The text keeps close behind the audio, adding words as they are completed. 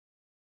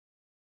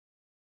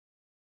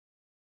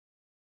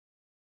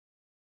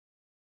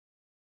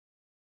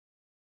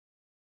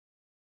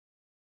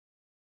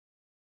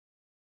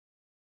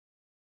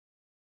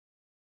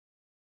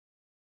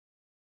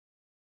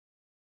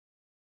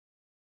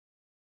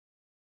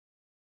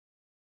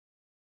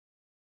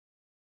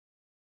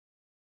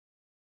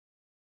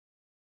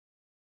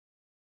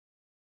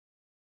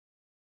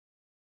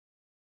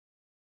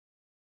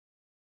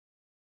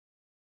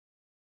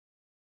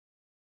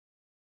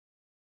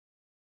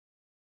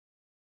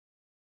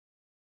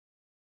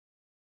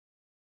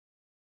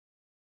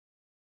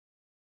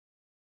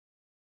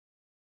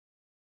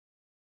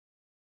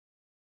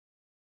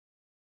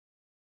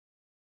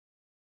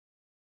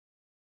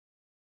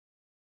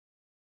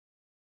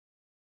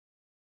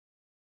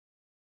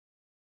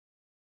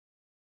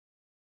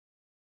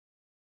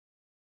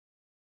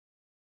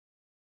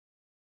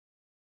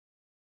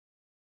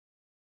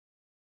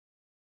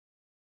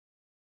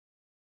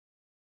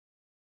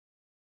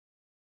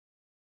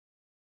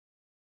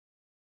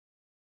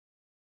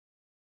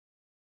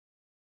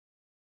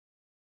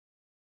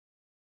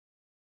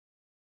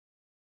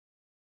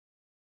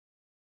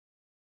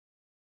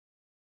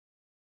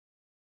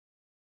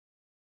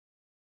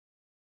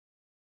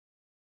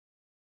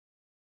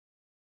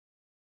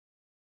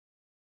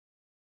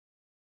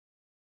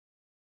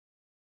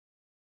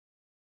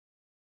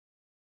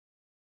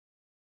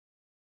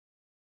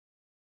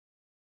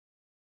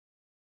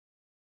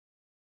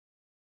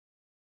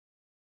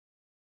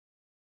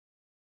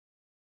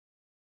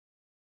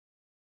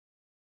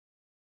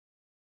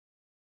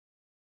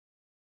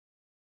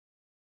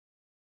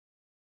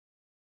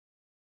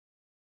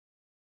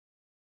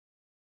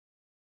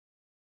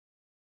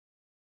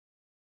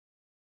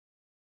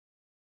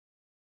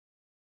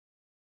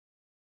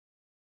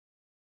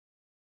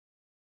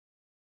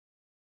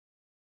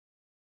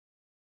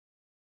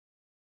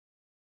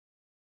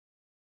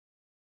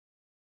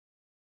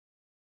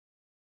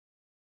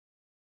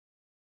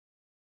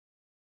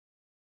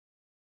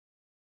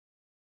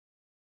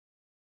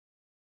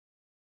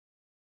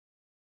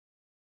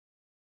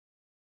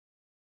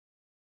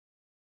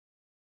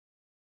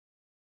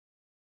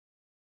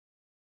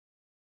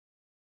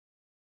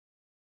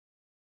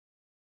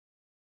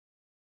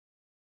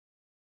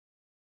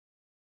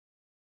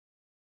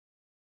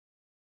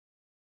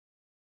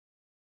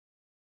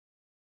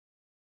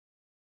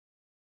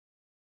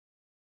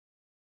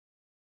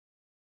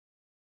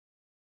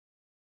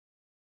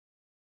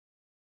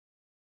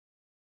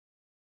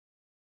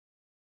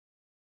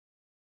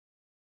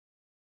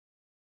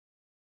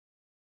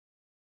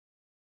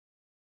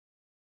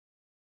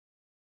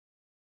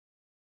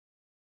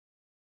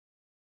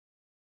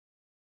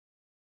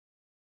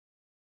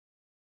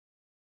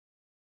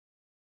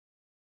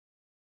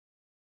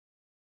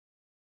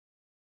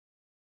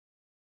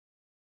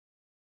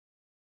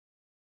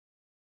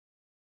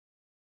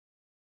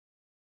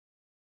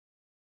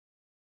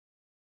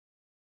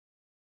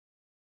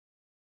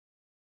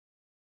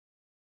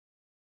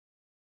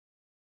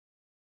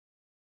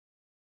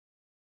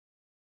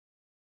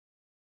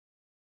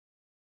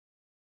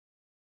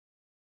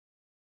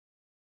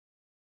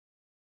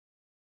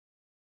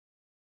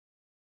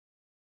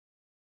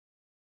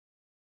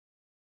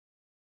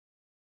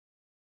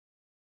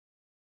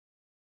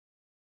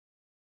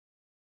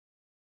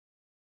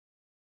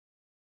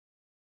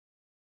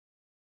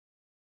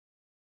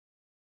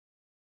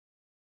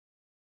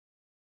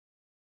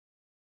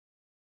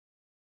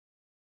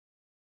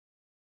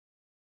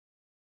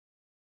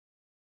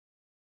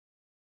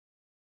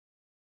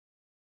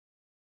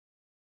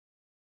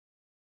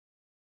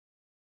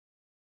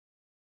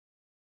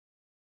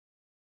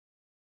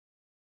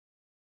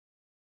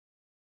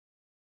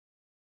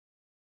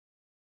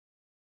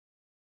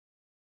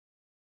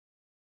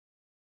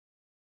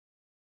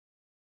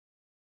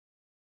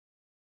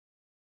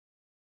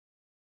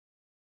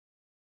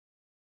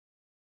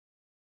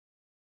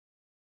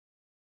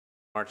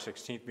March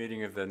 16th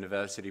meeting of the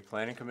Nevada City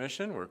Planning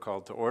Commission. We're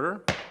called to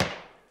order.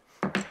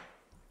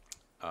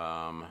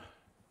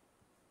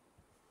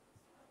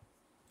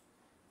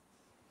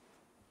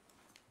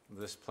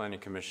 This Planning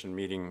Commission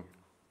meeting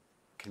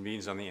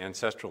convenes on the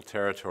ancestral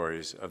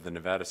territories of the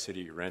Nevada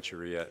City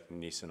Rancheria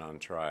Nisenan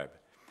tribe.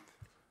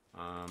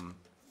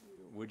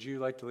 Would you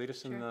like to lead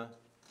us in the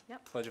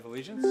Pledge of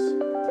Allegiance?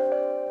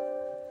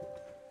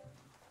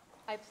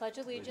 I pledge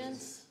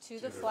allegiance to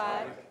the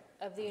flag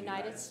of the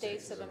United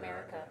States of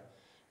America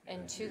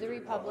and to the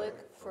republic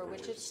for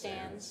which it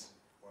stands,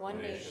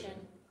 one nation,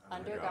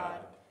 under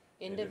God,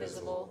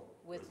 indivisible,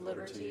 with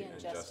liberty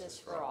and justice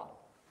for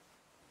all.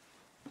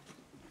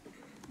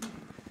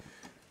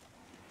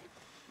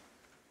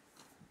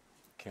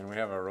 Can we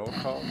have a roll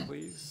call,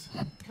 please?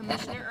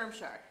 Commissioner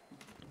Ermshar.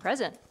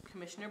 Present.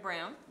 Commissioner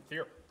Brown.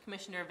 Here.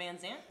 Commissioner Van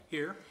Zant.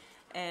 Here.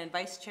 And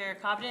Vice Chair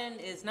Cobden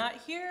is not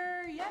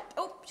here yet.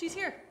 Oh, she's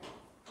here.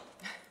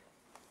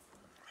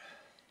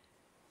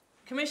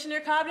 Commissioner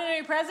Cobden, are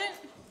you present?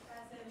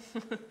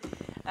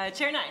 Present.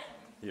 Chair Nye.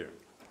 Here.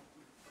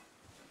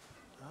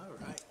 All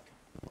right.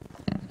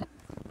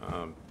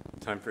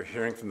 Time for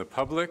hearing from the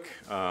public.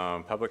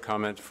 Public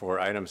comment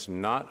for items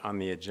not on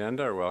the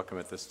agenda are welcome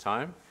at this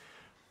time.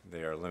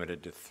 They are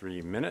limited to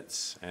 3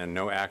 minutes, and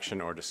no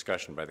action or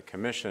discussion by the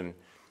commission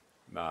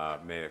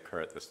may occur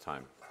at this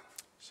time.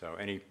 So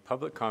any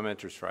public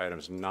commenters for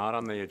items not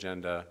on the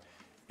agenda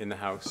in the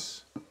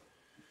House?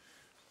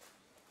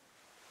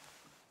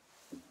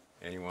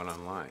 Anyone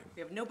online?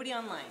 We have nobody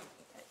online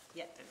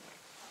yet.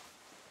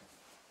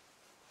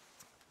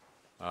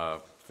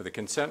 For the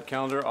consent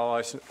calendar,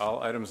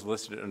 all items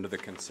listed under the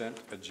consent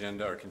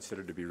agenda are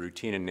considered to be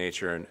routine in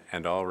nature,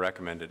 and all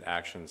recommended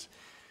actions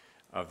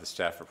of the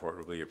staff report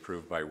will be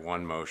approved by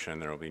one motion.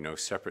 There will be no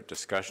separate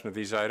discussion of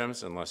these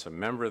items unless a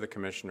member of the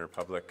commission or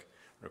public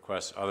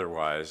requests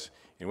otherwise,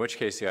 in which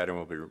case the item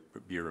will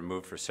be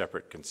removed for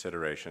separate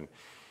consideration.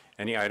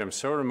 Any item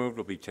so removed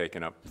will be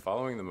taken up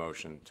following the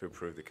motion to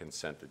approve the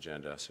consent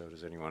agenda. So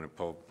does anyone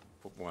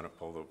want to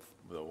pull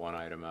the one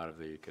item out of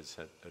the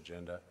consent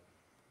agenda?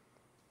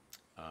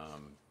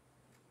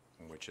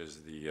 Which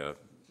is the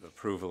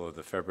approval of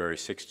the February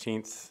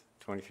 16th,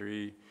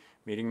 23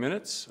 meeting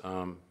minutes.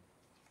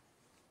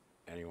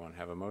 Anyone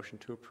have a motion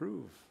to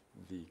approve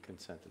the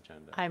consent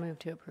agenda? I move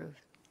to approve.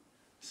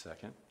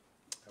 Second?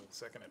 I will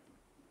second it.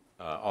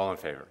 All in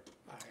favor?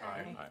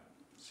 Aye. Aye.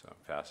 So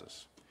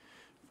passes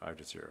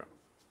 5-0.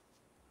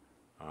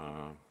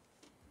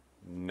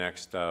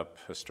 Next up,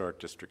 Historic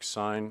District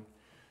sign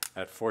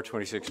at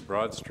 426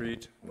 Broad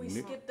Street. We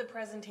skipped the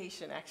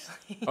presentation,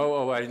 actually.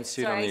 Oh, I didn't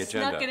see it on the agenda.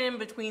 Sorry, I snuck it in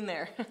between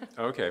there.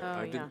 Okay,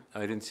 Oh, I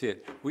didn't see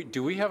it.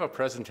 Do we have a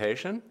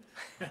presentation?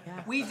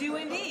 We do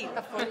indeed.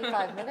 A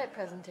 45-minute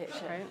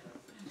presentation. Right?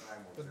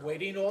 Been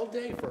waiting all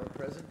day for a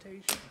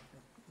presentation.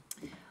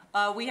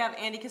 We have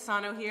Andy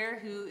Casano here,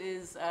 who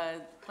is a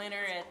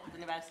planner at the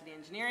Nevada City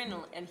Engineering,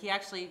 and he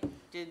actually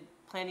did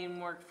planning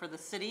work for the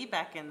city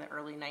back in the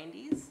early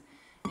 90s.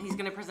 And he's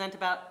going to present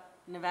about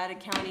Nevada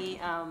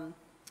County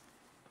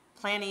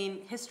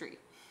planning history.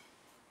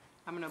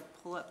 I'm going to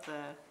pull up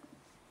the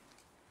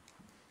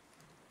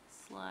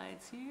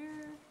slides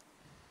here.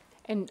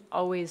 And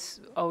always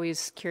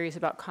curious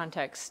about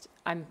context.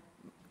 I'm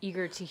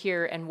eager to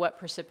hear and what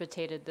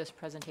precipitated this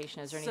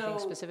presentation. Is there anything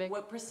specific?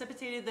 What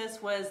precipitated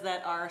this was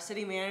that our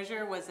city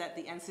manager was at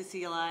the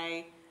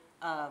NCCLI,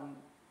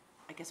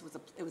 I guess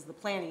it was the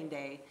planning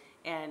day,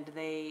 and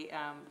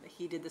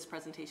he did this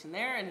presentation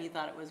there, and he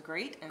thought it was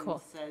great, and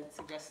Cool.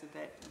 suggested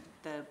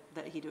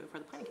that he do it for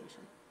the planning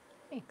commission.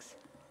 Thanks.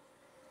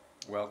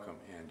 Welcome,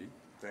 Andy.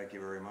 Thank you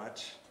very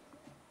much.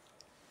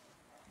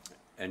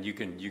 And you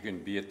can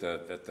be at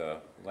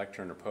the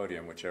lectern or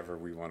podium, whichever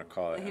we want to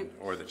call it,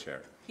 or the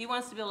chair. He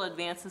wants to be able to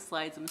advance the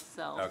slides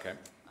himself. Okay.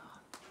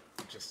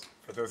 Just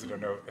for those who don't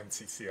know,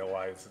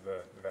 NCCLI is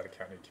the Nevada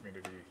County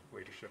Community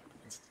Leadership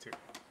Institute.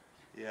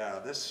 Yeah,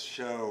 this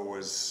show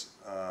was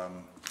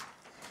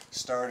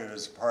started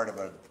as part of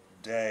a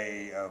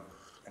day of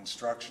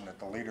instruction at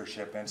the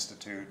Leadership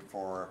Institute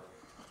for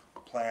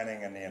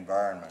Planning and the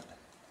Environment.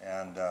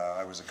 And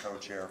I was a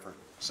co-chair for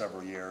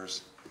several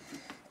years.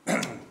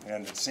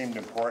 And it seemed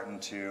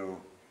important to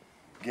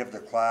give the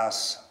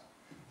class,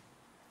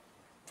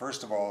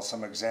 first of all,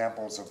 some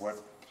examples of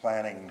what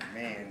planning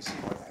means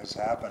and what has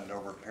happened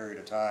over a period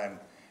of time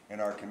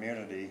in our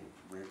community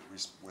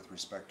with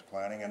respect to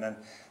planning. And then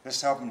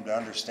this helped them to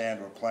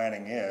understand what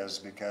planning is,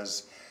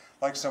 because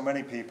like so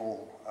many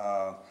people,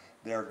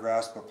 their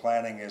grasp of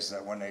planning is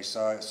that when they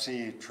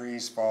see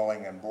trees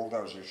falling and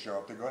bulldozers show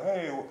up, they go,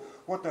 hey,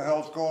 what the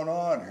hell's going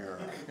on here?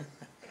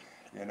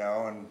 You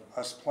know, and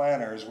us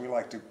planners, we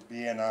like to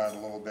be in on it a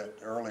little bit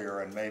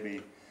earlier and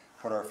maybe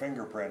put our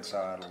fingerprints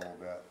on it a little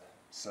bit.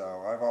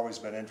 So I've always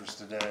been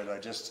interested in it. I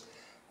just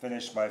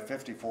finished my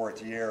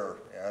 54th year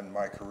in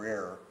my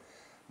career,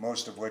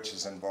 most of which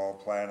has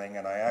involved planning,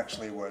 and I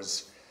actually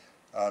was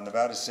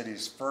Nevada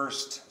City's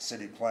first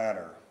city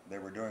planner. They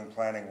were doing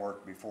planning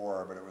work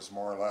before, but it was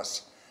more or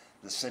less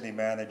the city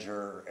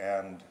manager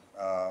and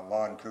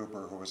Lon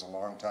Cooper, who was a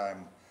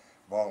longtime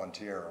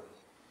volunteer.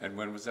 And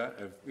when was that?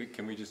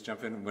 Can we just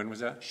jump in? When was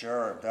that?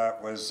 Sure,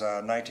 that was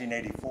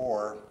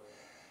 1984.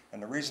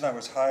 And the reason I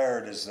was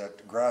hired is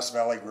that Grass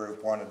Valley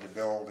Group wanted to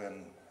build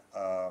in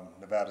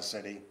Nevada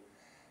City.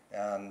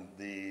 And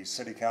the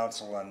city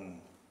council and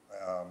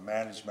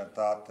management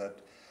thought that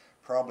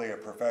probably a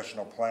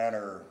professional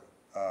planner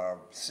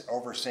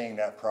overseeing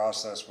that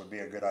process would be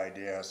a good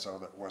idea so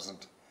that it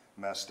wasn't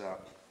messed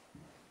up.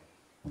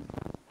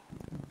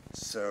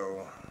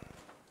 So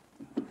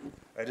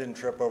I didn't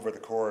trip over the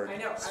cord. I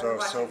know,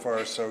 So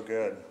far so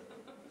good.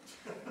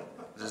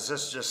 Does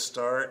this just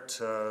start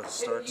the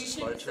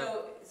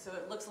slideshow? So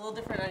it looks a little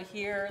different on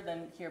here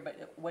than here,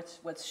 but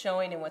what's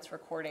showing and what's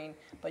recording,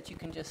 but you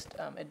can just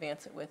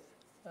advance it with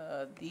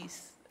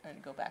these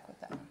and go back with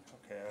that.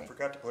 Okay, I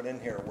forgot to put in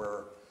here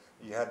where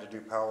you had to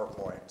do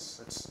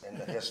PowerPoints. It's in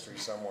the history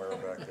somewhere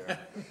back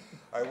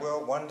there.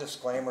 One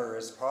disclaimer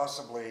is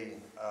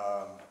possibly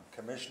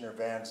Commissioner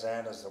Van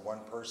Zandt is the one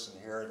person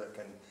here that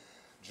can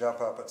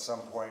jump up at some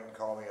point and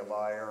call me a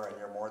liar, and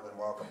you're more than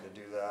welcome to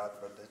do that,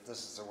 but this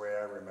is the way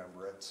I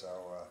remember it, so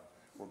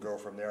we'll go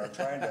from there.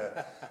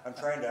 I'm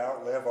trying to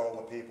outlive all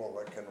the people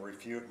that can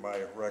refute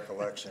my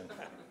recollection.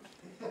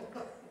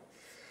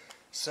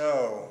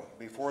 So,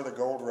 before the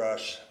gold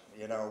rush,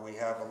 you know, we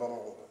have a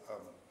little,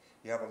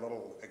 you have a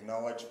little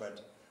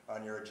acknowledgement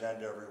on your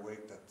agenda every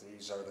week that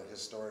these are the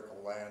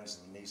historical lands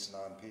of the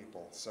Nisenan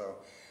people. So,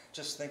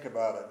 just think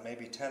about it,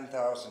 maybe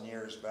 10,000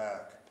 years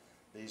back,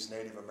 these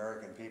Native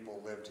American people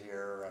lived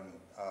here and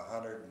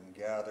hunted and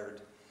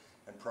gathered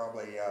and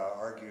probably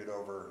argued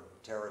over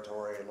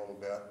territory a little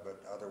bit,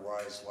 but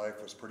otherwise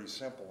life was pretty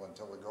simple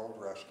until the gold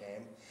rush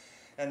came.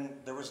 And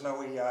there was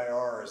no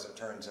EIR, as it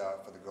turns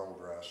out, for the gold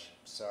rush.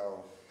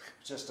 So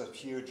just a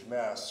huge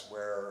mess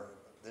where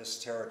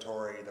this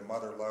territory, the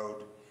Mother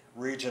Lode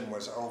region,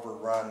 was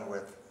overrun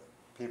with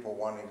people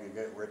wanting to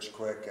get rich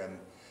quick, and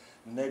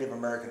Native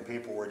American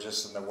people were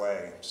just in the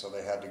way, so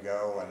they had to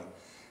go. And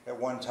at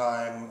one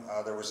time,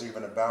 there was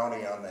even a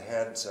bounty on the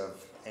heads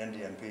of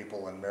Indian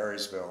people in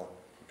Marysville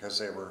because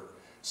they were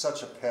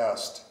such a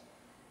pest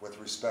with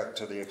respect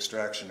to the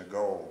extraction of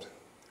gold.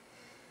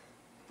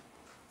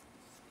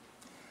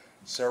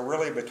 So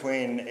really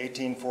between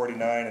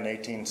 1849 and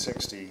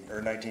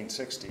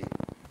 1960,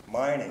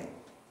 mining,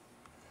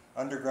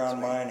 underground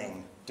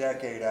mining,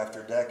 decade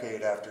after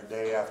decade after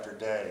day after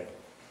day,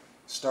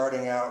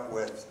 starting out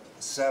with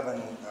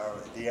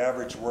the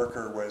average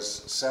worker was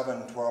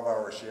 7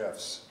 12-hour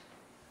shifts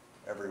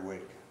every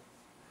week.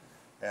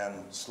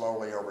 And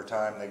slowly over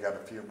time they got a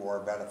few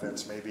more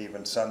benefits, maybe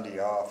even Sunday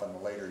off in the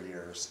later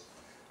years.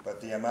 But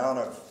the amount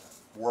of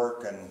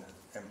work and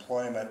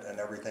employment and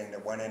everything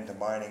that went into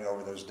mining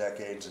over those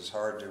decades is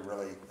hard to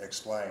really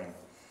explain.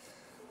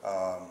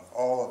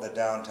 All of the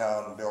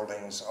downtown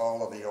buildings,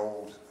 all of the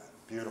old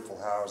beautiful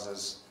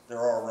houses,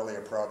 they're all really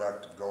a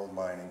product of gold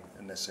mining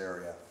in this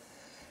area.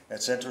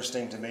 It's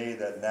interesting to me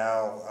that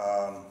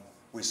now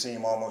we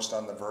seem almost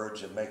on the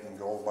verge of making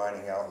gold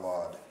mining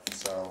outlawed.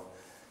 So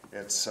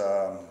it's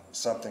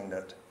something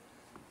that,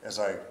 as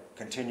I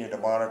continue to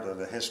monitor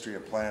the history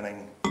of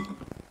planning,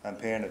 I'm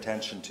paying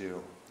attention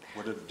to.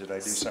 Did I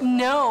do something?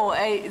 No,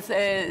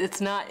 it's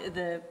not.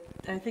 I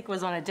think it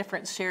was on a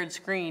different shared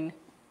screen.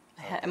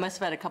 Okay. I must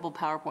have had a couple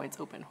PowerPoints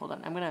open. Hold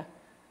on.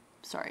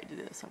 Sorry to do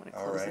this. I'm going to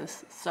close right.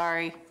 this.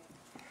 Sorry.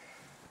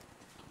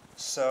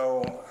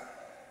 So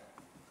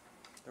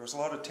there was a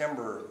lot of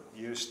timber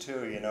used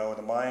too, you know.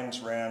 The mines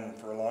ran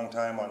for a long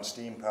time on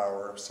steam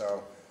power,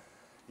 so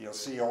you'll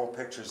see old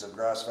pictures of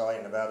Grass Valley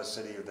in Nevada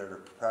City that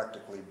are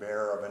practically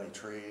bare of any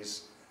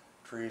trees.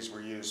 Trees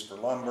were used for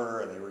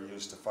lumber, and they were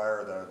used to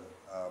fire the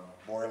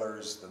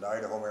boilers. The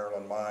Idaho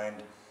Maryland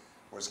mine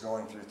was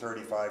going through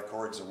 35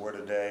 cords of wood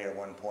a day at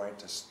one point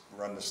to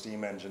run the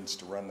steam engines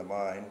to run the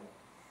mine.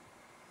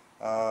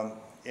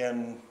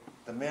 In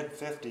the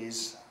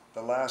mid-50s,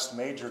 the last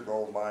major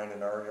gold mine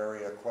in our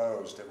area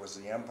closed. It was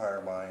the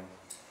Empire Mine.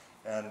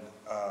 And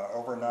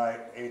overnight,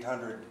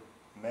 800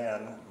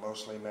 men,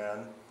 mostly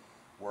men,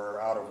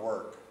 were out of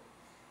work.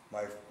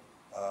 My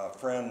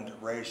friend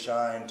Ray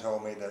Shine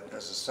told me that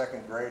as a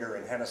second grader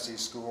in Hennessy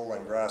School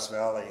in Grass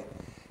Valley,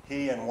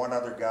 he and one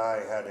other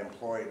guy had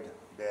employed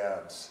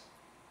dads.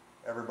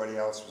 Everybody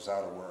else was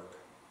out of work.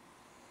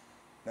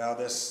 Now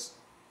this,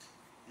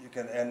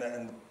 and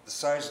the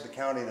size of the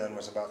county then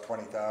was about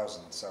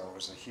 20,000, so it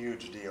was a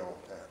huge deal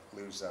to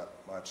lose that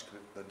much.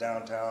 The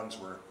downtowns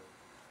were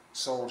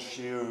sold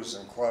shoes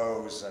and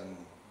clothes and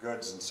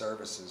goods and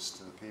services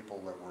to the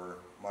people that were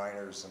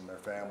miners and their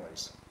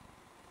families.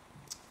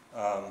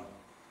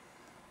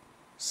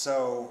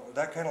 So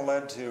that kind of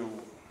led to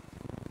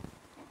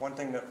one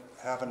thing that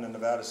happened in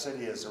Nevada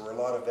City is there were a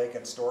lot of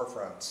vacant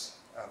storefronts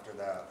after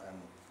that and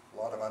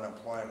a lot of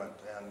unemployment,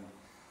 and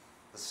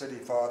the city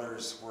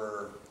fathers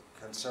were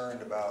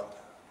concerned about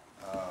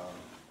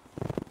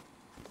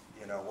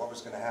you know, what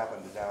was going to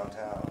happen to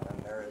downtown.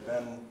 And there had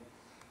been,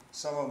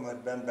 some of them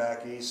had been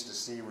back east to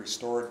see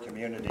restored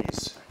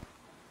communities.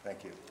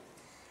 Thank you.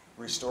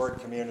 Restored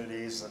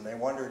communities, and they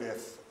wondered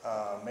if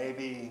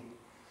maybe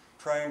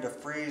trying to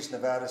freeze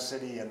Nevada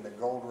City in the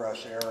gold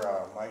rush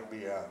era might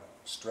be a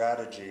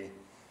strategy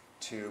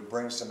to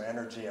bring some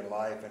energy and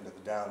life into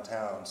the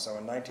downtown. So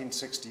in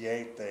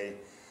 1968, they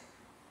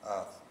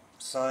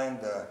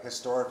signed the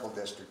Historical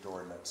District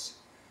Ordinance.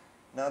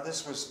 Now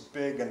this was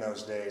big in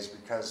those days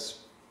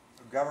because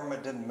the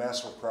government didn't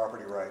mess with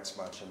property rights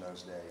much in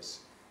those days.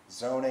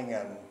 Zoning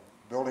and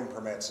building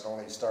permits had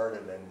only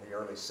started in the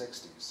early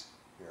 60s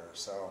here.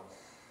 So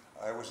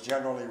it was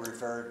generally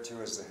referred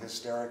to as the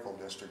Hysterical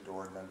District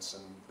Ordinance,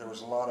 and there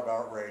was a lot of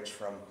outrage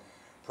from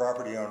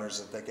property owners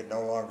that they could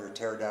no longer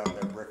tear down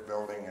their brick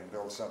building and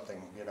build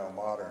something, you know,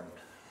 modern.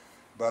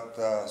 But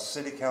the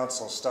city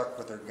council stuck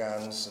with their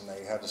guns, and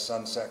they had a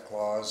sunset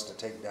clause to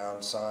take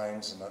down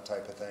signs and that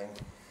type of thing.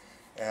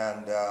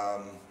 And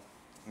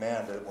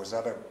man, was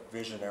that a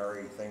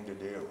visionary thing to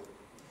do.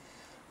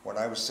 When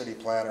I was city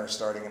planner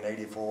starting in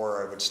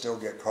 '84, I would still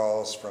get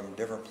calls from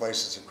different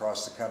places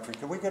across the country.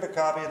 Could we get a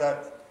copy of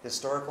that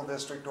Historical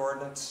District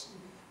Ordinance?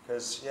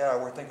 Because, yeah,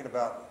 we're thinking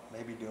about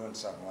maybe doing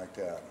something like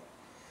that.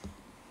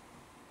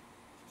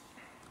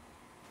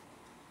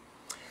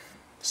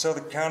 So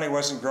the county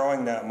wasn't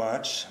growing that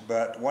much,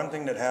 but one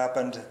thing that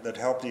happened that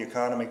helped the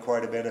economy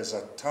quite a bit is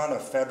a ton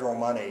of federal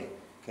money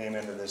came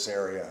into this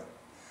area.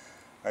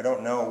 I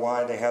don't know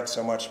why they had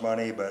so much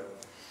money,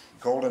 but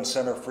Golden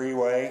Center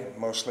Freeway,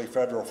 mostly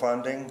federal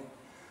funding.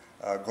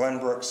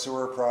 Glenbrook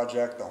Sewer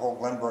Project, the whole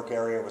Glenbrook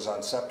area was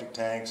on septic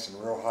tanks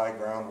and real high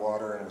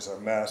groundwater, and it was a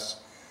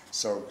mess.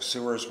 So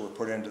sewers were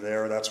put into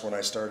there. That's when I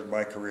started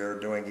my career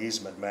doing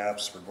easement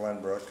maps for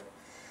Glenbrook.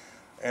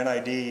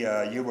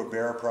 NID Yuba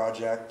Bear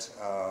Project,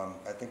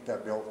 I think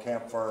that built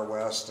Campfire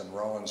West and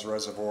Rollins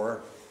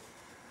Reservoir.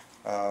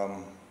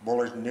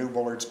 New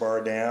Bullards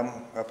Bar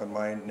Dam up in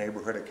my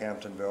neighborhood at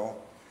Camptonville.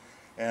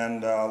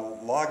 And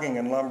logging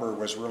and lumber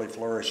was really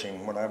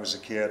flourishing when I was a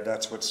kid.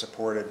 That's what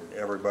supported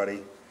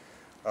everybody.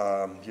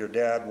 Your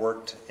dad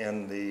worked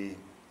in the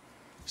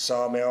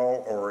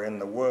sawmill or in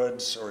the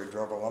woods, or he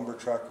drove a lumber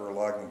truck or a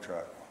logging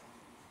truck.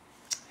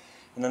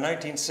 In the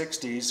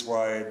 1960s,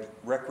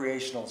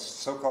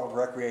 so-called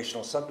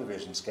recreational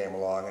subdivisions came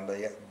along, and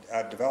the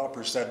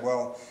developers said,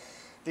 well,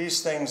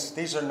 these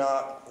are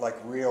not like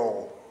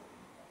real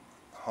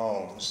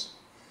homes.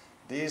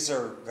 These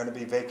are going to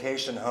be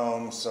vacation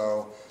homes,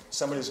 so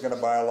somebody's going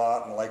to buy a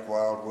lot in Lake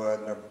Wildwood,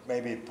 and they'll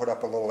maybe put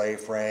up a little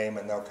A-frame,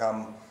 and they'll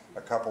come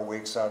a couple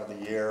weeks out of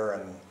the year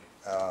and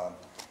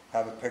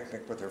have a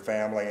picnic with their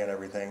family and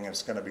everything, and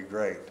it's going to be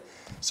great.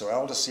 So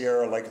Alta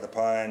Sierra, Lake of the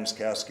Pines,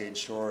 Cascade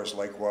Shores,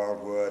 Lake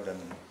Wildwood, and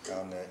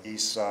on the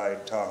east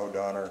side, Tahoe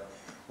Donner,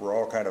 were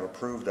all kind of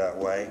approved that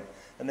way.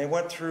 And they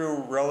went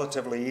through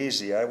relatively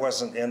easy. I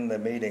wasn't in the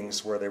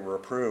meetings where they were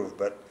approved,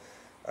 but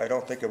I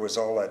don't think it was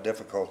all that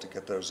difficult to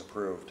get those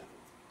approved.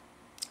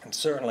 And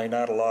certainly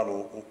not a lot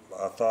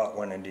of thought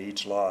went into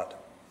each lot.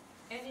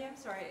 Andy, I'm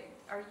sorry,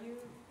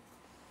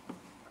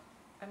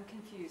 I'm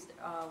confused.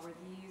 Were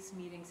these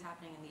meetings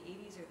happening in the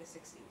 80s or the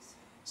 60s?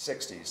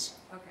 60s.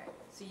 Okay,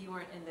 so you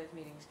weren't in those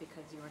meetings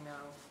because you were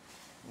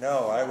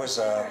No, I was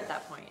at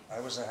that point. I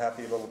was a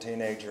happy little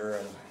teenager,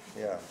 and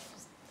yeah.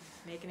 Just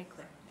making it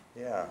clear.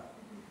 Yeah.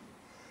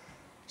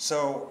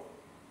 So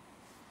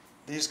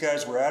these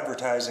guys were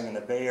advertising in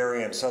the Bay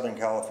Area and Southern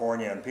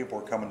California, and people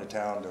were coming to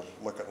town to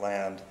look at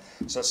land.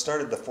 So it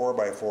started the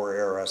 4x4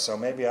 era. So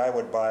maybe I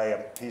would buy a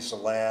piece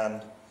of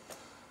land.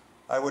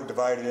 I would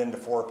divide it into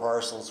 4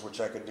 parcels, which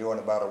I could do in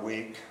about a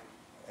week.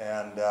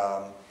 And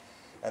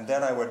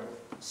then I would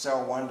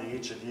sell one to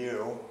each of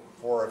you,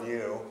 4 of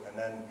you, and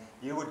then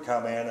you would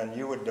come in and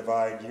you would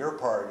divide your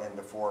part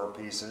into 4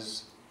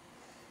 pieces.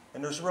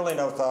 And there's really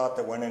no thought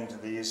that went into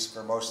these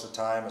for most of the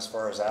time as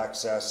far as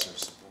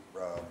access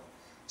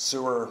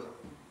or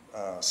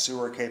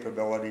sewer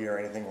capability or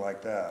anything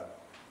like that.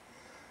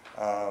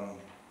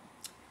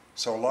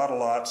 So a lot of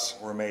lots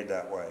were made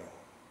that way.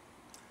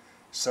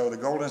 So the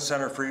Golden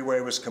Center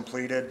Freeway was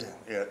completed.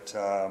 It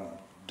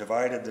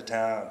divided the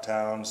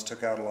towns,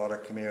 took out a lot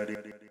of community.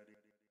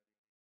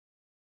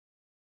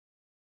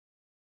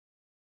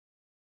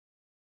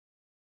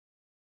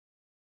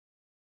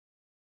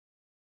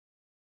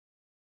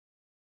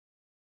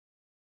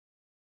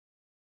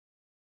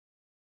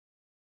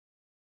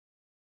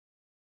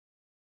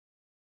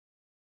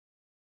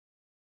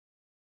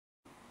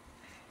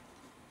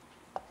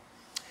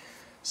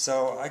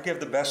 So I give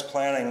the Best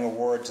Planning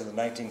Award to the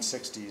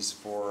 1960s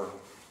for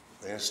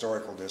the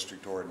Historical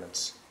District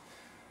Ordinance.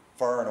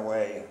 Far and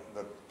away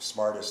the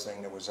smartest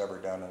thing that was ever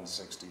done in the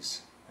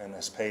 60s, and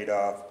has paid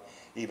off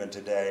even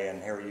today,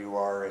 and here you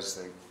are as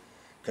the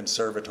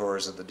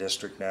conservators of the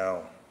district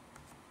now.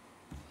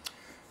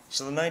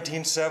 So the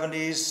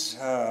 1970s,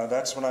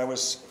 that's when I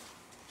was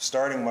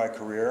starting my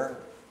career,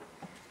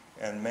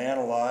 and man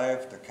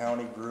alive, the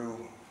county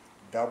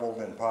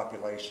doubled in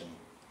population.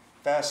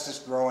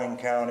 Fastest growing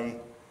county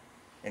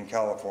in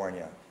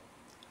California.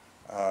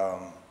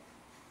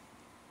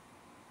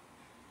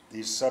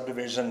 These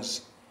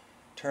subdivisions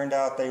turned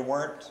out they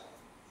weren't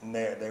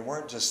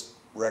just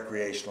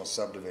recreational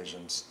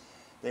subdivisions.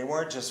 They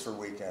weren't just for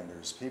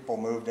weekenders. People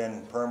moved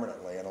in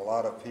permanently, and a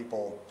lot of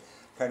people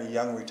kind of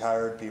young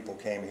retired people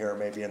came here,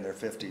 maybe in their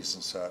 50s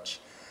and such.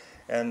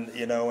 And,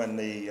 you know, in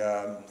the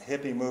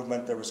hippie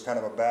movement, there was kind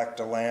of a back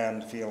to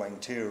land feeling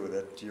too,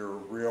 that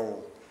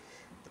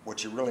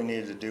what you really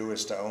needed to do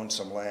is to own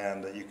some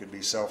land that you could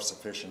be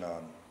self-sufficient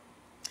on.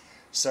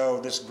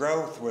 So this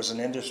growth was an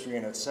industry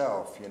in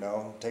itself, you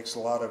know, makes a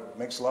lot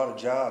of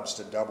jobs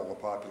to double the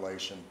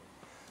population.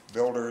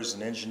 Builders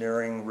and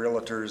engineering,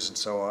 realtors and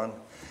so on.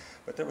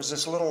 But there was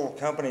this little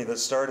company that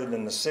started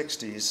in the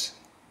 60s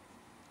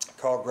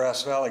called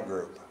Grass Valley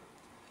Group.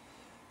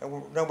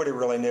 And nobody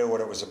really knew what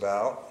it was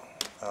about.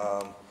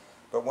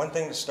 But one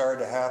thing that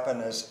started to happen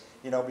is,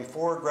 you know,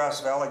 before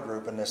Grass Valley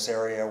Group in this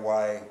area,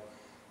 why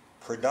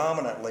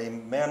predominantly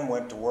men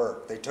went to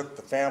work. They took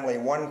the family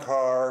in one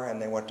car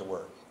and they went to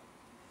work.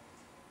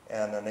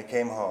 And then they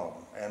came home.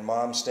 And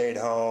mom stayed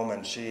home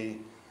and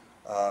she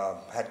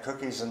had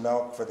cookies and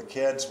milk for the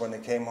kids when they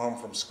came home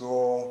from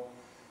school.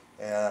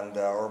 And,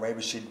 or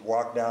maybe she'd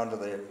walk down to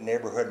the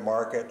neighborhood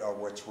market,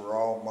 which were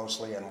all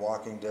mostly in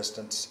walking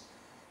distance,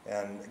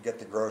 and get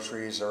the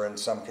groceries, or in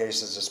some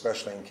cases,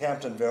 especially in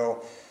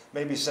Camptonville,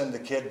 maybe send the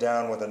kid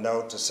down with a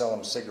note to sell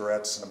him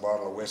cigarettes and a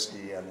bottle of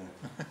whiskey and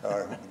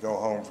go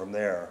home from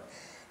there.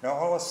 Now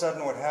all of a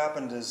sudden what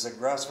happened is that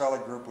Grass Valley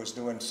Group was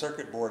doing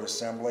circuit board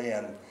assembly,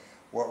 and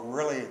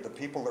the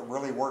people that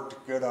really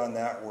worked good on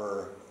that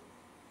were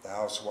the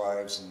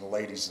housewives and the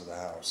ladies of the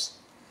house.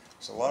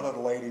 So a lot of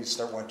the ladies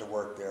went to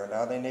work there.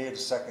 Now they needed a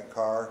second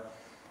car,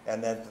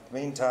 and then in the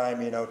meantime,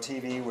 you know,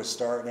 TV was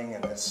starting,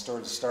 and it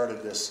sort of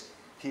started this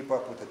keep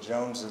up with the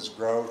Joneses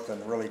growth,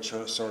 and really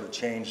sort of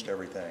changed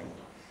everything.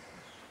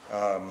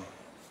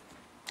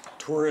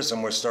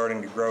 Tourism was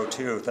starting to grow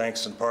too,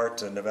 thanks in part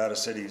to Nevada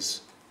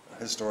City's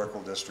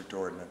historical district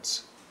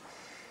ordinance.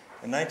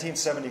 In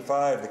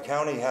 1975, the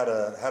county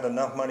had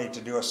enough money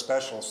to do a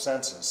special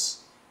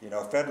census. You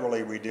know,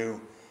 federally we do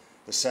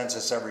the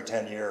census every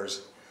 10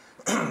 years,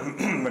 but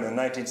in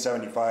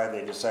 1975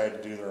 they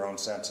decided to do their own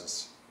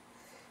census.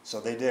 So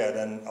they did,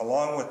 and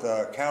along with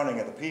the counting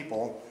of the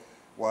people,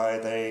 why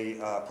they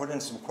put in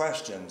some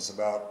questions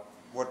about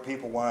what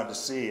people wanted to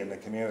see in the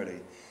community.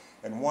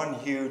 And one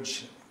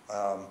huge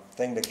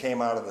thing that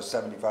came out of the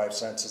 75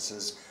 census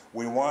is,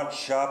 we want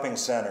shopping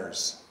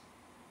centers.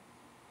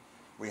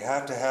 We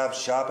have to have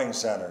shopping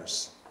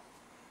centers.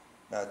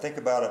 Now think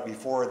about it,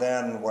 before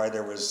then, why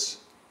there was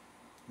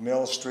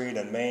Mill Street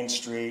and Main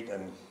Street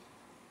and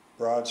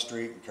Broad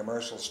Street and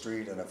Commercial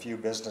Street and a few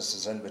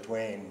businesses in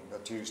between the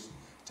two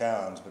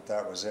towns, but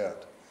that was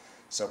it.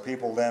 So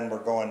people then were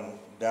going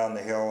down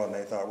the hill and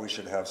they thought we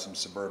should have some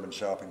suburban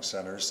shopping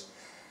centers.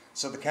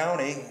 So the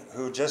county,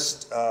 who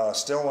just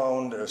still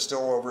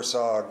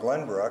oversaw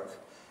Glenbrook,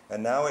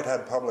 and now it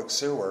had public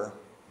sewer,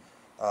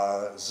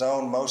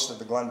 zoned most of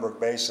the Glenbrook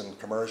Basin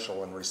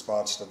commercial in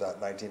response to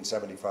that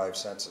 1975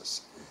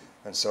 census.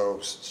 And so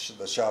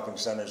the shopping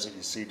centers that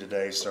you see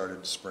today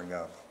started to spring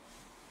up.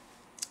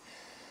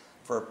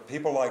 For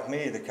people like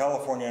me, the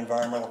California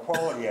Environmental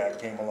Quality Act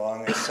came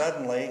along, and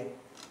suddenly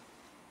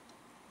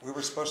we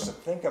were supposed to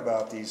think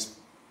about these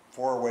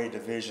four-way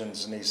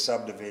divisions and these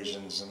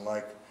subdivisions, and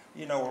like,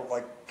 you know,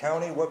 like,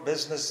 county, what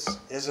business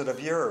is it of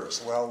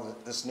yours? Well,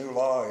 this new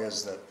law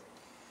is that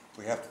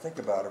we have to think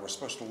about it. We're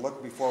supposed to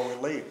look before we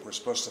leap. We're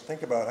supposed to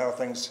think about how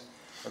things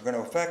are going to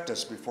affect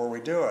us before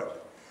we do it.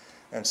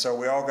 And so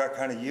we all got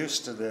kind of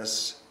used to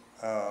this,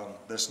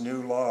 this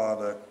new law,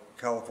 the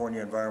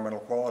California Environmental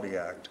Quality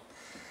Act.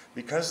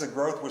 Because the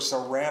growth was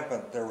so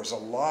rampant, there was a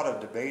lot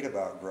of debate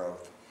about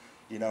growth.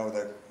 You know,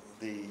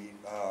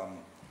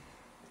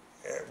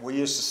 we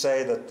used to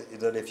say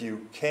that if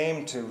you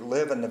came to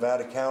live in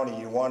Nevada County,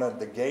 you wanted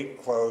the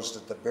gate closed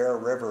at the Bear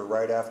River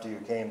right after you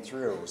came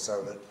through,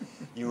 so that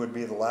you would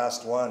be the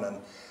last one.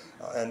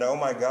 And oh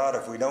my God,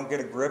 if we don't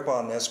get a grip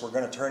on this, we're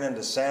going to turn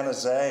into San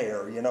Jose,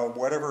 or, you know,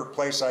 whatever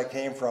place I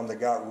came from that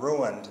got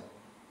ruined.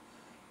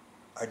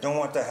 I don't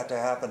want that to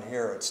happen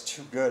here. It's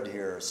too good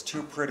here. It's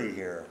too pretty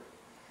here.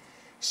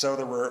 So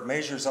there were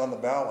measures on the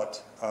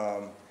ballot,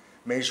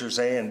 measures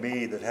A and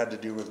B, that had to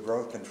do with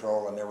growth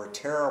control, and there were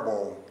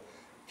terrible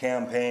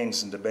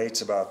campaigns and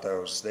debates about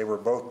those. They were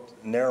both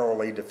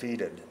narrowly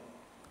defeated.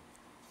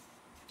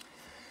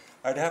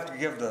 I'd have to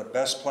give the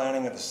best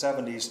planning of the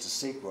 70s to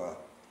CEQA.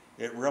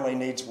 It really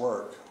needs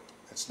work.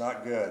 It's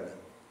not good.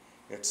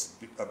 It's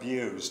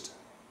abused.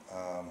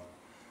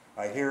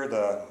 I hear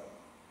the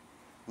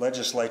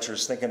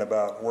legislature's thinking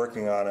about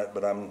working on it,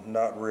 but I'm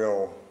not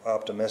real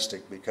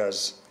optimistic,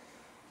 because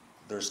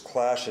there's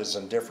clashes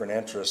and different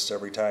interests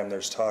every time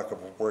there's talk of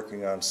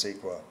working on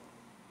CEQA.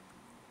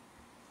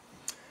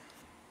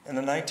 In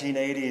the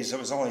 1980s, it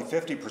was only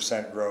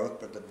 50% growth,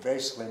 but that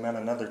basically meant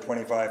another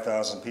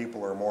 25,000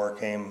 people or more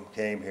came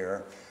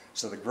here.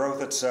 So the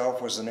growth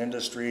itself was an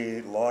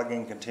industry.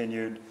 Logging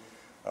continued.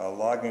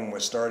 Logging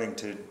was starting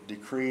to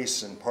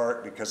decrease, in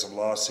part because of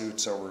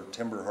lawsuits over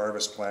timber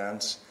harvest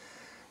plans.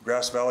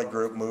 Grass Valley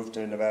Group moved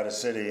to Nevada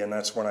City, and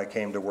that's when I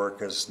came to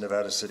work as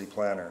Nevada City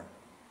Planner.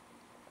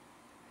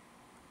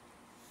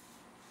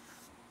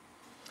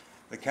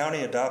 The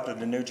county adopted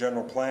a new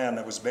general plan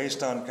that was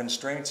based on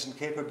constraints and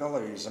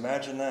capabilities.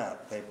 Imagine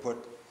that. They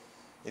put,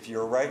 if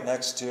you're right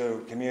next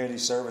to community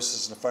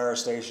services and a fire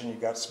station, you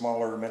got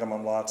smaller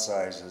minimum lot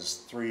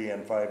sizes, 3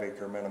 and 5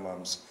 acre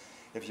minimums.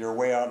 If you're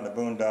way out in the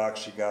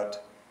boondocks, you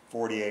got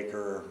 40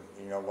 acre,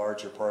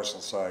 larger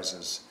parcel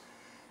sizes.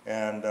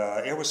 And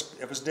it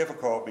was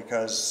difficult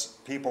because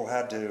people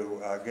had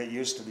to get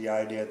used to the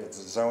idea that the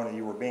zone,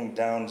 you were being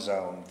down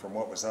zoned from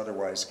what was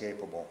otherwise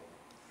capable.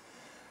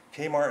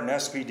 Kmart and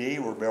SPD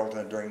were built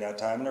in during that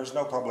time, and there was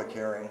no public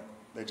hearing.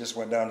 They just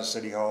went down to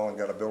City Hall and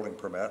got a building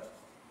permit.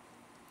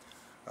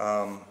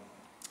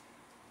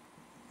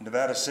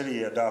 Nevada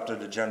City adopted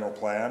a general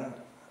plan.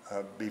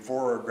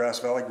 Before Grass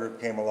Valley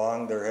Group came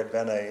along, there had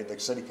been the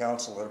City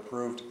Council had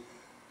approved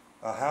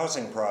a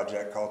housing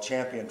project called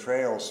Champion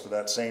Trails for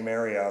that same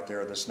area out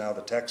there that's now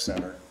the tech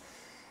center.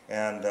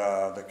 And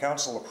the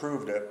council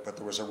approved it, but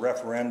there was a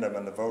referendum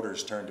and the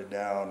voters turned it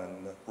down.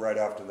 And right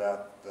after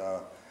that,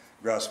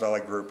 Grass Valley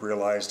Group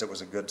realized it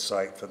was a good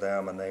site for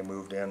them and they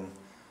moved in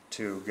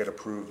to get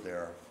approved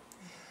there.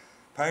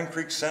 Pine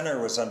Creek Center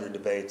was under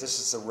debate. This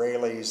is the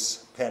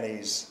Rayleigh's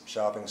Penny's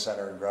shopping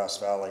center in Grass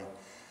Valley.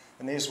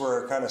 And these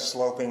were kind of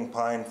sloping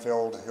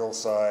pine-filled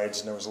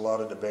hillsides and there was a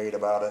lot of debate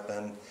about it.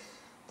 And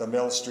the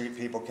Mill Street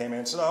people came in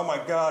and said, oh my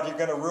God, you're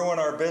gonna ruin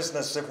our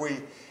business.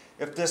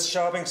 If this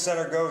shopping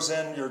center goes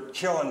in, you're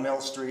killing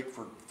Mill Street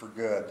for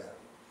good.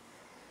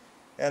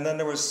 And then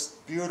there was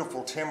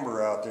beautiful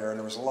timber out there and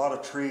there was a lot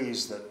of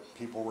trees that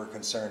people were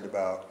concerned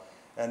about.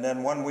 And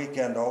then one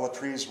weekend, all the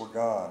trees were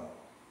gone.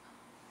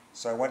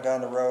 So I went down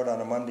the road on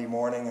a Monday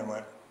morning and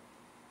went,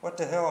 what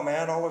the hell,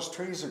 man, all those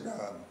trees are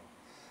gone.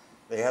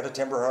 They had a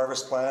timber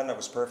harvest plan that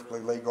was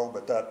perfectly legal,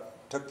 but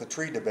that took the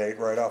tree debate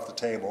right off the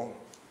table,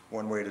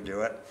 one way to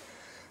do it.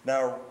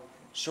 Now,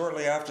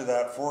 shortly after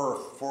that, four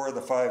of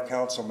the 5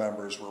 council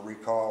members were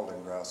recalled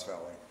in Grass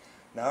Valley.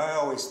 Now, I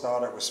always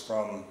thought it was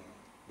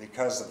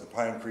because of the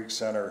Pine Creek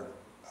Center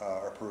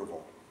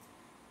approval,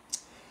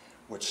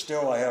 which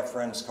still I have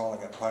friends calling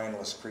it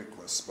Pineless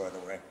Creekless, by the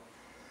way.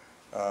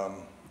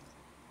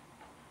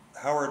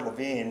 Howard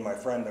Levine, my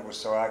friend that was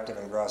so active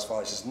in Grass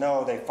Valley, says,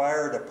 no, they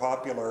fired a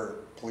popular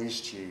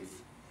police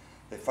chief.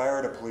 They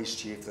fired a police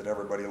chief that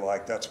everybody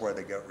liked. That's why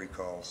they got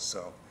recalled.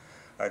 So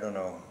I don't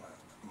know.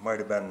 Might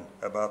have been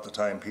about the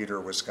time Peter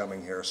was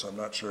coming here, so I'm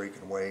not sure he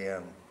can weigh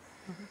in.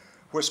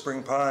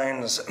 Whispering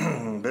Pines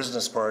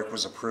Business Park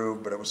was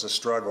approved, but it was a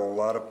struggle, a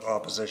lot of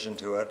opposition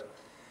to it.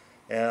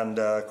 And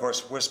of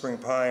course, Whispering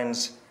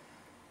Pines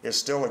is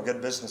still a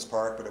good business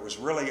park, but it was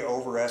really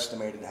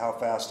overestimated how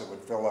fast it would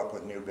fill up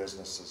with new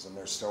businesses, and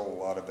there's still a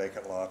lot of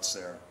vacant lots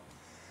there.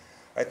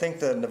 I think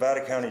the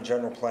Nevada County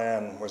General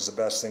Plan was the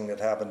best thing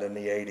that happened in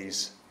the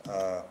 80s.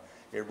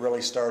 It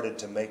really started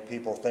to make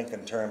people think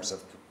in terms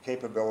of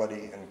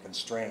capability and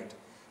constraint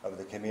of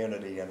the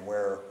community and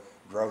where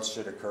growth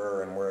should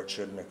occur and where it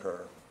shouldn't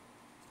occur.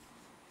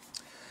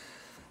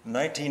 In the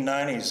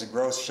 1990s, the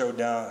growth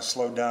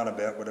slowed down a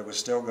bit, but it was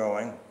still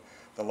going.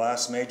 The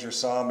last major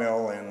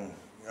sawmill in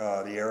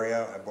the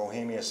area, a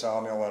Bohemia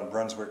sawmill on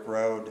Brunswick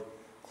Road,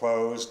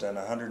 closed, and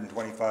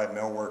 125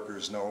 mill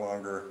workers no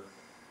longer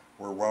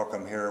were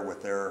welcome here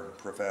with their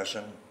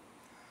profession.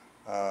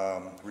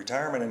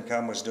 Retirement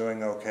income was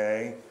doing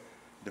okay.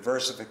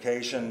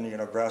 Diversification,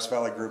 Grass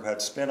Valley Group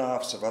had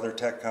spin-offs of other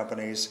tech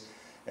companies,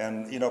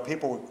 and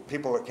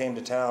people that came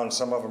to town,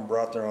 some of them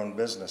brought their own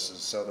businesses,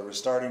 so there was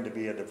starting to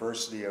be a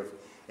diversity of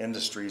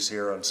industries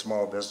here and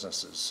small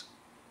businesses.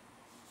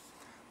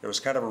 There was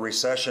kind of a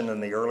recession in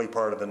the early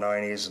part of the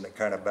 90s, and it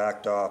kind of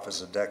backed off as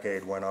the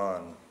decade went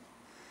on.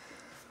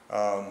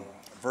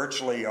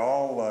 Virtually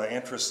all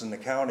interests in the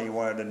county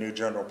wanted a new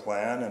general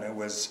plan, and it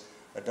was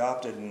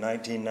adopted in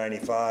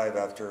 1995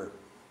 after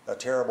a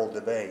terrible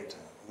debate.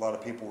 A lot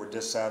of people were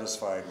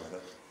dissatisfied with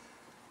it.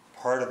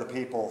 Part of the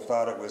people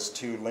thought it was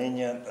too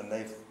lenient, and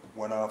they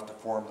went off to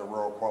form the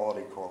Rural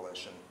Quality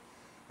Coalition.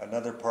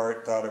 Another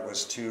part thought it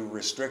was too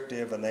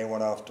restrictive, and they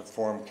went off to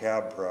form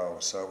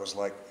CABPRO. So it was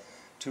like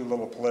 2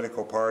 little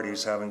political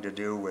parties having to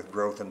do with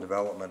growth and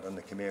development in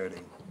the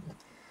community.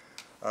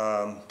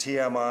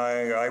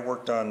 TMI, I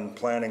worked on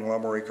planning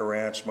Lumberacre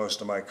Ranch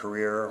most of my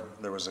career.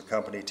 There was a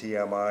company,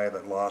 TMI,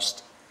 that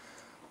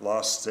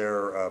lost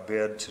their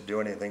bid to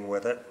do anything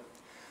with it.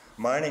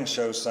 Mining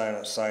shows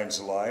signs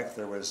of life.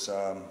 There was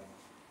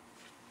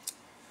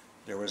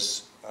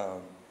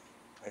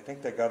I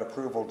think they got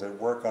approval to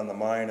work on the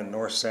mine in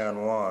North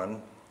San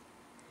Juan.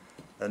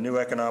 A new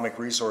Economic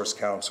Resource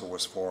Council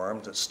was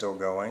formed. It's still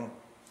going.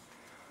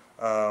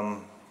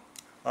 On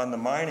the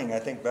mining, I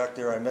think back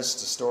there I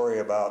missed a story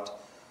about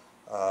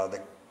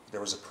there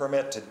was a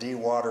permit to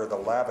dewater the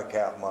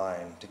Labacap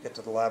mine. To get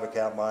to the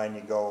Labacap mine,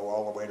 you go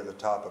all the way to the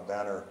top of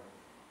Banner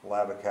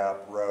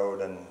Labacap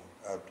Road and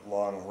a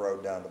long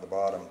road down to the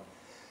bottom.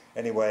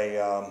 Anyway,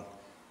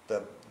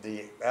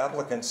 the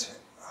applicants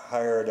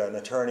hired an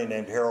attorney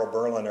named Harold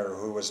Berliner,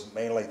 who was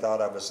mainly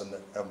thought of as an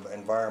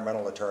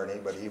environmental attorney,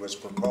 but he was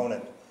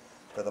proponent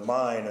for the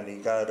mine, and he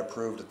got it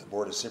approved at the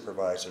Board of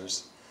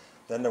Supervisors.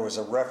 Then there was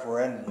a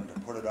referendum to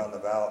put it on the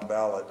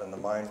ballot,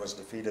 and mine was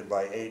defeated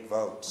by 8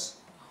 votes.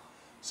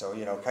 So,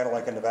 you know, kind of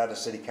like a Nevada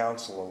City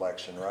Council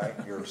election, right?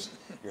 You're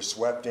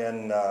swept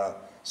in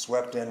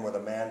with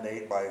a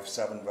mandate by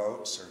 7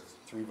 votes or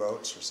 3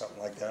 votes or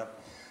something like that.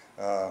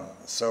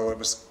 So it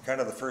was kind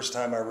of the first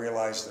time I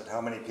realized that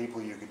how many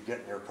people you could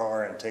get in your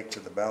car and take to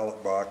the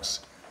ballot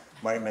box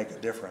might make a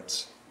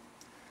difference.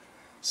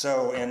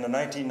 So in the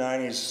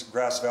 1990s,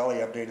 Grass Valley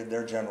updated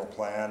their general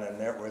plan,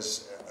 and it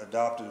was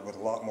adopted with a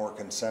lot more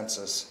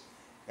consensus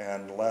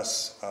and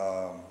less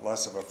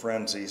of a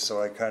frenzy,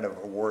 so I kind of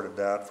awarded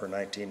that for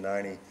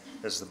 1990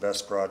 as the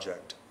best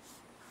project.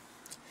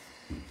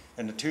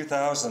 In the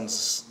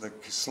 2000s, the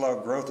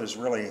growth is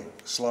really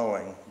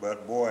slowing,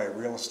 but boy,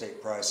 real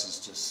estate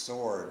prices just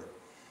soared.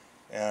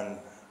 And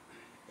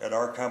at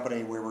our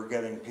company, we were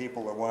getting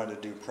people that wanted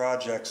to do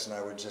projects, and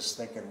I was just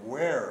thinking,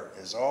 where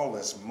is all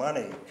this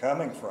money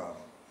coming from?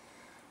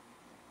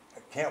 I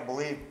can't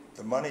believe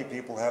the money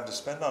people have to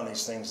spend on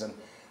these things, and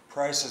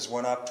prices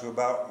went up to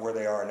about where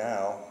they are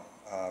now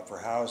for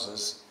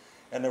houses.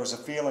 And there was a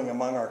feeling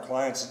among our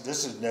clients that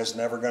this is just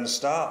never going to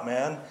stop,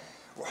 man.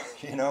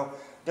 You know,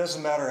 it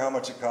doesn't matter how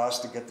much it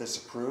costs to get this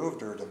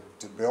approved or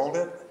to build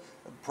it.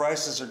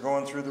 Prices are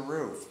going through the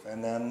roof.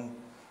 And then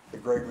the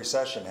Great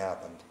Recession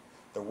happened.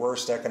 The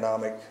worst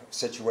economic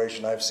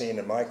situation I've seen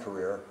in my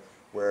career,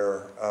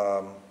 where,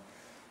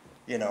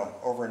 you know,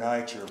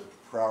 overnight,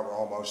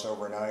 almost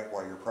overnight,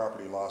 while your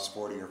property lost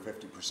 40 or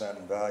 50%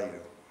 in value.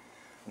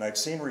 And I'd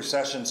seen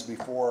recessions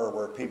before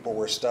where people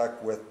were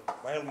stuck with,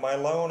 my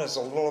loan is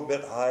a little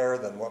bit higher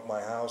than what my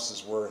house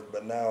is worth,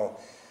 but now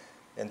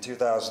in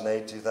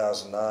 2008,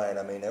 2009,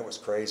 I mean, it was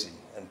crazy.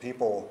 And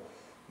people,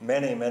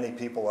 many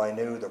people I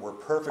knew that were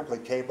perfectly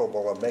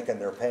capable of making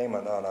their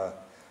payment on a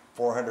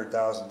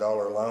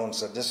 $400,000 loan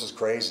said, this is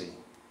crazy.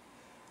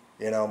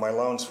 You know, my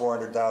loan's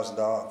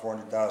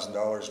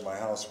 $400,000, my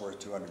house worth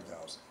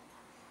 $200,000.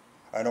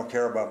 I don't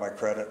care about my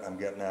credit, I'm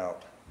getting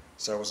out.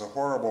 So it was a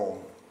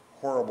horrible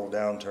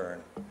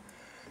downturn.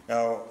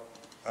 Now,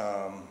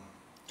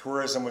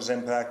 tourism was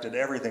impacted,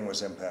 everything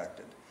was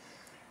impacted.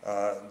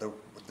 The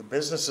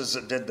businesses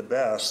that did the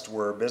best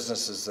were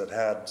businesses that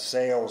had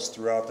sales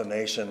throughout the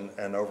nation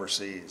and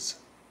overseas.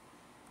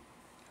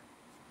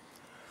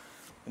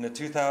 In the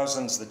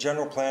 2000s, the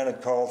general plan had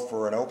called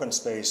for an open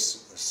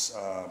space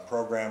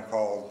program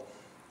called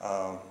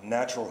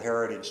Natural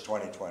Heritage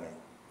 2020.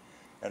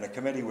 And a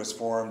committee was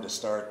formed to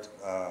start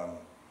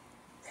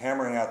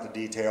hammering out the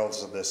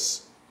details of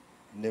this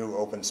new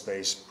open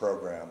space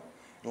program.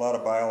 A lot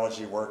of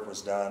biology work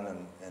was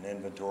done and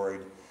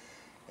inventoried.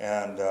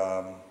 And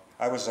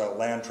I was a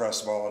land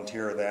trust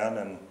volunteer then,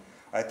 and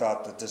I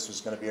thought that this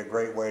was going to be a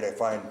great way to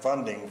find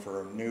funding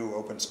for new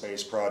open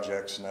space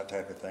projects and that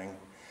type of thing.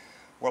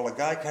 Well, a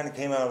guy kind of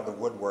came out of the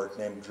woodwork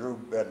named Drew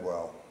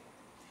Bedwell,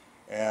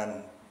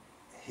 and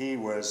he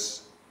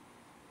was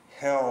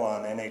hell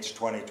on NH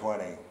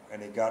 2020,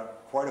 and he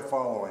got quite a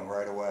following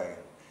right away.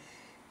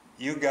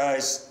 You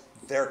guys,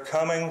 they're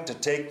coming to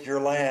take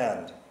your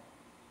land.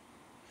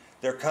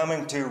 They're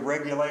coming to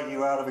regulate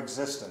you out of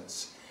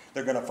existence.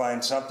 They're going to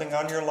find something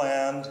on your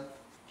land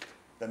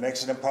that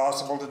makes it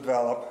impossible to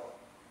develop.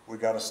 We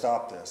got to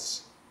stop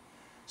this.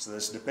 So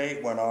this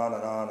debate went on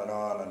and on and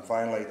on, and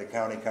finally the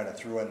county kind of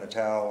threw in the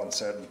towel and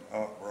said,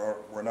 "Oh,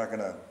 we're not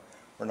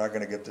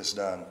going to get this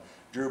done."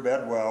 Drew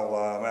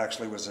Bedwell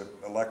actually was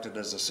elected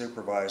as a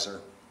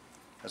supervisor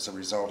as a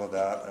result of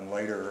that, and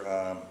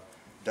later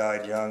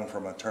died young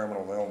from a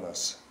terminal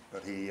illness.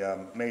 But he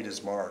made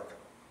his mark.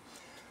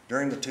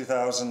 During the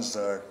 2000s,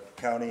 the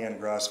county and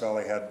Grass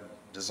Valley had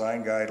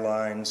design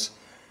guidelines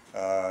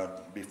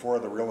before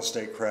the real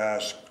estate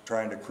crash,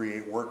 trying to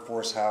create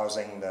workforce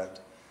housing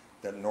that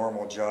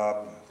normal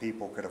job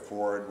people could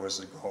afford was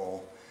the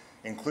goal.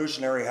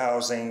 Inclusionary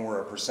housing, where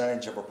a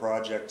percentage of a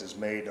project is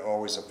made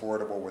always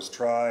affordable, was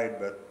tried,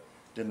 but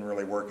didn't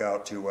really work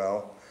out too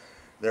well.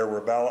 There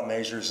were ballot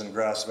measures in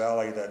Grass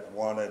Valley that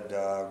wanted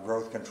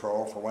growth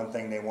control. For one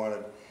thing, they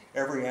wanted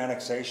every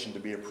annexation to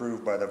be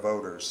approved by the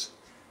voters,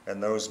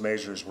 and those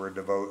measures were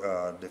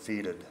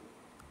defeated.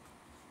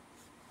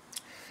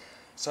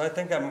 So I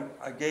think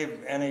I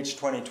gave NH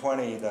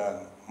 2020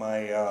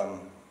 my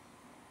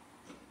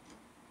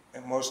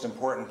most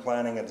important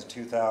planning of the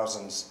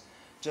 2000s,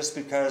 just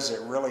because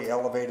it really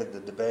elevated the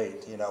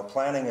debate. You know,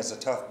 planning is a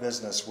tough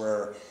business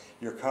where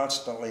you're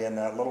constantly in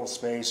that little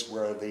space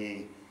where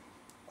the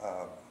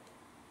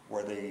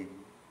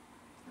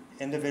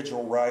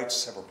individual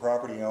rights of a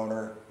property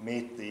owner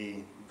meet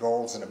the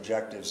goals and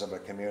objectives of a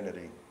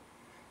community.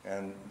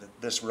 And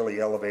this really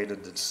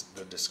elevated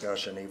the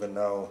discussion, even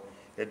though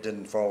it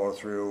didn't follow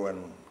through,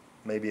 and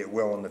maybe it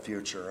will in the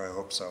future. I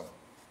hope so.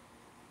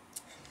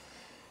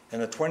 In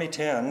the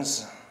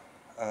 2010s,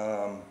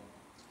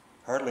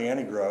 hardly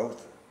any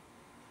growth.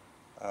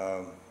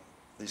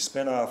 The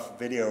spin-off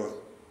video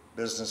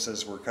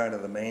businesses were kind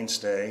of the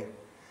mainstay.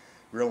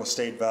 Real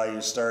estate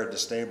values started to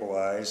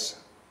stabilize.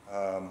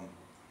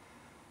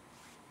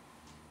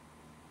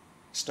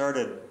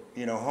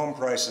 Home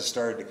prices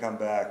started to come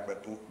back,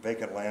 but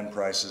vacant land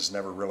prices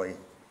never really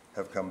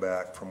have come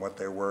back from what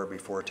they were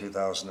before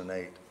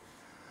 2008.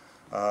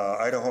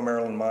 Idaho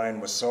Maryland mine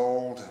was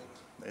sold.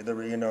 There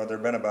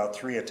have been about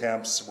 3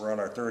 attempts. We're on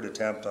our 3rd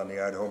attempt on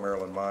the Idaho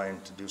Maryland mine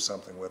to do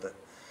something with it.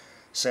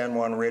 San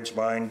Juan Ridge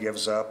mine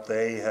gives up.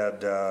 They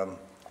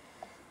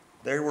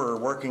were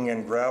working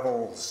in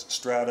gravel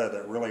strata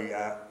that really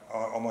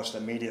almost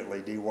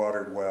immediately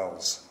dewatered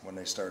wells when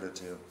they started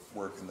to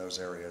work in those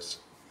areas.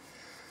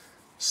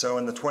 So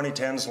in the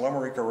 2010s,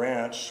 Lumerica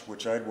Ranch,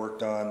 which I'd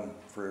worked on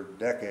for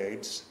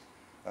decades,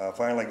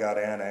 finally got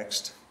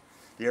annexed.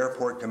 The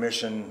Airport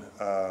Commission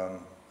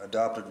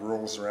adopted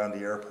rules around the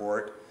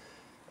airport.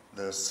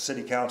 The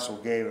City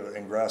Council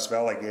in Grass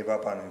Valley gave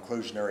up on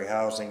inclusionary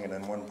housing, and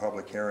in one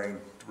public hearing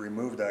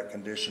removed that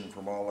condition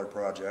from all their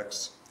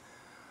projects.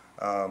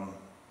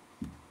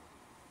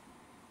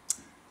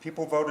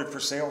 People voted for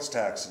sales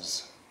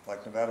taxes.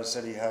 Like Nevada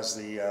City has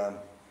the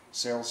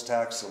sales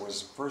tax.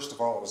 First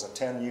of all, it was a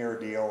 10-year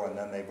deal, and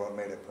then they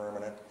made it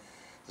permanent.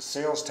 The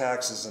sales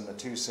taxes in the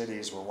 2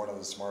 cities were one of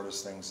the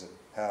smartest things that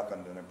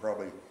happened, and it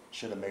probably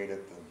should have made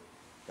it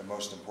the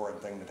most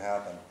important thing that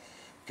happened.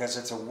 Because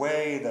it's a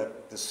way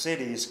that the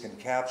cities can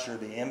capture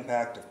the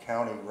impact of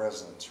county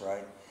residents,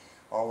 right?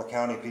 All the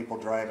county people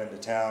drive into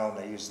town,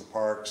 they use the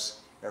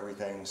parks,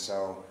 everything,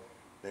 so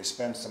they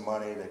spend some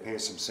money, they pay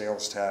some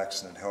sales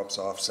tax, and it helps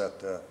offset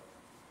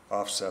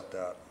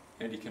that.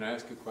 Andy, can I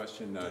ask a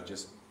question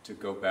just to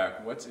go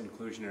back? What's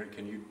inclusionary?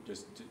 Can you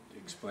just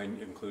explain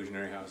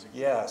inclusionary housing?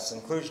 Yes,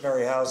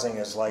 inclusionary housing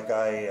is like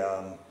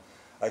I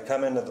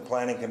come into the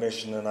Planning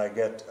Commission and I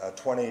get a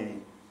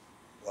 20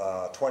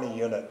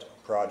 unit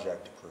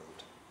project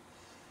approved.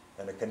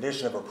 And the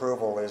condition of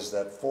approval is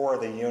that 4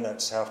 of the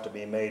units have to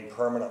be made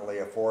permanently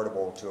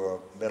affordable to a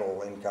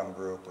middle income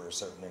group or a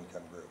certain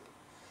income group.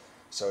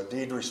 So a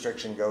deed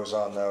restriction goes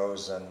on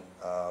those, and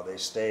they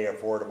stay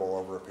affordable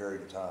over a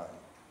period of time.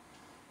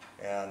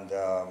 And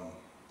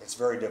it's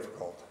very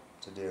difficult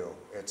to do.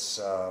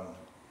 It's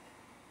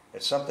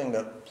something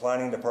that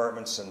planning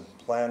departments and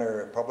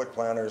public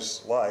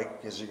planners like,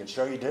 because you can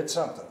show you did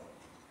something.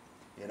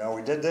 You know,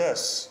 we did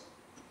this.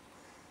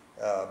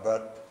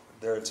 But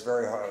it's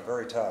very hard,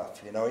 very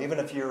tough. You know, even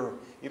if you're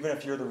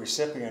the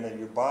recipient and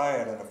you buy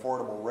at an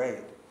affordable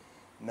rate,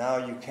 now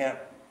you can't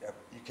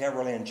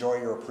really enjoy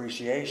your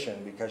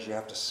appreciation because you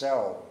have to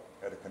sell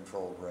at a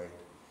controlled rate.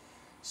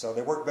 So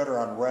they work better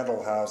on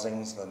rental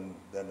housings than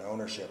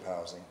ownership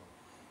housing.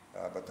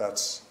 But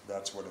that's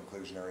what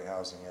inclusionary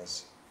housing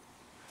is.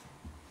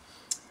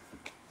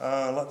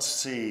 Let's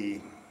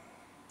see.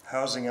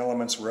 Housing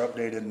elements were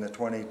updated in the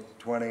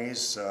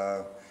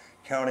 2020s.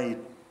 County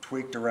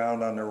tweaked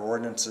around on their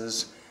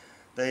ordinances.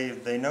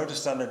 They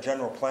noticed on their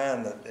general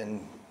plan that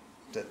in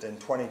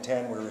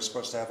 2010 we were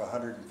supposed to have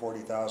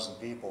 140,000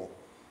 people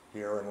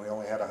here, and we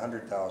only had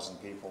 100,000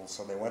 people.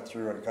 So they went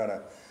through and kind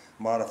of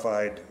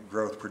modified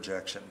growth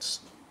projections.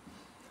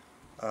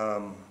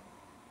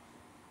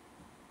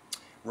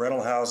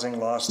 Rental housing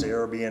lost to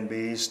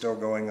Airbnb, still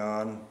going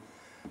on.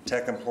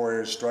 Tech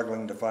employers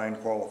struggling to find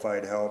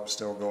qualified help,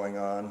 still going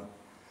on.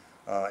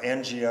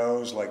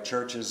 NGOs like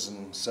churches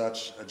and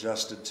such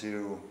adjusted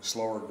to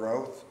slower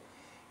growth.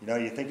 You know,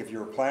 you think if you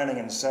were planning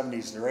in the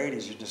 70s or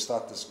 80s, you just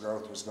thought this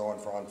growth was going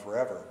on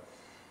forever.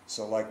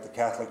 So like the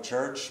Catholic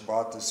Church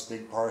bought this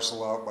big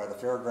parcel out by the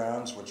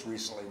fairgrounds, which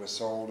recently was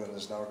sold and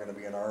is now going to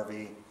be an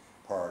RV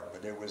park.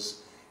 But it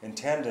was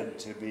intended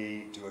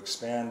to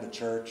expand the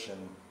church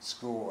and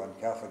school and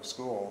Catholic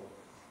school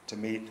to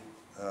meet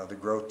the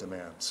growth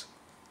demands.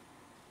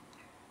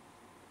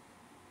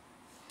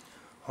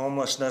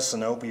 Homelessness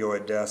and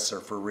opioid deaths are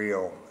for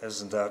real.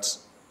 Isn't that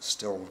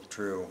still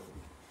true?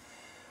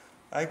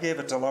 I gave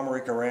it to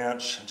Lumerica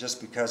Ranch just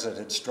because it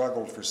had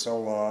struggled for so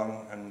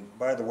long. And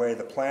by the way,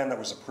 the plan that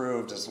was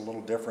approved is a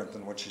little different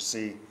than what you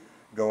see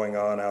going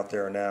on out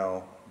there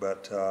now.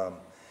 But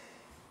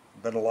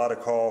been a lot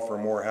of call for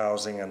more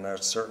housing, and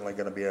that's certainly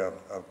going to be a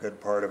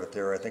good part of it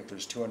there. I think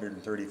there's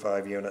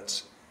 235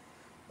 units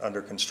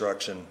under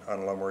construction on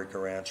Lumerica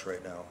Ranch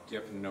right now. Do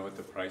you happen to know what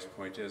the price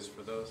point is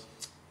for those?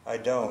 I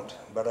don't,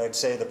 but I'd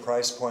say the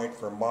price point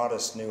for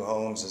modest new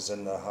homes is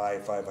in the high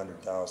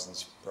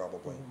 500,000s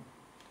probably.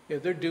 Yeah,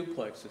 they're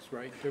duplexes,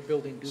 right? They're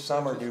building duplexes.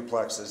 Some are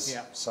duplexes,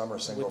 Yeah. some are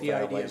single With the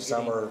idea family, of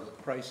some getting are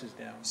prices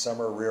down.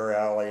 some are rear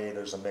alley.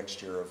 There's a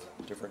mixture of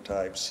different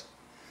types.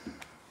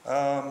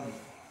 So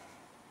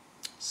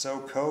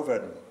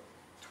COVID,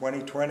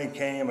 2020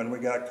 came and we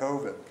got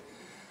COVID.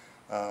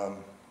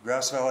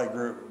 Grass Valley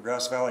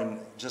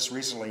just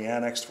recently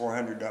annexed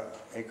 400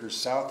 acres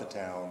south of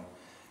town.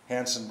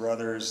 Hanson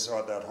Brothers,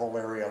 that whole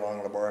area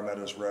along LeBar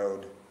Meadows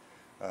Road,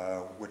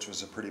 which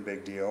was a pretty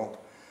big deal.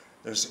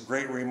 There's a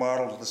great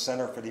remodel to the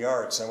Center for the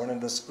Arts. I went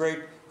into this great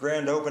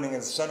grand opening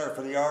of the Center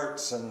for the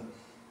Arts, and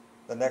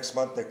the next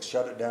month they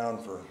shut it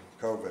down for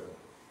COVID.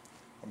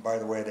 And by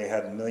the way, they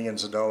had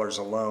millions of dollars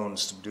of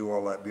loans to do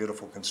all that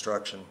beautiful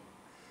construction.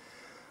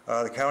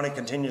 The county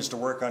continues to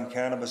work on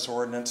cannabis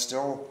ordinance.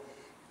 Still,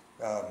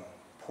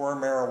 poor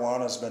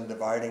marijuana has been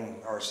dividing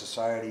our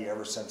society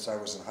ever since I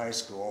was in high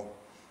school.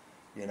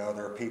 You know,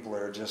 there are people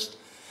that are just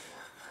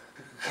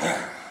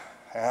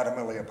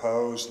adamantly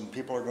opposed, and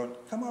people are going,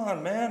 come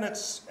on, man,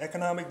 it's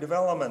economic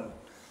development,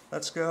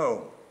 let's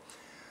go.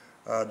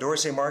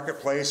 Dorsey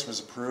Marketplace was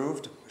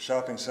approved,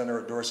 shopping center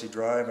at Dorsey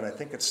Drive, and I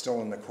think it's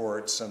still in the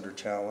courts under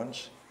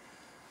challenge.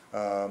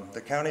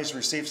 The county's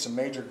received some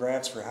major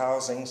grants for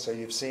housing, so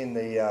you've seen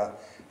the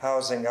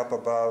housing up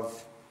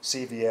above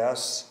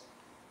CVS.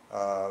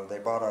 They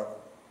bought a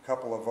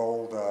couple of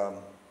old,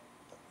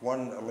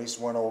 at least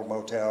one old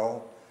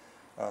motel.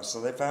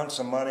 So they found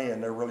some money,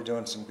 and they're really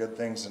doing some good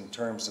things in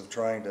terms of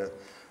trying to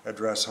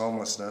address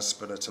homelessness,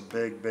 but it's a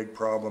big, big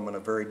problem and a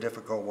very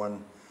difficult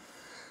one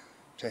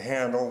to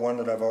handle, one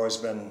that I've always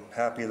been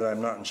happy that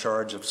I'm not in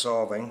charge of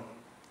solving.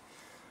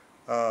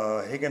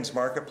 Higgins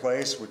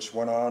Marketplace, which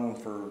went on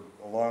for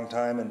a long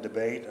time in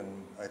debate,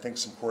 and I think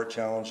some court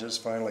challenges,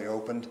 finally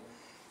opened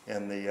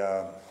in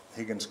the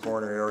Higgins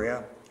Corner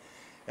area.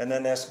 And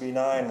then SB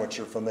 9, which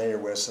you're familiar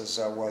with, says,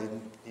 well,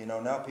 you know,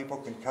 now people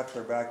can cut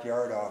their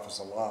backyard off as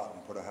a lot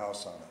and put a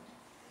house on it.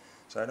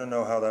 So I don't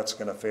know how that's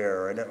going to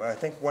fare. I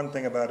think one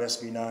thing about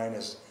SB 9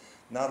 is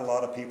not a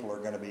lot of people are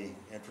going to be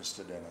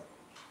interested in it.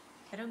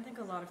 I don't think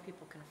a lot of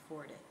people can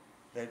afford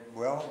it.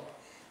 Well,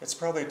 it's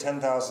probably a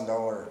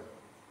 $10,000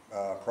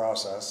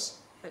 process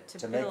But to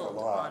to make a build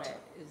lot. on it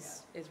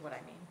is what I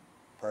mean.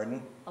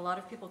 Pardon? A lot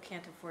of people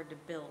can't afford to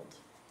build.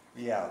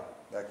 Yeah,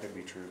 that could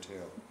be true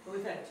too.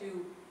 We've had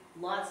 2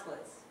 lot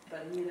splits,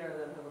 but neither of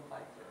them have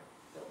applied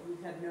for,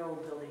 we've had no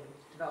building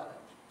development.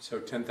 So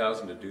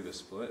 10,000 to do the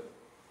split?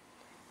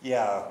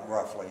 Yeah,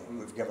 roughly.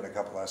 We've given a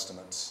couple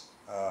estimates.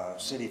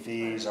 City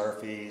fees, our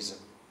fees,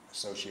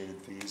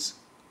 associated fees.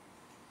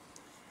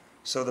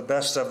 So the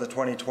best of the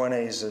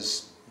 2020s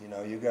is, you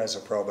know, you guys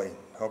will probably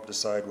help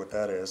decide what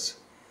that is.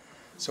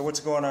 So what's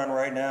going on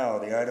right now?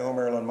 The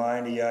Idaho-Maryland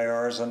Mine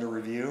EIR is under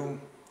review,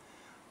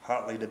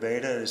 hotly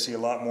debated. I see a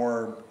lot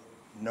more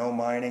no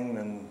mining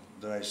than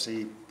I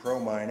see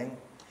pro-mining.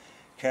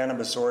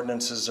 Cannabis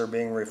ordinances are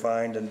being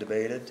refined and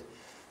debated.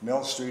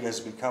 Mill Street has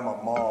become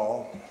a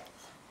mall,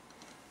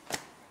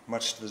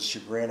 much to the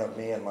chagrin of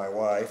me and my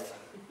wife,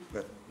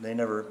 but they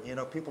never, you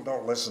know, people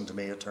don't listen to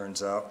me, it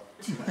turns out.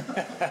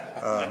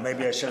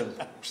 Maybe I should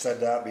have said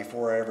that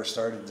before I ever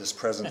started this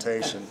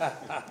presentation.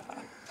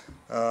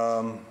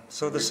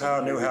 So this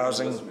new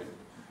housing,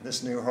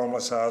 this new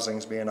homeless housing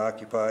is being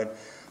occupied.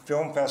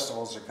 Film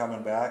festivals are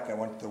coming back. I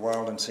went to the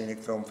Wild and Scenic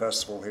Film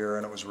Festival here,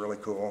 and it was really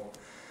cool.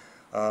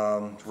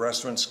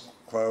 Restaurants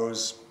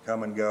close,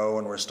 come and go,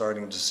 and we're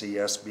starting to see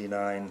SB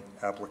 9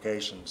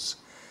 applications.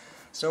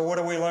 So what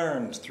have we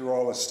learned through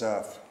all this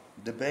stuff?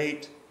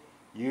 Debate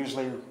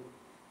usually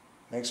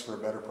makes for a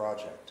better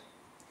project.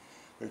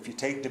 But if you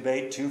take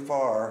debate too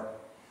far,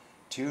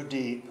 too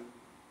deep,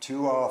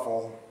 too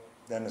awful,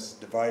 then it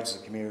divides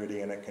the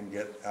community and it can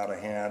get out of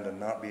hand and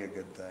not be a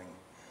good thing.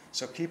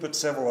 So keep it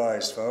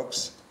civilized,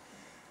 folks.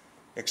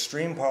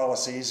 Extreme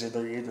policies,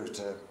 either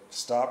to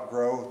stop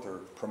growth or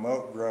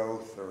promote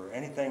growth or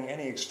anything,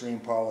 any extreme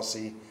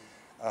policy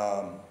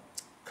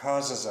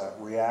causes a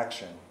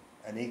reaction,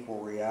 an equal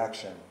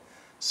reaction.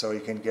 So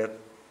you can get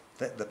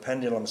the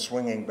pendulum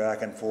swinging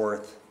back and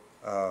forth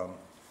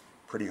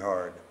pretty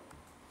hard.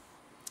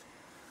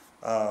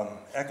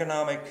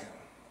 Economic,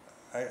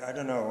 I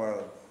don't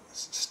know,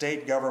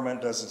 state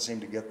government doesn't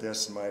seem to get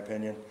this, in my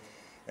opinion,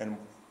 and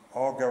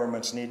all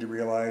governments need to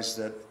realize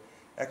that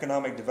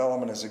economic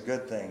development is a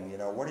good thing. You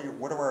know,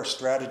 what are our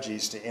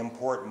strategies to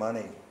import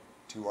money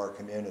to our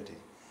community,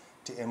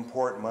 to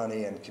import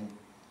money and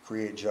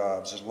create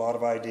jobs? There's a lot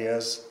of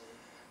ideas.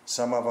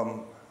 Some of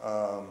them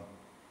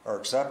are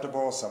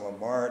acceptable, some of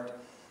them aren't.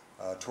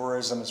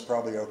 Tourism is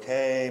probably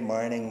okay.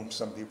 Mining,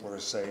 some people are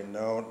saying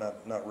no,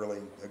 not really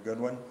a good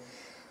one.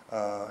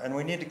 And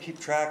we need to keep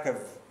track of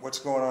what's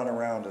going on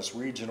around us,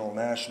 regional,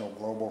 national,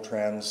 global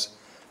trends,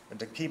 and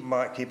to keep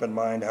in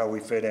mind how we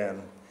fit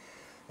in.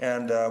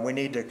 And we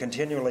need to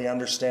continually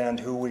understand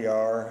who we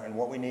are and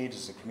what we need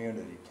as a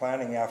community.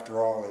 Planning,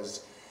 after all,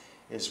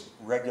 is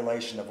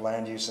regulation of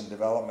land use and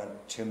development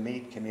to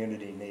meet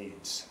community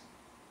needs.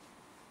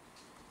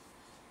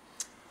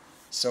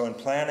 So in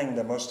planning,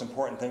 the most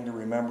important thing to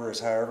remember is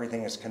how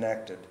everything is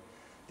connected.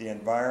 The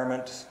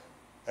environment,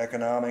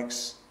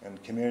 economics,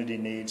 and community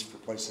needs for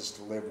places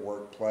to live,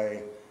 work,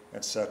 play,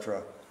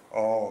 etc.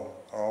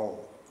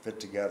 all fit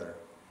together.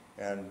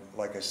 And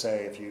like I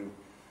say, if you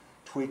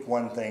tweak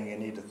one thing, you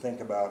need to think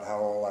about how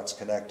all that's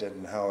connected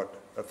and how it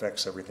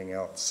affects everything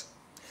else.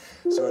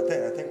 So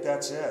I think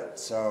that's it.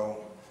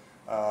 So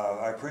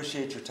I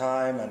appreciate your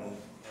time and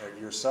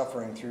your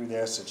suffering through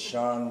this. It's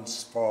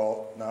Sean's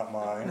fault, not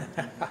mine.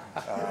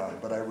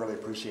 But I really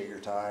appreciate your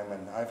time.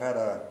 And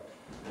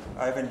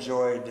I've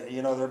enjoyed,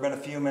 you know, there have been a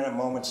few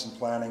moments in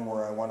planning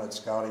where I wanted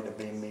Scotty to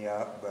beam me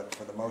up, but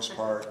for the most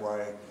part,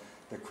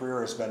 the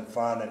career has been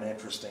fun and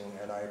interesting,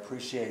 and I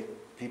appreciate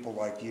people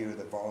like you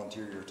that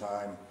volunteer your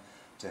time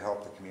to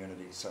help the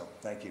community. So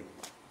thank you.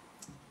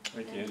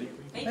 Thank you, Andy.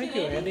 Thank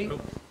you, Andy.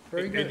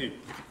 Very good. Andy,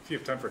 if you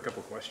have time for a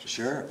couple questions.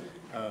 Sure.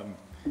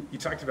 You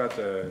talked about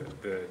the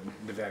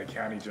Nevada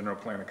County General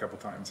Plan a couple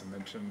times and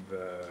mentioned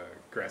the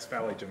Grass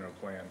Valley General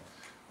Plan.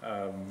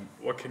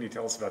 What can you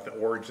tell us about the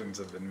origins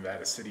of the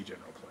Nevada City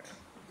General Plan?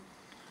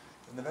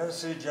 The Nevada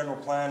City General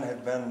Plan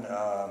had been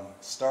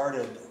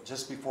started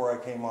just before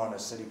I came on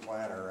as city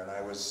planner, and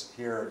I was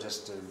here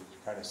just to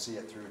kind of see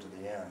it through to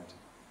the end.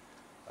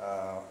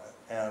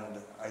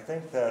 And I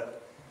think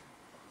that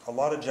a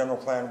lot of general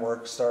plan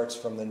work starts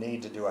from the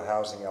need to do a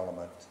housing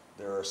element.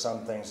 There are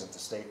some things that the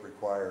state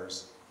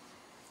requires.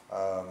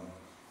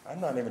 I'm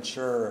not even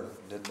sure,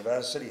 did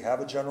Nevada City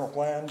have a general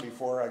plan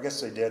before? I guess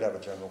they did have a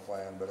general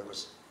plan, but it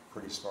was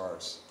pretty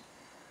sparse.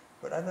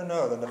 But I don't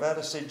know, the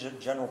Nevada City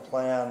General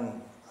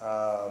Plan,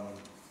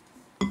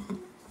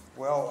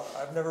 well,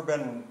 I've never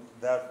been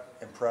that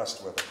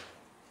impressed with it.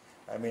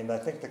 I mean, I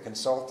think the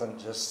consultant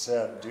just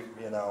said,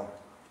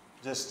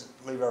 just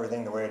leave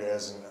everything the way it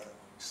is and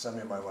send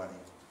me my money.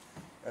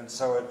 And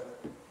so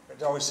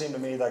it always seemed to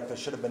me like there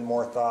should have been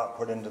more thought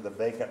put into the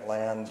vacant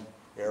land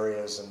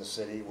areas in the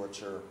city,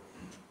 which are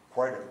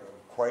quite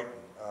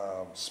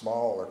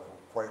small or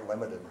quite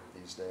limited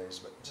these days,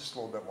 but just a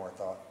little bit more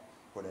thought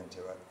put into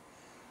it.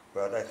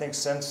 But I think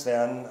since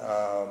then,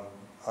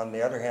 on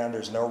the other hand,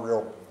 there's no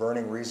real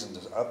burning reason to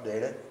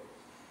update it.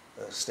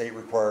 The state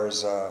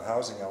requires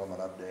housing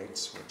element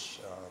updates, which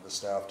the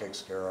staff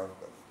takes care of,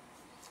 but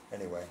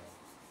anyway.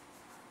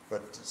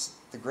 But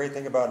the great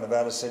thing about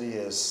Nevada City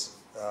is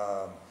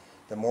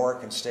the more it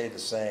can stay the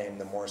same,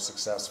 the more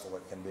successful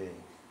it can be.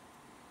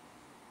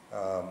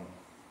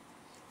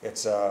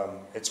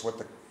 It's what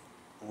the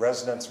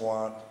residents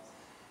want.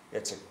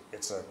 It's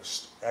a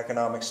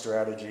economic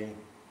strategy.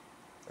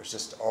 There's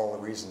just all the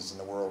reasons in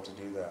the world to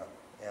do that.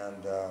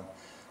 And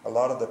a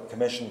lot of the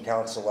commission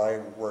council I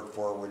worked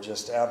for were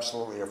just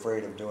absolutely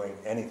afraid of doing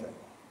anything.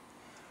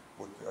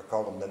 I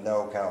called them the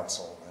no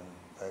council.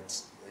 And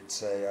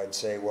I'd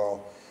say,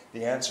 well,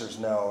 the answer is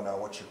no. Now,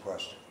 what's your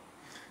question?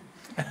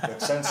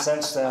 But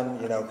since then,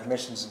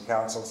 commissions and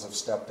councils have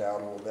stepped out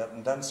a little bit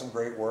and done some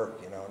great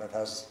work, and it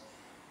has,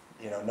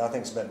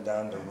 nothing's been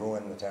done to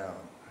ruin the town,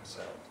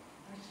 so.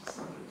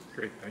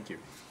 Great, thank you.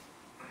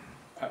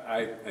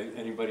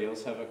 Anybody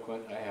else have a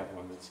question? I have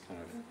one that's kind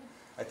of.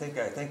 I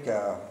think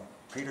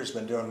Peter's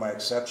been doing my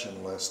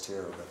exception list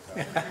here,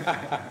 but.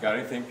 Got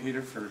anything,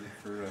 Peter, for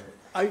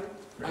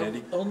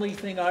Andy? Only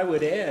thing I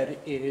would add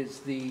is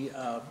the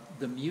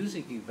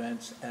music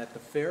events at the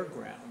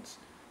fairgrounds,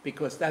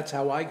 because that's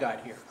how I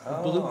got here. The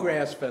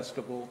Bluegrass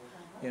Festival,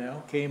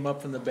 came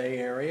up from the Bay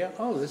Area.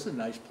 Oh, this is a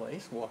nice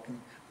place, walk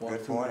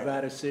through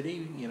Nevada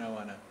City,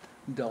 on a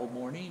dull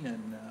morning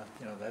and,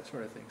 that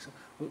sort of thing. So,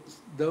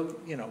 though,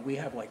 we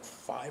have like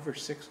 5 or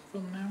 6 of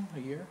them now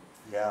a year.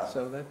 Yeah.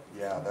 So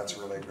that's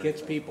really great.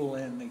 Gets people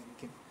in,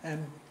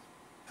 and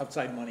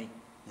outside money.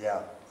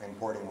 Yeah,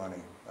 importing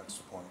money, that's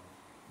the point.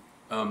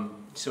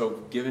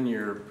 So given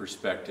your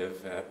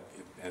perspective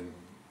and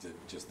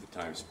just the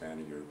time span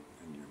of your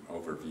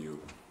overview,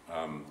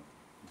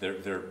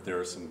 there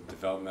are some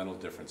developmental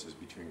differences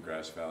between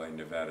Grass Valley and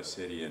Nevada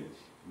City, and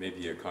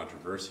maybe a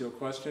controversial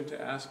question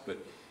to ask, but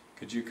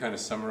could you kind of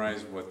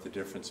summarize what the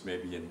difference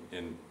maybe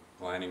in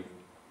planning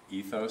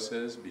ethos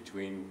is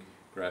between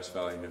Grass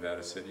Valley and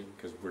Nevada City?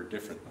 Because we're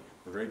different.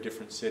 We're very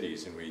different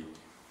cities, and we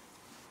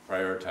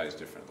prioritize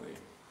differently.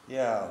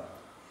 Yeah.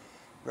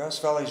 Grass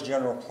Valley's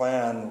general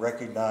plan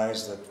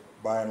recognized that,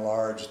 by and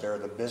large, they're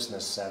the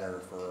business center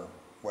for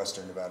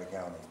western Nevada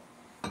County,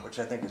 which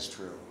I think is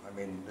true. I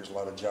mean, there's a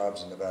lot of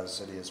jobs in Nevada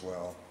City as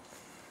well.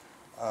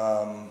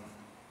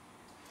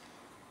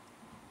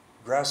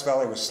 Grass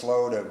Valley was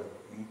slow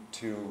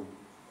to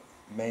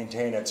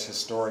maintain its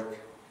historic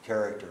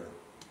character.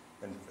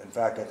 In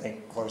fact, I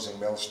think closing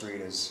Mill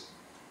Street is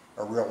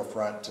a real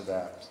affront to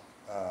that.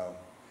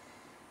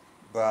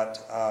 But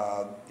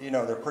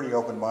they're pretty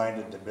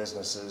open-minded to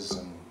businesses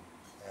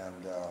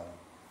and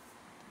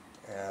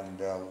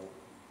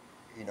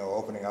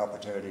opening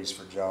opportunities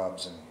for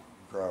jobs and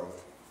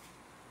growth.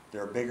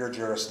 They're a bigger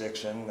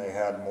jurisdiction. They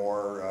had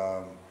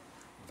more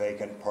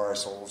vacant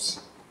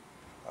parcels.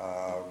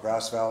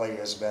 Grass Valley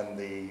has been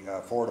the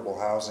affordable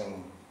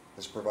housing,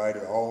 has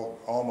provided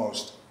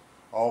almost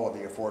all of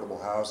the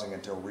affordable housing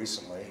until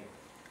recently,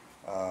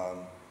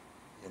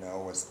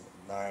 with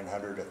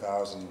 900,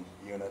 1,000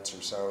 units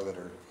or so that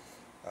are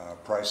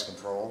price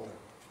controlled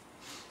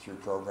through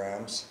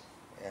programs.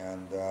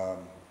 And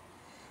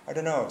I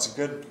don't know, it's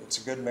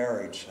a good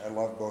marriage. I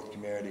love both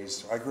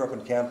communities. I grew up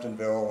in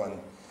Camptonville,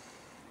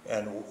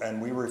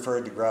 and we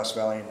referred to Grass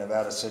Valley and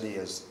Nevada City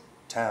as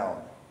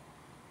town.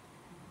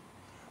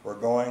 We're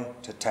going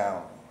to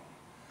town.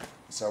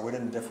 So we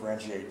didn't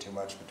differentiate too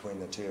much between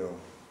the two.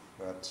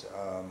 But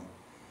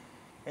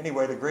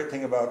anyway, the great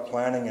thing about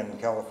planning in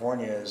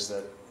California is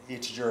that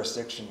each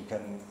jurisdiction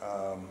can,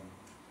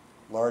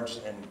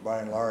 by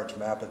and large,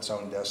 map its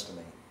own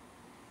destiny.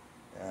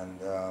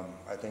 And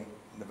I think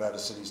Nevada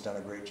City's done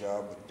a great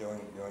job with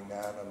doing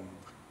that. And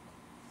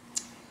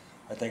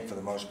I think for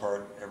the most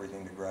part,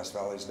 everything that Grass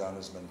Valley's done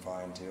has been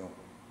fine too.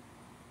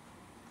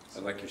 I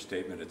like your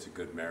statement, it's a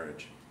good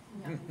marriage.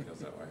 Yeah. Feels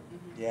that way.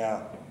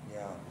 Yeah.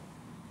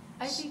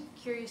 I'd be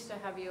curious to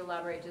have you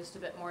elaborate just a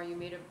bit more. You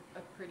made a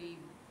pretty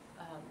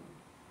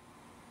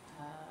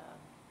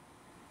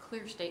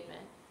clear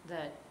statement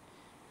that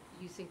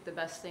you think the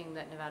best thing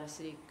that Nevada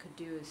City could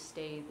do is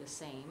stay the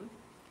same.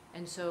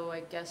 And so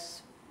I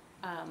guess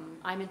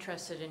I'm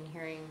interested in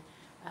hearing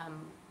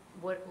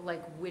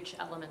which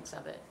elements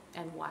of it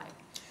and why.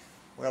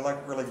 Well, it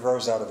really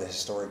grows out of the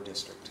historic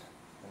district,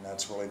 and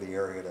that's really the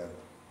area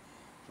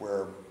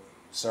where,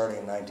 starting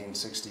in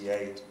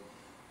 1968,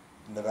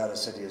 Nevada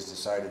City has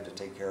decided to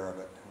take care of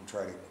it and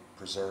try to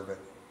preserve it,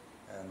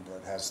 and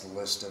it has the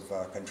list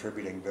of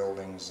contributing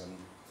buildings and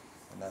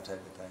that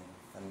type of thing.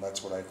 And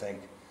that's what I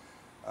think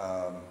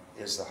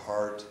is the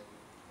heart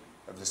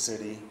of the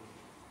city.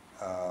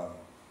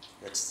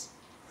 It's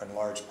in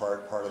large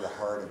part of the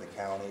heart of the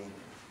county.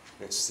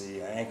 It's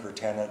the anchor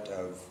tenant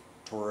of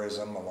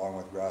tourism, along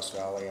with Grass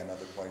Valley and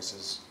other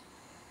places.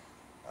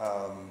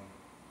 I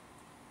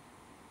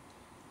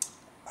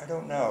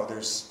don't know,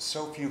 there's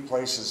so few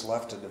places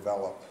left to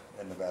develop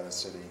in Nevada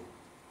City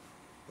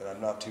that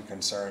I'm not too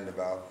concerned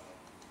about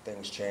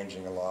things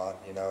changing a lot.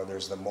 You know,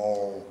 there's the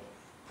Mole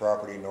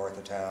property north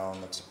of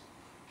town that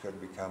could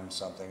become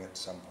something at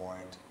some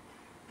point.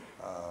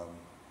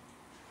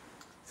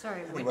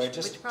 Sorry, Anyway,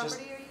 which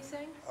property are you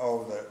saying?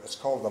 Oh, it's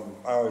called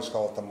I always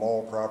call it the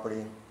Mole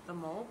property, The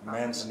Mole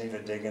property? Manzanita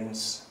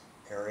Diggins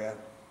area.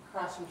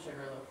 Across from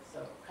Sugarloaf,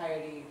 so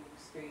Coyote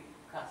Street,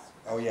 across.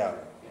 Oh, yeah.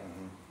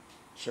 Mhm.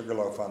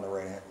 Sugarloaf on the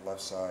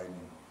left side.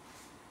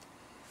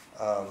 That's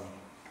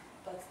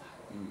the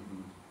highway.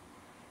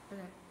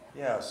 Okay.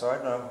 Yeah, so I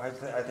don't know,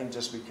 I think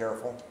just be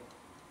careful.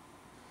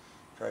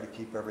 Try to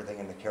keep everything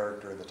in the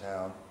character of the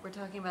town. We're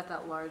talking about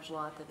that large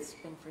lot that's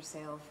been for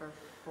sale for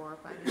 4 or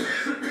 5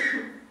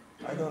 years.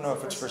 I don't know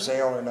if it's for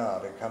sale or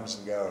not, it comes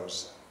and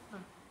goes.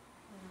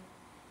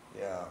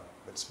 Yeah,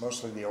 it's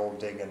mostly the old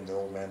Diggins, the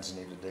old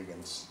Manzanita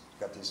Diggins.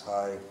 Got these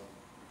high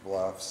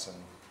bluffs, and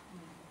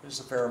there's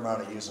a fair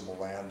amount of usable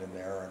land in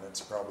there, and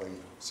it's probably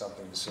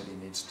something the city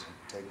needs to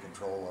take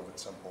control of at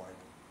some point.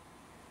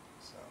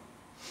 So,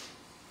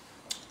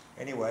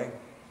 anyway,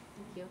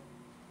 Thank you.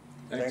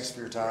 thanks for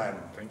your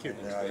time. Thank you.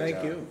 And I,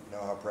 Thank you.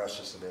 know how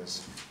precious it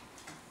is.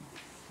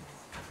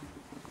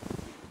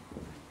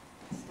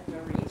 Step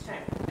over each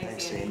time.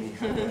 Thanks, Andy.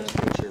 Amy.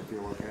 Make sure you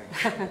feel okay.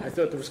 I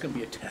thought there was gonna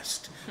be a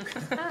test.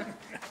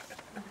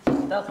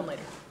 That'll come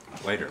later.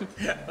 Later.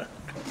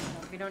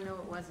 If you don't know,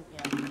 it wasn't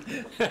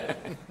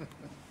yet.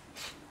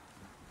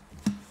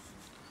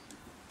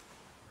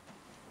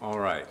 All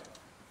right.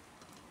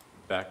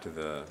 Back to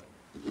the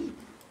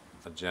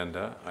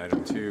agenda.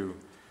 Item 2,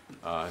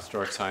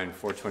 historic sign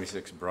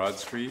 426 Broad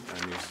Street,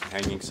 a new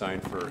hanging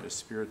sign for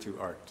Espiritu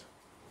Art.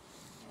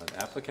 Are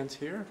the applicants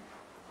here?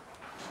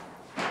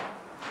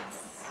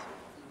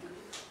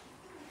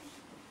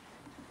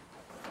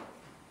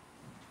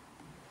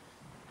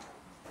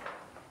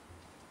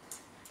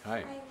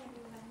 Hi. Hi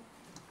everyone.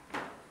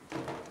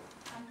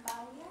 I'm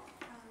Paula.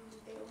 I'm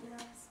the owner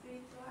of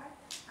Spirit Art,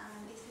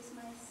 and this is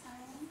my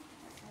sign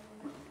that I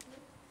would like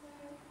to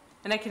wear.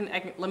 And I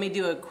can, let me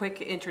do a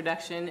quick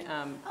introduction,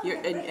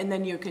 and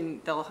then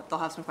they'll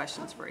have some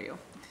questions for you.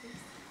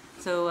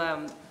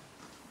 So,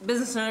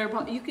 business owner,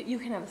 you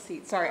can have a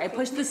seat. Sorry, I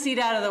pushed the seat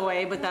out of the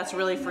way, but that's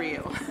really for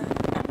you.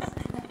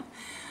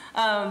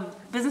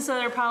 Business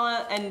owner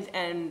Paula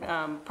and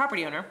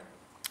property owner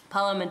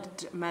Paula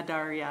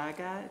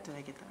Madariaga, did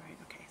I get that right?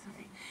 Okay,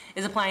 sorry.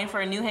 Is applying for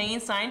a new hanging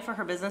sign for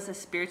her business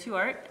Espiritu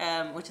Art,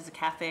 which is a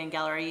cafe and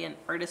gallery and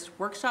artist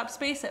workshop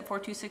space at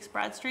 426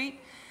 Broad Street.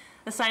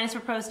 The sign is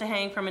proposed to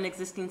hang from an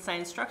existing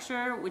sign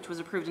structure, which was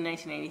approved in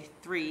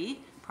 1983,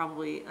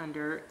 probably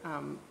under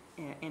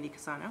Andy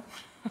Casano.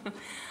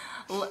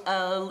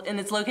 And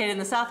it's located in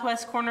the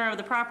southwest corner of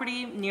the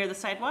property near the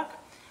sidewalk.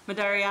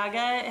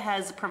 Madariaga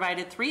has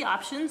provided 3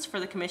 options for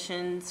the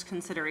commission's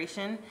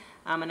consideration,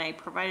 and I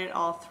provided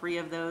all 3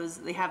 of those.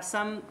 They have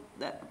some,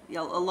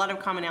 a lot of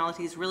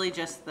commonalities, really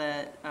just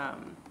the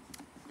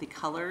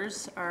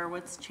colors are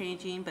what's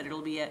changing, but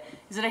it'll be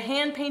is it a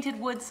hand-painted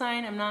wood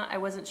sign? I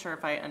wasn't sure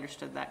if I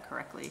understood that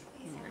correctly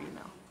in your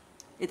email.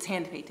 It's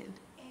hand-painted.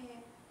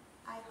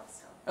 I hope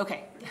so.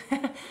 Okay.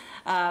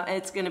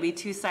 It's going to be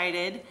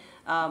 2-sided.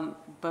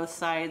 Both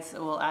sides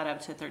will add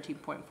up to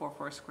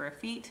 13.44 square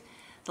feet.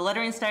 The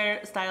lettering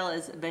style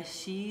is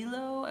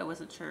Beshilo. I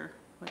wasn't sure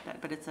what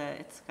that, but it's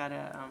got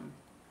a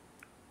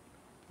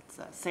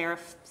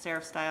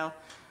serif style,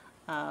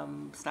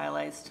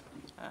 stylized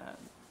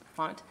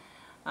font.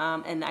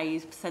 And I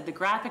said the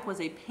graphic was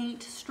a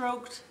paint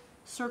stroked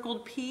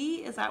circled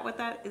P. Is that what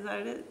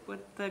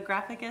what the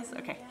graphic is?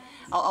 Okay,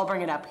 I'll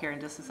bring it up here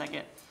in just a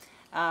second.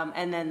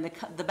 And then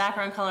the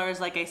background colors,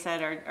 like I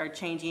said, are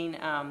changing.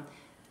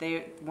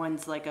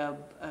 One's like a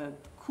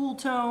cool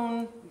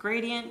tone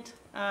gradient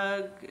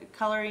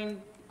coloring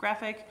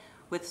graphic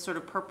with sort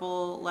of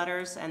purple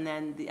letters, and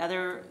then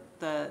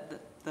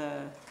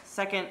the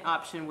second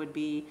option would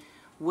be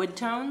wood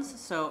tones,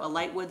 so a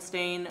light wood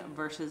stain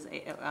versus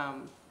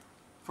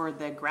for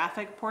the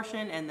graphic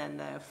portion, and then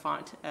the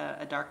font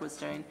a dark wood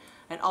stain,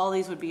 and all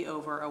these would be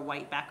over a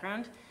white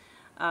background.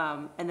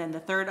 And then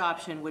the third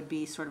option would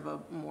be sort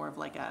of more of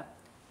like a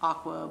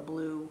aqua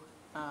blue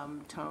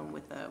tone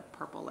with the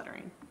purple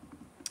lettering.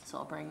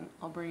 So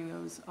I'll bring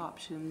those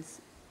options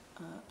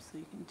up so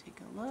you can take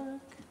a look.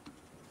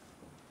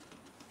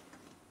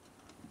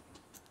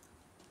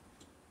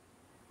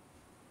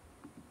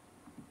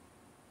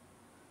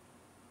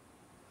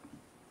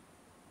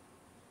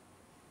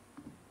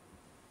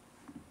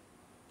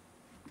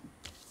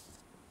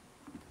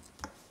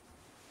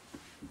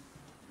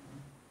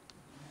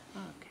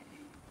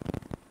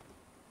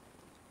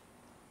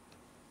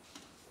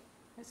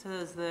 So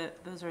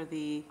those are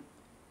the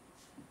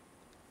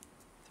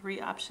three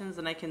options,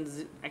 and I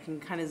can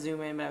kind of zoom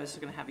in, but I was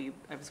gonna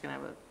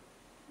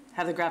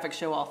have the graphic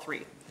show all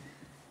three.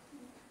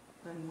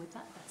 And with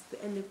that, that's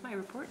the end of my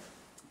report.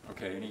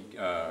 Okay, any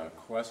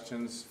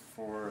questions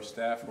for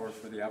staff or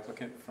for the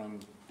applicant from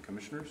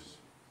commissioners?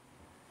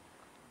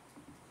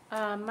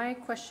 My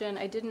question,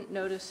 I didn't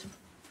notice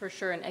for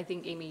sure, and I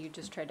think, Amy, you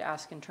just tried to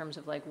ask in terms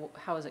of like,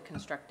 how is it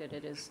constructed?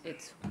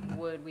 It's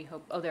wood, we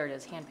hope, oh, there it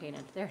is, hand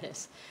painted, there it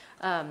is.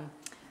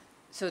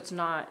 So it's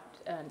not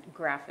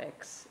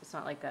graphics, it's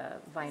not like a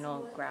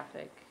vinyl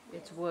graphic,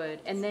 it's wood.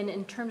 And then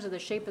in terms of the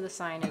shape of the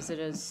sign, is it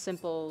a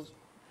simple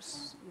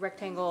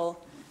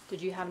rectangle?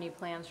 Did you have any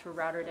plans for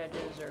routed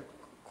edges or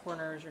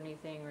corners or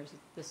anything, or is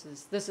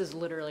this is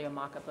literally a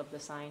mock-up of the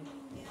sign?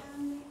 Yeah,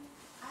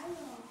 I don't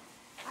know.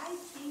 I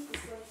think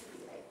it's going to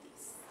be like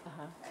this,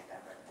 like a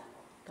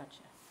rectangle.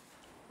 Gotcha.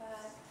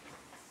 But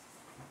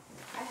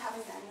I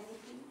haven't done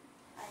anything.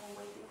 I am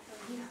waiting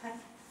for you to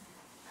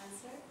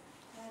answer.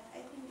 But I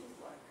think it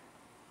works.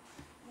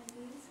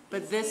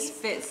 But this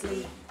fits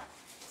in.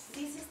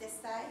 This is the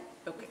style.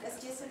 Okay.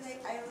 Because yesterday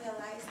I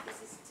realized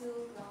this is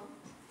too long.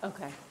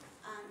 Okay.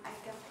 And I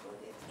can put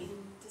it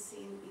into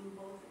scene in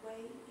both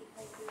ways if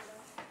I do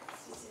that.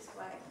 This is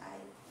why I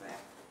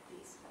grabbed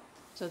this one.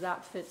 So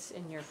that fits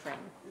in your frame.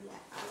 Yeah,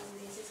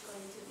 and this is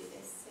going to be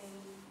the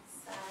same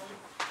side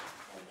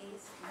like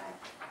this, but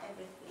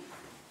everything.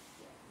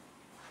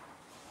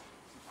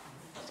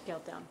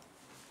 Scaled down.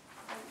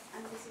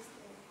 And this is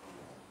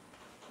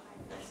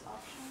my first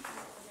option, and the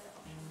other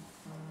option.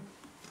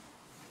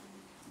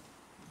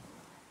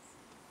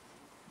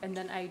 And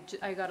then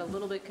I got a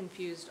little bit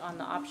confused on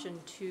the option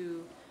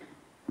 2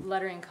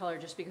 lettering color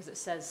just because it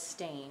says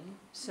stain.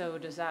 So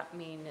does that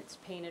mean it's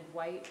painted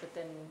white but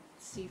then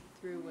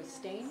see-through with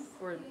stain?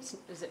 Or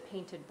is it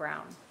painted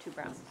brown, too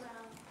brown? It's brown.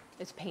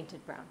 It's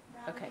painted brown.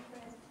 Brown Okay, and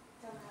red,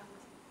 don't have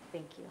it.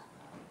 thank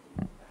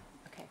you.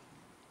 Okay.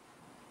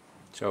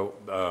 So,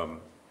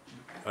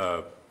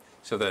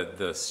 so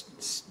the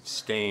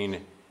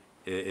stain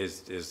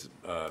is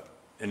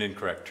an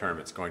incorrect term.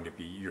 It's going to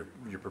be, you're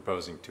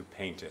proposing to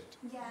paint it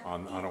Yeah,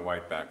 on a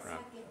white background.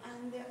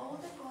 Exactly, and all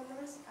the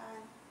colors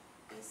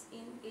is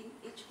in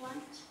each one.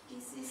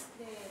 This is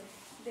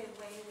the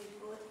way we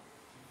put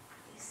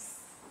this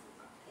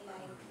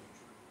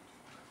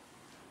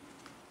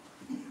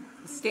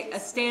like A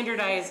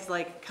standardized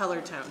like color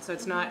tone, so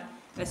it's not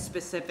a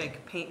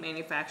specific paint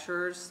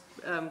manufacturer's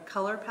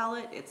color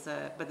palette.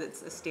 But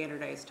it's a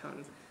standardized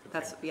tone.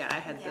 That's I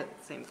had the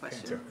same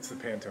question. Pantone, it's the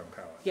Pantone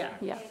palette. Yeah.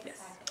 Yeah. exactly.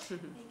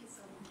 Thank you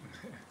so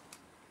much.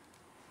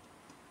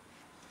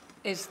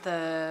 Is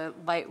the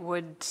light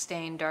wood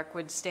stain, dark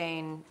wood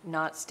stain,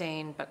 not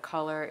stain but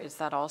color, is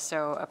that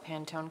also a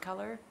Pantone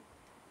color?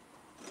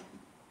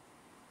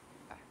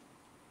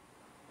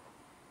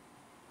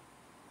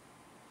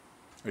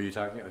 Are you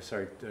talking,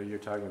 sorry, you're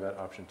talking about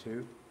option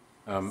 2?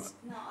 No,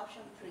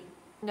 option 3.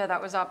 No,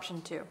 that was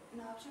option 2.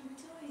 No, option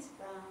 2 is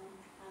brown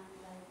and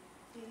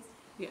like this.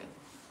 Yeah.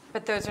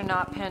 But those are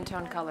not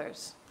Pantone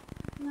colors.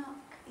 No,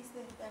 it's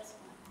the first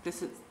one.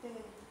 This is- It's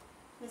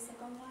the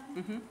second one.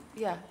 Mm-hmm.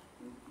 Yeah.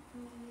 Maybe they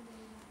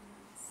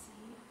don't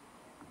see.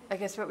 I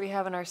guess what we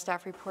have in our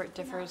staff report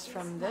differs No,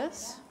 from it's not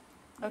this?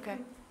 that. Okay.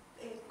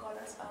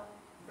 Colors of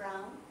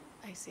brown.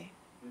 I see.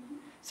 Mhm.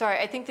 Sorry,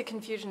 I think the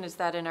confusion is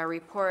that in our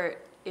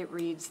report, it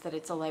reads that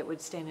it's a light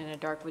wood stain and a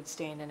dark wood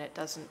stain, and it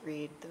doesn't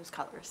read those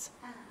colors.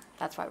 Ah,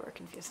 That's why we're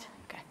confused.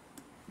 Okay,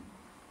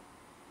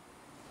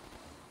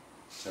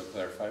 So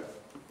clarified?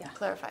 yeah,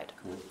 clarified.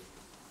 Cool.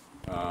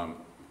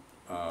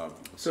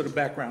 So the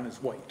background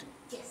is white.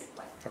 yes,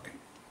 white. Okay.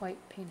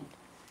 White painted.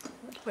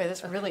 Wait,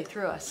 this really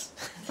threw us.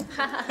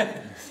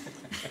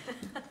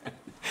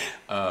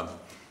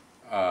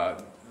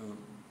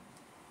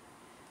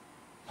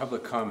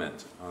 Public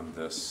comment on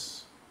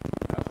this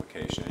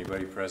application.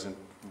 Anybody present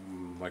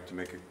like to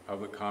make a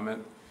public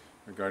comment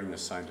regarding the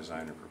sign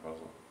designer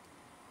proposal?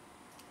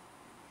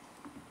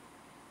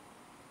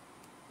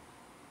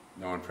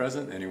 No one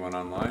present? Anyone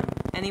online?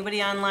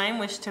 Anybody online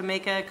wish to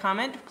make a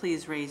comment?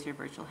 Please raise your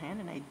virtual hand,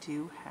 and I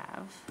do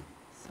have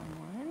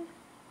someone.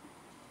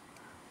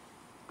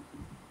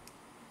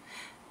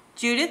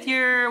 Judith,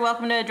 you're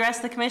welcome to address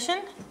the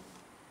commission.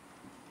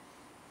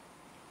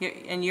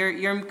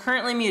 You're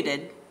currently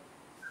muted.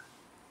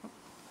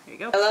 There you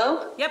go.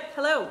 Hello? Yep,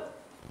 hello.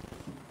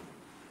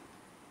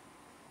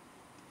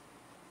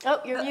 Oh,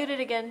 you're muted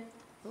again.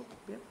 Oh,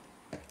 yep.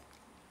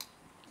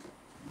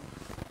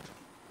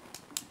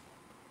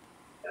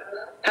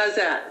 How's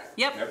that?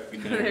 Yep, Yep, we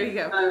can hear there you. you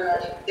go. All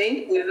right,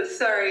 thank you.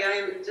 Sorry, I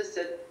am just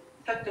a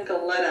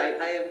technical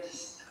Luddite. I am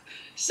just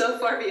so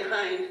far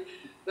behind.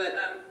 But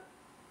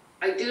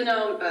I do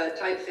know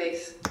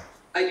typeface,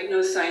 I do know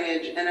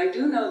signage, and I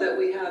do know that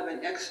we have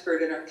an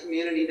expert in our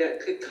community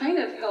that could kind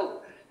of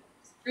help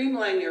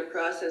streamline your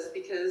process,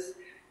 because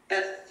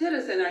as a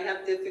citizen, I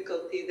have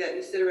difficulty that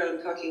you sit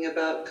around talking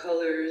about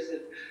colors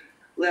and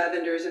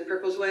lavenders and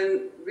purples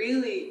when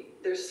really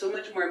there's so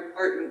much more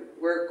important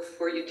work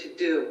for you to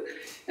do.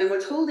 And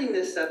what's holding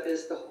this up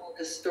is the whole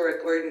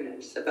historic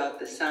ordinance about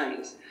the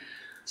signs.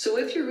 So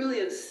if you're really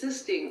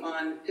insisting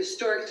on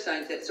historic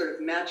signs that sort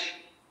of match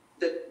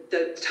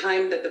the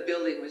time that the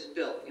building was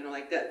built, you know,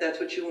 like that's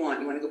what you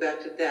want to go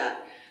back to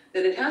that,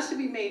 then it has to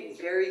be made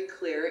very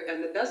clear.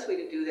 And the best way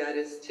to do that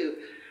is to,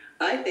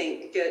 I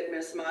think, get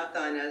Ms. Moth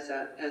on as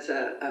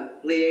a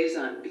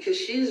liaison, because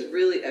she's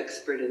really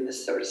expert in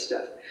this sort of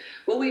stuff.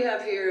 What we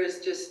have here is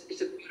just,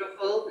 it's a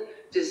beautiful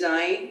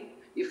design.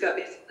 You've got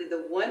basically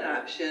the one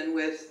option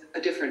with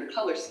a different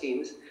color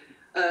schemes.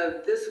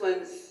 This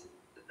one's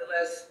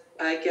less,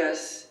 I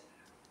guess,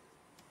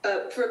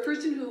 for a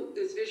person who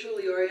is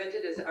visually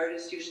oriented, as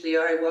artists usually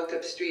are, I walk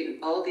up street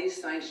and all these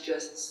signs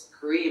just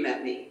scream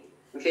at me.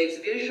 Okay,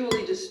 it's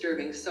visually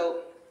disturbing.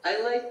 So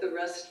I like the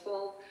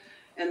restful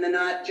and the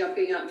not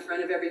jumping out in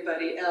front of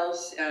everybody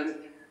else.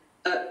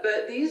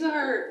 But these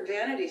are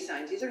vanity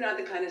signs. These are not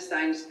the kind of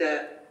signs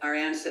that our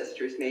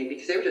ancestors made,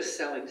 because they were just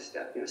selling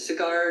stuff. You know,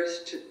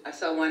 cigars to, I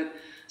saw one,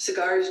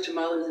 cigars,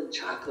 tamales, and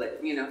chocolate.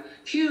 You know,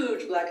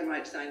 huge black and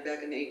white sign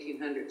back in the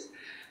 1800s.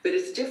 But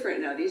it's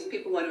different now. These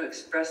people want to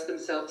express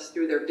themselves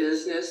through their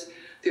business,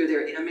 through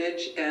their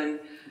image, and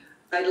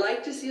I'd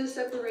like to see a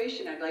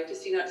separation. I'd like to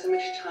see not so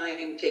much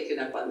time taken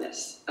up on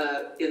this.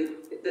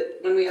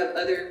 When we have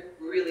other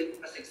really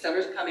pressing,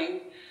 summer's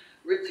coming,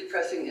 really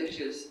pressing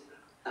issues.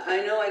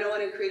 I know I don't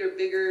want to create a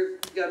bigger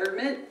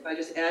government by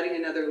just adding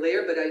another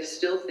layer, but I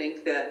still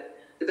think that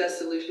the best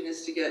solution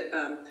is to get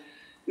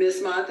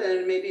Ms. Moth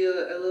and maybe a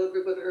little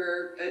group of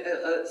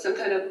her, some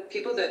kind of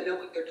people that know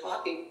what they're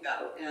talking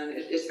about. And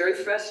it's very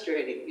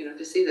frustrating, you know,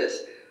 to see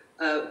this,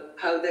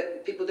 how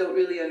that people don't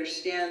really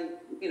understand,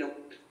 you know,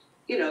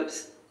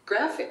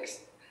 graphics.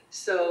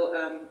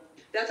 So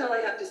that's all I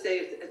have to say.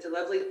 It's a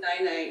lovely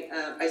sign.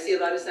 I see a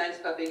lot of signs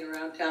popping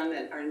around town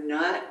that are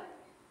not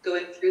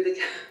going through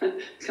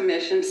the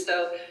commission.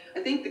 So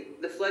I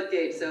think the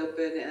floodgate's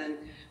open, and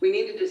we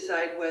need to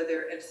decide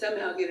whether, and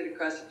somehow get it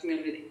across the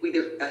community,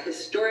 either a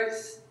historic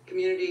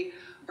community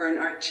or an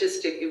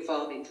artistic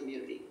evolving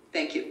community.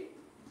 Thank you.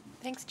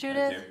 Thanks,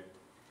 Judith. Thank you.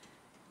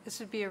 This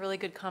would be a really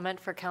good comment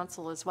for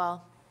council as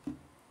well.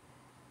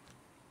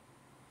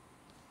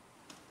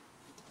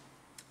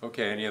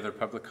 Okay, any other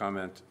public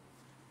comment?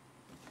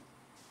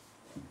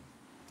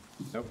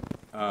 Nope.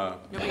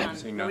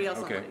 Seeing none. Nobody else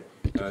Okay. online.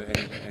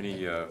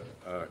 Any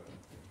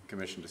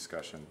commission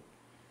discussion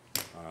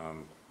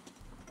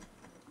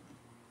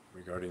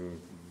regarding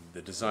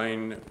the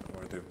design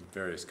or the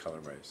various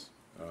colorways?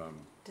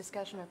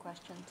 Discussion or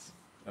questions?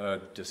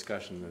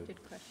 Discussion.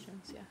 Good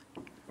questions,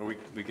 yeah. Or we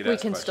could We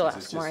ask can still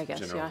questions. ask It's more, I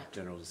just guess, general- yeah.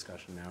 General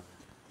discussion now.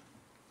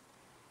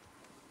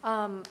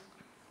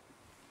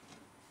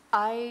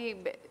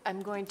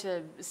 I'm going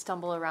to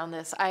stumble around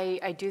this.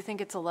 I do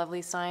think it's a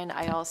lovely sign.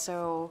 I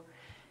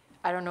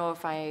don't know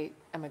if I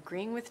am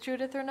agreeing with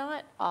Judith or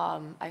not.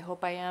 I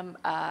hope I am.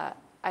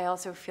 I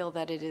also feel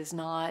that it is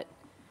not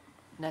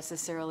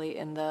necessarily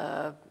in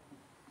the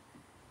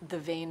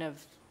vein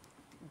of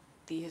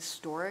the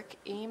historic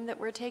aim that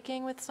we're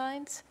taking with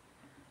signs.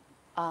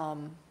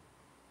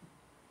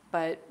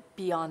 But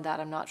beyond that,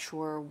 I'm not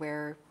sure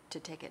where to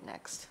take it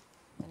next.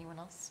 Anyone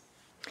else?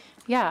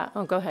 Yeah,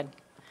 oh, go ahead.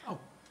 Oh,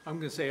 I'm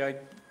going to say,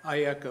 I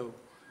echo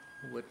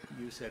what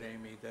you said,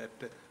 Amy,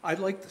 that I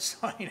like the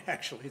sign,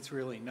 actually, it's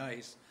really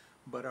nice,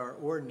 but our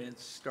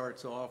ordinance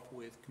starts off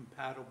with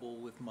compatible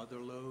with mother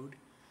lode,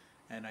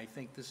 and I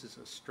think this is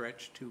a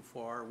stretch too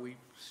far. We've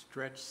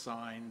stretched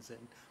signs,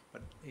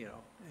 but you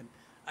know, and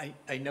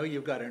I know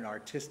you've got an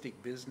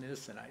artistic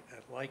business, and I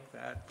like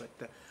that,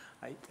 but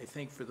I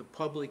think for the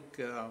public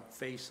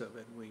face of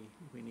it, we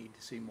need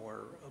to see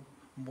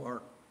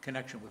more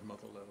connection with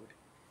mother lode.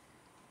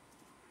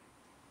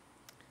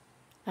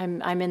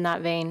 I'm in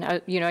that vein.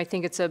 I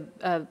think it's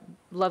a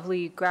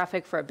lovely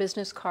graphic for a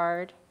business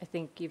card. I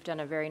think you've done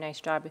a very nice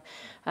job.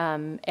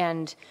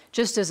 And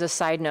just as a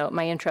side note,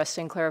 my interest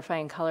in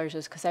clarifying colors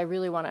is because I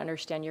really want to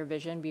understand your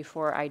vision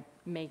before I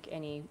make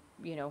any,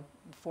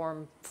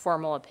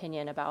 formal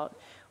opinion about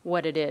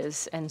what it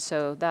is. And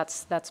so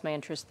that's my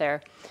interest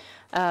there.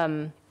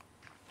 And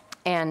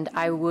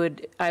I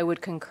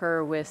would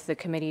concur with the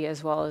committee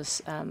as well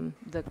as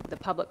the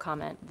public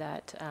comment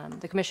that,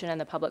 the commission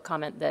and the public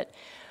comment that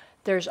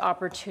there's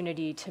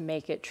opportunity to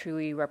make it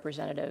truly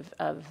representative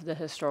of the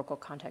historical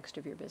context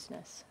of your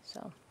business,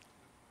 so.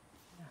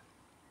 Yeah.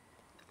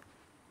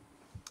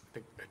 I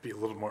think I'd be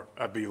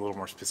a little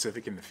more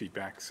specific in the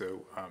feedback.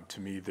 So to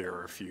me, there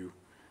are a few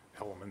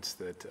elements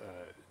that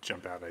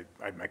jump out.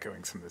 I'm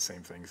echoing some of the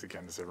same things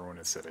again as everyone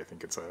has said. I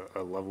think it's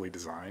a lovely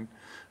design,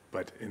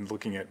 but in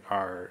looking at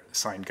our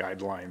sign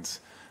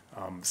guidelines,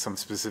 Some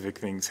specific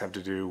things have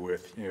to do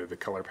with, the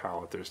color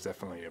palette. There's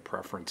definitely a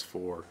preference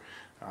for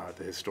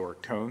the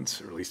historic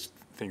tones, or at least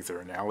things that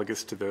are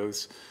analogous to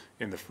those.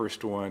 In the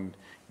first one,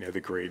 the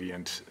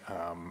gradient,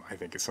 I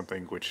think, is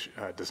something which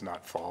does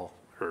not fall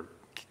or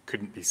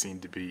couldn't be seen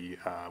to be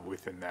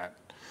within that.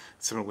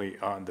 Similarly,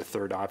 on the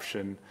third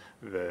option,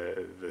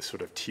 the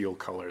sort of teal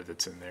color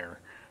that's in there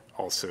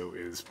also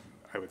is,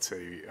 I would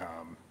say,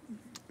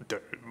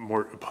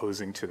 more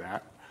opposing to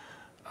that.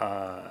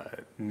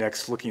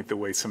 Next, looking at the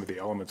way some of the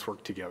elements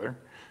work together.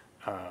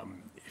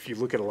 If you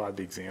look at a lot of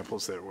the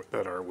examples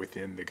that are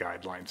within the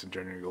guidelines, in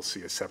general, you'll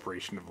see a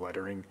separation of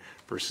lettering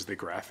versus the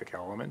graphic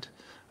element.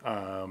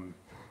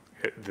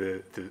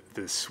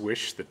 The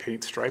swish, the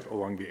paint stripe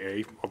along the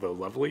A, although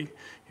lovely,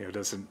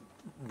 doesn't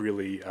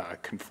really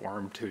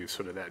conform to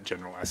sort of that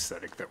general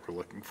aesthetic that we're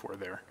looking for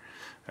there.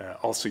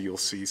 Also, you'll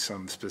see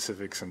some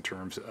specifics in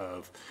terms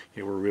of,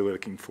 we're really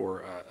looking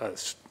for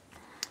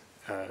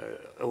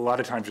a lot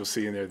of times you'll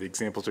see in there, the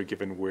examples are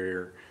given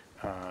where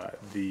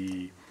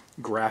the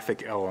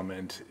graphic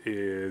element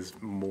is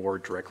more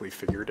directly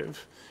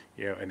figurative,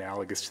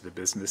 analogous to the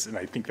business. And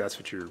I think that's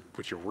what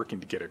you're working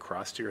to get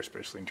across here,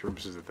 especially in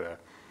terms of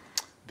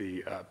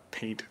the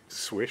paint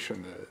swish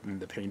and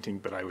the painting,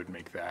 but I would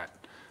make that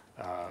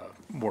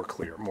more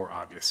clear, more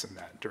obvious in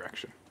that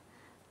direction.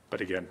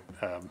 But again,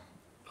 a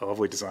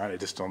lovely design. I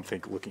just don't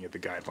think looking at the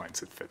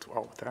guidelines, it fits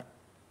well with that.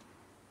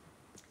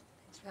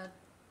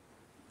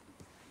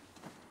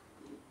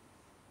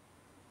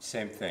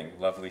 Same thing,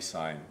 lovely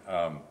sign.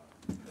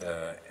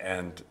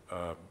 And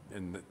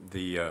in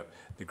the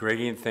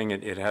gradient thing,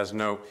 it has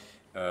no,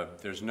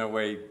 there's no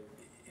way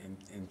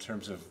in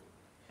terms of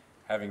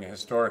having a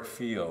historic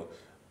feel,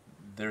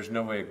 there's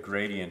no way a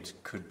gradient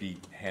could be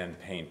hand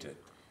painted.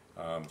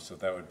 So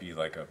that would be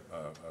like a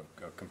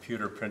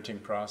computer printing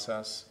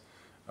process.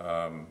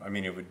 I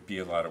mean, it would be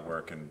a lot of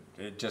work, and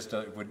it just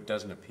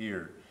doesn't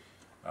appear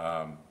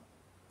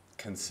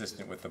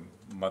consistent with the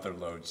mother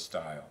lode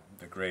style,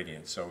 the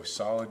gradient. So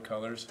solid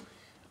colors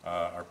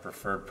are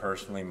preferred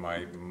personally.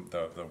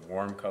 The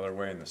warm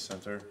colorway in the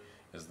center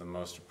is the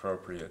most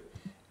appropriate.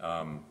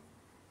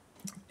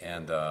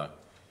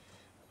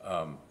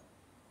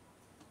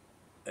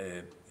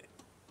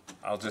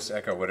 I'll just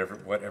echo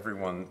what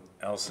everyone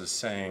else is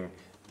saying.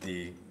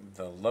 The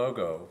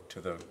logo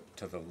to the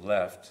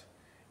left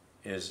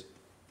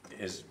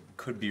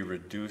could be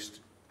reduced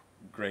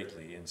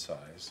greatly in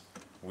size.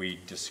 We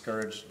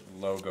discourage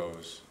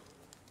logos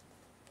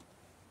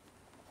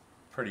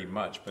pretty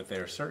much, but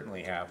they're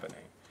certainly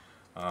happening.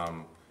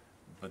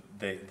 But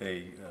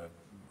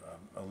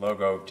a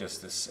logo,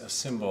 just a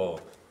symbol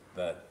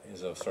that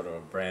is a sort of a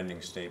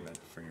branding statement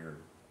for your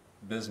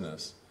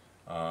business,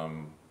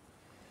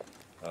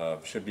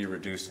 should be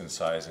reduced in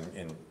size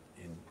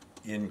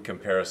in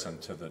comparison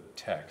to the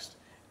text,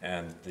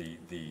 and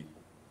the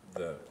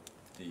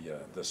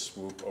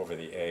swoop over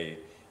the A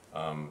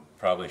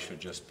probably should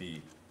just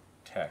be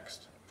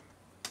text.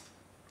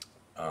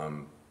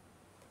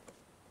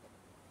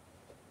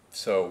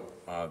 So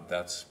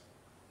that's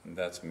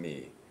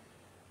me.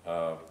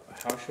 How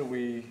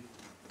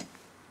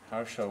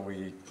shall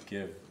we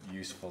give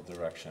useful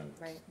direction?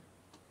 Right.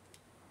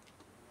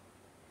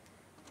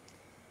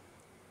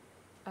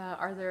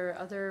 Are there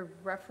other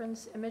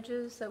reference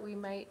images that we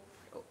might,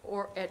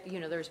 or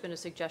there's been a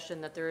suggestion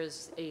that there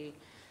is a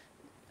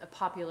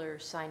popular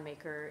sign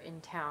maker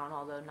in town,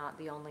 although not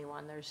the only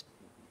one. There's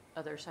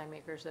other sign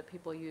makers that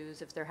people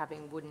use if they're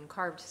having wooden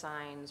carved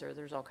signs, or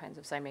there's all kinds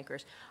of sign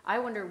makers. I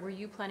wonder, were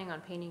you planning on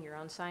painting your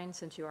own sign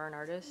since you are an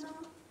artist? No.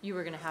 You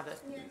were going to have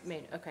it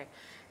made, okay.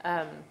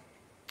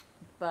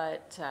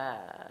 But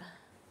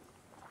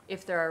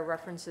if there are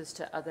references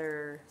to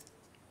other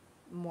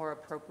more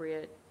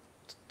appropriate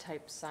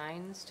type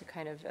signs to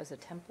kind of as a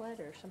template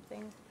or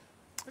something?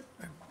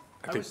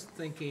 I was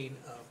thinking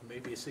of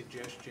maybe a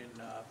suggestion,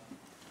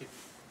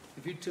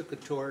 if you took a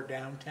tour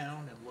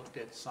downtown and looked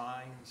at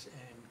signs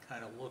and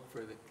kind of looked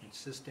for the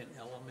consistent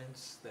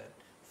elements that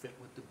fit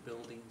with the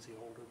buildings, the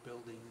older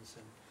buildings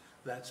and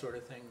that sort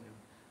of thing, and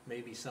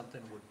maybe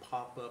something would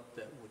pop up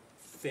that would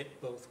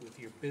fit both with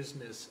your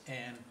business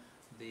and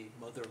the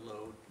mother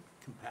lode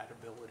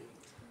compatibility.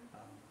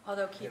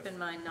 Although keep in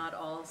mind, not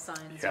all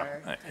signs Yeah,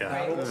 are.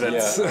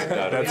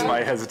 that's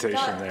my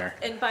hesitation there.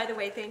 And by the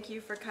way, thank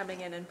you for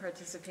coming in and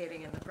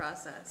participating in the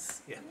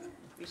process. Yeah.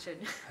 We should.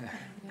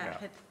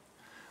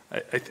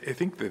 I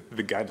think that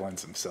the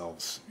guidelines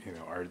themselves,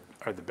 are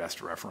the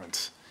best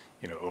reference,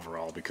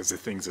 overall, because the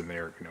things in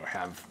there,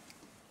 have,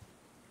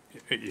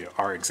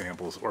 are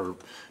examples, or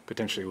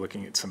potentially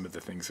looking at some of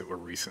the things that were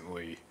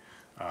recently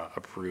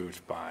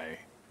approved by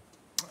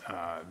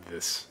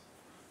this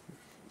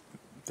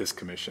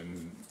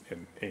commission,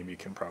 and Amy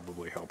can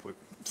probably help with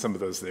some of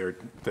those there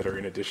that are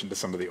in addition to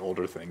some of the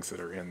older things that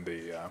are in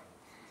the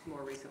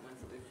More recent ones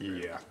that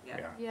we've yeah.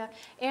 Yeah,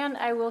 and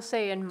I will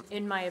say,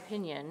 in my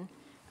opinion,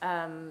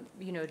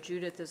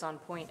 Judith is on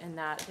point in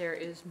that there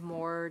is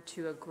more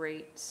to a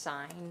great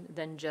sign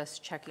than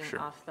just checking Sure.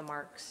 off the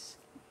marks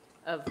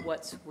of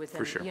what's within.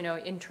 For sure. You know,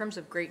 in terms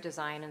of great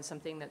design and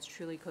something that's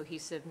truly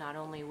cohesive, not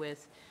only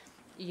with,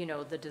 you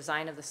know, the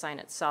design of the sign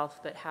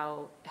itself, but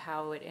how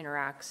it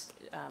interacts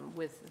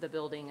with the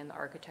building and the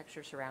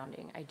architecture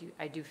surrounding.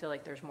 I do feel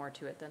like there's more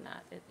to it than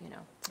that, you know.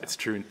 So. It's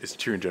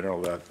true in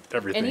general about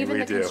everything And we do.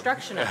 even the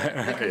construction of it,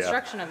 the Yeah.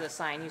 construction of the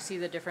sign, you see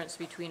the difference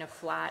between a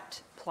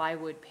flat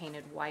plywood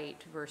painted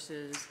white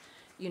versus,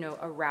 you know,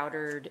 a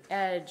routered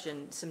edge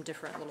and some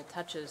different little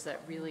touches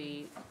that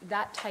really,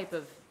 that type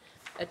of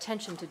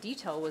attention to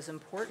detail was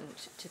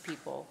important to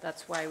people.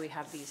 That's why we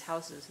have these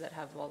houses that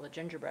have all the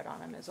gingerbread on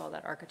them, is all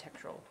that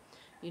architectural,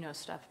 you know,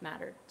 stuff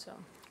mattered, so.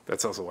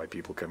 That's also why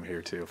people come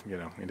here too, you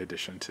know, in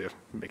addition to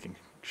making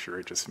sure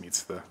it just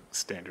meets the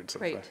standards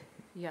of the Right,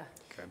 yeah,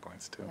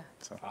 guidelines too. Yeah.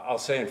 So, I'll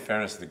say in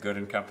fairness, the Good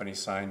and Company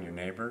sign, your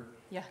neighbor,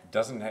 yeah.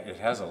 doesn't, it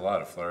has a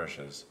lot of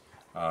flourishes.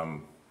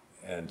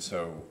 And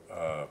so,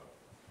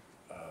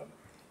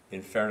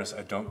 in fairness,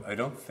 I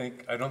don't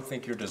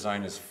think your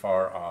design is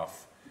far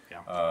off.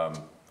 yeah.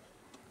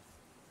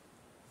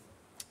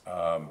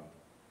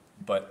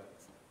 But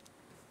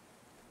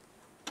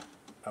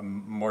a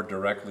more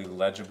directly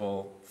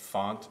legible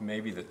font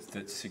maybe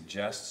that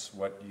suggests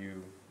what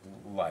you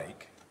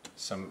like,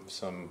 some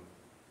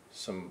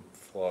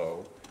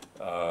flow,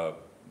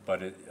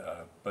 but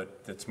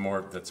that's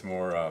more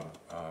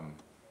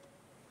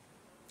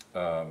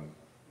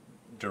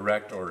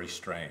direct or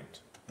restrained,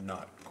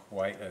 not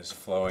quite as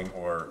flowing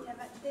or. Yeah,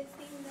 but the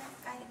thing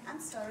that I'm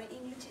sorry,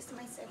 English is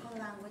my second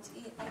language.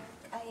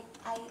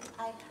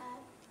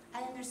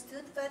 I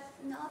understood, but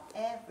not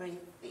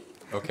everything.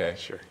 Okay.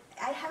 Sure.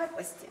 I have a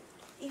question.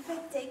 If I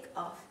take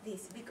off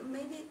this, because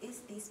maybe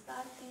is this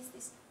part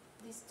this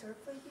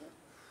disturbed for you?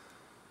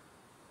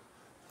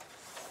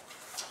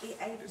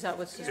 Is that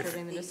what's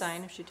disturbing the This.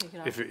 design, if you take it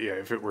off?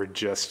 If it were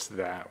just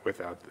that if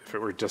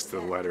it were just the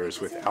Yeah, letters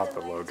because I without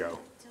the would like logo.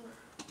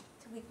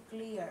 To be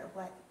clear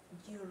what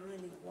you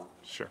really want.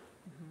 Sure.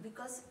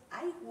 Because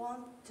I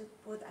want to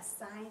put a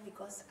sign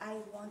because I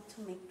want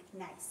to make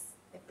nice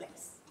the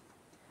place.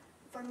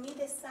 For me,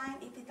 the sign,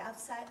 if it's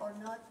outside or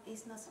not,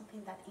 is not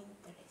something that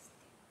interesting.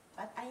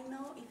 But I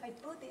know if I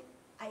put it,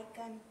 I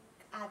can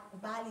add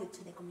value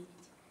to the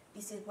community.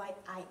 This is why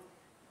I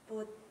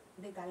put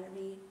the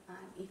gallery,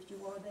 and if you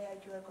go there,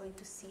 you are going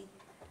to see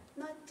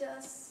not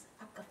just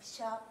a coffee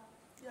shop,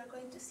 you are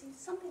going to see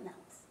something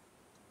else.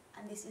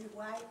 And this is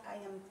why I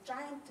am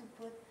trying to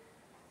put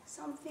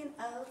something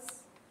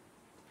else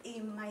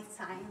in my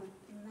sign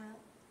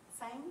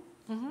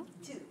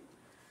too.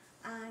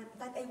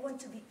 But I want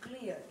to be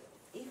clear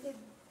if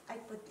I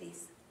put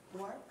this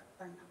work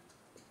or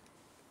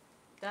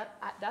not.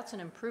 That's an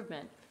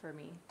improvement for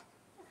me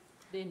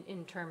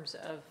in terms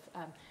of,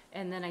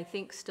 and then I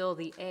think still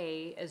the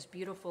A, as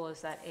beautiful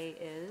as that A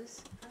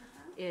is,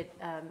 it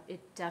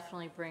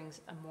definitely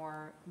brings a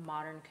more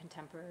modern,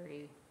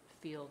 contemporary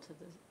feel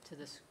to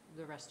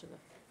the rest of the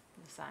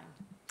sign.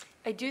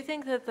 I do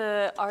think that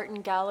the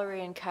art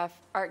gallery and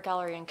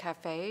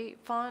cafe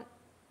font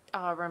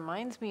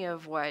reminds me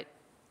of what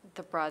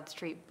the Broad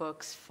Street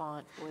Books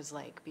font was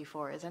like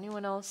before. Is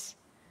anyone else?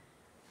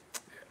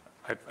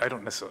 I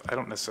don't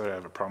necessarily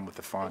have a problem with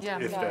the font Yeah,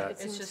 if yeah, that,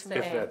 it's just if the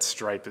A. that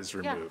stripe is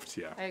removed,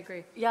 yeah. I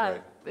agree. Yeah,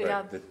 Right,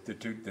 yeah. right.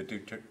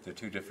 The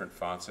two different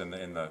fonts in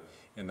the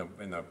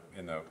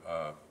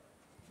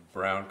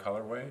brown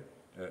colorway.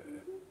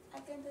 I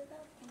can do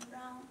that in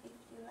brown if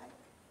you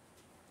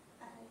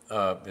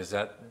like. Is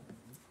that?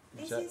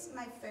 This is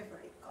my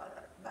favorite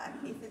color, but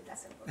if it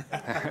doesn't work.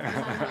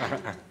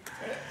 That's-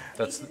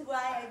 This is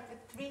why I put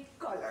 3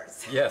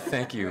 colors. Yeah,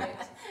 thank you.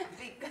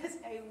 Because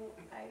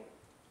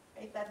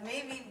I thought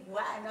maybe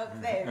one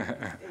of them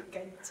they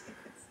can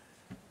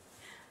choose.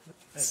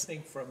 I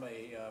think from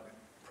a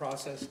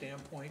process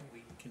standpoint,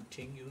 we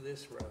continue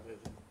this rather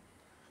than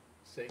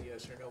say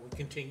yes or no. We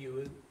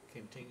continue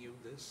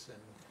this and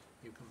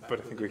you come back But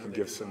I with think we can another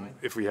give some, design.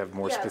 if we have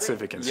more Yeah, but-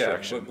 specific Yeah,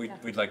 instruction.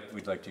 but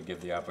we'd like to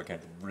give the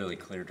applicant really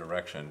clear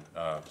direction,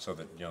 so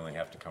that you only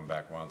have to come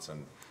back once,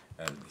 and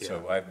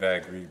so I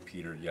agree,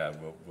 Peter, yeah,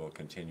 we'll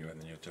continue, and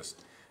then you'll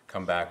just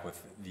come back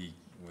with the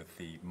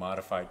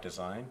modified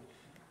design.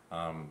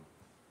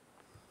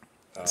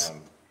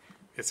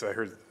 So I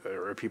heard,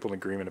 are people in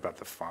agreement about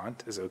the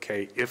font is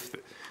okay if,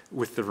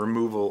 with the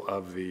removal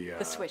of the.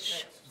 The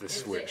switch. The The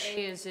switch.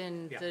 A is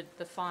in Yeah.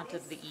 the font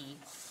of the E,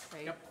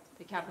 right? Yep.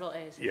 The capital A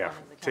is the Yeah,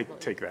 font of the capital E.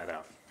 take that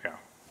out, yeah.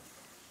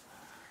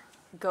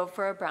 Go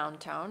for a brown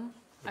tone.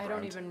 I don't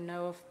brown. even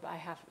know if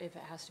it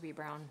has to be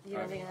brown. You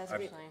don't think it has to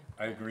be? Personally.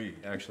 I agree,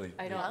 actually.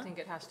 I Yeah. don't think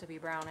it has to be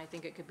brown. I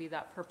think it could be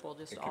that purple,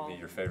 just It all. could be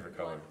your favorite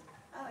color.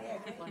 Oh, yeah,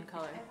 great. One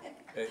color.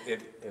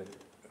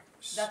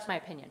 That's my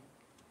opinion.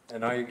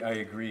 And I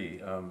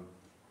agree.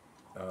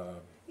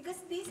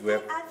 Because this, We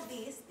have- I add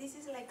this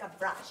is like a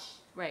brush,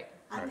 Right.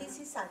 and this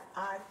is an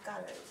art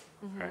color,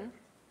 Right.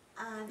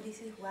 and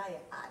this is why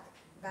I add,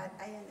 but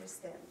I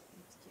understand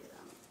if you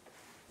don't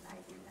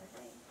like it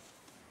that way.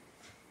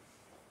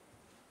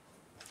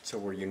 So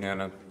we're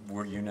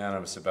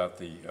unanimous about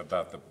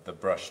the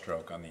brush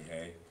stroke on the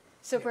A?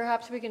 So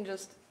perhaps we can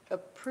just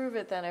approve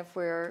it then if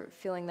we're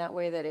feeling that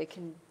way, that it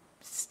can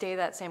stay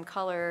that same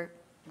color,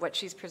 what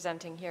she's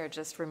presenting here,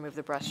 just remove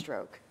the brush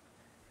stroke.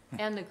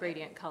 And the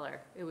gradient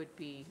color, it would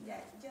be, Yeah,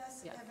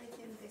 just Yeah.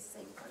 everything the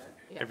same color.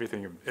 yeah.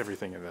 Everything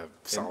in the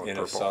solid In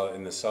a purple. solid,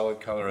 in the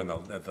solid color and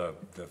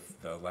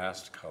the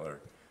last color,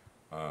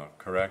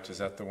 correct? Is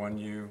that the one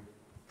you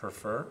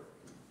prefer?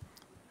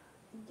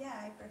 Yeah,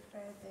 I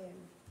prefer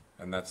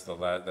the. And that's the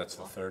that's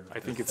the third, I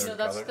think the it's- third So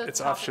that's color? the It's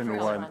top option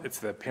first one, it's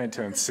the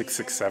Pantone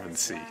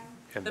 667C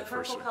in The the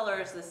first purple one. color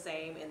is the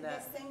same in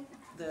The same.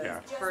 the Yeah.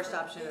 first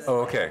option. is-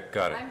 Oh, okay,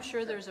 got it. I'm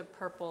sure there's a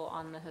purple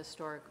on the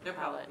historic There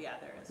probably, palette. yeah,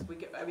 there is. We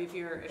could, I mean, It's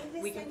if the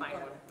we can same find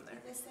color. one from there.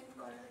 It's the same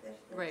color, the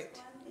first Right.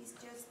 one is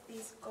just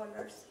these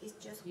colors, it's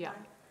just Yeah.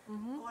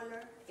 one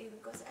color,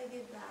 because I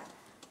did that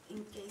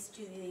in case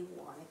you didn't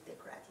want it, the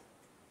gradient.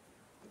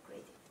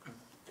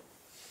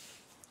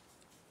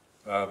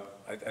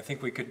 I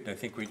think we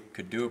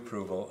could do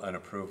an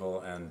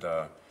approval,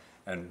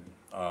 and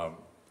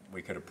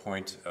we could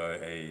appoint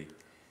a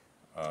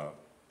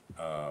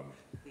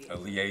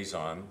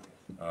liaison,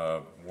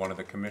 one of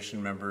the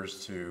commission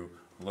members to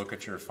look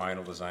at your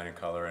final design and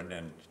color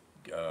and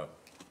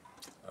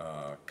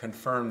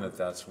confirm that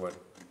that's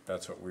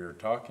what we were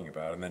talking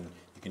about, and then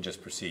you can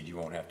just proceed. You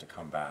won't have to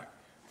come back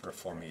for a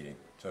full meeting,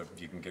 so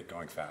you can get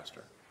going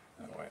faster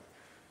that way.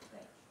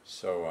 Right.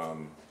 So,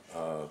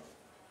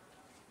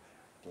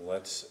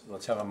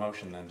 let's have a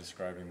motion then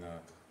describing the,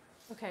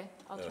 Okay,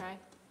 I'll Uh, try.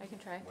 I can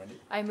try. Wendy?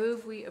 I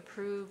move we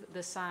approve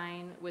the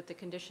sign with the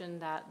condition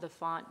that the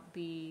font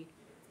be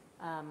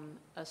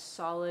a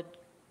solid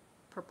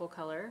purple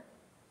color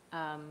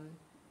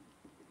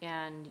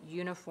and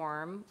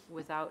uniform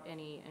without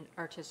any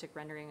artistic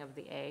rendering of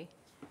the A.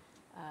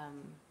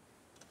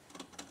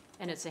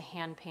 And it's a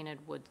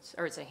hand-painted wood,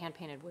 or it's a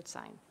hand-painted wood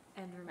sign.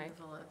 And Right.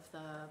 removal of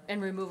the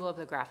And removal of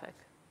the graphic.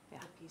 Yeah,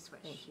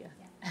 P-switch. thank you.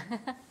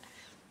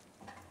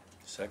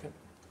 second?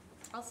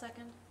 I'll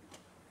second.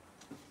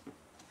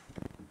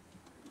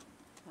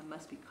 That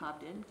must be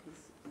cobbed in,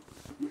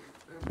 because.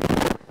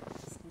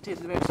 To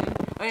the motion.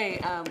 Okay,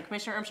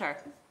 Commissioner Ermshar,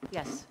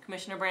 Yes.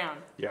 Commissioner Brown,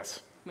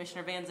 Yes.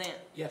 Commissioner Van Zant,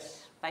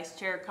 Yes. Vice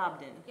Chair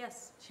Cobden,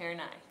 Yes. Chair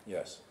Nye.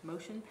 Yes.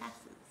 Motion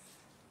passes.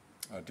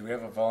 Do we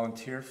have a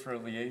volunteer for a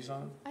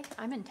liaison?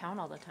 I'm in town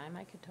all the time.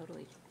 I could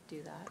totally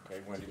do that. Okay,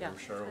 Wendy Yeah.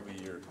 Grimshar will be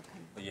your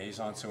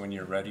liaison, so when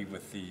you're ready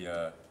with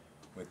the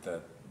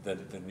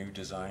new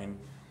design,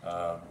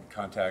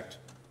 contact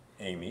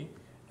Amy,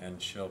 and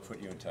she'll put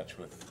you in touch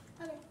with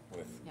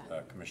Okay,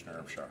 Yeah.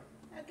 Commissioner Ermshar.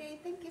 okay,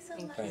 thank you so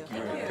Thank much. you. Thank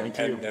you. Thank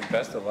you. And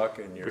best of luck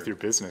in With your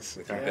business.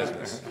 with your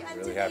business. And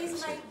Really today happy to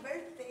is see my you.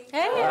 birthday.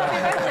 Hey,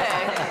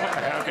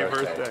 happy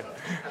birthday.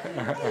 Happy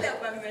birthday. I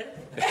love my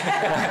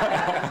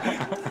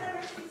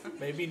birthday.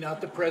 Maybe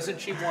not the present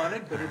she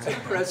wanted, but it's a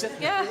present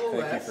Yeah.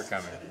 nonetheless. Thank you for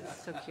coming.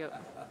 So cute.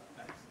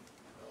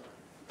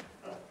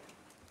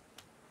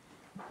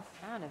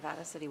 Ah,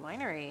 Nevada City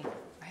Winery.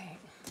 Right.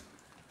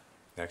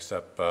 Next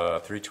up,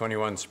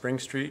 321 Spring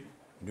Street,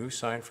 new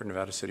sign for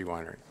Nevada City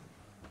Winery.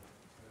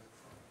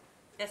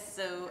 Yes,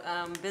 so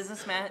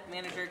Business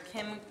Manager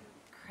Kim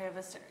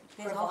Crevasser.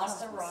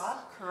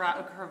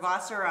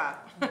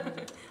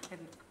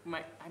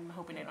 I'm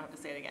hoping I don't have to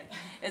say it again.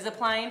 Is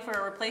applying for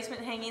a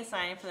replacement hanging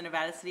sign for the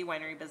Nevada City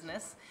Winery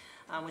business,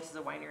 which is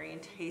a winery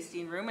and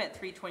tasting room at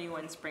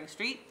 321 Spring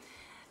Street.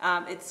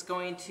 It's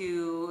going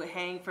to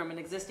hang from an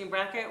existing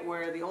bracket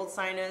where the old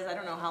sign is. I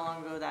don't know how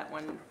long ago that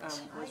one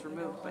was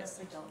removed, but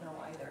honestly don't know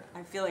either.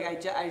 I feel like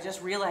I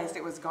just realized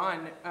it was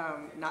gone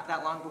not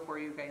that long before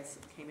you guys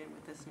came in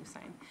with this new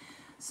sign.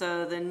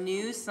 So the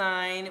new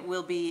sign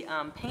will be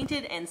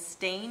painted and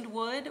stained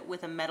wood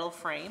with a metal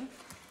frame.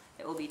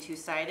 It will be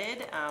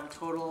two-sided.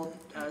 Total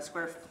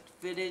square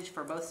footage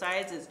for both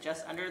sides is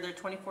just under the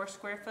 24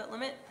 square foot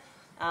limit.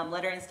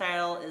 Lettering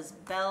style is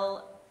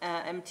Bell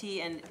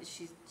MT, and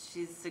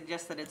she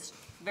suggests that it's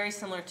very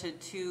similar to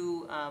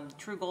two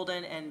True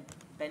Golden and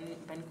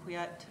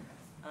Benquiat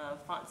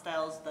font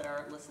styles that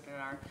are listed in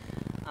our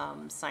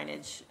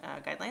signage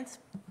guidelines.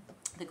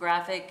 The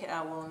graphic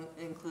will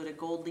include a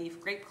gold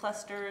leaf grape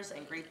clusters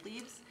and grape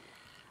leaves.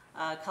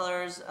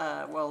 Colors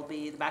will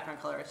be, the background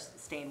color is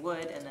stained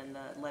wood, and then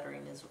the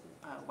lettering is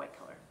white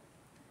color.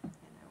 And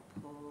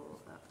I'll pull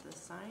up the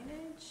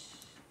signage.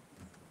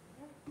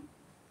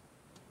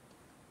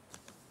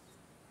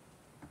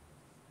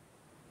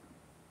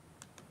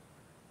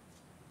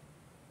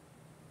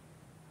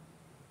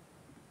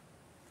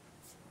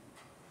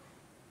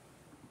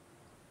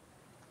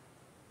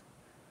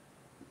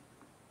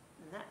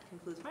 And that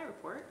concludes my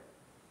report.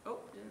 Oh,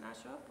 did it not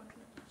show up? Why did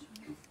it not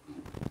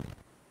show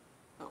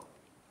up? Oh,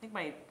 I think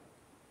my,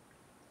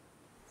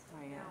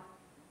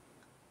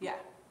 yeah,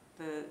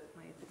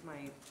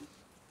 my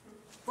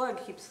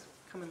plug keeps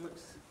coming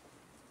loose.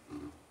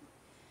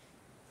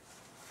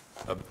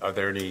 Are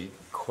there any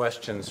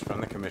questions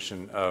from the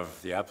commission of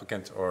the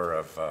applicant or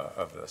of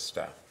the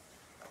staff?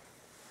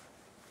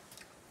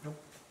 Nope.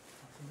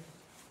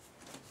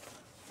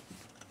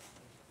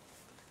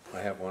 I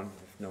have one,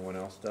 if no one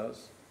else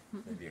does,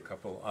 maybe a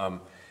couple.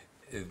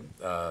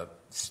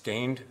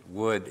 stained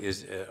wood,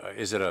 is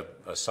it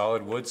a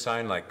solid wood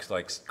sign, like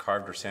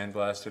carved or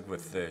sandblasted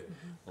with the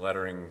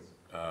lettering?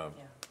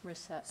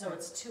 Reset. So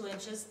it's 2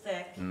 inches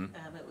thick,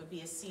 it would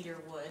be a cedar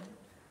wood.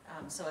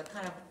 So it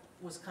kind of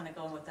was kind of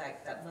going with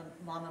that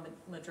Mama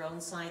Madrone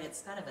sign.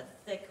 It's kind of a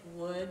thick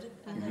wood,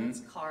 and then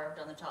it's carved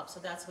on the top, so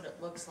that's what it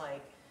looks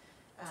like.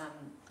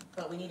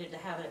 But we needed to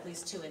have it at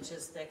least 2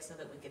 inches thick so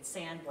that we could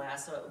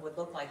sandblast, so it would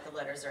look like the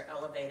letters are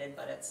elevated,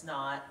 but it's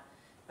not.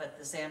 But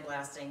the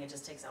sandblasting, it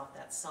just takes off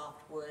that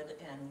soft wood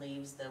and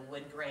leaves the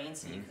wood grain,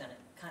 so you can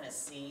kind of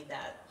see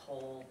that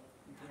whole,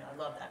 I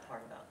love that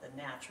part about the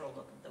natural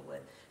look of the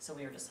wood. So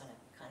we were just kind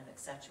of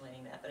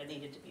accentuating that, but it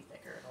needed to be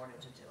thicker in order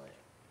to do it.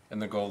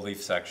 And the gold leaf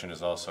section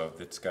is also,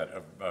 it's got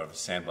a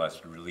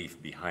sandblasted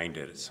relief behind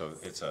it, so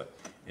it's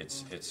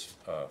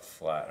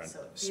flat and So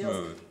it feels-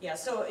 smooth. Yeah,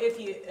 so if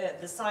you,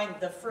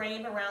 the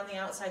frame around the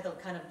outside, the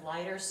kind of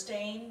lighter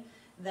stain,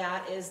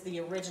 that is the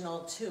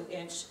original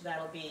 2-inch,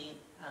 that'll be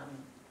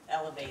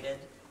elevated.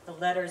 The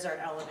letters are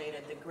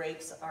elevated, the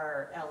grapes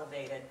are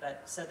elevated,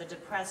 but, so the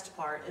depressed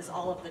part is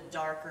all of the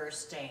darker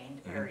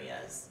stained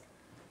areas.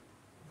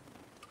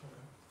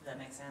 Does that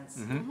make sense?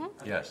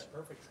 Yes,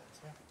 Perfect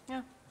sense, yeah.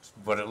 Yeah.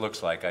 what it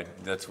looks like,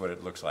 that's what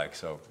it looks like,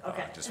 so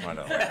Okay. I just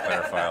wanted to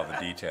clarify all the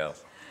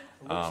details.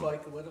 It looks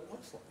like what it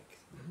looks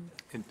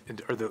like.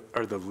 And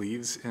are the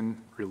leaves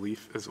in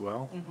relief as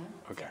well?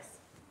 Okay. Yes.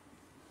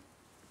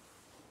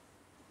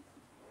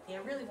 Yeah,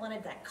 I really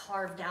wanted that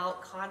carved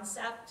out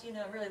concept,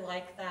 I really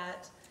like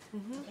that.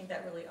 I think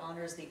that really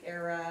honors the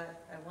era.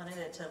 I wanted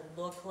it to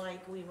look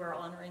like we were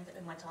honoring,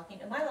 am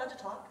I allowed to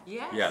talk?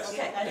 Yes,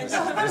 Okay, I didn't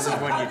know. this is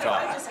when you I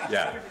talk, just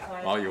yeah, wanted to be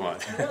quiet. all you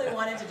want. I really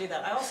wanted to do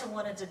that. I also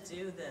wanted to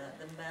do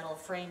the metal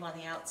frame on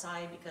the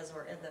outside because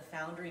we're in the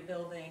foundry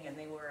building and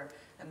they were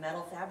a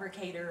metal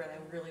fabricator and I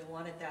really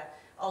wanted that.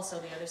 Also,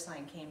 the other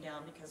sign came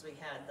down because we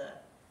had the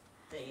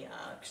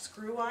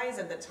screw eyes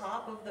at the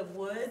top of the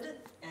wood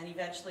and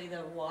eventually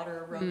the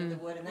water eroded the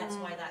wood and that's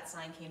why that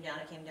sign came down.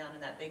 It came down in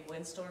that big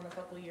windstorm a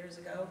couple of years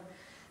ago.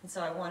 And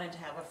so I wanted to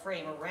have a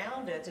frame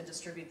around it to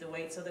distribute the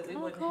weight so that we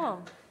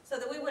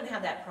wouldn't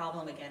have that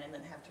problem again and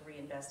then have to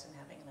reinvest in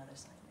having another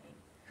sign made.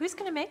 Who's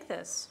going to make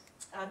this?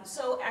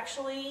 So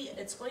actually,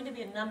 it's going to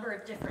be a number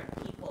of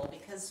different people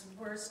because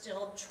we're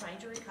still trying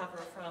to recover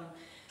from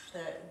the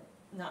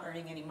not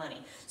earning any money.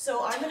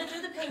 So I'm going to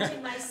do the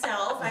painting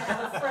myself. I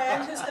have a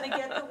friend who's going to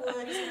get the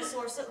wood, he's going to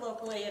source it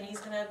locally, and he's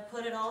going to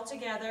put it all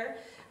together.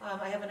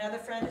 I have another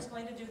friend who's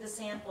going to do the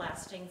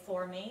sandblasting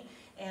for me,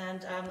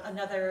 and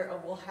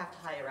we'll have to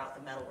hire out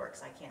the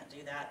metalworks. I can't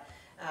do that.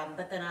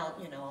 But then I'll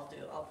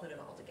put it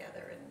all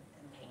together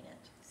and paint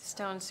it.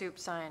 Stone soup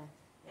sign.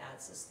 Yeah,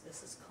 this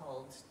is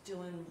called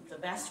doing the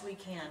best we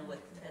can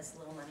with as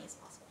little money as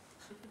possible.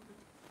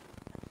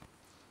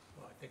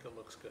 Well, I think it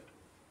looks good.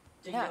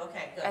 Do Yeah, you?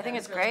 Okay, good. I think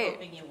was it's really great.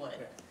 hoping you would.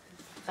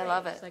 I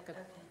love it. It's like a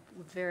Okay.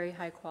 very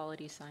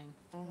high-quality sign.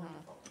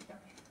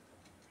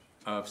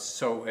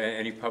 So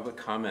any public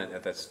comment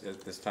at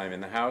this time in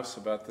the House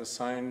about this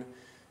sign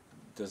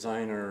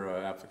design or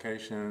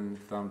application?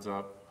 Thumbs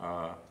up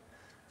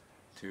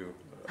to,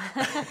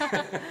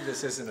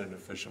 this isn't an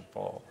official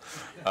poll.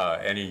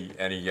 Any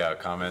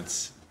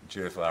comments?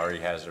 Judith Lowry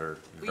has her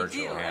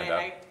virtual hand up.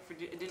 I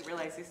didn't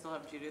realize they still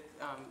have Judith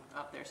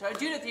up there. So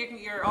Judith,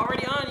 you're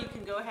already on. You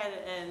can go ahead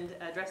and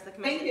address the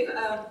commission. Thank you.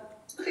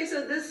 Okay,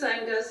 so this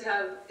sign does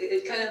have,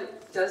 it kind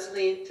of does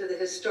lean to the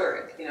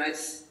historic.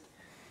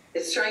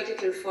 It's trying to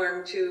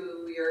conform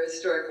to your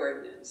historic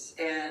ordinance,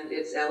 and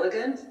it's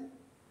elegant.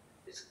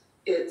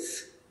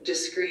 It's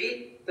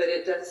discreet, but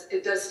it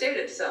does state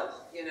itself.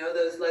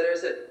 Those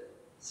letters that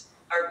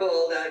are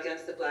bold out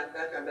against the black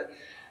background. But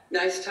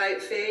nice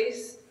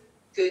typeface,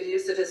 good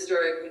use of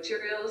historic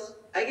materials.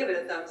 I give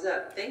it a thumbs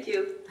up. Thank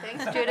you.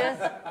 Thanks,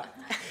 Judith.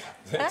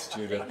 Thanks,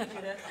 Judith.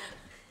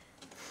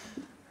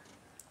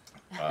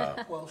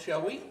 Well,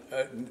 shall we?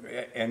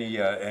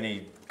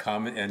 Any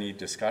comment, any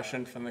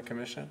discussion from the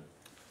commission?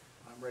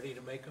 I'm ready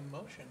to make a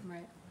motion.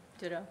 Right.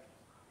 Ditto.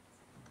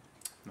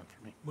 Not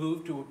for me.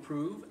 Move to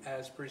approve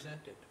as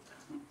presented.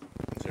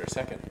 Is there a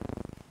second?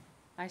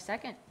 I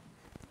second.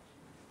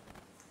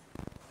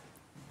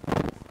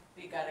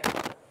 You got it.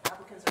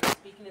 Applicants are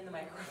speaking in the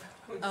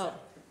microphone. Oh.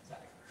 So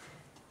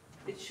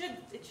it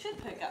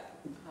should pick up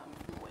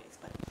from the waves,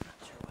 but I'm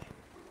not sure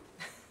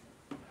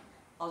why.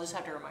 I'll just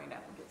have to remind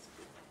applicants.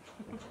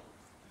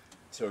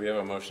 So we have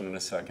a motion and a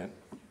second.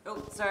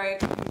 Oh, sorry.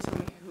 Can you tell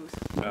me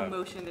who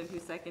motioned and who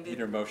seconded?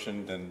 Peter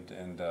motioned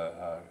and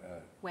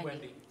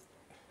Wendy,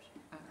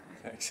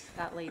 thanks.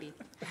 that lady.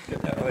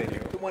 That lady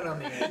The one on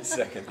the end.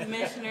 second.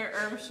 Commissioner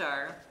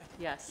Ermshar,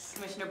 Yes.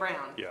 Commissioner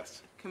Brown,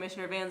 Yes.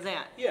 Commissioner Van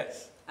Zant,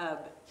 Yes.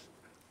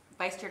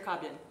 Vice Chair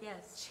Cobden,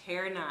 Yes.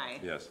 Chair Nye.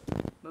 Yes.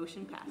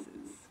 Motion passes.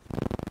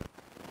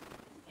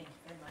 Thank you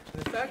very much.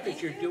 And the fact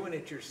that you're doing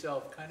it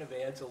yourself kind of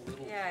adds a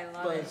little Yeah, I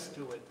love it. buzz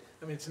to it.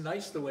 I mean, it's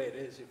nice the way it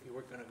is if you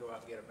were going to go out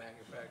and get it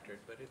manufactured,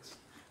 but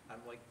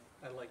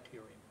I liked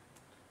hearing.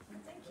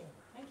 Thank you.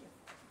 Thank you.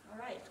 All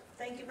right.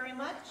 Thank you very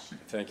much.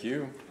 Thank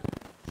you.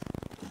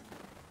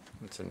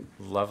 It's a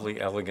lovely,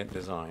 elegant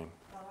design.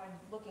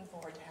 looking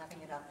forward to having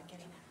it up and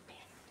getting that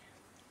banner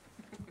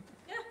down.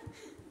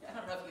 Yeah, I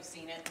don't know if you've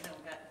seen it, no,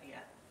 yeah.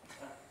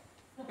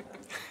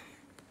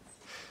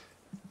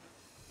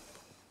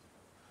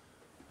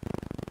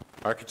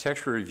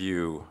 Architecture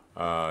review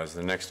is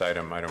the next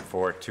item, item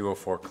 4,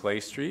 204 Clay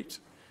Street,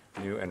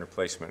 new and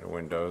replacement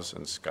windows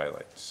and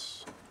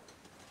skylights.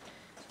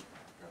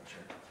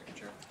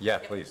 Yeah,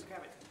 please.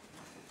 Grab it.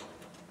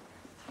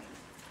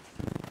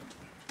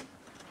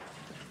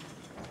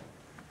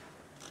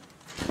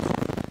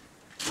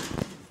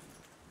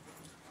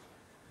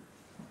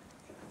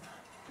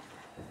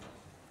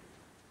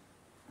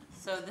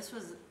 So this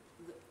was,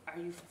 are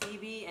you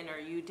Phoebe and are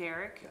you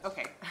Derek?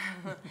 Okay.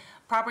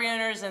 Property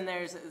owners, and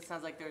it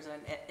sounds like there's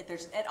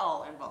et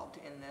al. Involved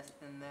in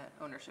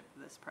the ownership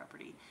of this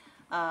property.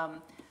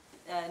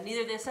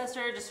 Neither the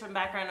assessor, just from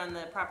background on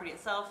the property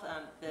itself,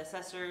 the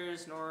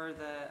assessors nor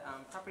the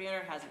property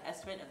owner has an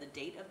estimate of the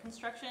date of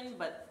construction,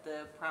 but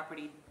the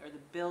property or the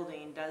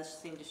building does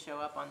seem to show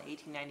up on the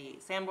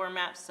 1898 Sanborn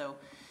maps, so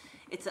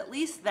it's at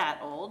least that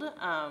old.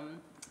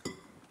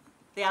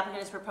 The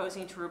applicant is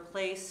proposing to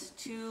replace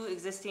two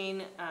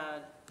existing, I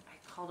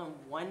call them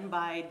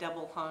 1x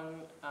double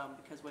hung,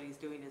 because what he's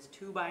doing is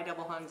 2x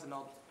double hungs, and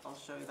I'll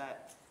show you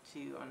that to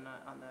you on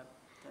the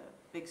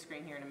big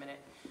screen here in a minute.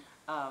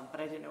 But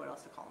I didn't know what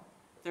else to call them.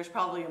 There's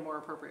probably a more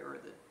appropriate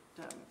word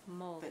that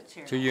Mold. that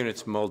Chair. 2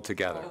 units mold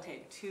together.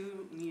 Okay,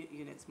 2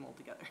 units mold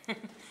together.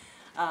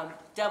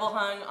 Double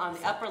hung on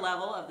the upper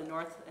level of the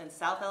north and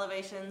south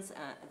elevations.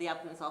 The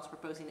applicant is also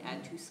proposing to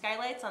add 2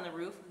 skylights on the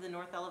roof of the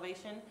north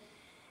elevation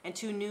and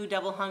 2 new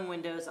double hung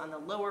windows on the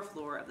lower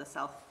floor of the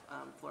south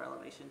floor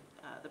elevation.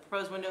 The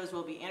proposed windows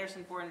will be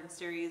Anderson 400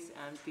 series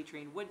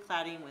featuring wood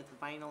cladding with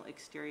vinyl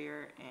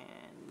exterior,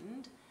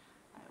 and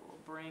I will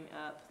bring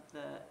up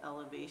the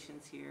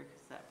elevations here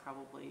because that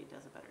probably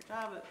does a better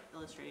job of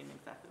illustrating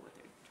exactly what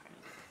they're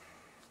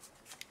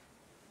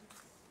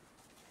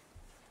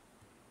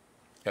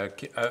trying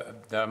to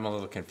do. I'm a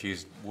little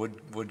confused.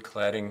 Wood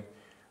cladding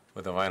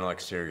with a vinyl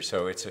exterior.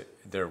 So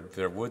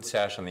they're wood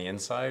sash on the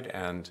inside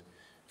and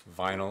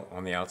vinyl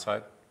on the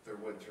outside? They're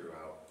wood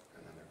throughout,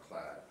 and then they're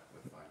clad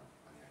with vinyl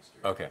on the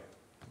exterior. Okay.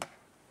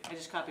 I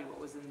just copied what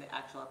was in the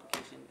actual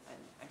application, and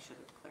I should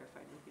have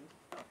clarified with you.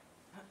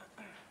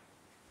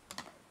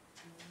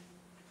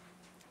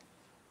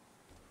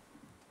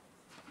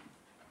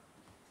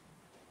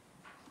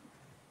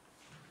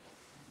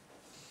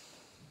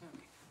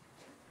 Okay.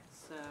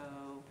 So,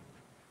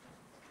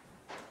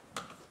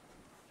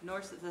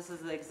 north, this is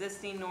the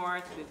existing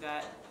north. We've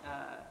got,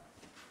 what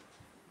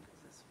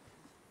is this?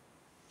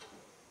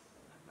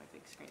 My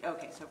big screen.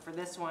 Okay, so for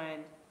this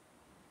one,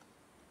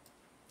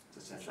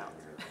 It's essentially a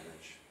mirror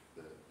image,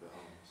 the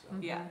home, so.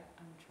 yeah,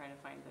 I'm trying to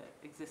find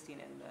the existing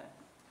and the,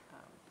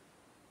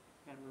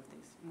 gotta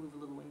move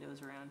little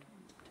windows around to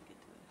get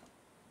to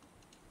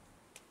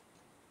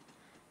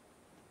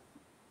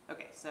it.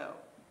 Okay, so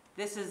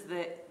this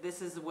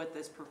is what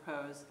this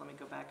proposed, let me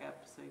go back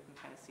up so you can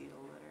kind of see it a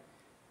little better.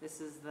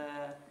 This is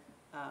the,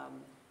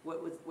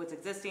 what's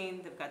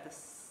existing. They've got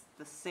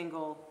the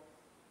single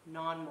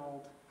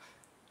non-mold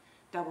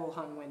double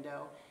hung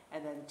window,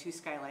 and then 2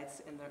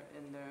 skylights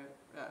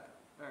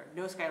or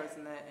no skylights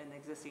in the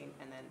existing,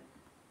 and then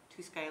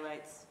 2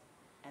 skylights,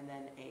 and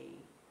then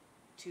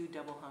 2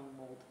 double hung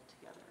mold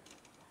together.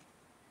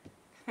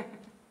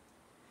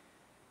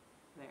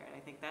 There, and I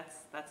think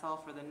that's all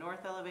for the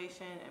north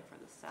elevation, and for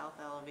the south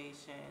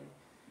elevation,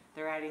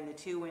 they're adding the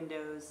 2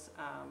 windows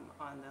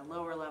on the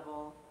lower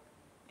level,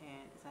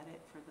 and is that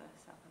it for the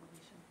south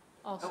elevation?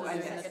 Also, Oh,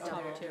 and the then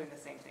top they're two. doing the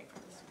same thing for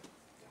this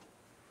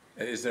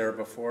one. Is there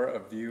before a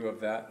view of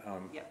that?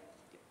 Yep.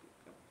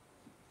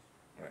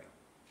 Right.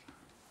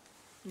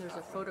 There's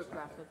a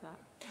photograph of that.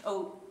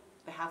 Oh,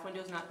 the half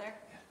window's not there?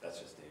 That's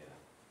just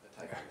a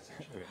typo,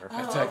 essentially.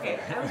 Oh, okay.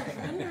 I was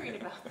wondering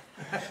about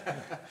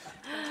that.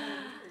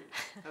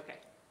 Okay.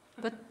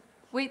 But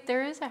wait,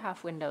 there is a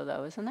half window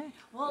though, isn't there?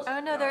 Well, Oh,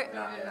 no, there,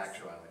 Not in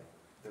actuality.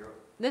 They're,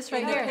 This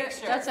right In the here,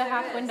 picture. that's a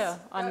half There is. window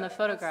on the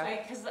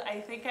photograph. because I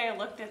think I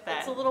looked at that.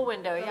 it's a little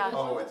window, yeah.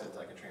 oh, it's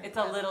like a train. It's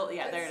a little,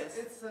 yeah, there it is.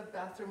 It's a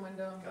bathroom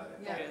window. Got it.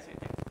 Yeah, There it is right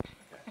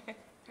there.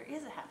 There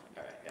is a half All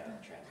window. right, yeah,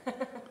 train.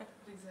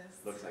 it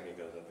exists. Looks like it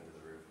goes up into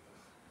the roof.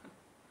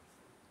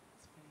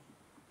 It's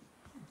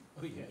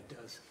funny. Oh, yeah, it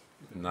does.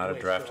 Not a Way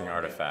drafting strong, yeah,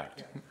 artifact.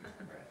 yeah.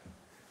 Right.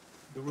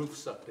 The roof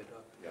sucked it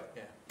up, Yep.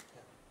 yeah.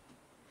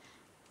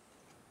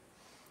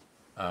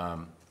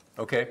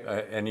 Okay,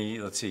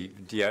 let's see,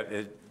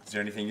 is there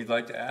anything you'd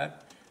like to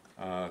add?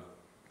 The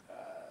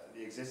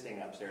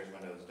existing upstairs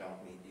windows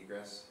don't meet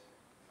egress,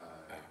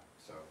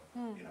 so,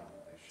 you know,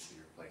 they should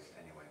be replaced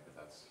anyway, but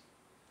that's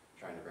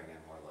trying to bring in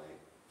more light.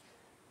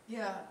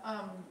 Yeah,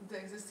 the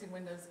existing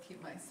windows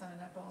keep my son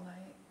up all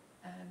night,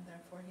 and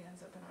therefore he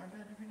ends up in our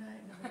bed every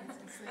night, nobody gets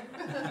to sleep.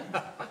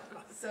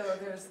 So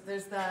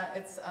there's that,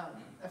 it's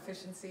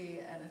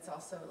efficiency, and it's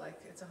also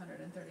like, it's a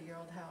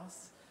 130-year-old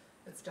house.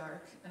 It's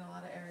dark in a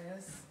lot of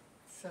areas,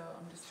 so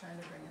I'm just trying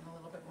to bring in a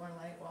little bit more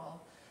light while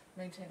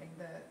maintaining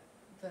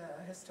the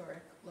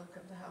historic look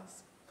of the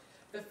house.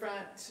 The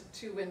front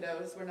two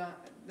windows,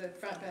 the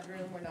front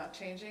bedroom, we're not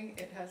changing.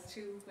 It has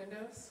two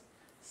windows.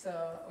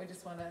 So we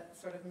just want to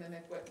sort of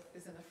mimic what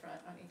is in the front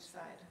on each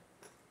side.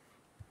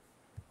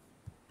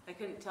 I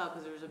couldn't tell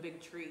because there was a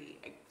big tree,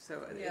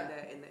 so Yeah.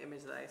 in the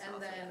image that I saw.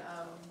 And then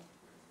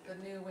the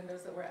new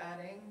windows that we're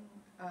adding,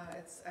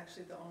 it's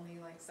actually the only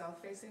like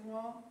south-facing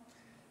wall,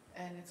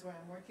 and it's where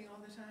I'm working all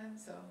the time,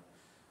 so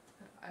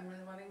I'm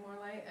really wanting more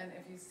light. And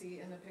if you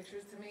see in the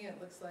pictures to me, it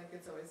looks like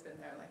it's always been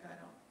there. Like I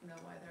don't know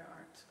why there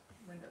aren't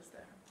windows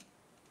there.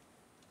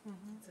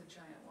 It's a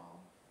giant wall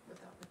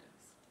without windows.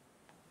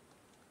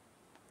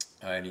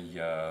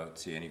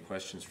 Let's see, any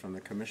questions from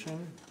the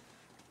commission?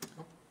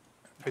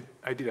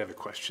 I did have a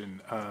question.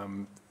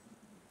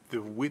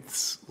 The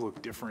widths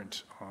look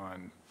different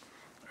on,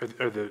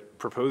 are the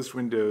proposed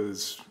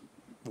windows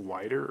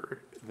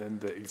wider than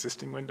the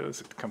existing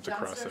windows? It comes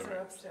across that Downstairs or way.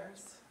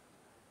 upstairs?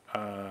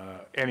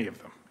 Any of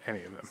them.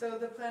 So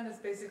the plan is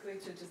basically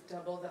to just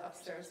double the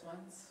upstairs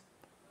ones.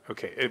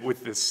 Okay,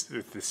 with the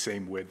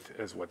same width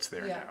as what's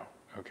there Yeah. now?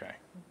 Okay.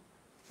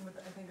 With,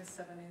 I think, a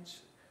 7-inch.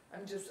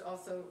 I'm just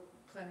also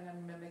planning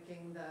on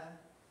mimicking the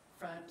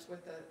front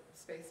with the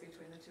space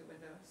between the two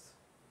windows.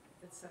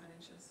 It's 7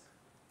 inches.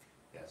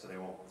 Yeah, so they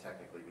won't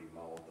technically be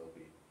mulled, there'll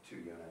be two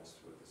units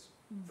with this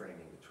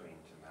framing between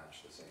to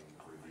match the same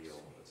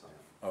reveal that's on the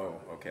front Oh,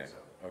 of the okay, unit.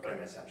 So, okay. But I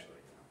mean, essentially,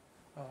 you know,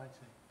 Oh, I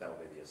see. that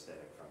will be the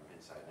aesthetic from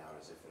inside and out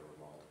as if they were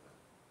mulled.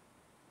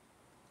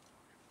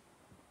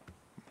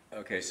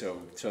 Okay,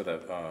 so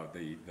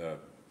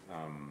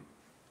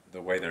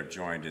the way they're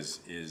joined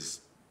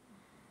is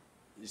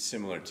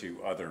similar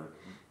to other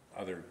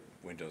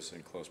windows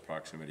in close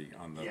proximity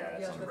on the. Yeah,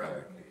 it's Yeah, on the the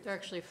road. third. They're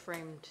actually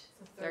framed,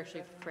 they're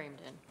actually framed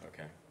in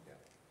Okay,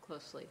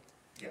 closely.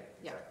 Yeah,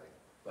 Yeah. exactly.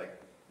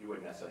 Like, you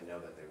wouldn't necessarily know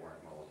that they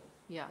weren't mulled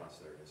Yeah. once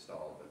they're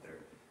installed, but they're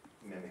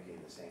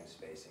mimicking the same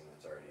spacing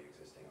that's already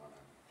existing on them.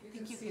 I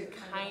think you see can it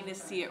kind of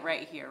see it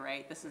right here,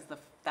 right? That's the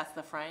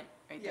front,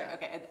 right there? Yeah.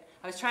 Okay,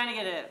 I was trying to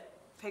get a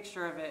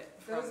picture of it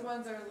Those from,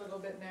 ones are a little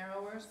bit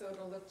narrower, so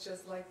it'll look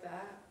just like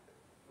that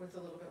with a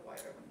little bit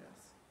wider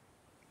windows.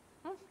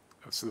 Oh,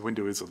 so the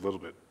window is a little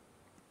bit,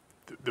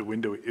 the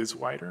window is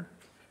wider?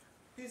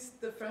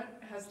 The front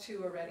has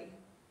two already,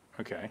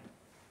 Okay.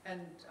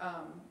 and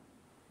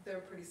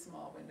they're pretty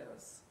small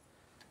windows.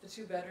 The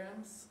two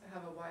bedrooms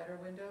have a wider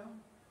window,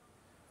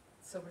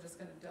 so we're just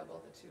gonna double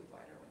the two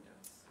wider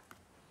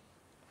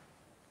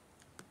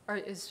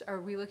windows. Are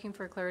we looking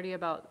for clarity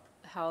about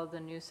how the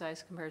new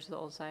size compares to the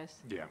old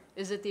size? Yeah.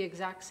 Is it the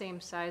exact same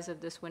size of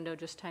this window,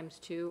 just times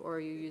 2, or are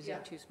you using Yeah.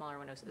 2 smaller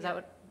windows? Is Yeah. that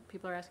what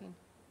people are asking?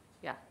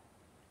 Yeah.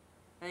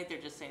 I think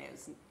they're just saying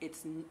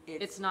It's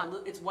it's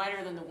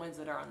wider than the ones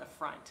that are on the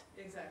front.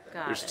 Exactly.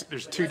 Got it.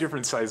 There's two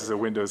different sizes of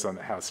windows on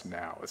the house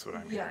now, is what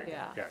I'm Yeah. hearing.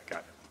 Yeah. Yeah,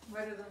 got it.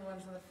 Wider than the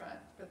ones in the front,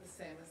 but the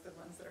same as the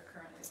ones that are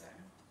currently there.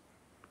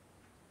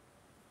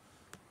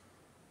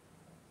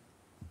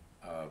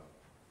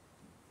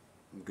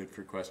 good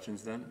for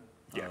questions then?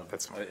 Yeah,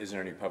 that's fine. Is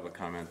there any public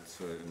comments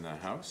in the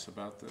House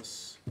about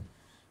this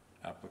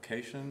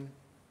application?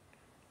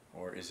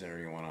 Or is there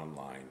anyone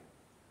online?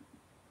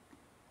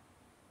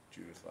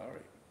 Judith Lowry.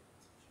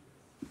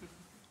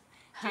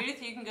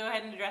 Judith, you can go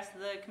ahead and address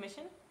the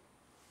commission?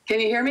 Can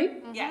you hear me?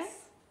 Yes.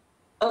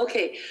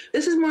 Okay,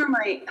 this is more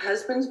my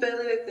husband's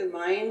bailiwick than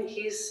mine.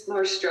 He's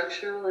more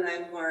structural and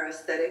I'm more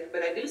aesthetic,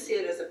 but I do see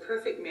it as a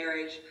perfect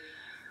marriage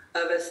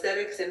of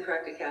aesthetics and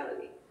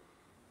practicality.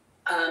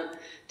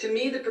 To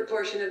me, the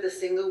proportion of the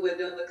single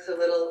window looks a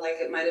little like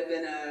it might have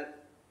been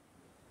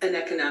an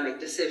economic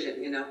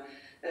decision, you know.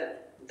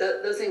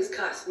 Those things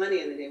cost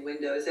money in the new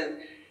windows, and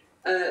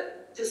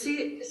to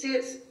see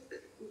it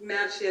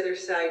match the other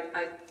side,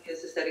 I think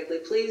is aesthetically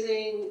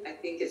pleasing. I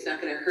think it's not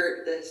going to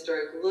hurt the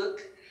historic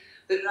look,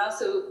 but it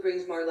also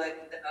brings more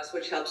light to the house,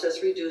 which helps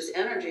us reduce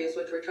energies,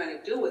 which we're trying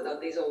to do with all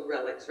these old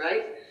relics,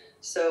 right?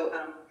 So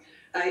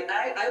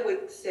I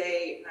would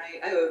say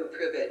I would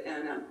approve it,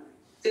 and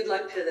good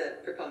luck to the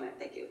proponent.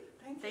 Thank you.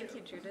 Thank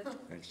you, Judith.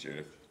 Thanks,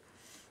 Judith.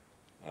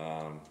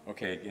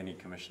 Okay, any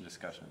commission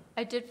discussion?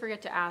 I did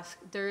forget to ask,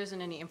 there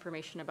isn't any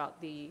information about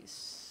the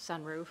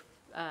sunroof.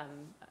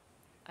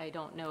 I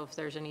don't know if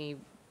there's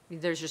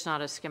just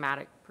not a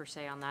schematic per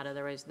se on that,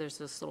 otherwise there's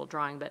this little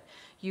drawing, but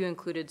you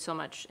included so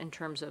much in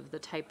terms of the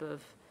type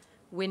of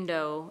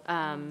window.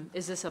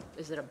 Is it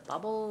a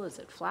bubble? Is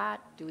it flat?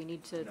 Do we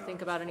need to No, think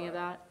it's about any of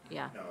flat. that?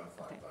 Yeah, No, in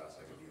flat okay. glass,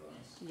 like a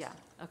V-Lens. Yeah,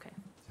 okay.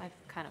 I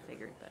kind of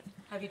figured, but,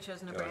 Have you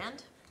chosen a Yeah.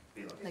 brand?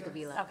 V-Lens. like a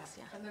V-Lens, Okay.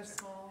 yeah. And they're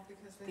small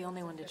because they. The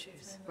only one to fit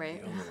choose. between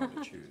Right. The only one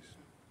to choose.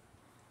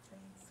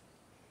 things.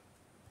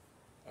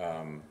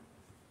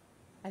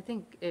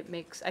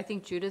 I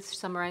think Judith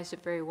summarized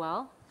it very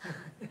well.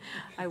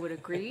 I would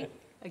agree,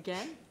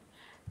 again,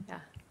 yeah.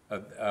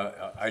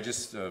 I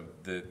just,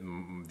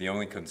 the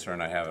only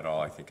concern I have at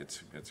all, I think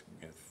it's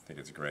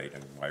great,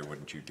 and why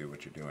wouldn't you do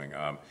what you're doing,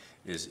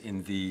 is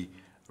in the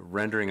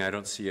rendering, I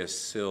don't see a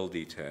sill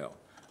detail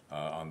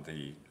on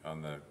the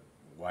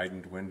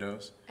widened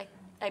windows.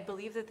 I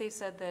believe that they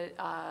said that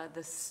it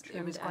was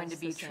Trimmed going to as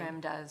be the same.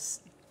 trimmed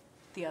as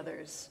the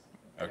others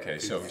Okay,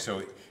 so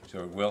it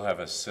will have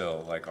a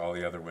sill, like all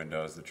the other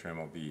windows, the trim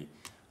will be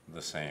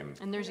the same.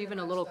 And there's even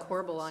a little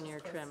corbel on your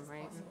trim,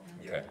 right?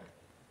 Okay,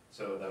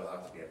 So that'll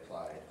have to be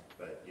applied,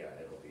 but yeah,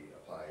 it'll be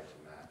applied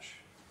to match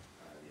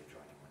the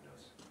adjoining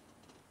windows.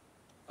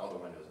 All the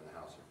windows in the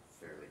house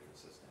are fairly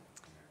consistent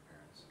in their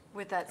appearance.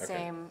 With that Okay.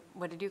 same,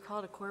 what did you call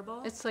it, a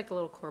corbel? It's like a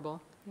little corbel,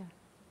 yeah.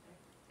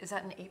 Is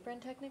that an apron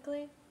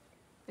technically?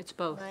 It's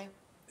both. Am I-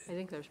 I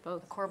think there's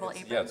both. A corbel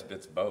It's- apron? yeah,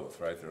 it's both,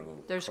 right? There are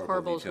little There's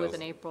corbel corbels with details.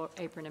 an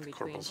apron in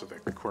between. Corbels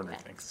with the corner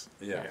things.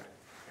 Yeah.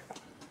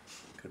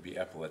 Could be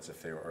epaulets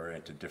if they were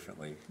oriented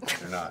differently, but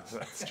they're not.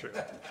 That's true,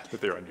 but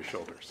they're on your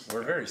shoulders.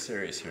 We're very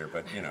serious here,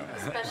 but you know.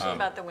 Especially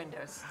about the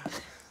windows.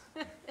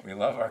 We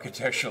love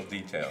architectural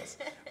details.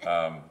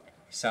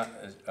 Sounds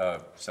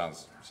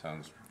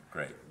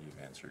great. You've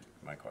answered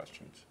my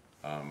questions.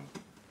 I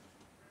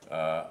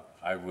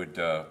would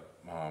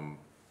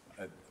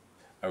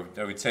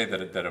say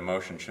that a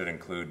motion should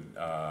include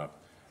a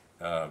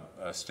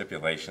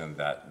stipulation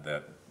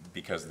that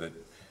because the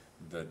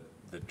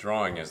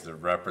drawing is the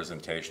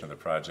representation of the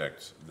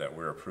project that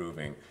we're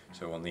approving,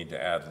 so we'll need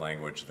to add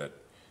language that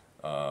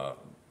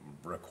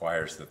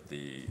requires that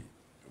the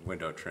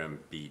window trim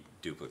be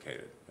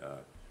duplicated. Is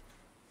that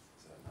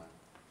not,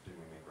 did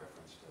we make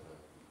reference to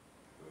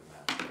the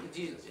match? Did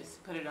you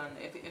just put it on,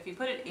 if you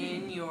put it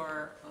in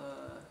your,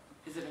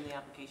 is it in the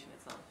application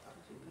itself?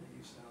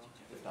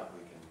 If not,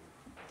 we can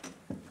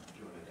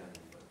do an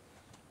addendum, but.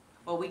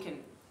 Well, we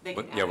can, they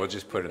can But, add yeah, it. we'll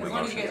just put it in the As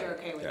long as motion. you guys are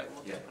okay with Yeah. it,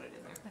 we'll just put it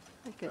in there. I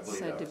think I it's believe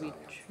said that to was be on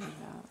the trimmed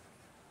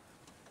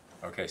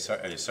out. Okay,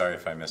 sorry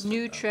if I missed it.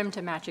 New trim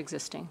to match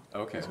existing.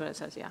 Okay. Is what it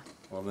says, yeah.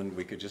 Well, then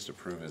we could just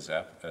approve as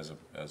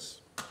It's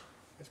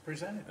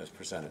presented.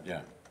 presented,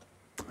 yeah.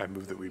 I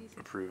move that we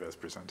approve as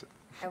presented.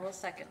 I will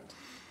second.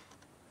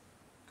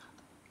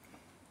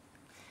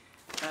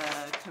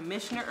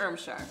 Commissioner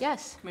Ermshar.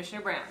 Yes.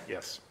 Commissioner Brown.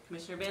 Yes.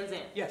 Commissioner Van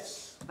Zandt.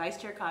 Yes. Vice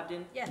Chair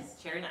Cobden. Yes.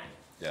 Chair Nye.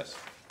 Yes,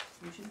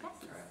 Motion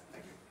passes. All right,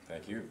 thank you.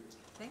 thank you.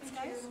 Thanks,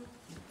 guys.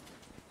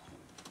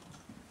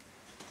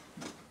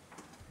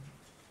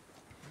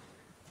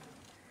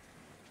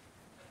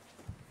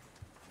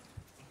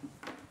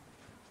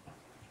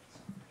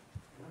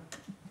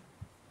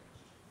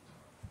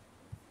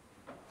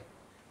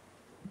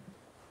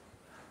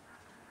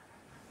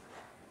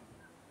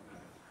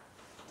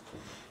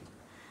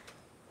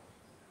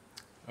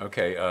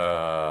 Okay,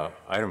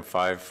 item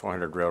 5,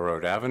 400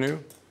 Railroad Avenue.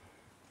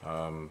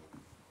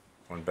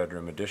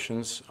 One-bedroom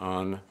additions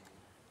on,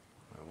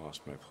 I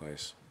lost my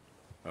place.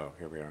 Oh,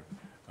 here we are.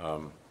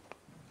 No,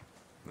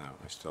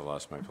 I still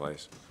lost my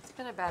place. It's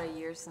been about a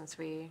year since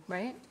we,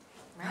 Right?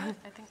 right?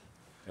 I think,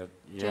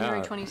 January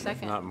Yeah,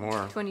 22nd. Not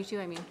more. 22,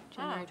 I mean,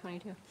 January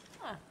 22.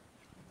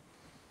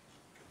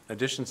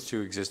 Additions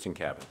to existing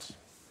cabins.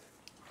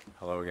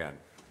 Hello again.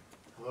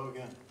 Hello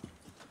again.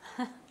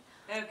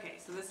 Okay,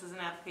 so this is an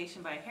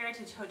application by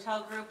Heritage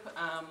Hotel Group,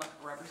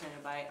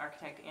 represented by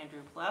architect Andrew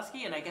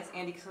Pulaski, and I guess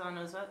Andy Casano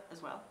knows that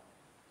as well.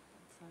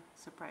 It's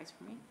a surprise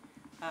for me.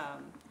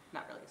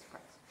 Not really a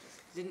surprise,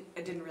 just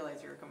I didn't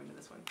realize you were coming to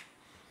this one.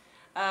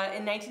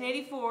 In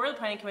 1984, the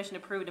Planning Commission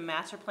approved a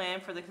master plan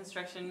for the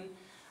construction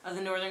of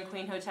the Northern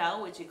Queen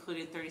Hotel, which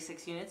included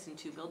 36 units in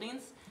 2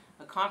 buildings,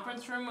 a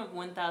conference room of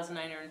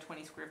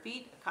 1,920 square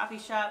feet, a coffee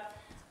shop,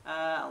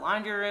 a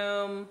laundry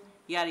room,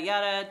 yada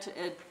yada.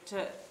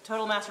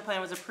 Total master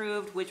plan was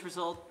approved, which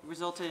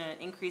resulted in an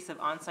increase of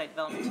on-site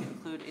development to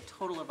include a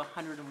total of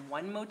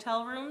 101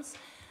 motel rooms,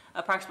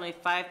 approximately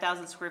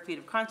 5,000 square feet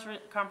of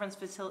conference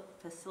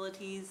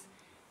facilities,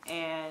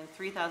 and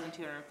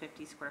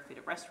 3,250 square feet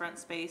of restaurant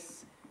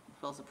space,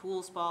 as well as a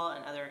pool, spa,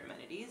 and other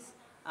amenities.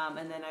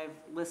 And then I've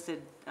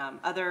listed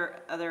other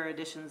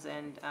additions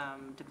and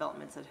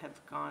developments that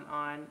have gone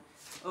on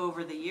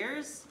over the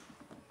years.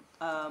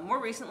 More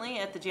recently,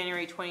 at the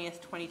January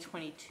 20th,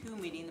 2022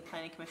 meeting, the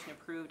Planning Commission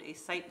approved a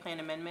site plan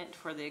amendment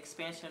for the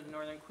expansion of the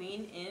Northern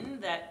Queen Inn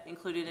that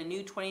included a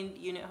new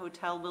 20-unit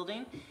hotel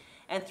building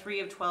and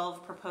 3 of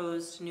 12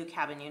 proposed new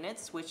cabin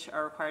units, which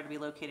are required to be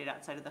located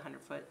outside of the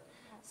 100-foot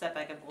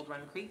setback of Gold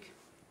Run Creek.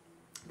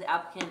 The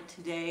applicant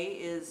today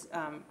is,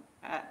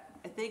 I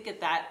think at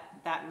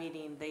that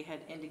meeting, they had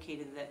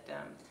indicated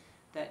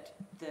that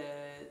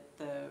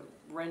the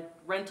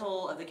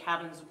rental of the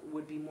cabins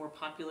would be more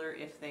popular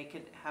if they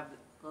could have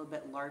a little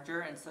bit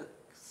larger, and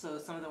so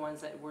some of the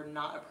ones that were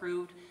not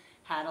approved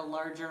had a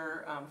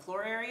larger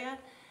floor area,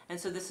 and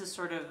so this is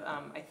sort of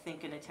I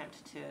think an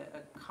attempt to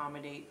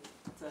accommodate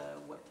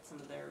what some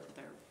of their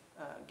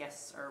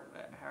guests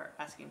are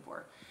asking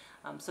for.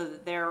 So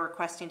that they're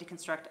requesting to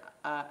construct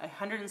a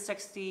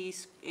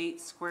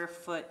 168 square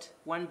foot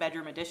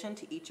 1-bedroom addition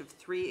to each of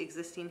 3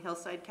 existing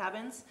hillside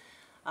cabins,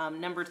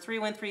 numbered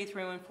 313,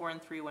 314,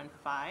 and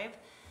 315.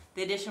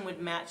 The addition would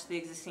match the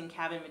existing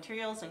cabin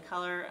materials and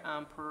color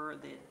per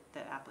the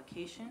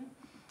application.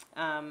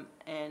 And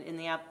in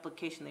the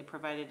application, they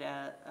provided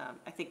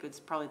I think it's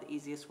probably the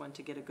easiest one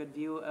to get a good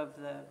view of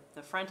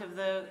the front of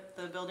the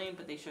building,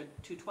 but they showed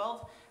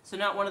 212. So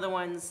not one of the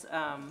ones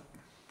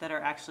that are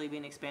actually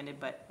being expanded,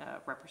 but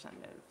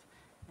representative.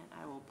 And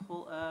I will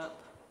pull up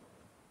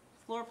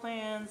floor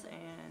plans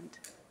and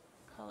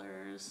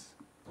colors.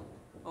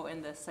 Oh,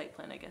 and the site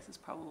plan, I guess, is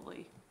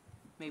probably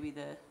maybe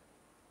the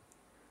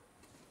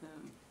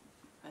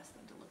best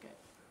thing to look at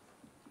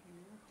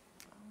here.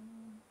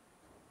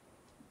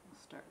 We'll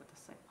start with the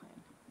site plan.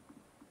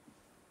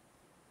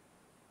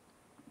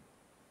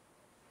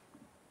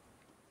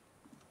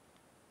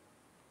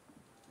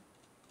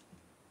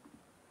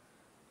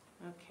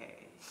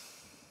 Okay.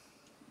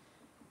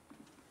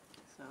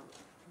 So I'll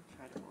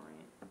try to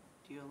orient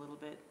you a little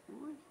bit.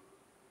 Ooh,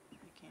 if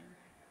I can.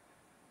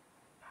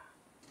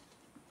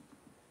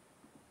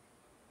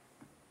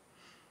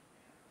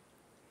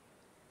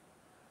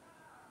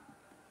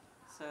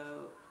 So,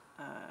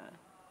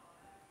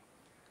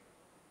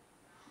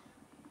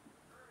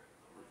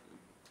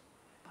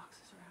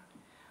 boxes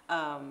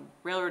around.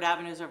 Railroad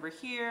Avenue's over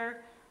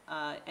here,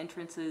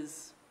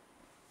 entrances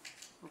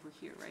over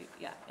here, right?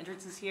 Yeah,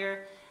 entrances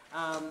here.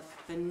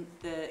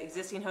 The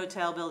existing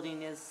hotel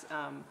building is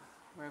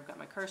where I've got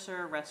my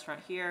cursor,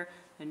 restaurant here.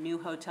 The new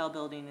hotel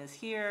building is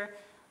here.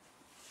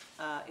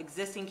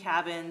 Existing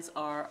cabins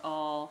are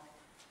all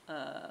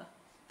the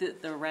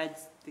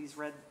reds, these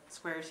red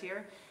squares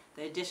here.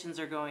 The additions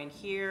are going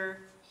here,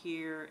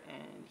 here,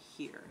 and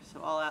here.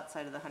 So all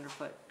outside of the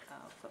 100-foot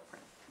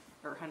footprint,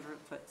 or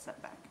 100-foot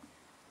setback.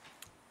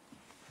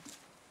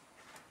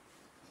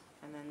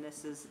 And then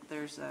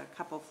there's a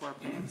couple floor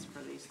plans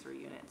for these 3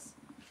 units.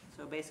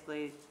 So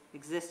basically,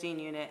 existing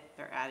unit,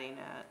 they're adding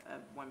a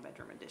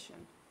 1-bedroom addition.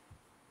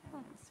 And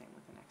then same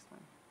with the next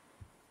one.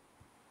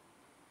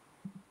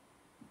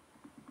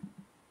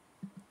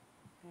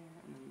 There,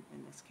 and then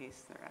in this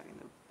case, they're adding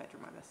the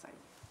bedroom on this side.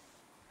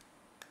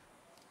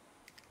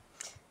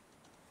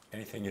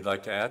 Anything you'd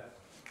like to add?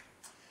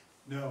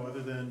 No,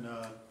 other than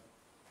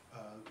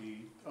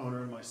the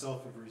owner and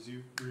myself have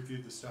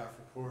reviewed the staff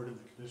report and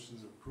the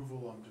conditions of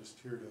approval. I'm just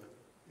here to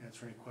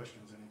answer any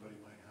questions anybody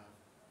might have.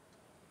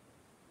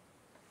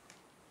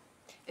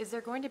 Is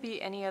there going to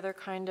be any other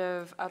kind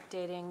of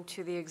updating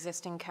to the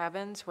existing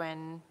cabins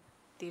when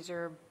these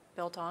are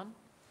built on?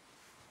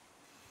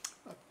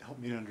 Help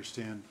me to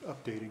understand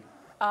updating.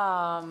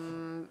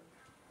 Um,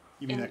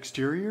 You mean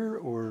exterior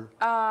or?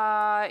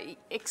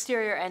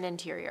 Exterior and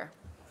interior.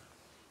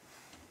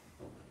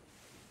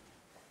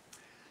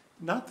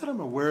 Not that I'm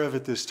aware of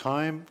at this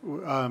time.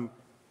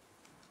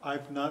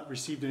 I've not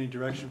received any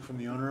direction from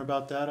the owner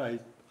about that.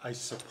 I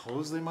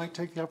suppose they might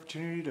take the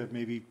opportunity to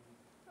maybe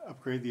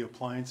upgrade the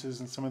appliances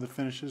and some of the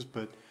finishes,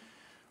 but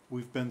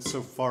we've been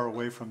so far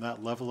away from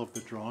that level of the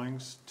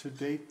drawings to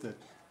date that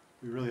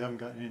we really haven't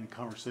gotten any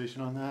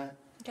conversation on that.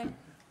 Okay.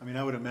 I mean,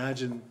 I would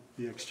imagine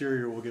the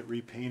exterior will get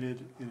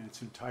repainted in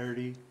its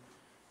entirety,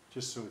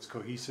 just so it's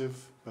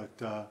cohesive,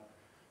 but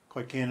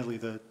quite candidly,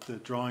 the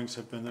drawings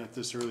have been at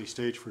this early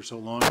stage for so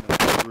long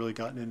that I haven't really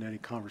gotten into any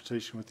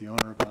conversation with the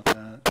owner about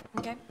that.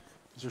 Okay.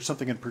 Is there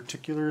something in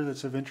particular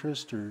that's of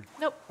interest, or?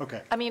 Nope.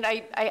 Okay. I mean,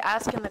 I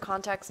ask in the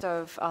context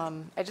of,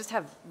 I just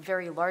have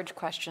very large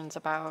questions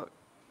about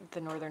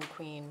the Northern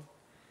Queen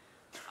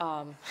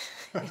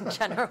in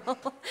general.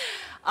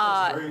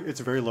 It's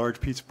a very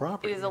large piece of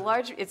property.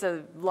 It's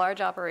a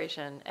large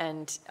operation,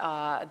 and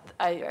I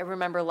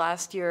remember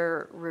last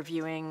year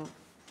reviewing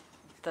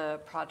the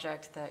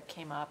project that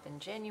came up in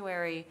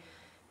January,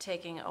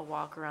 taking a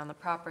walk around the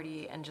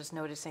property and just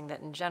noticing that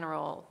in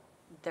general,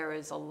 there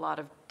is a lot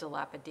of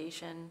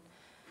dilapidation,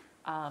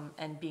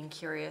 and being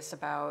curious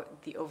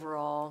about the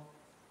overall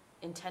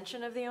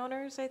intention of the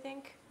owners, I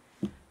think.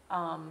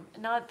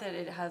 Not that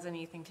it has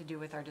anything to do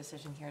with our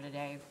decision here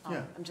today.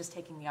 Yeah. I'm just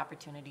taking the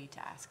opportunity to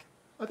ask.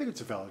 I think it's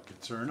a valid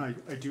concern.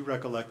 I do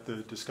recollect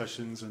the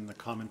discussions and the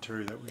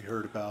commentary that we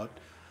heard about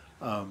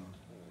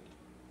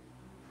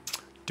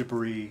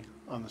debris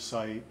on the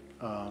site.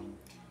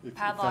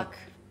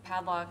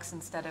 Padlocks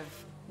instead of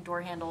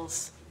door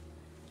handles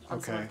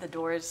on some Okay. of the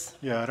doors.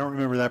 Yeah, I don't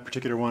remember that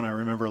particular one. I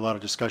remember a lot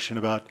of discussion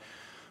about,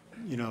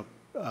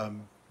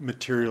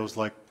 materials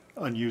like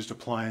unused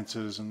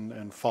appliances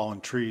and fallen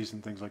trees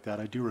and things like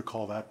that. I do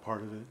recall that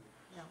part of it.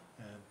 Yeah.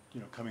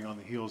 And, coming on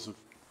the heels of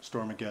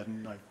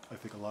Stormageddon, I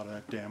think a lot of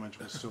that damage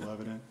was still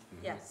evident.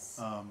 Yes.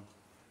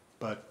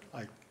 But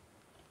I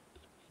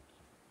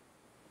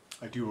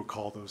do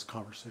recall those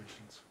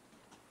conversations.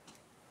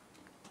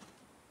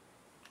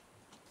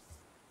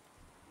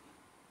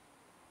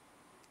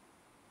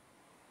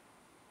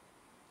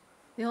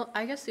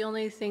 I guess the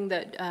only thing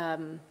that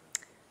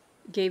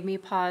gave me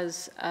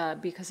pause,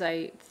 because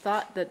I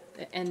thought that,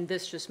 and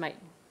this just might,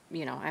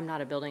 I'm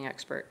not a building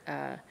expert,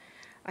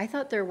 I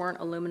thought there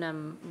weren't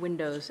aluminum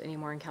windows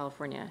anymore in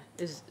California.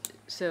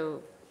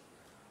 So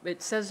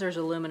it says there's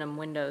aluminum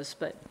windows,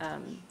 but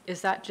is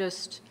that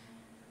just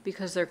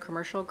because they're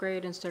commercial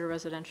grade instead of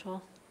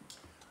residential?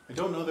 I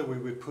don't know that we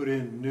would put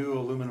in new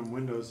aluminum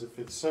windows. If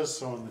it says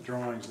so in the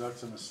drawings,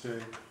 that's a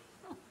mistake.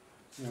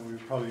 We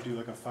would probably do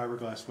like a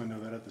fiberglass window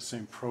that had the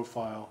same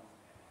profile.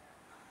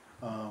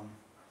 And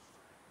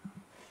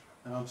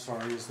I'm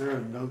sorry, is there a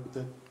note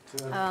that?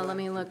 Let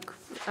me look.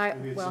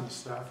 Maybe it's in the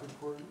staff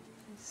report?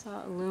 I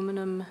saw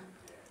aluminum.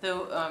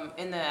 So,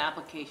 in the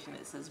application,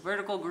 it says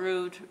vertical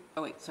grooved,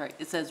 oh wait, sorry,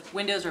 it says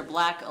windows are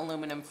black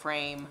aluminum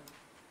frame,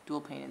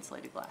 dual pane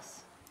insulated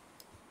glass.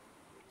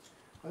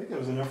 I think there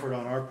was an effort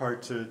on our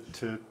part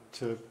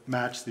to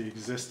match the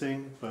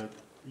existing, but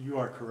you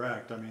are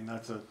correct. I mean,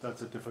 that's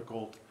a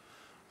difficult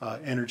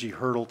energy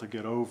hurdle to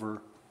get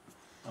over.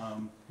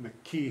 The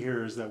key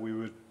here is that we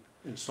would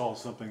install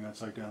something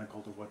that's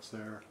identical to what's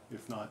there,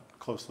 if not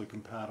closely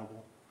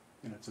compatible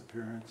in its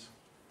appearance.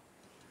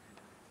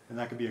 And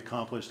that could be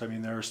accomplished. I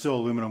mean, there are still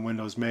aluminum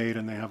windows made,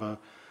 and they have a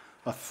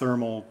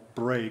thermal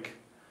break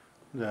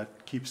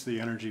that keeps the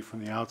energy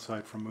from the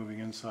outside from moving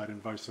inside and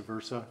vice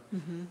versa.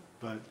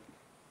 But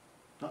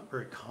not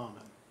very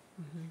common,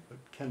 but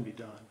can be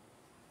done.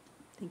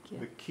 Thank you.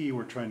 The key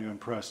we're trying to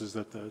impress is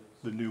that the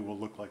new will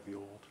look like the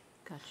old.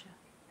 Gotcha.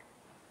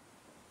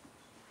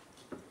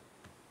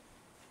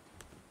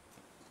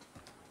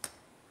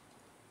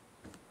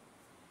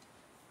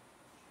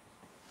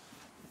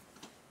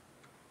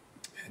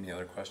 Any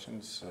other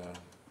questions?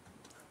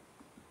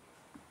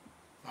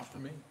 Not for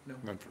me, no.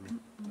 None for me.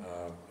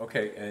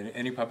 Okay, and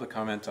any public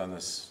comment on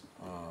this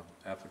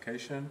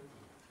application?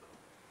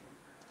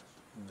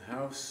 In the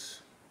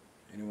house?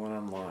 Anyone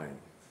online?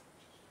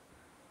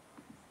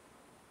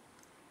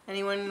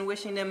 Anyone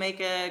wishing to make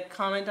a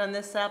comment on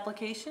this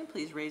application,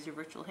 please raise your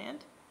virtual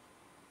hand.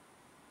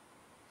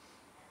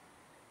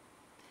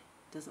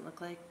 Doesn't look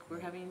like we're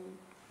having.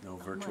 No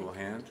virtual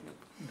hand?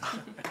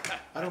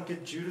 I don't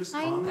get Judith's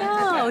I comment.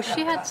 know,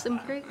 she had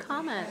some great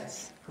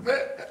comments.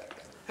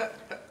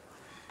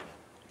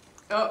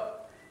 Oh.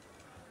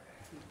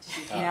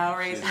 She's now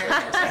raising her.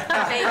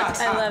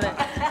 I love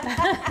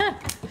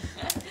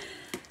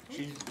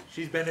it.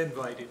 She's been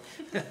invited.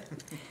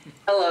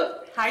 Hello.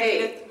 Hi,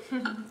 Hey,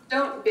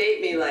 don't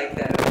bait me like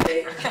that,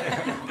 okay?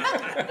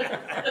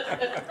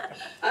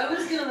 I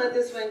was gonna let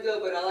this one go,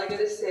 but all I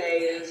gotta say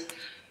is,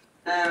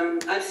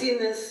 I've seen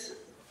this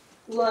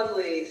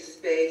lovely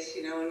space,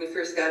 you know, when we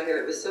first got here,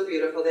 it was so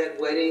beautiful. They had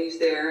weddings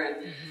there,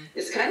 and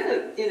it's kind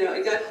of, you know,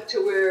 it got to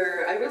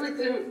where I really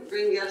couldn't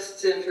bring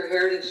guests in for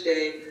Heritage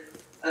Day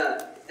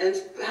and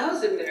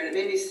house them there, and it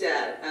made me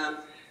sad.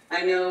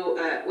 I know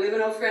we have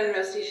an old friend,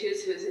 Rusty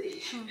Shoes,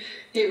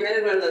 he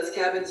rented one of those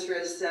cabins for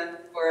his son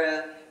for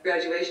a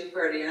graduation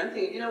party, and I'm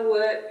thinking, you know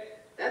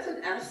what, that's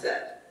an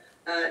asset.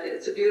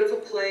 It's a beautiful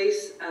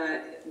place.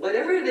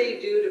 Whatever they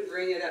do to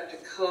bring it up to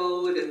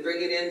code and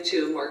bring it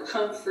into more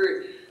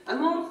comfort,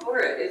 I'm all for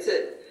it.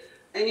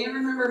 And you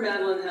remember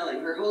Madeline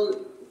Helling, her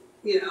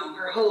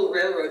whole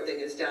railroad thing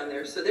is down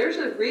there. So there's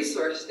a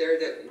resource there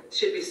that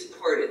should be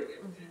supported.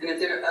 And if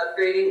they're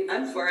upgrading,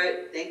 I'm for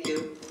it. Thank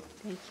you.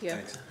 Thank you.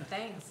 Thanks.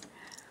 Thanks.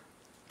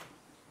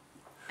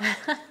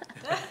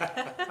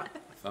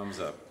 Thumbs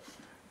up.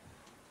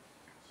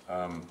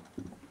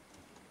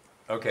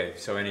 Okay,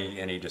 so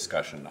any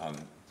discussion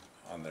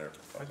on their?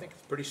 I think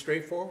it's pretty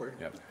straightforward.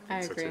 Yep. I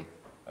agree.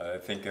 I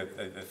think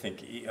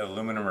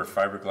aluminum or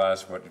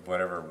fiberglass,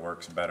 whatever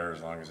works better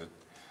as long as it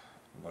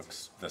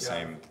looks the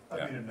same. I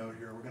Yeah. made a note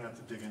here. We're gonna have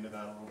to dig into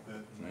that a little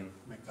bit and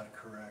make that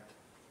correct.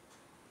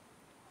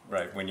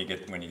 Right, when you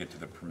get to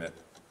the permit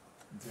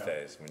Yeah.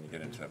 phase, when you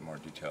get into more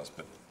details,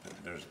 but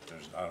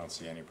I don't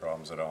see any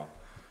problems at all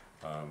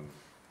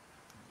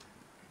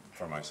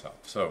for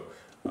myself. So,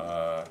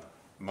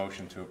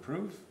 motion to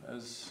approve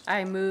as,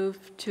 I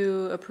move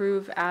to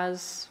approve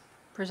as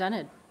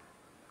presented.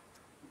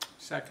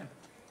 Second.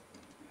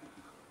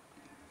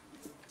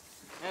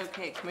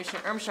 Okay,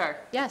 Commissioner Ermshar,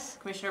 Yes.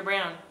 Commissioner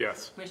Brown,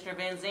 Yes. Commissioner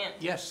Van Zant,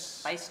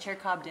 Yes. Vice Chair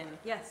Cobden,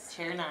 Yes.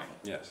 Chair Nye.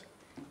 yes.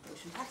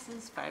 Motion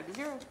passes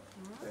 5-0.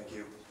 Thank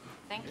you.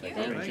 Thank you. Thank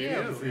Thank you.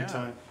 you for your Yeah.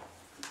 time.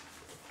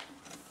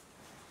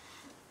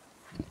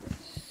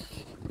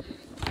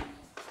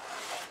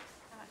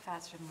 Not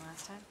faster than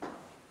last time.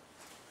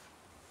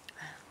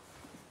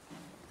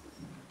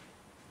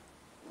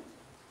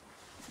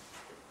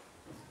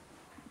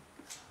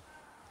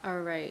 All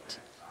right.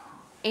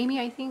 Amy,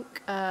 I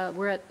think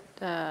we're at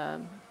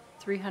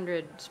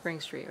 300 Spring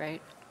Street,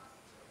 right?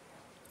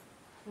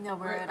 No,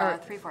 we're Or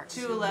at 3 Forks.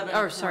 211.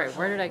 Oh, sorry,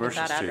 where did I get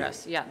Commercial that Street.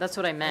 address? Yeah, that's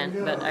what I meant,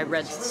 but I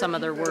read some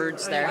other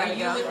words there. Are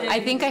you within- I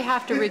think I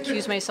have to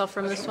recuse myself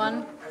from this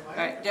one. All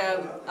right,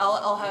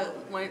 I'll have,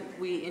 when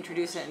we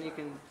introduce it and you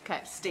can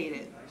Okay. state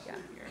it. Yeah.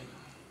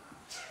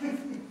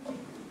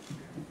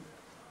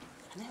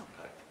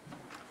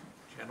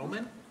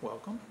 Gentlemen,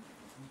 welcome.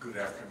 Good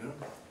afternoon.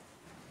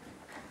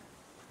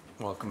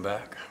 Welcome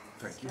back.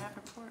 Thank you. Staff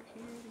report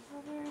here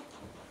together.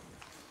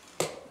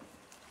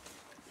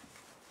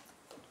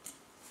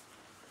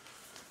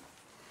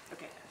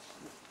 Okay.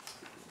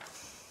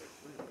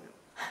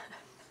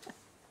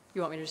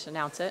 You want me to just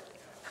announce it?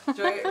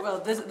 Well,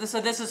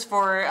 this is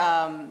for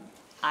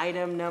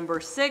item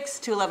number 6,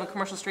 211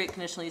 Commercial Street,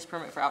 conditional use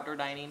permit for outdoor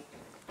dining.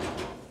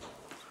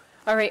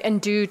 All right,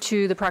 and due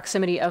to the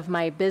proximity of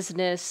my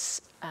business,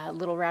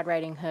 Little Red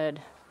Riding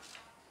Hood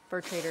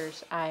Fur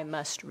Traders, I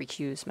must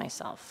recuse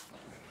myself.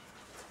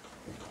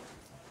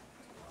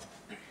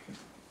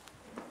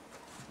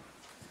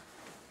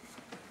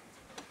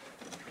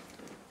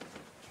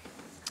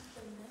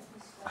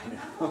 Okay,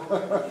 I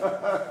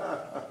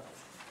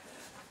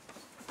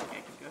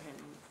can go ahead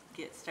and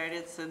get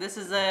started. So this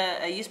is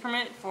a use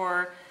permit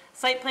for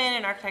site plan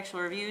and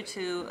architectural review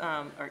to,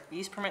 or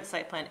use permit,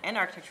 site plan, and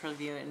architectural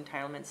review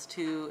entitlements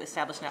to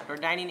establish an outdoor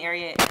dining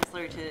area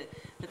ancillary to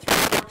the Three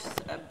Forks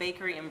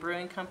Bakery and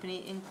Brewing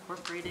Company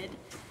Incorporated,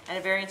 and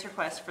a variance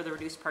request for the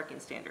reduced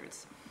parking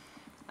standards.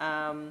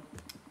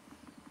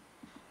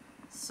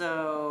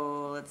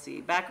 So let's see,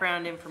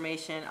 background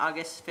information,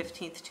 August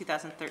 15th,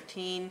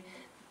 2013,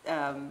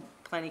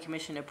 Planning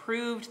Commission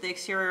approved the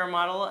exterior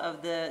model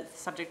of the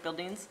subject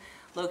buildings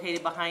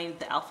located behind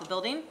the Alpha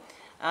Building,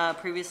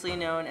 previously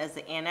known as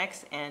the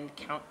Annex and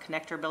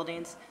Connector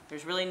buildings.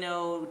 There's really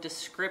no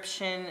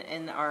description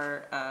in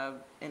our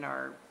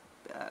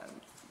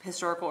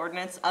historical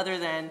ordinance, other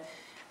than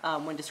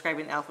when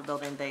describing the Alpha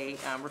Building, they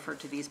refer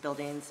to these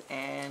buildings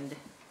and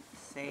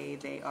say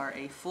they are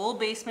a full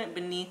basement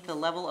beneath the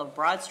level of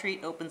Broad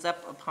Street, opens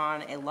up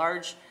upon a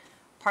large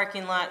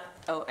parking lot.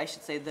 Oh, I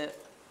should say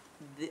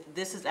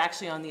this is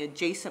actually on the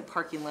adjacent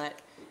parking lot,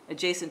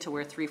 adjacent to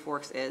where Three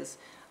Forks is.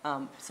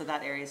 So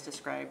that area is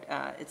described.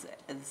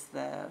 It's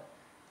the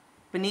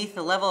beneath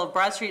the level of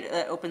Broad Street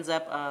that opens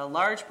up a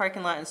large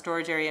parking lot and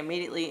storage area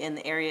immediately in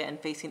the area and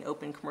facing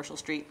open commercial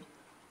street.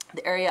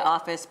 The area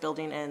office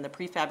building and the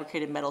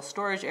prefabricated metal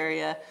storage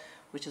area,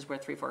 which is where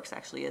Three Forks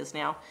actually is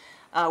now,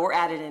 were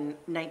added in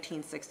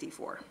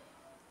 1964.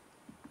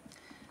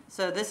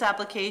 So this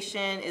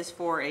application is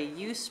for a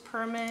use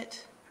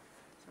permit.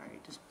 Sorry,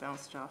 just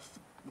bounced off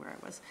where I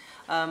was.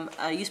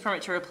 A use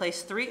permit to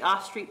replace 3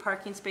 off-street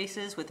parking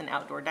spaces with an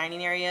outdoor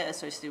dining area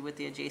associated with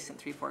the adjacent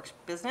Three Forks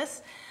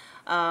business.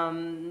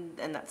 And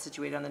that's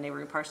situated on the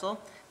neighboring parcel.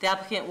 The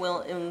applicant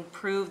will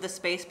improve the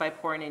space by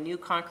pouring a new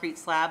concrete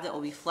slab that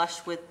will be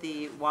flush with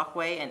the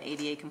walkway and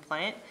ADA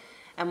compliant,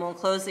 and will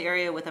enclose the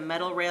area with a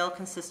metal rail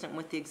consistent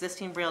with the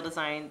existing rail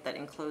design that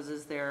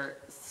encloses their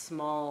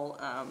small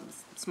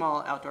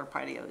outdoor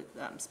patio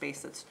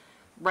space that's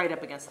right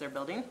up against their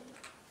building.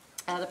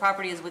 The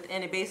property is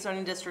within a base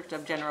zoning district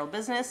of general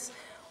business,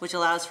 which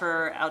allows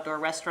for outdoor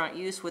restaurant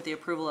use with the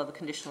approval of a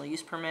conditional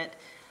use permit.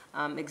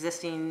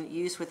 Existing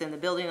use within the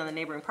building on the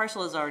neighboring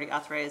parcel is already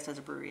authorized as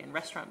a brewery and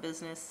restaurant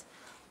business.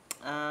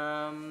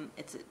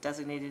 It's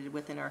designated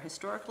within our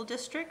historical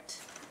district.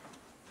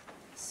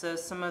 So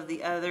some of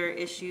the other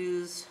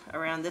issues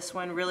around this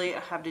one really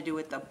have to do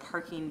with the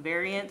parking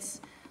variance.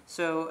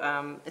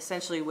 So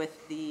essentially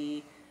with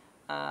the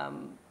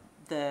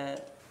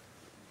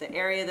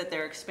area that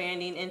they're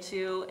expanding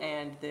into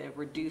and the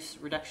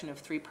reduction of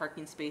 3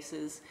 parking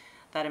spaces,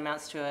 that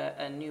amounts to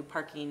a new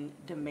parking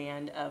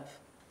demand of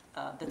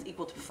that's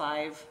equal to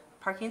 5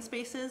 parking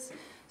spaces.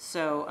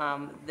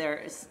 So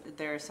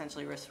they're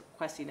essentially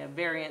requesting a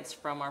variance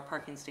from our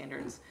parking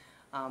standards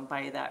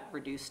by that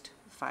reduced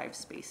 5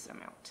 space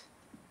amount.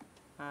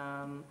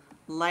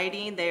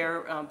 Lighting,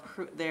 their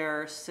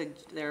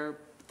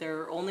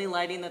only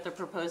lighting that they're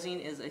proposing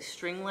is a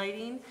string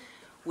lighting,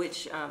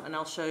 which and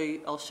I'll show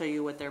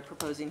you what they're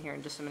proposing here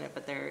in just a minute.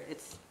 But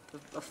it's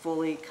a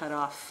fully cut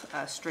off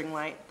string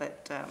light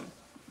that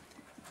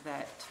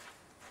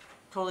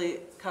totally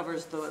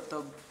covers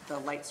the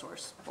light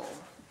source bulb.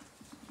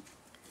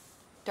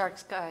 Dark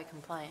sky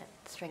compliant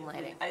string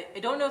lighting. I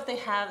don't know if they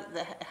have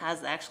that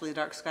has actually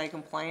dark sky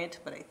compliant,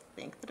 but I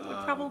think that it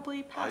would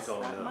probably pass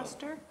that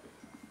muster.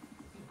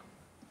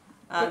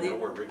 I don't know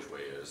where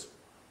Ridgeway is.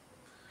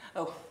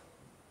 Oh.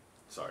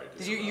 Sorry.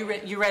 Did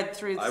you read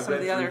through some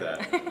of the other? I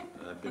read through that.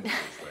 I've been to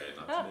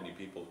Ridgeway, not too many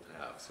people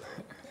have, so.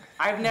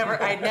 I'd never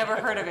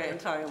heard of it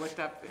until I looked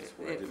up That's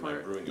where I did my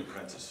brewing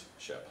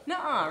apprenticeship.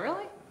 No,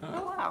 really?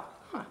 Oh, wow.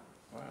 Huh.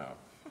 Wow.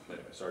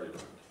 Anyway, sorry to.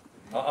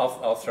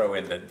 I'll throw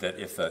in that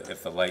if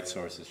the light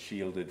source is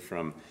shielded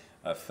from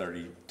a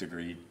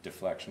 30-degree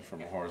deflection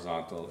from a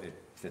horizontal, it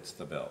fits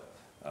the bill,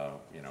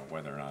 you know,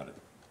 whether or not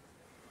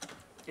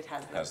it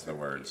has the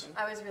words.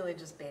 I was really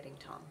just baiting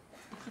Tom.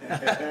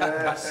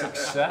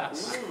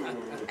 Success.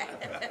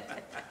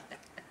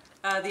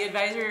 The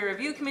Advisory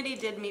Review Committee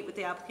did meet with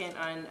the applicant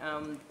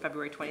on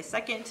February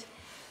 22nd.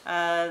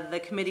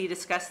 The committee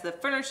discussed the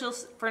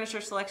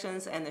furniture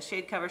selections and the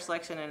shade cover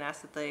selection and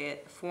asked that the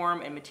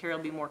form and material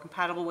be more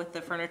compatible with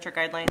the furniture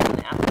guidelines, and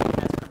the applicant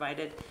has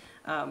provided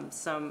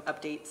some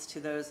updates to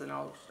those, and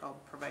I'll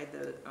provide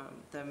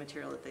the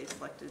material that they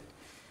selected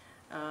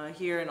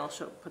here, and I'll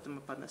put them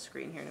up on the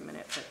screen here in a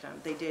minute.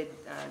 But they did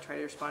try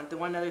to respond. The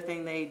one other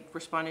thing they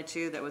responded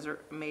to that was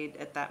made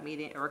at that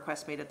meeting, a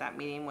request made at that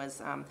meeting, was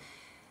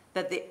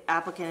that the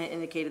applicant had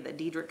indicated that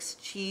Diedrich's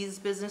Cheese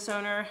business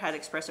owner had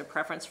expressed a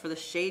preference for the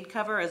shade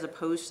cover as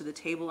opposed to the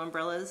table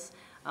umbrellas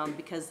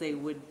because they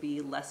would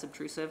be less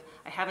obtrusive.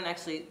 I haven't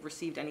actually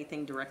received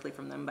anything directly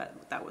from them,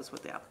 but that was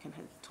what the applicant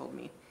had told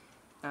me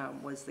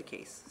was the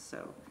case.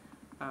 So,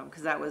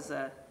 because that was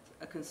a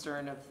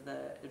concern of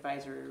the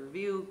Advisory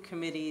Review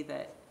Committee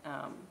that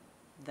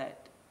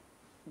that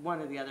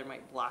one or the other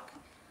might block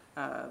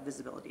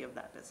visibility of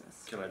that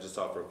business. Can I just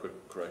offer a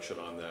quick correction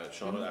on that?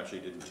 Shauna actually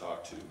didn't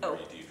talk to Mary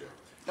Diedrich.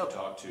 She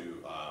talked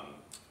to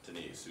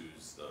Denise,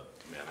 who's the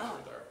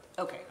manager there.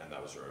 Okay. And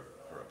that was her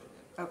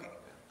opinion. Okay.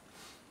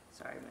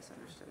 Sorry, I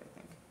misunderstood, I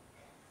think.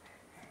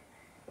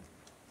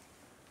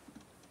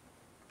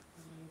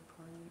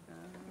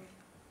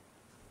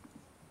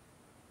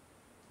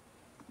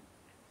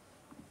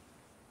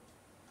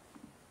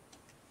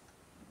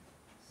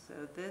 So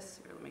this,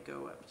 here, let me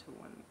go up to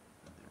one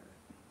other,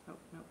 oh,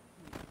 no,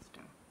 that's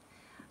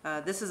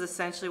down. This is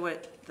essentially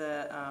what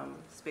the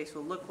space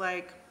will look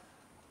like.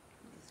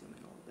 Let me zoom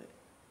in a little bit.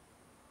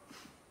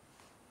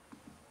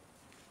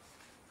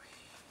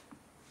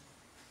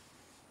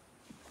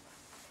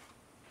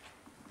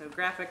 The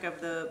graphic of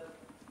the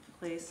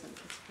place, and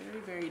it's very,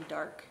 very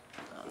dark,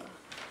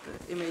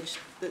 the image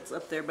that's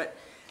up there, but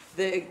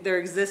their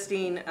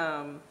existing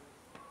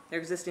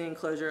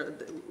enclosure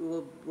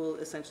will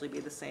essentially be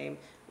the same,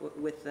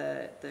 with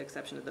the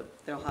exception of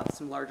they'll have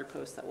some larger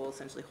posts that will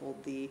essentially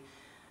hold the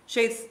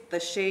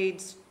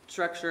shade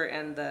structure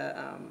and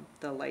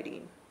the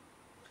lighting.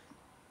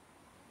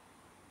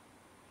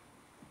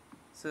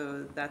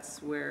 So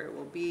that's where it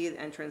will be. The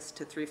entrance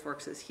to Three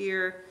Forks is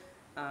here,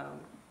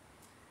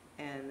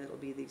 and it'll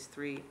be these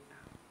three.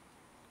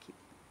 Keep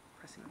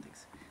pressing on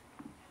things.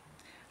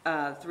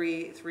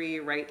 Three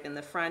right in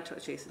the front,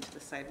 adjacent to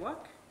the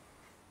sidewalk.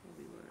 Will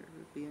be where it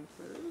would be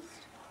enclosed.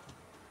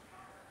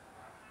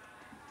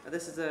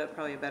 This is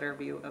probably a better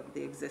view of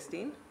the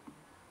existing.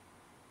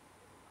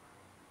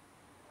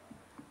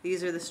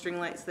 These are the string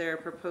lights they're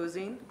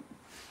proposing.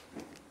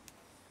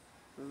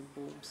 The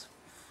bulbs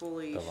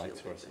fully The light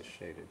shielded. source is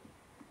shaded.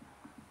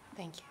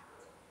 Thank you.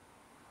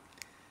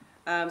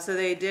 So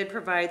they did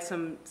provide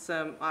some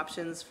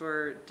options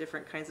for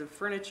different kinds of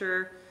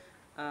furniture.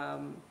 I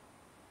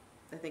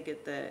think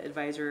at the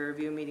advisory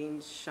review meeting,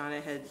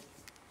 Shauna had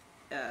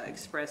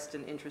expressed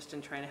an interest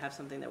in trying to have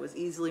something that was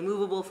easily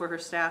movable for her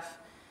staff.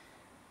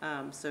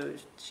 So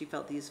she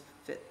felt these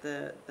fit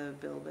the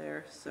bill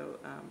there. So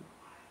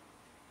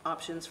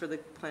options for the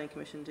Planning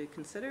Commission to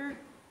consider.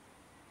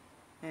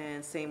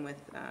 And same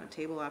with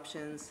table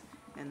options.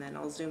 And then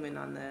I'll zoom in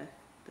on the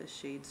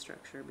shade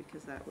structure,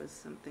 because that was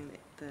something that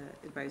the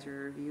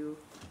advisory review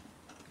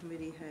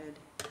committee had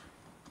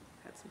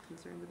some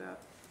concerns about.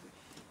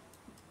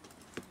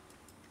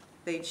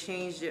 They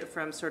changed it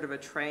from sort of a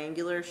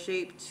triangular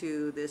shape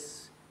to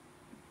this,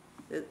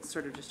 it's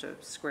sort of just a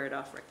squared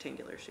off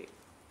rectangular shape.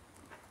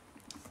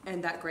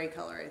 And that gray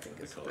color, I think,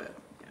 is the,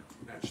 yeah.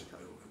 Match the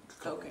building, the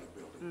color of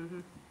the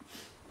building.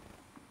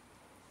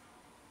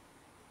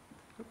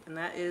 And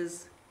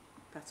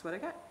that's what I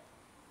got.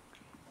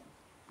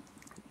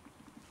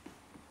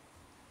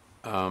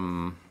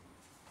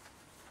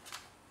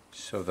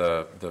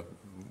 So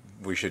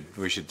we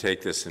should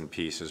take this in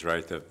pieces,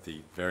 right?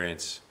 The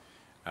variance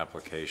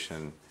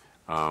application,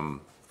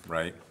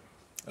 right?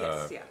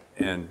 Yes, yeah.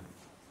 And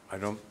I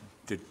don't,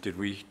 did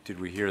we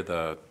hear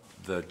the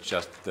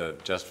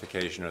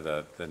justification or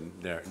the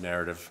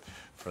narrative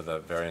for the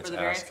variance For the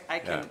variance, ask? I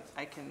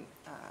can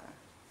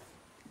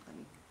let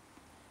me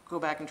go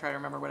back and try to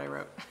remember what I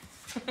wrote.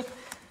 Hold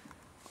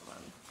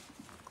on,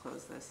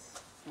 close this,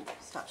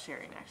 stop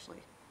sharing, actually.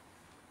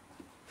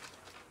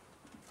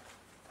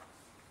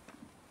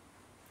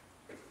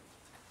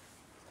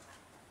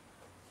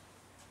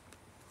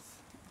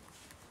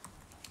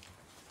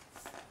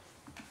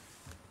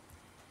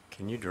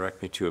 Can you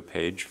direct me to a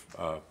page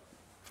for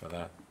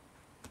that?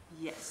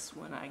 Yes,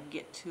 when I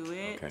get to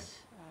it. Okay.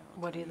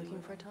 What are you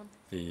looking for, Tom?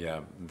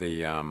 The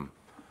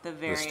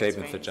the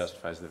statement that variance.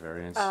 justifies the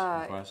variance Uh,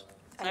 request?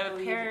 I have I a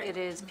believe pair- it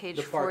is page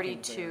The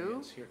parking 42.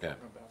 variance you're Yeah.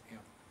 talking about, yeah.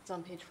 It's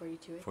on page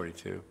 42,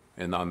 42,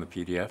 and on the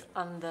PDF?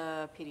 on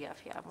the PDF,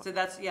 yeah. So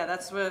that's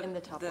what In the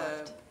top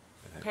left.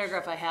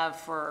 paragraph I have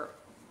for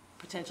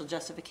potential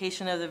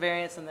justification of the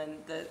variance, and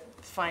then the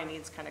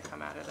findings kind of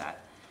come out of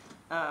that.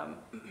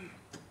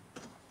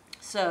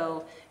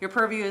 So your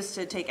purview is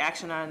to take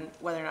action on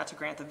whether or not to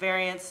grant the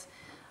variance.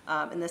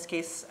 In this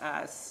case,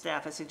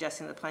 staff is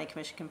suggesting that the Planning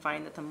Commission can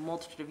find that the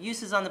multitude of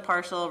uses on the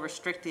parcel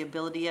restrict the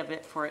ability of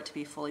it for it to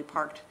be fully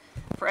parked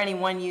for any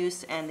one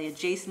use, and the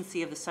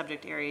adjacency of the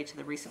subject area to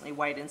the recently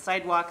widened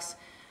sidewalks,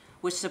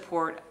 which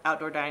support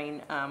outdoor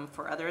dining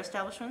for other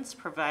establishments,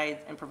 provides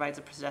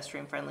a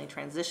pedestrian-friendly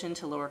transition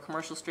to Lower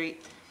Commercial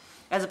Street,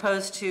 as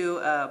opposed to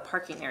a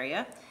parking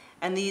area.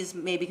 And these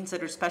may be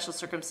considered special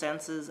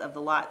circumstances of the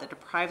lot that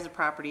deprives the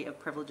property of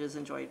privileges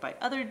enjoyed by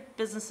other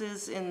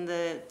businesses in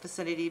the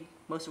vicinity,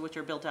 most of which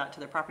are built out to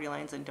their property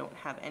lines and don't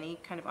have any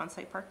kind of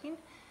on-site parking.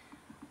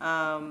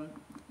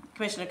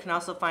 Commissioner can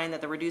also find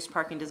that the reduced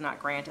parking does not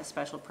grant a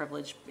special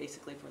privilege,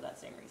 basically for that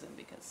same reason,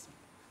 because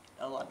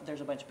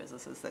there's a bunch of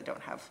businesses that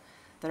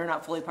are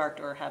not fully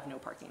parked or have no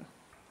parking.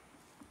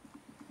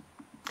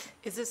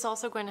 Is this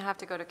also going to have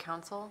to go to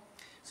council?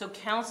 So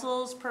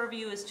council's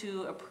purview is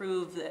to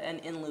approve an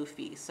in lieu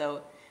fee.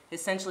 So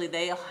essentially,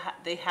 they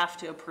have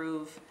to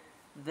approve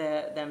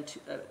the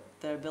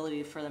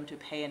ability for them to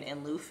pay an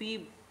in lieu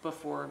fee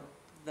before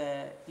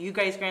you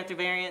guys grant the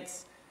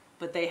variance,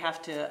 but they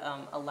have to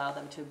allow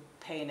them to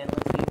pay an in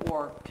lieu fee,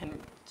 or can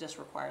just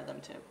require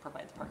them to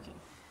provide the parking.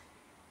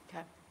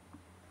 Okay.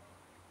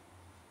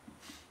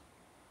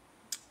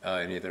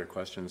 Any other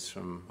questions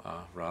from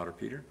Rod or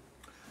Peter?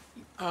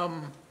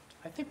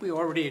 I think we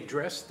already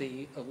addressed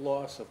the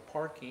loss of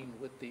parking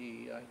with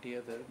the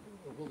idea that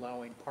of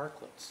allowing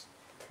parklets,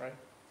 right?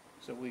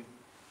 So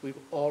we've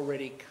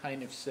already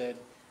kind of said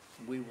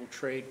we will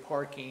trade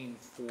parking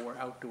for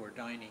outdoor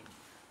dining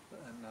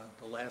in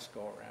the last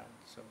go-around,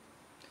 so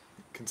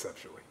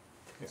Conceptually.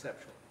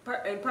 conceptually.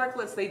 And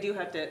parklets, they do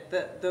have to,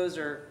 those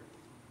are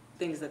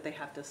things that they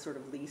have to sort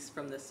of lease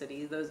from the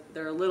city.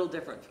 They're a little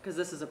different, because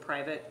this is a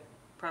private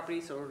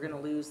property, so we're gonna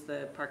lose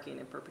the parking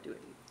in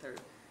perpetuity.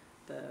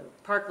 The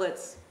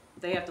parklets,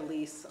 they have to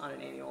lease on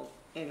an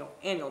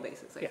annual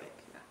basis, I Yeah. think.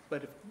 Yeah.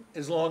 But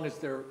as long as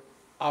they're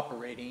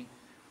operating,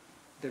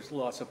 there's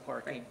loss of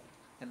parking, Right.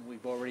 and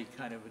we've already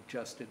kind of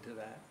adjusted to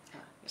that.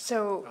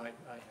 So I have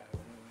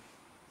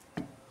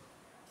anyway.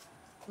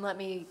 let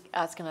me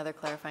ask another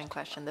clarifying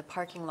question. The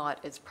parking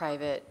lot is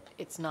private,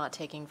 it's not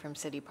taking from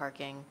city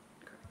parking?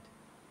 Correct.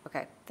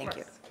 Okay, thank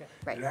you. Okay.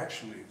 Right. It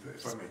actually,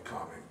 if I may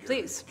comment,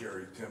 Please.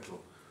 Gary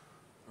Temple,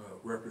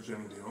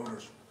 representing the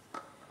owners,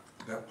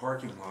 that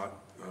parking lot,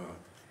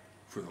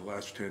 for the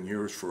last 10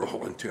 years, for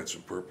all intents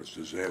and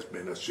purposes, has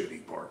been a city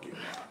parking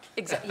lot.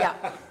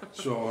 Yeah,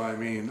 So, I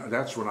mean,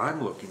 that's what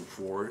I'm looking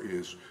for,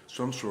 is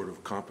some sort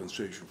of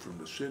compensation from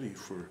the city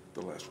for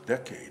the last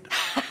decade.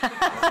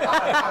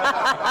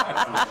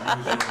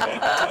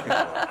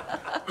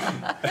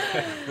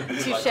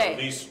 touche. At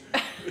least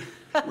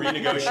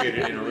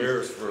renegotiated in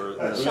arrears for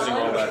losing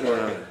all that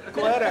ground.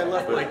 Glad I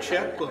left my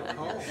checkbook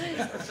home.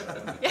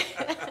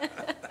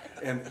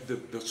 And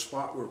the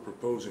spot we're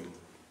proposing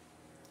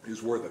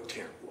is where the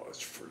tent was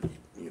for,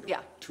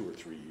 Yeah. 2 or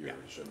 3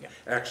 years. And yeah.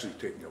 actually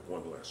taking up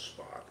one less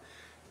spot.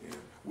 And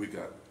we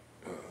got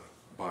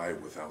by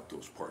without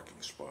those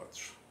parking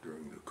spots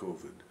during the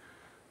COVID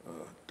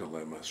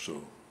dilemma.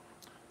 So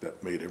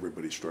that made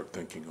everybody start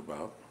thinking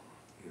about,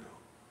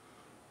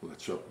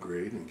 let's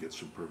upgrade and get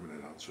some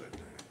permanent outside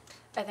dining.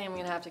 I think I'm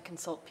gonna have to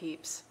consult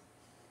Peeps.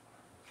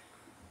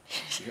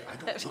 Yeah, I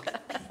don't look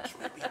at peaks,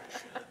 maybe I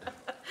should.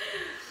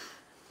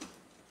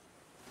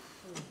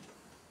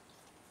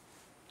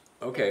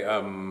 Okay,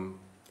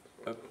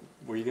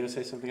 were you going to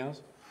say something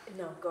else?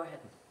 No, go ahead.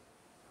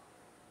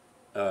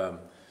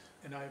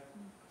 And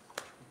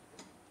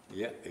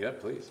Yeah,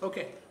 please.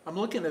 okay, I'm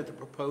looking at the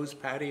proposed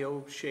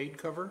patio shade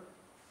cover.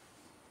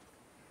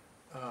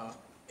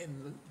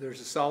 And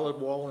there's a solid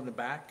wall in the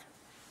back.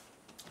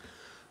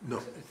 No,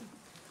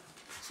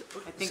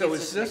 I think So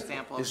it's is just an this-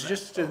 example. It's of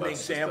just that. an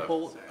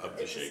example. Of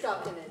the shape.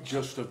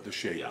 just of the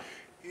shade. Yeah.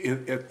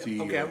 At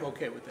the Okay, I'm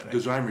okay with that.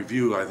 design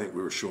review, I think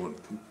we were showing,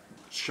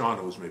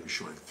 Shauna was maybe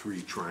showing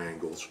 3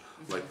 triangles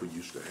like we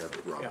used to have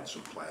at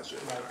Robinson Plaza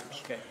at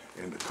times. Okay.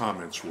 And the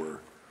comments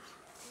were,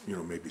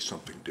 maybe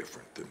something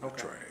different than the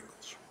Okay.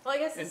 triangles. Well, I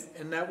guess,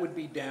 And that would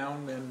be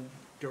down then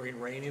during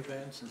rain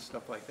events and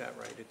stuff like that,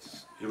 right?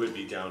 It's, It would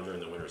be down during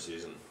the winter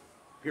season.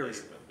 period.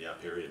 basically. Yeah,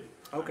 period.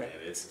 Okay.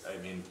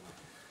 And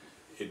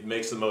it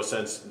makes the most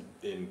sense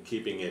in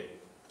keeping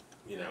it,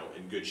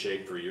 in good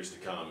shape for years to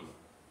come,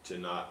 to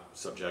not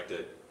subject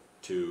it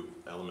to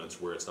elements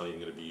where it's not even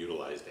gonna be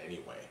utilized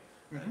anyway.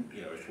 And,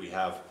 if we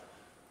have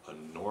a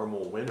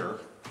normal winter,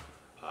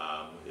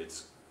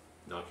 it's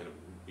not gonna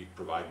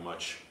provide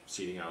much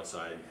seating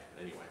outside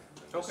anyway.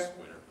 And this Okay.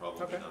 winter,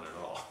 probably Okay. none at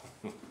all.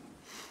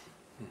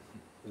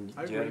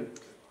 I agree.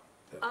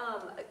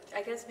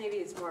 I guess maybe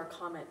it's more a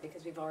comment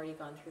because we've already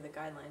gone through the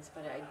guidelines,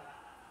 but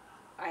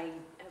I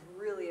have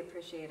really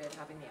appreciated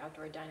having the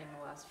outdoor dining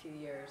the last few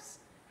years.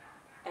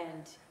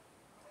 And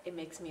it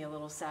makes me a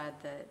little sad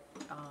that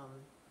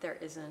there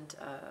isn't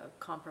a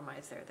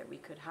compromise there, that we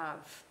could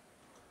have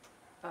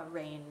a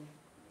rain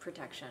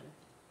protection.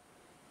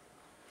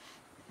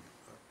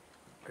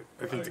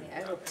 I think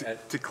I hope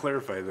to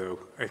clarify though,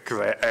 because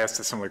I asked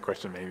a similar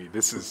question, maybe,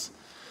 the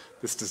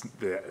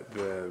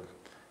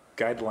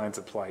guidelines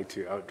apply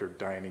to outdoor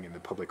dining in the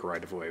public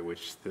right-of-way,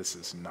 which this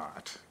is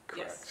not,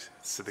 correct? Yes.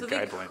 So the So they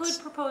guidelines. could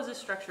propose a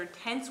structure.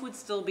 Tents would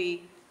still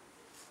be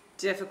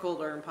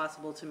difficult or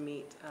impossible to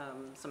meet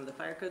some of the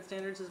fire code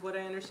standards, is what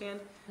I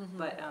understand.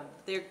 But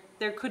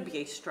there could be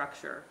a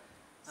structure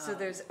So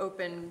there's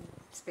open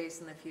space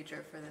in the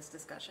future for this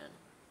discussion.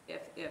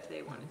 if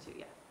they wanted to,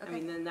 yeah. I Okay.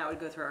 mean, then that would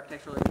go through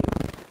architectural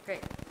review.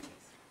 Great.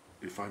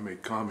 If I may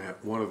comment,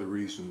 one of the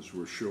reasons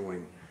we're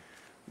showing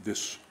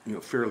this,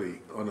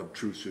 fairly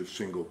unobtrusive,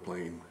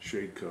 single-plane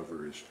shade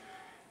cover is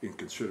in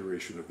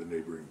consideration of the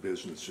neighboring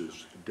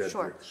businesses,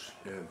 Dedrick's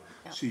and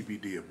Yeah.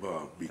 CBD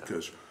above,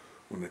 because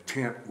when the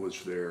tent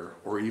was there,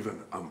 or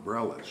even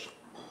umbrellas,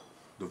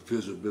 the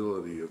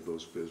visibility of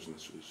those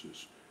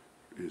businesses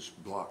is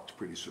blocked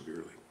pretty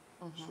severely.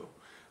 So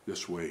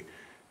this way,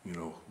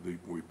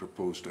 we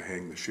propose to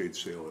hang the shade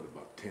sail at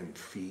about 10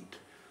 feet,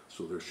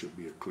 so there should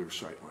be a clear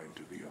sight line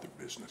to the other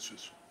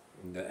businesses.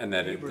 And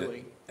that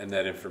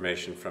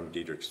information from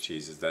Diedrich's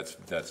Cheeses,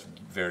 that's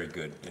very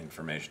good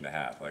information to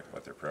have, like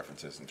what their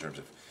preference is in terms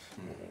of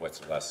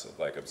what's less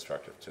like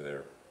obstructive to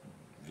their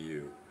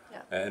view.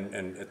 Yeah.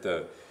 And at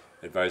the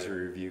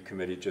advisory review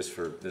committee,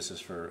 this is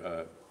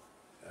for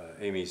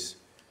Amy's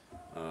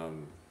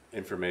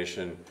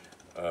information,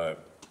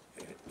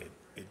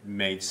 it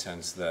made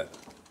sense that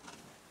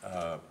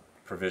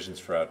provisions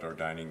for outdoor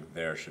dining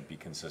there should be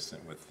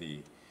consistent with the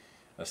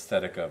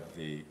aesthetic of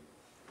the,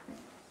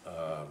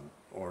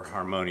 or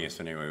harmonious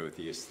anyway, with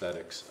the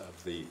aesthetics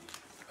of the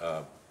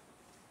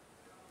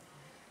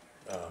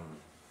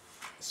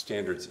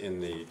standards in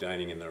the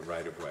dining in the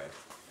right-of-way,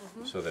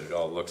 so that it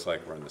all looks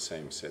like we're in the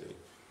same city.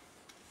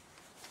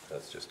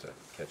 That's just to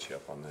catch you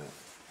up on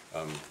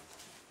that.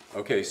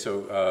 Okay,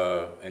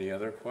 so any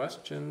other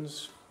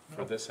questions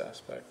for this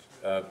aspect?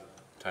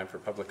 Time for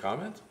public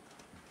comment?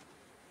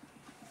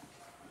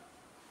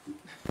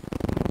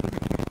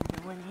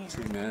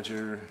 City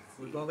manager.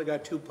 We've only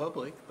got 2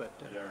 public, but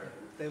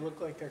they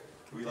look like they're.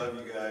 We love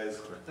you guys.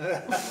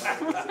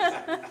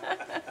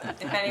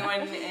 If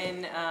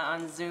anyone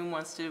on Zoom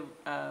wants to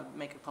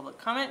make a public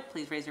comment,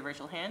 please raise your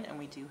virtual hand, and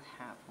we do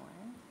have one.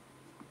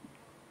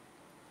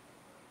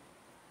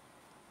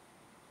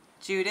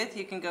 Judith,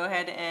 you can go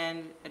ahead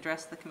and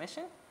address the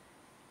commission.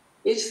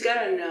 You just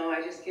gotta know,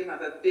 I just came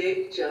off a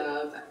big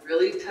job. I'm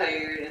really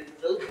tired and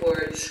a little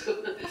bored,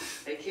 so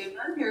I came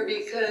on here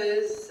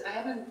because I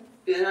haven't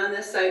been on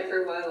this site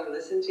for a while or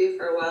listened to you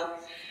for a while,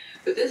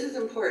 but this is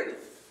important.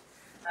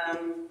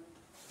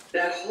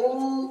 That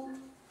whole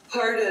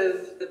part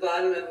of the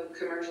bottom of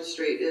Commercial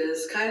Street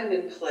is kind of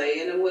in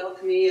play in a well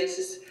to me. It's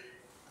just,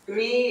 for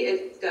me,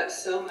 it's got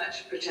so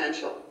much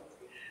potential.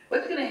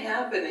 What's going to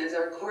happen is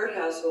our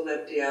courthouse will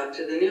empty out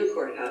to the new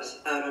courthouse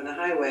out on the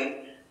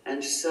highway,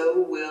 and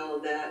so will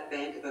that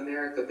Bank of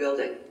America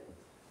building.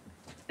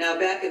 Now,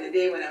 back in the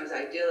day when I was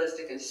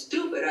idealistic and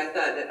stupid, I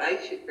thought that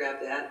I should grab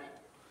that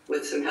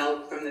with some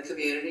help from the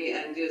community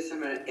and do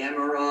some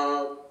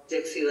Emerald,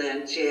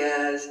 Dixieland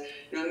jazz,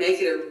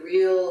 make it a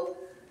real,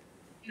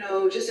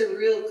 just a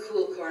real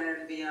cool corner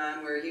to be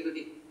on where he would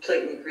be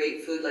plating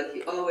great food like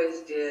he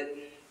always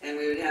did, and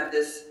we would have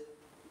this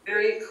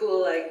very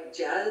cool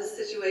jazz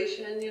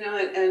situation, and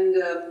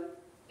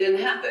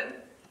didn't happen.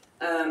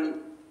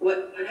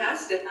 What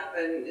has to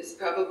happen is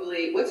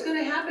probably what's going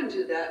to happen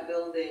to that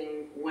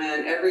building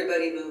when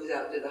everybody moves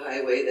out to the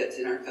highway that's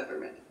in our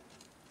government.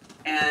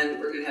 And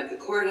we're going to have the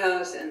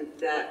courthouse and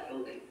that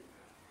building.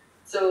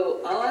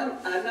 So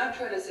I'm not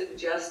trying to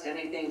suggest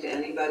anything to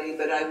anybody,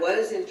 but I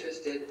was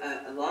interested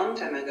a long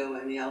time ago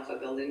in the Alpha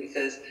building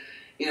because,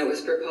 it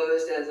was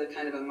proposed as a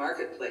kind of a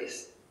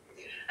marketplace.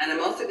 And I'm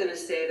also going to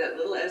say that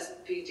little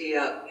SPG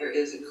out there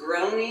is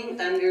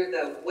groaning under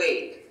the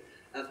weight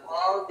of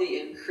all the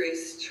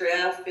increased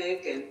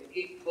traffic and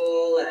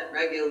people and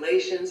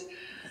regulations.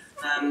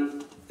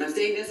 I'm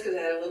saying this because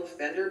I had a little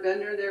fender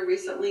bender there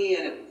recently,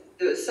 and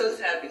it was so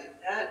sad because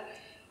that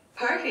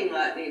parking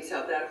lot needs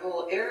help, that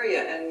whole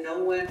area, and no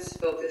one's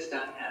focused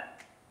on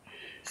that.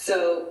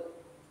 So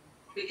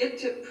we get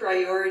to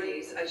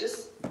priorities. I'm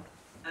just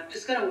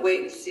going to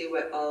wait and see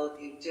what all of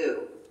you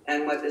do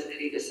and what the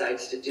city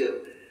decides to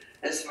do.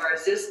 As far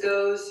as this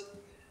goes,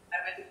 I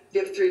would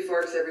give Three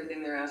Forks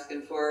everything they're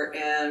asking for,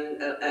 and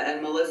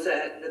Melissa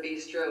at the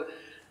Bistro,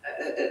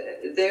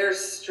 they're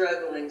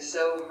struggling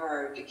so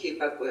hard to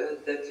keep up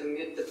with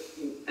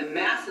the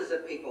masses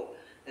of people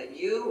that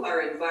you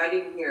are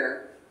inviting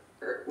here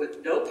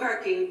with no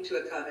parking to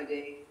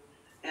accommodate.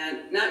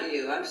 And not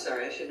you, I'm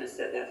sorry, I shouldn't have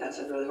said that, that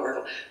sounds really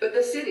horrible. But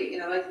the city,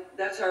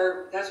 that's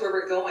where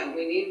we're going.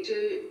 We need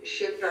to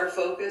shift our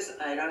focus.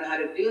 I don't know how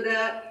to do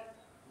that,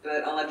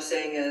 but all I'm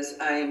saying is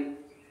I'm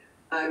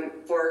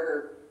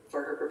for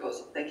her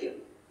proposal. Thank you.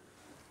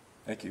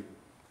 Thank you.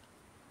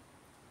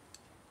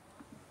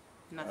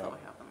 And that's all I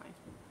have on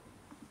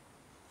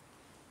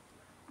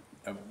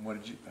mine.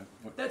 What did you?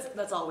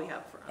 That's all we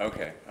have for.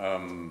 Okay.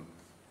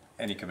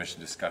 Any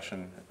commission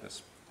discussion at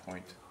this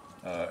point?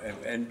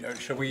 And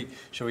shall we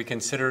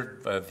consider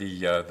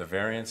the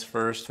variance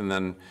first and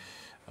then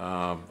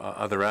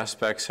other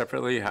aspects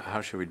separately?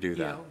 How should we do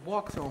that? Yeah,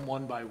 walk through them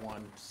one by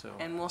one, so.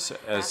 And we'll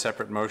As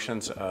separate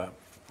motions?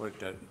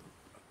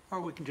 Or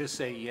we can just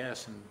say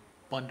yes and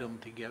bundle them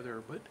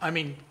together, but,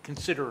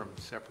 consider them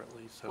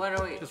separately, so. Why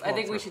don't we, just I walk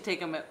think we through. should take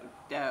them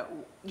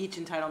each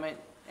entitlement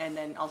and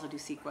then also do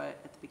CEQA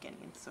at the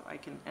beginning. So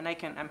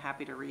I'm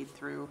happy to read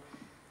through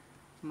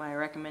my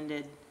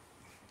recommended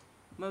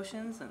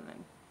motions and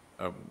then.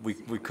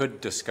 We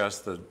could discuss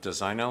the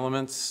design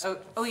elements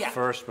Oh, yeah.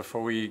 first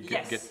before we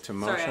get to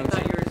motions. Sorry, I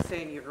thought you were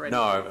saying you were ready.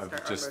 No, to I'm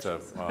start our just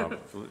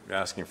motions.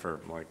 asking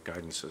for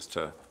guidance as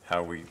to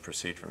how we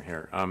proceed from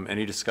here.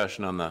 Any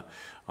discussion on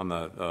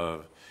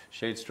the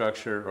shade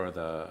structure or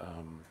the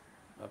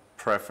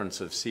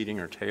preference of seating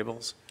or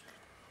tables?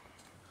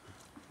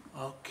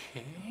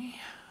 Okay,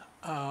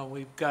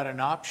 we've got an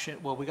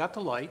option, well, we got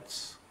the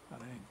lights,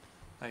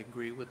 I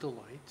agree with the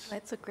lights.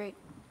 Lights look great.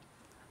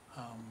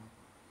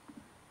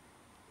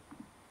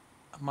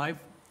 My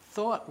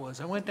thought was,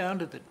 I went down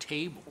to the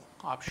table,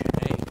 option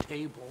A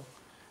table,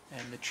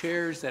 and the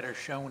chairs that are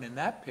shown in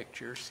that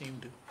picture seem,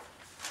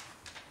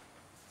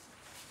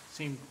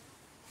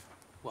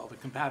 well, they're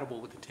compatible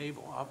with the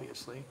table,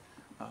 obviously.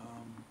 And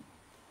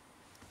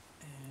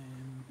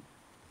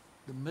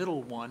the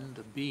middle one,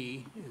 the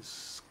B,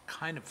 is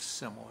kind of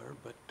similar,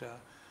 but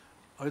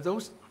are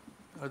those,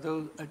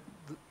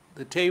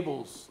 the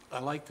tables, I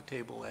like the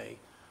table A.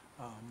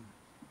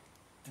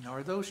 And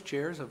are those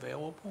chairs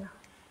available?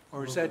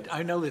 Or is that,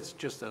 I know it's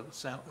just a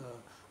sound,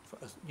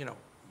 you know,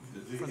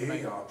 from The A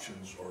mayor.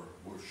 options are,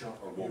 were shown,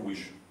 Or what we,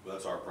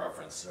 that's our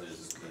preference,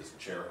 is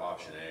chair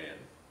option A and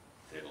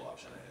table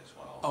option A as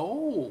well.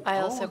 Oh. I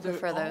also the-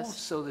 prefer oh, those.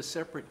 So the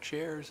separate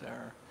chairs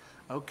are,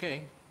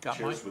 okay, got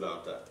my, Chairs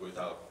without the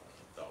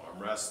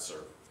armrests,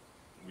 or,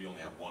 we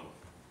only have one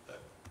that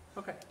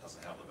okay.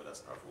 doesn't have them, but that's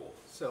preferable.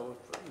 So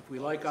if we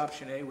like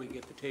option A, we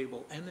get the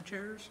table and the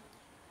chairs?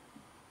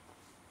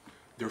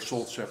 they're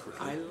sold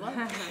separately. I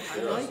like it.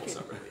 They're also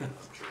separately, I'm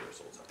sure they're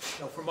sold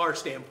separately. No, from our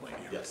standpoint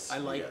here. Yes, I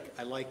yeah.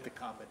 like the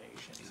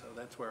combination, so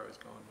that's where I was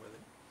going with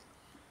it.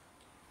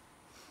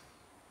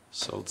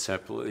 Sold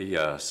separately,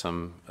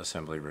 some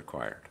assembly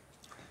required.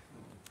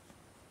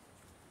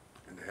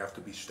 And they have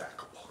to be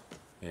stackable.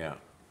 Yeah.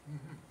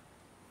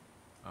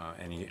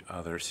 Any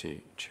other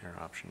chair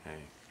option A?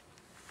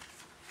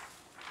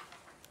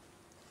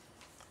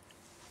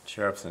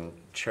 Chair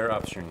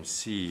option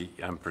C,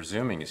 I'm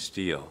presuming is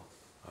steel.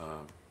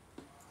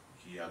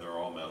 Yeah, they're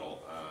all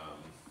metal.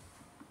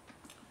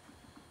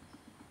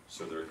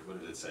 So they're, what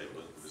did it say? It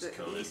was The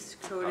coated,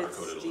 East-coated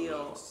powder-coated steel.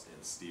 aluminum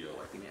and steel.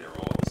 I think they're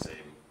all the same.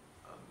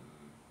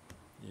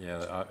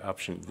 Yeah,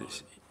 option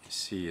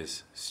C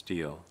is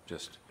steel,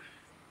 just,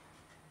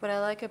 What I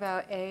like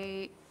about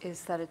A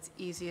is that it's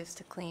easiest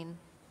to clean.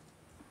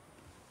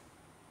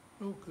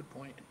 Oh, good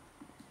point.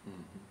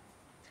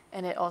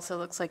 And it also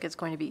looks like it's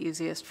going to be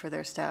easiest for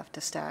their staff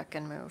to stack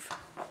and move.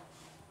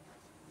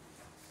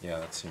 yeah,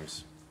 that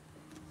seems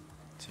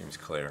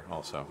clear.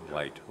 Also,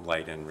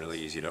 light and really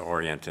easy to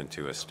orient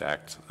into a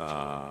stacked,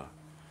 I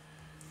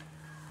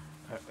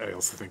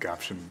also think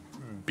option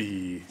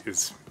B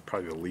is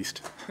probably the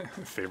least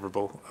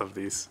favorable of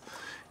these.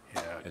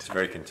 Yeah, it's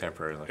very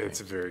contemporary looking.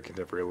 It's very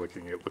contemporary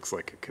looking. It looks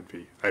like it could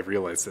be, I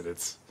realize that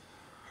it's.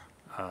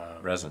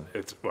 Resin.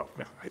 It's, well,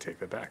 no, I take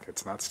that back.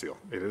 It's not steel.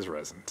 It is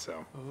resin,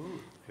 so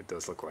it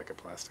does look like a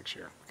plastic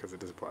chair, because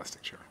it is a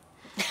plastic chair.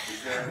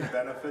 Is there any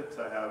benefit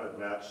to have it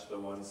match the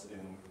ones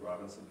in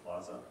Robinson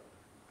Plaza?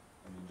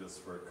 I mean,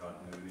 just for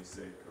continuity's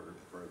sake, or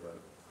for the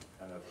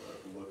kind of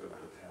look of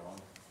the town?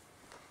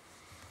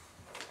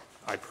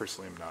 I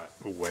personally am not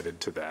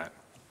wedded to that,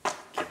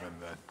 given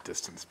the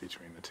distance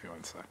between the two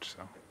and such,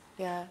 so.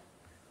 Yeah.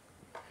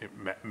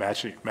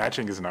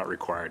 Matching is not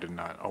required and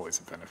not always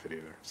a benefit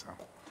either, so.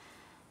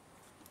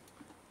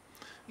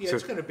 Yeah, So-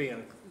 it's gonna be in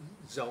a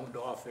zoned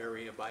off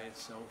area by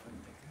itself, I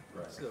think.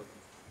 Right. So,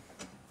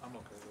 I'm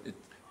okay with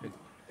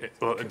it.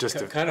 Well, just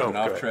to. Kind of an oh, go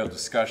ahead. off-trail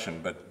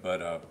discussion, but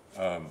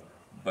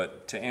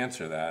to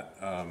answer that,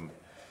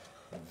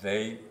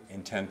 they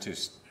intend to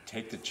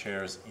take the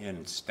chairs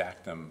in,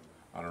 stack them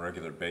on a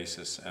regular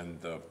basis, and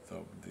the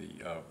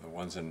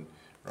ones in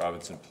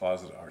Robinson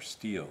Plaza are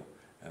steel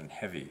and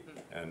heavy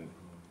and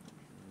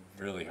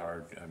really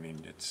hard. I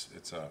mean, it's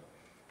a,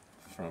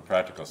 from a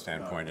practical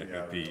standpoint, it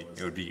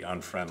would be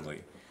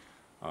unfriendly.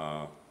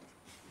 Or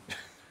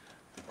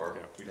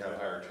we'd have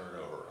higher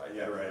turnover.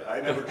 Yeah, right.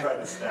 I never tried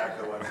to stack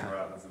the ones in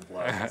Robinson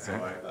Plaza, so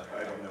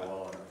I don't know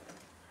all of them.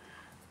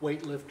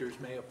 Weightlifters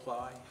may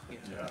apply,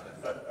 yeah.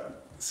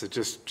 So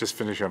just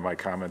finishing up my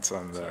comments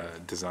on the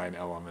design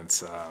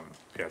elements,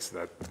 yes,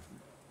 that,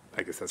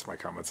 I guess that's my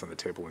comments on the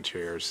table and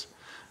chairs.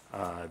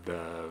 I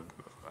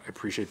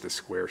appreciate the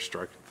square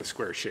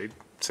shape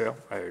sail.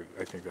 I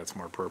think that's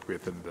more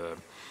appropriate than the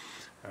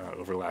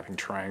overlapping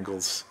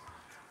triangles.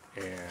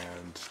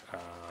 And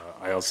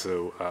I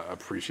also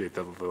appreciate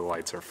that the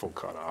lights are full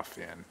cutoff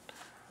and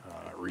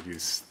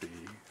reduce the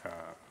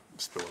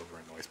spillover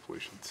and noise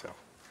pollution. So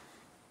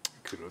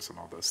kudos on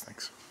all those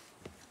things.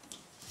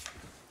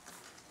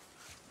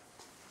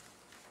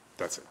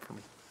 That's it for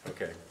me.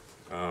 Okay.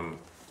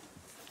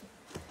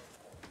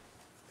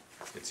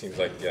 It seems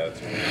like, yeah,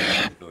 it's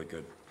a really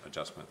good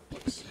adjustment.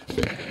 Looks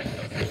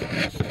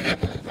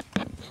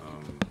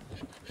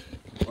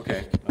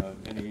okay,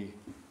 any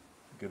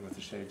good with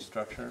the shade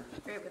structure?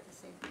 Great with the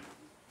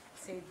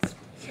shade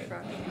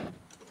structure.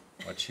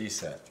 What she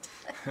said.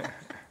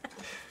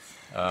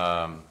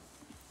 All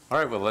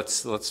right, well,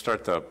 let's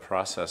start the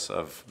process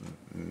of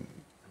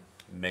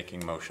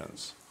making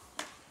motions.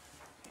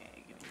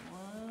 Okay, give me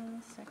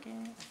 1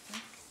 second, I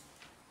think.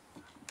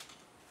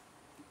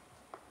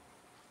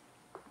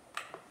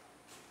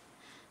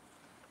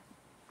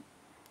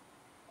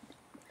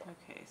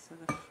 Okay, so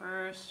the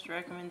first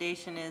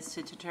recommendation is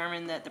to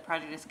determine that the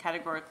project is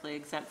categorically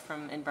exempt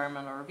from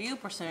environmental review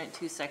pursuant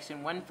to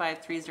section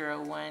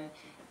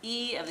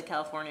 15301E of the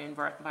California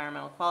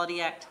Environmental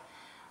Quality Act.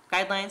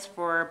 Guidelines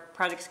for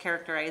projects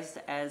characterized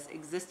as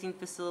existing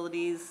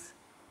facilities.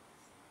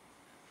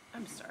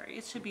 I'm sorry,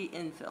 it should be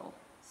infill.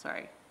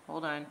 Sorry,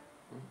 hold on.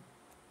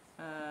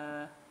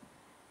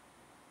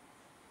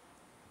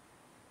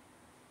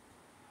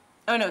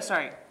 Oh, no,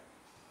 sorry.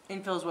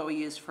 Infill is what we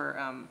use for,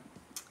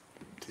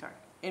 sorry.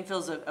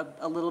 Infill's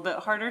a little bit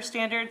harder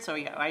standard, so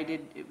yeah,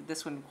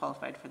 this one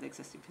qualified for the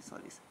existing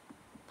facilities.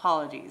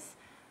 Apologies.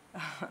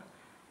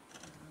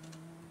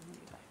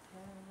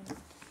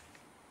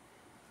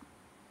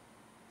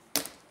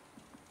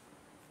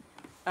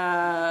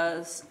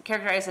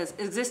 characterized as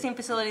existing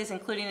facilities,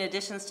 including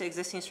additions to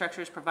existing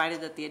structures,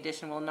 provided that the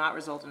addition will not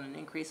result in an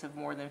increase of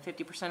more than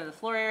 50% of the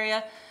floor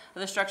area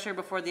of the structure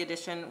before the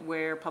addition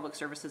where public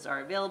services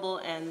are available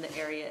and the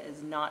area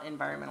is not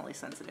environmentally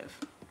sensitive.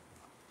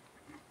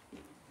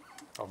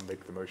 I'll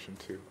make the motion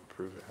to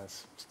approve it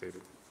as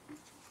stated.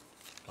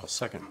 I'll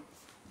second.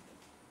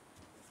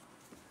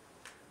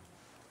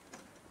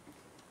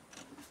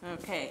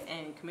 Okay,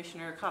 and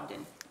Commissioner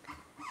Cobden?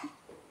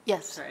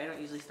 Yes. Sorry, I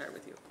don't usually start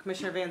with you.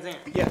 Commissioner Van Zandt?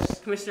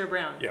 Yes. Commissioner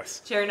Brown? Yes.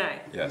 Chair Nye?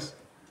 Yes.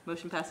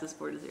 Motion passes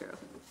 4-0.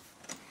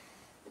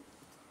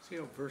 See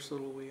how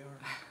versatile we are?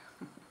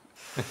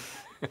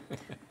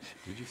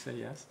 Did you say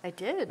yes? I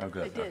did. Oh,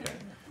 good. I did. Okay.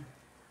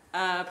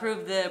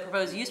 Approve the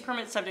proposed use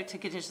permit subject to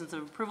conditions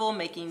of approval,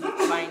 making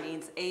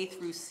findings A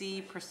through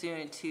C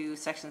pursuant to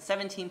section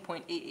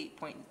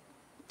 17.88.20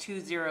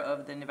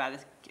 of the Nevada,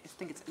 I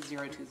think it's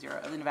 020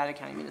 of the Nevada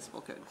County Municipal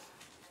Code.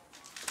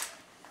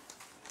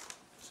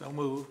 So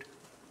moved.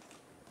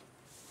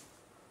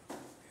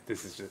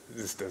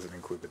 This doesn't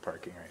include the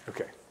parking, right?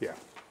 Okay, yeah.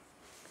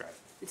 Got it.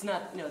 It's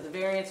not, no, the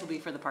variance will be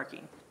for the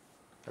parking.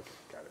 Okay,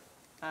 got it.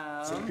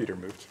 So Peter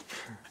moved.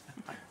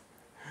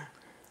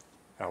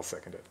 I'll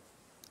second it.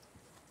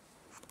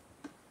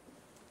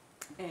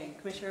 And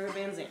Commissioner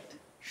Van Zandt?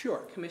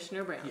 Sure.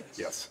 Commissioner Brown? Yes.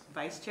 Yes.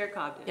 Vice Chair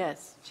Cobden?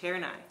 Yes. Chair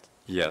Nye?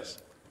 Yes.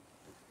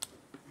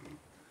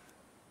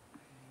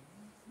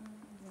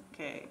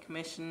 Okay,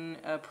 Commission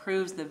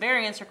approves the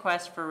variance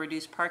request for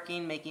reduced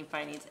parking, making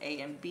findings A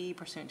and B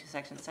pursuant to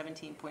section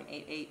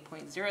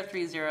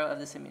 17.88.030 of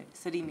the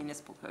City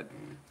Municipal Code.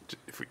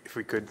 If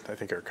we could, I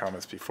think our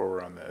comments before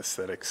were on the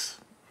aesthetics.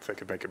 If I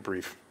could make a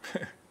brief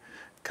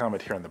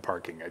comment here on the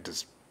parking, I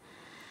just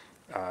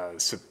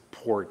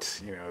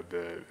support,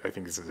 I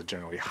think this is a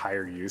generally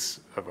higher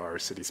use of our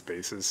city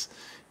spaces,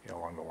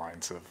 along the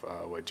lines of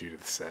what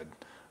Judith said.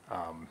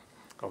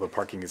 Although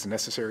parking is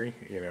necessary,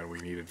 we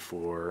need it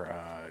for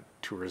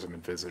tourism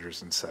and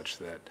visitors and such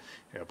that,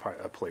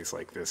 a place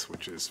like this,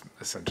 which is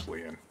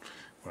essentially in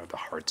one of the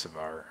hearts of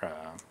our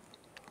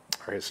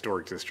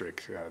historic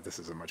district, this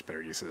is a much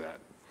better use of that.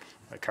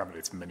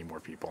 Accommodates many more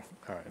people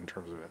in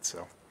terms of it,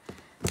 so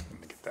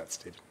let me get that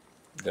stated.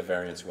 The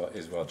variance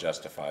is well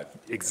justified.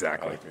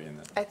 Exactly. I agree in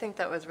that. I think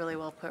that was really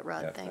well put,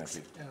 Rod. Yeah, Thanks.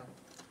 thank you.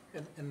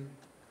 Yeah. And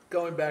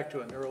going back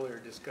to an earlier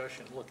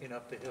discussion, looking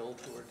up the hill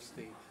towards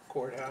the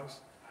courthouse,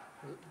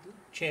 the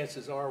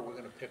chances are we're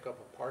going to pick up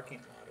a parking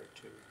lot or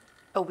two.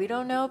 Oh, we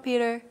don't know,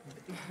 Peter.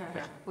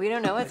 We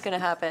don't know what's going to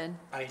happen.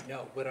 I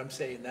know, but I'm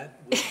saying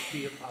that would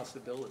be a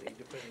possibility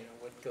depending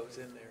on what goes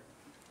in there.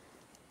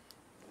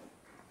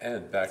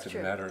 And back to the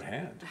true. matter at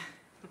hand.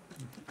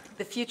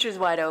 The future's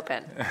wide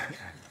open.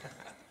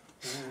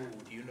 Ooh,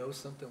 do you know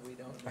something we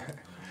don't know?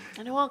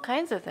 I know all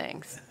kinds of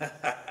things.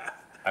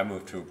 I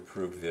move to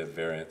approve the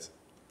variance.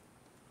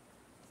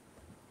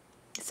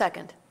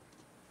 Second.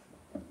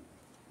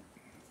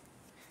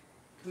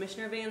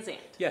 Commissioner Van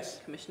Zandt?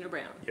 Yes. Commissioner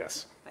Brown?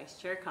 Yes. Vice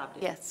Chair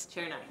Cobden? Yes.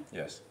 Chair Nye?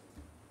 Yes.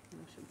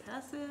 Motion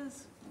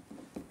passes.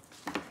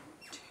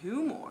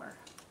 2 more.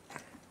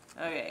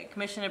 Okay,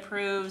 Commission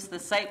approves the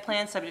site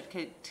plan subject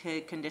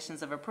to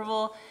conditions of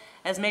approval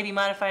as may be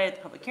modified at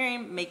the public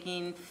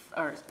hearing,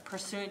 or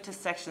pursuant to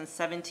section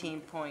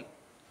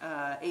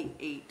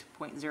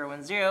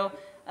 17.88.010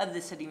 of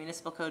the City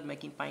Municipal Code,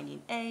 making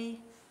finding A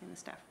in the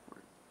staff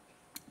report.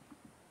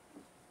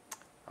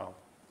 I'll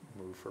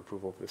move for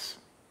approval of this.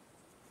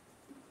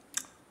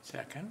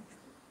 Second.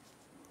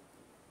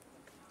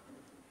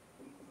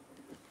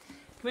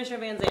 Commissioner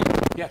Van Zandt?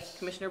 Yes.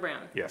 Commissioner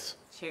Brown? Yes.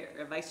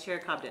 Vice Chair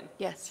Cobden?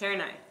 Yes. Chair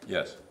Nye?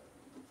 Yes.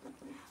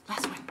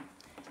 Last one.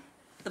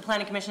 The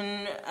Planning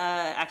Commission,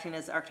 acting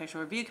as the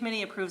Architectural Review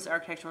Committee, approves the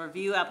architectural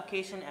review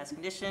application as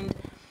conditioned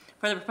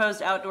for the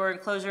proposed outdoor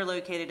enclosure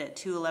located at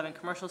 211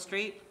 Commercial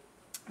Street,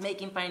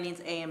 making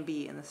findings A and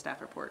B in the staff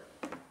report.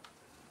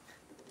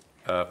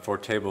 For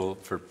table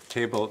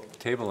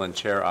and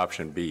chair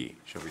option B,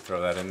 should we throw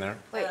that in there?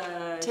 Wait,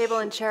 table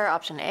and chair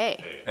option A.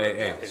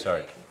 A,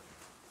 sorry.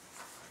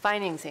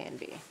 Findings A and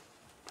B.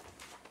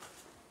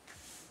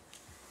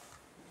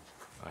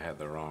 I had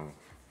the wrong,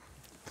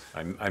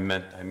 I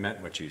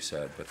meant what you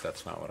said, but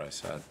that's not what I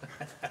said.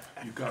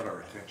 You got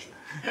our attention.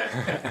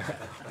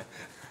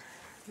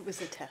 It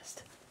was a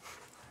test.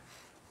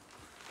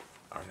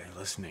 Are they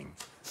listening?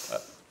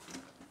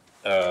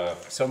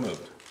 So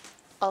moved.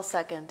 I'll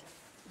second.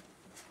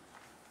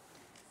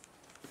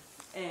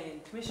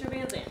 And Commissioner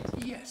Van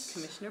Zandt? Yes.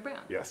 Commissioner Brown?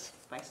 Yes.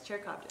 Vice Chair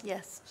Cobden?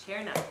 Yes.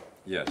 Chair Nye?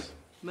 Yes.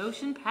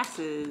 Motion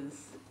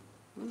passes.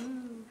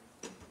 Woo.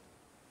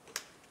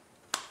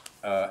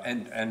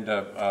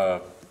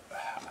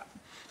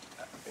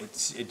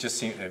 It just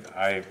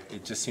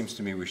seems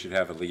to me we should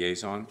have a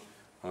liaison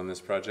on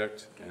this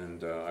project,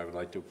 and I would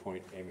like to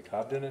appoint Amy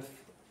Cobden if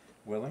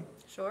willing.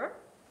 Sure.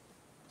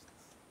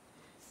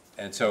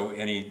 And so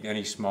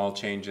any small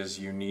changes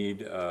you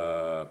need,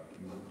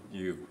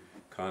 you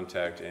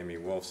contact Amy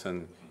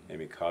Wolfson,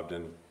 Amy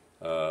Cobden,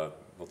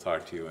 we'll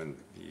talk to you, and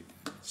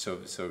so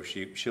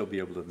she'll be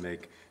able to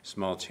make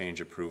small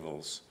change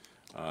approvals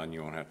and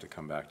you won't have to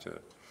come back to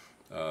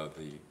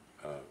the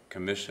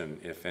commission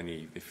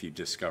if you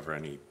discover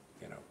any,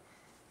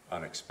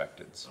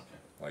 unexpecteds.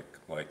 Okay.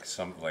 Like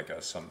some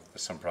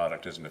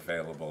product isn't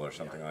available or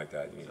something like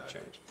that, you need to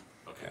change.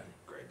 Okay, Yeah.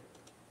 great.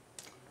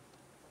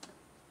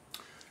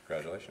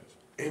 Congratulations.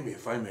 Amy,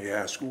 if I may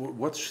ask,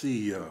 what's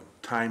the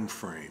time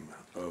frame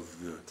of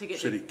To the get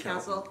to city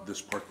council? council,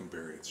 this parking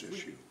variance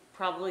issue?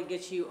 Probably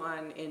get you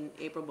on in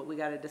April, but we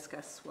gotta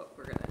discuss what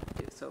we're gonna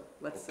do, so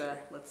let's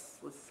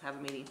have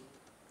a meeting.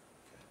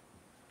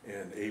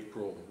 And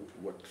April,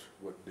 what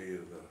day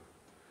of the,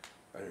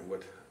 I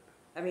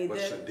mean, The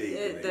what's the date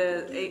in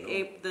April,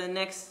 do you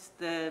know?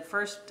 the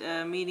first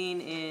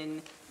meeting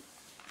in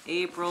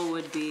April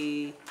would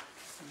be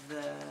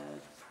the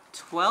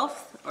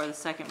 12th, or the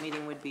second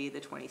meeting would be the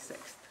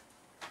 26th.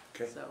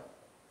 Okay, So,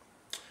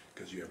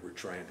 because, yeah, we're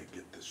trying to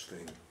get this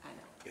thing I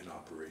know. in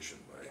operation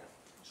by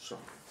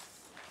summer.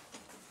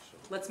 So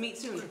Let's meet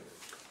soon.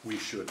 we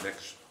should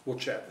we'll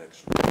chat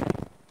next week.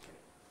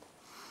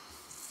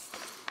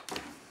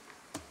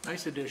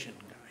 Nice addition,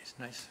 guys,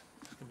 nice,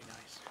 it's gonna be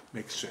nice.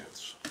 Makes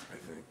sense, I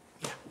think.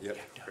 Yep.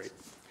 Great.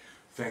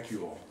 Thank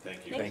you all.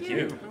 Thank you. Thank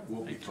you.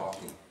 We'll be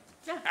talking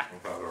Yeah.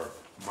 about our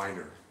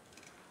minor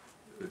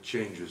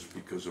changes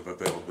because of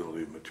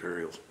availability of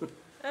materials.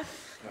 We'll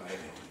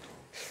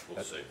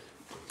see.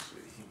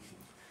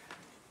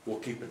 We'll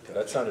keep in touch.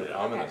 That sounded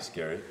ominous,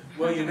 Gary.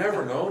 Well, you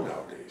never know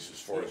nowadays as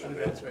far as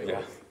That's right.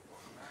 availability.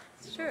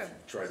 It's true.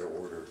 Try to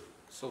order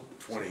So,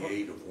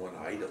 28 of one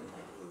item,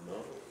 who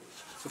knows?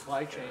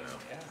 supply chain,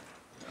 yeah.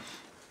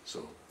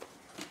 So,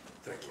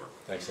 thank you.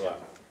 Thanks a lot.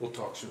 We'll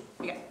talk soon.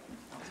 Yeah.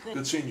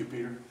 Good seeing you,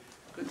 Peter.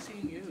 Good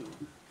seeing you.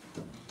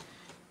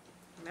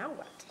 Now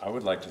what? I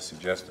would like to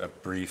suggest a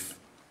brief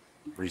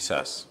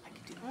recess.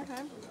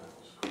 Okay.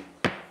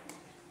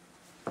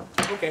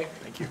 Okay,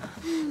 thank you.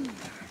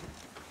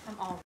 I'm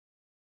all.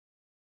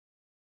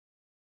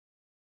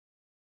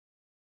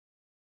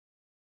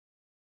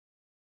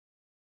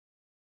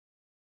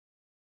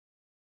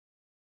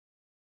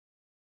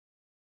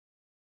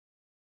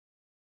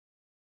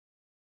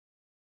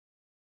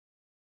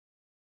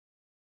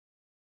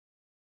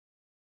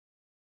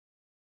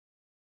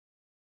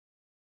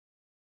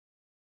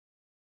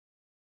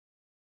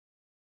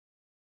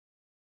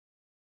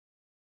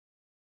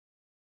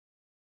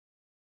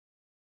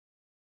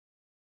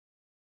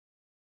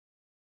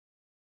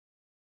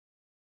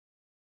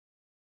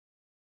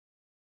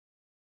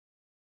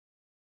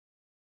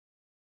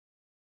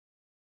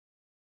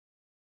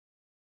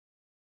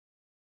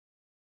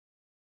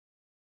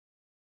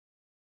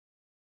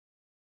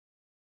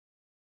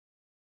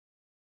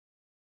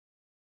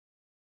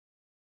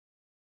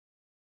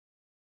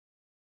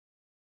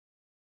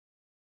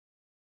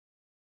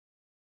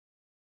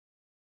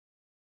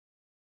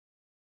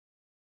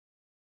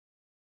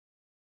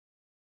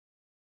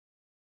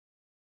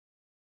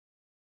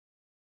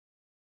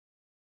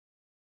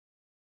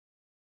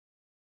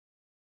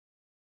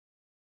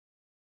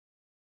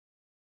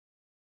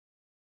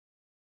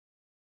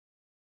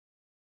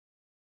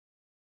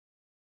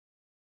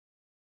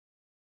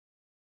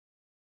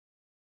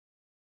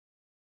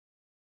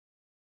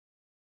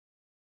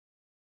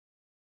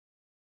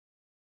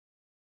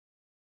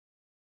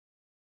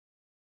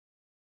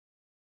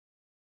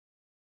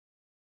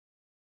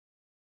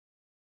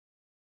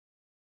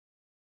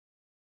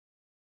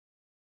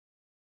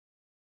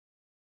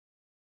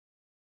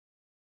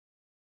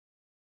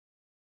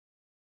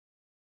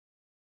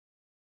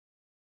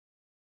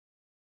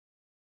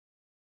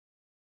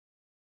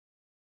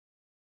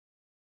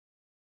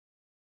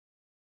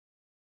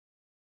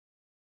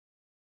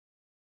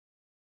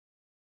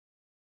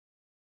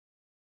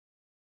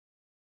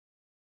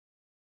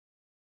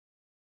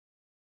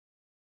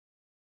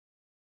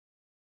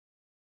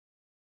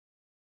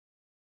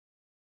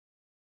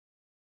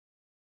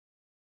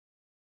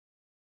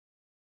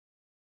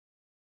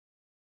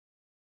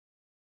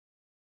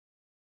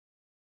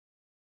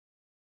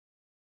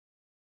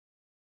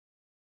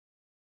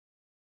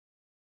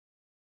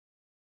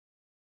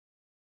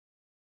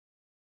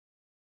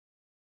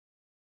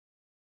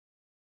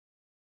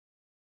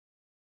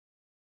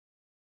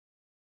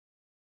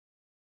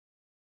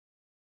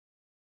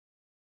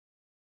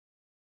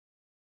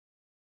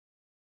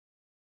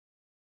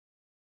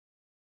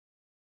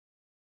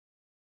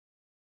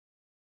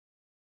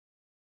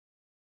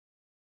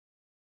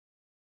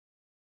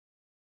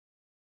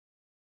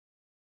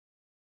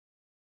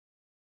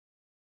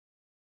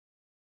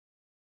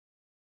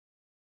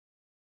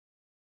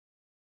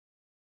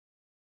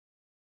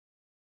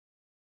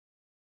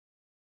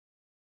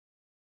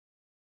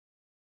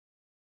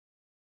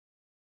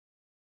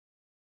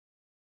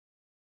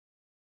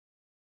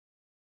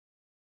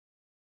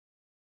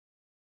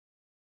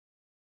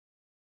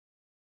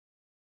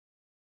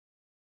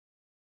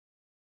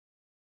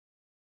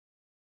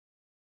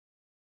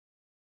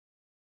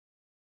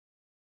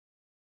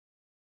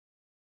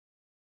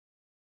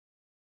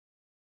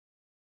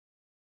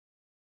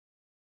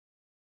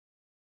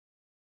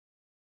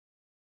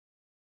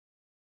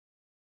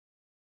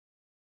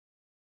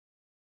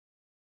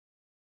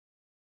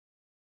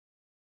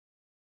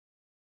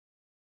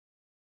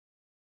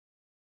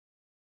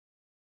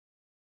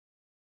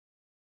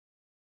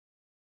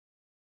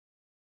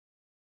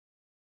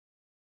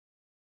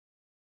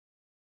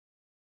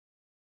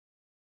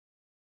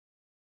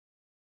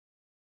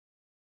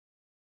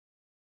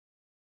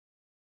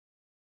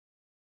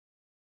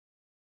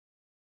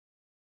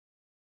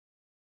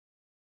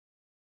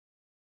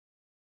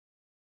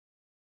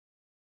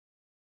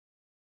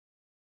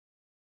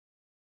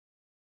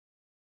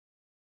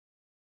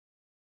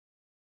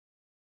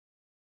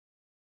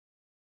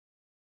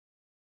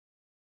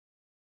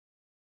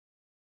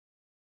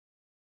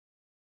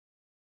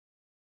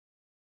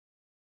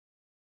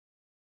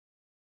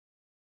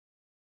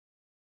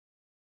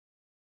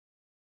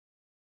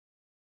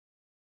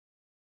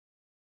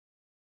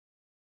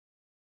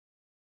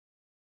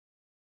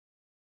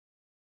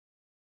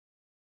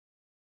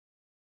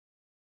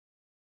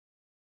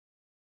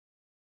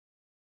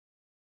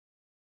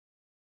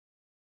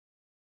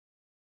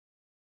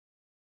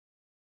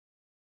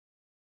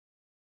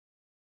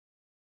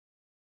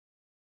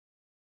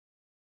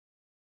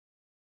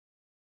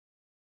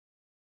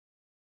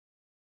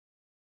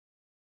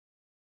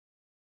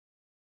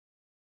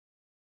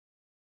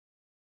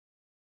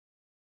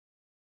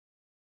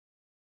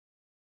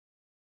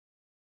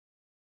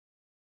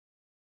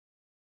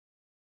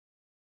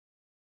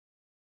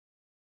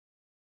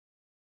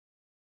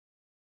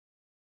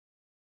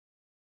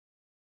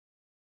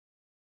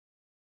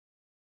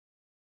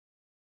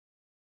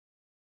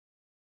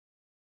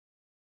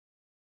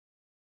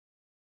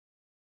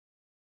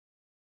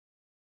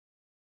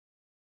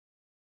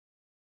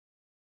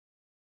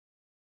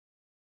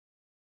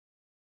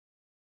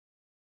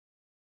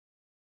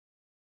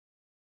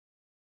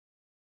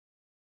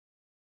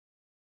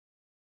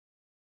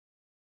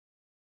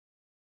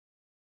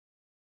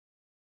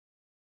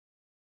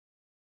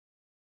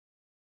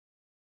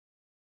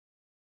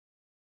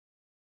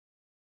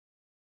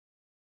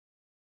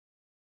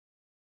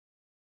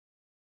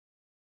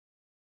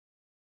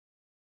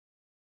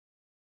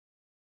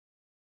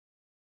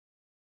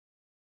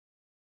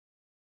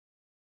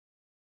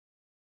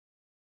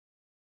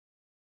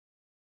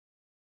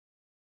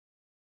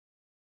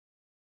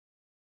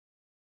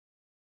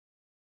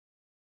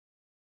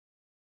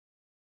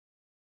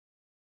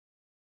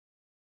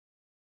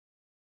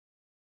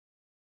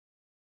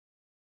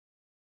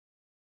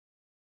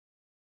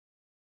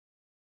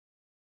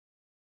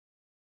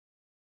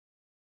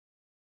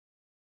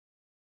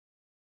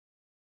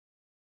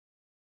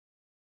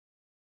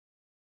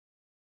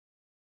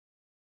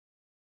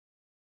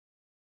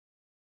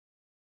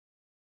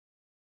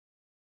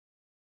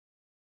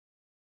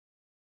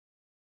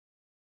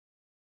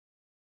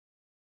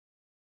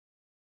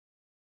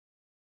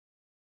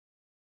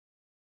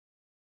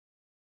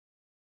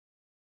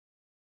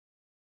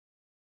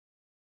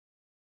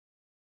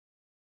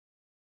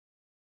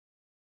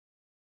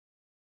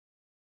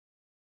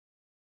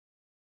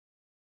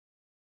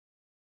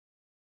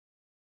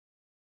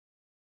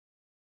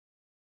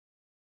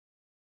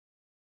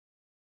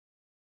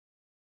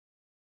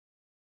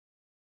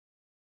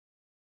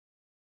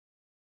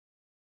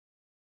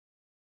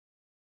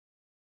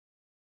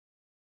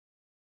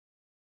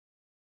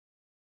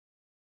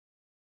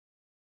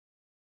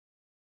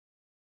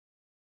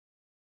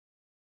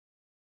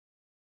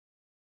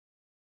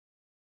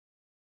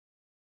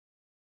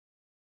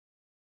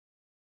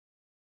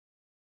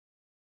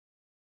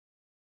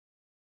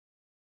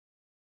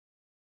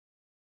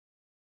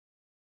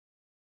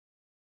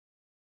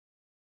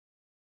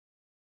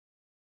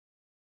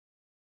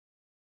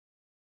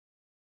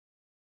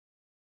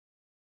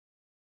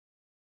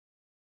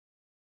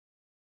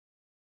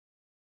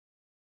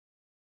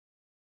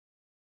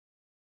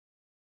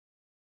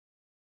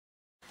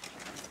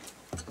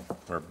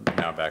 We're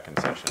now back in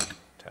session.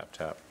 Tap,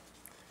 tap.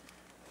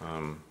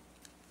 The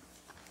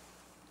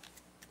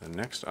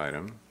next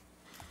item,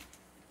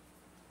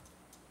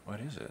 what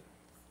is it?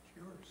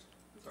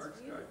 Dark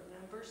sky.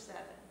 Number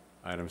 7.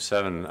 Item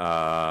 7,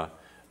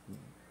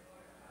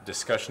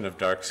 discussion of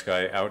dark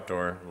sky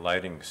outdoor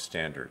lighting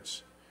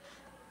standards.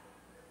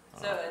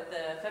 So at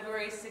the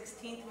February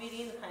 16th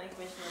meeting, the Planning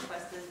Commission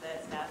requested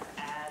that staff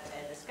add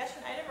a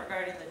discussion item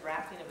regarding the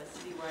drafting of a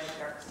citywide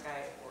dark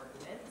sky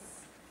ordinance.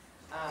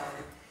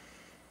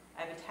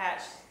 I've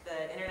attached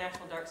the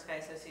International Dark Sky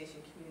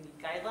Association Community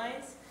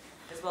Guidelines,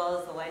 as well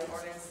as the lighting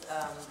ordinance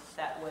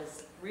that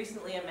was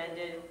recently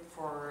amended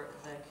for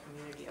the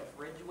community of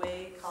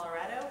Ridgway,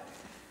 Colorado,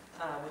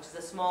 which is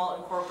a small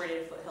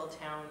incorporated foothill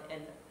town.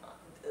 And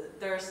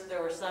there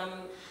were some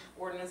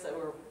ordinances that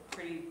were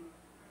pretty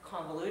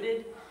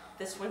convoluted.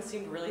 This one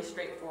seemed really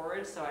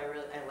straightforward, so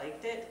I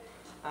liked it.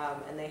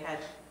 And they had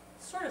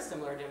sort of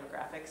similar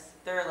demographics.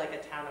 They're like a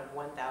town of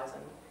 1,000,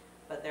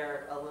 but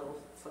they're a little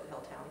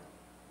foothill town.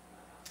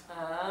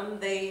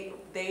 They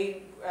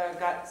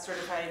got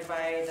certified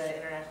by the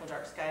International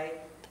Dark Sky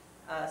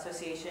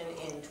Association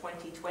in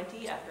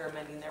 2020 after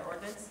amending their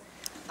ordinance.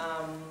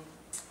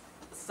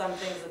 Some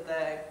things that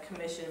the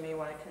commission may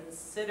want to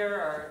consider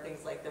are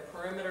things like the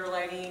perimeter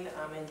lighting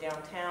in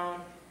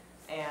downtown,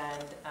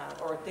 and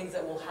or things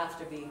that will have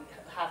to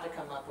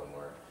come up when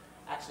we're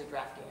actually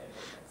drafting an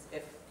ordinance,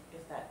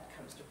 if that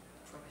comes to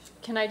fruition.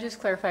 Can I just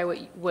clarify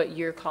what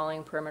you're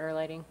calling perimeter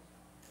lighting?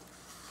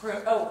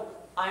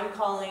 I'm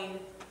calling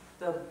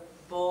the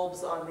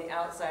bulbs on the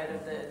outside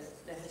of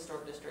the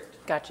historic district.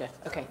 Gotcha.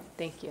 Okay,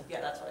 thank you. Yeah,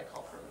 that's what I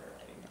call perimeter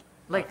lighting.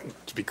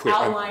 Like To be clear,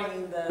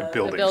 outlining the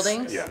buildings. the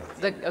buildings? Yeah.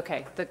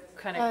 Okay, the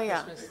kind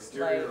of Christmas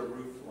Exterior light.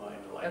 roof line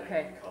lighting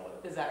Okay. color.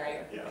 Is that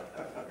right? Yeah.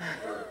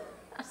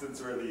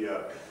 Since we're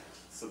the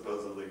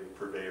supposedly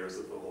purveyors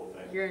of the whole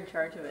thing. You're in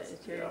charge of it.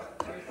 It's your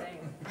thing.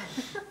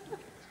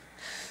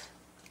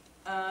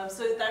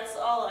 So that's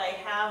all I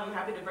have. I'm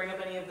happy to bring up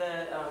any of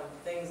the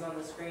things on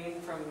the screen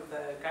from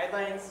the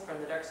guidelines, from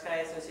the Dark Sky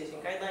Association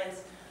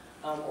guidelines,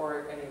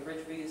 or any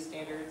Ridgeview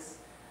standards.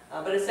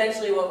 But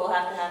essentially what will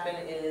have to happen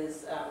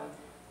is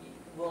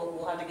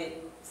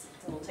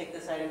we'll take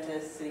this item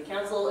to City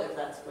Council if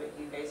that's what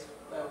you guys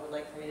would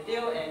like for me to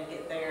do, and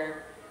get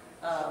their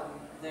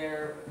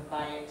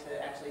buy-in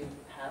to actually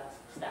have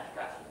staff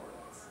draft an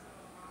ordinance,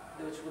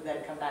 which would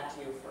then come back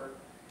to you for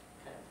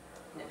kind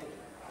of nitpicking.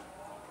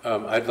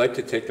 I'd like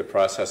to take the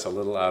process a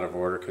little out of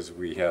order because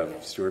we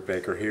have Stuart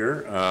Baker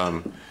here,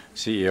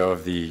 CEO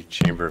of the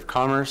Chamber of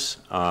Commerce,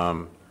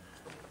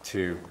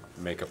 to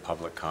make a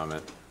public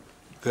comment.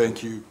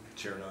 Thank you.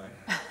 Chair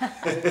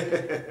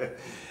Nye.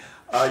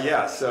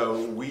 Yeah,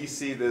 so we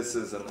see this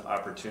as an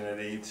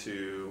opportunity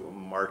to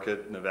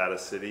market Nevada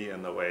City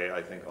in the way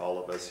I think all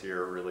of us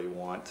here really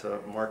want to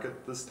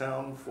market this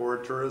town for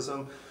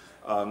tourism.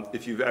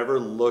 If you've ever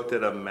looked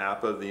at a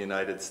map of the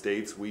United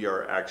States, we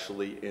are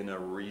actually in a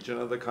region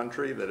of the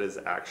country that is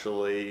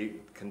actually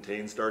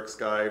contains dark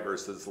sky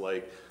versus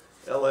like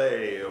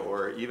LA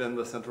or even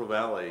the Central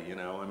Valley, you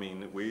know. I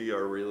mean, we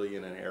are really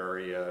in an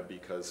area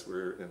because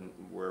we're in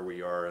where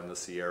we are in the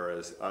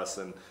Sierras, us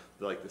and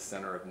like the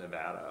center of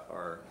Nevada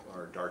are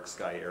dark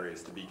sky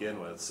areas to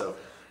begin with. So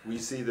we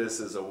see this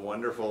as a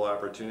wonderful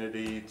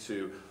opportunity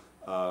to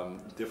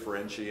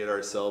differentiate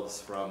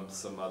ourselves from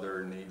some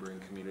other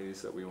neighboring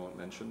communities that we won't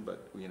mention,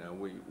 but you know,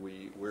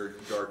 we're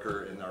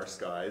darker in our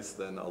skies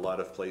than a lot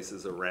of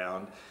places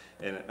around,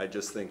 and I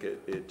just think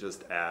it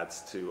just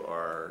adds to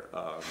our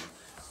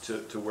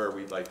to where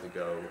we'd like to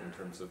go in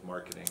terms of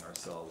marketing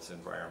ourselves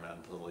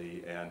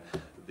environmentally and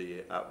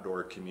the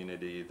outdoor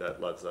community that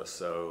loves us.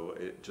 So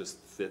it just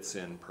fits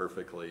in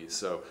perfectly.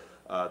 So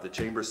the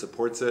Chamber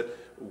supports it.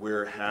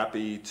 We're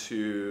happy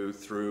to,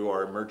 through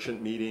our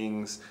merchant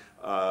meetings,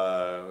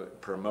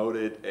 promote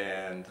it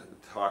and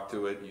talk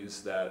to it,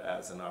 use that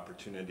as an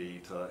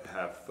opportunity to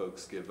have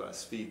folks give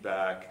us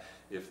feedback.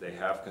 If they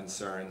have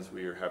concerns,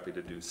 we are happy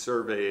to do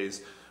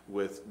surveys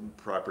with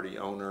property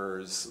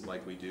owners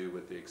like we do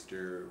with the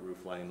exterior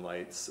roof line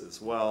lights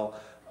as well.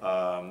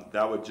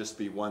 That would just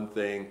be one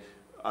thing.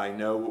 I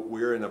know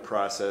we're in a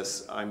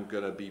process. I'm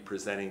going to be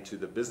presenting to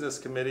the business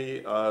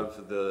committee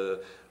of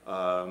the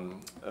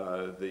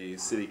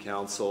City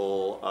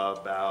Council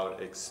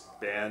about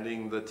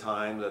expanding the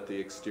time that the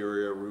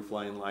exterior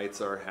roofline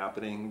lights are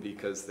happening,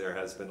 because there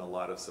has been a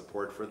lot of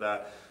support for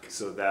that.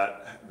 So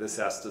that this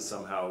has to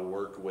somehow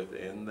work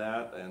within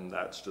that, and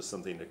that's just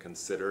something to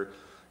consider,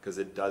 because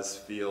it does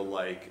feel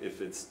like if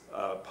it's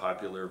a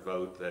popular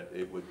vote that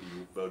it would be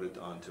voted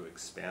on to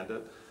expand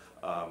it.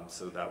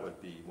 So that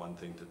would be one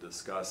thing to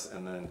discuss.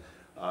 And then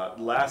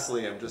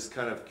lastly, I'm just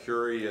kind of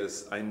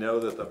curious. I know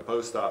that the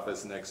post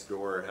office next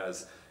door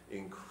has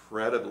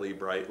incredibly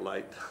bright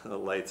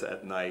lights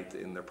at night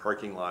in their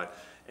parking lot.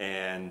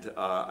 And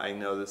I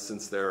know that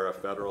since they're a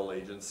federal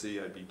agency,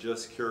 I'd be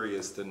just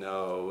curious to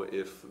know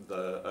if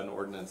an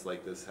ordinance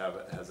like this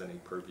has any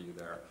purview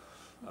there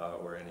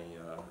or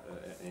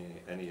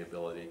any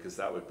ability, because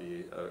that would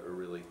be a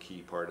really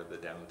key part of the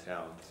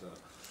downtown. So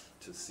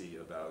to see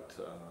about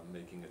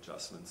making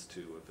adjustments to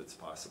if it's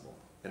possible.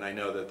 And I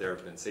know that there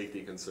have been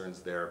safety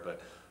concerns there,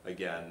 but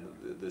again,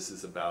 this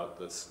is about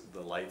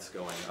the lights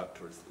going up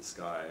towards the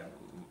sky,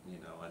 you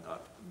know, and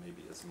not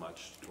maybe as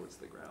much towards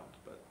the ground.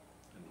 But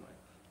anyway,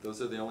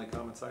 those are the only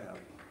comments I have.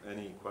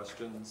 Any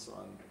questions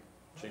on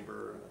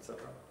chamber, et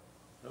cetera?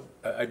 Nope.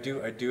 I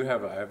do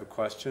have a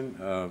question.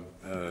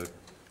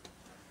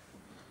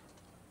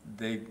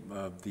 The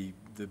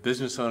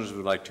business owners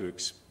would like to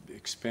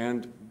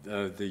expand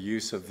the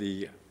use of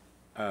the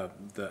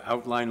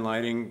outline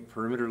lighting,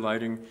 perimeter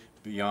lighting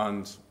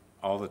beyond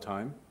all the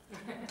time?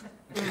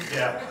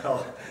 Yeah,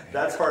 well,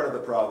 that's part of the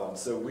problem.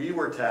 So we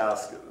were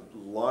tasked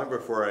long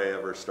before I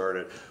ever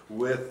started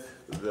with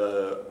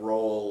the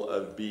role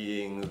of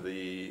being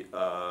the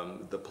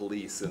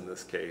police in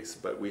this case,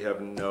 but we have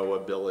no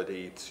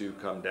ability to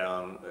come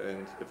down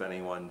and if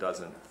anyone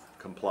doesn't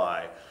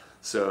comply.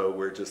 So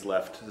we're just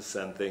left to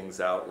send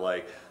things out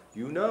like,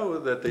 you know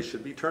that they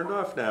should be turned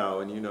off now,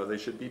 and you know they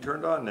should be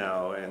turned on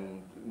now,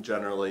 and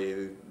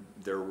generally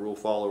they're rule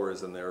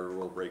followers and they're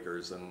rule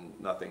breakers, and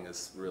nothing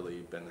has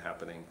really been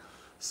happening.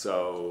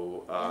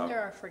 So and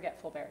there are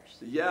forgetful bears.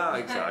 yeah,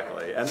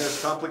 exactly. And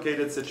there's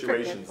complicated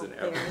situations in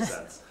every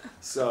sense.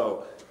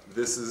 So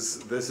this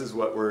is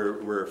what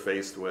we're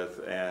faced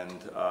with,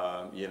 and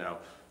you know,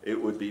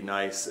 it would be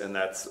nice, and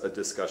that's a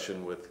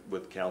discussion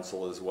with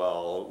council as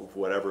well.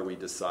 Whatever we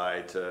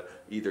decide, to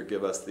either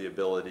give us the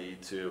ability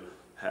to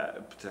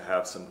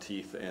have some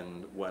teeth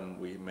in when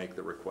we make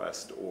the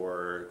request,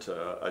 or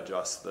to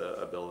adjust the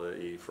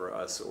ability for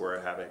us, or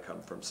have it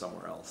come from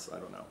somewhere else. I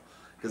don't know.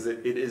 Because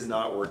it is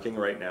not working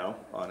right now,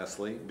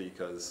 honestly,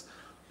 because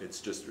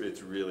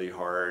it's really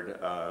hard.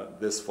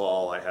 This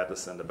fall, I had to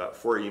send about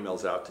 4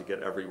 emails out to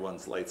get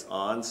everyone's lights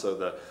on, so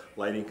the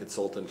lighting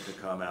consultant could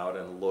come out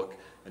and look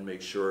and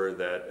make sure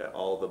that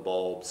all the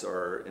bulbs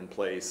are in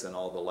place and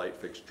all the light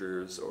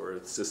fixtures or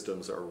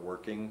systems are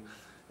working.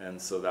 And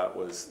so that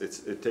was,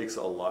 it takes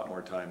a lot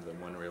more time than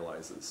one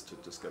realizes to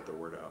just get the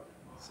word out.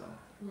 So.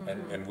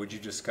 And would you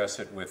discuss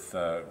it with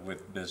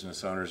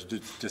business owners?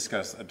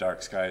 Discuss a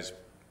dark skies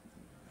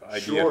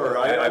idea? Sure,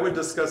 I would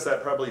discuss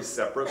that probably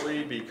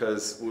separately,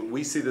 because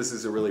we see this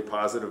as a really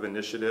positive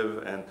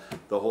initiative, and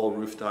the whole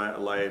rooftop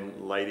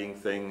lighting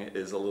thing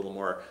is a little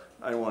more,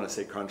 I don't want to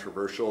say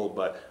controversial,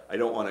 but I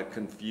don't want to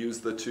confuse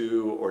the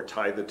two or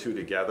tie the two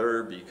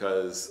together,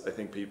 because I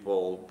think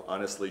people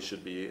honestly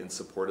should be in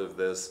support of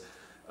this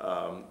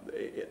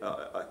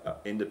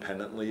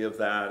independently of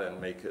that, and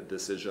make a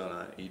decision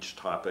on each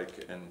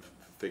topic and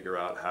figure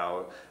out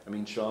how. I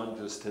mean, Sean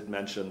just had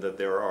mentioned that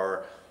there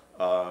are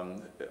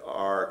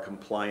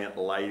compliant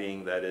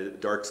lighting, that is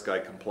dark sky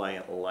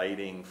compliant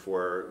lighting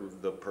for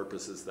the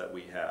purposes that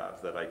we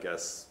have, that I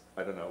guess,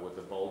 I don't know, would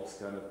the bulbs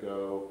kind of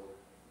go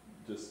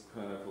just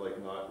kind of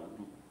like not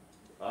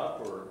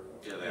up, or?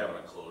 Yeah, they have an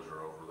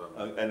enclosure over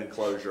them. An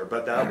enclosure,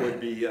 but that would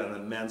be an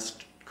immense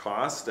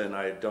cost, and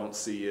I don't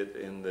see it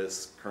in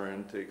this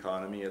current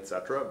economy, et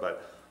cetera,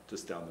 but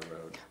just down the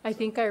road. I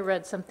think I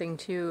read something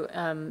too,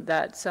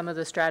 that some of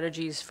the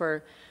strategies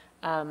for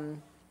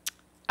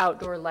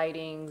outdoor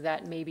lighting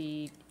that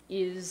maybe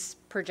is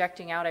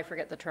projecting out, I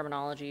forget the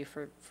terminology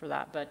for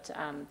that, but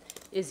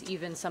is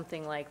even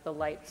something like the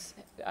lights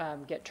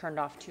get turned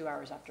off 2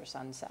 hours after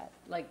sunset,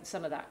 like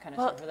some of that kind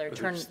of stuff.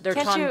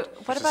 Where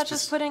what about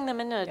just putting them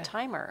in a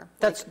timer?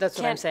 That's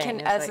what I'm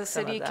saying. As a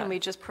city, can we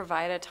just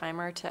provide a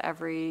timer to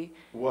every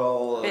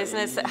well,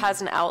 business that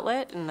has an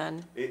outlet, and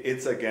then?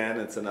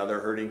 It's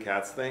another herding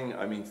cats thing.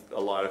 I mean,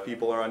 a lot of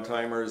people are on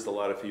timers. A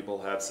lot of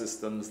people have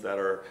systems that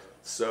are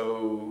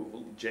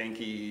so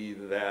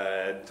janky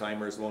that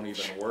timers won't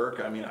even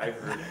work. I mean, I've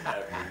heard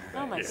everything.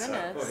 Oh my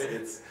goodness. So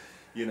it's,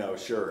 you know,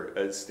 sure,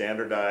 it's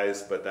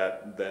standardized, but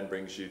that then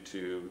brings you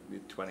to the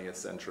 20th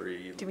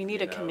century. Do we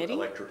need a committee?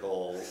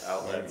 Electrical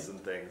outlets and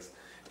things.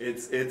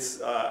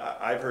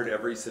 I've heard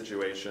every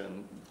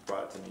situation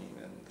brought to me,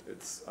 and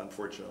it's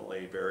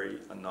unfortunately very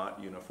not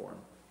uniform.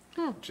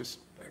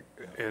 Just,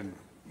 and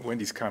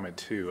Wendy's comment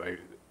too,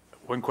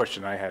 one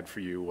question I had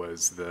for you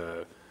was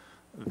the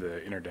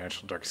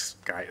International Dark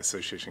Sky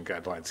Association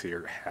guidelines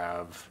here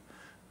have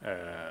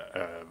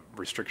a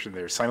restriction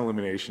there. Sign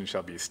illumination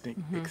shall be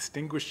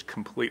extinguished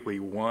completely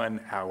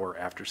 1 hour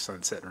after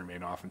sunset and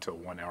remain off until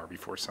 1 hour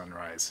before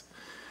sunrise.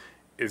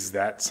 Is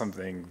that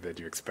something that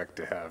you expect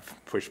to have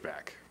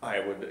pushback? I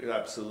would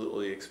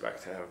absolutely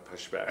expect to have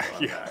pushback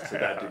on that to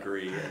that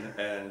degree.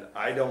 And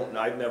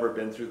I've never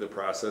been through the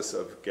process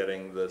of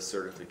getting the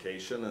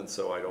certification, and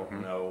so I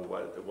don't know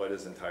what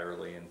is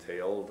entirely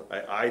entailed.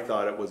 I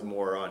thought it was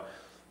more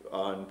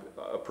on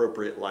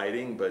appropriate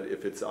lighting, but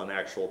if it's on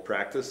actual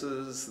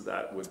practices,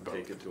 that would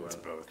take it to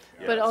both.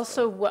 Yeah, but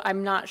also,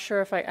 I'm not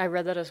sure if I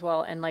read that as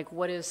well, and like,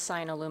 what is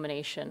sign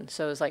illumination?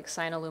 So is like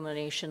sign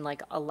illumination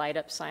like a light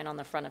up sign on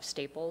the front of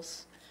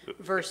Staples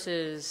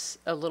versus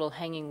a little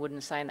hanging wooden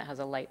sign that has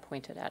a light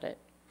pointed at it,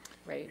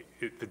 right?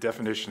 The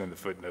definition in the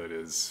footnote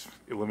is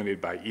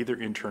illuminated by either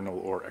internal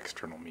or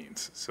external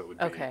means, so it would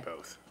be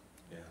both.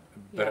 Yeah.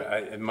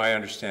 But my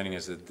understanding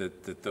is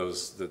that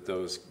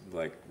those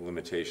like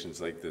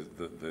limitations, like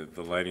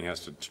the lighting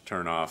has to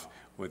turn off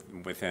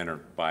within or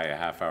by a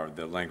half hour.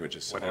 The language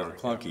is a little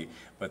clunky,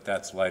 but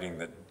that's lighting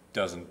that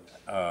doesn't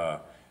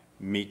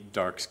meet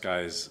dark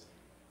skies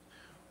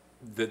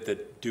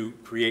that do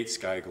create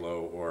sky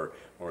glow or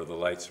the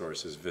light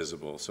source is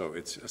visible. So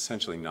it's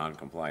essentially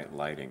non-compliant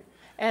lighting.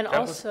 And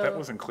That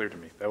wasn't clear to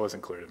me. That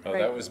wasn't clear to me. Oh,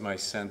 that was my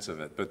sense of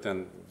it. But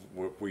then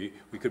we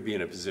could be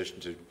in a position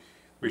to.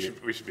 We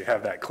should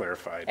have that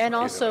clarified. And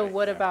either also, way,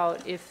 what yeah.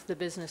 about if the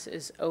business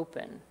is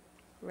open,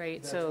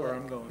 right? That's where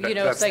I'm going. You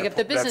know, That's it's like the if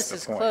the po- that's business the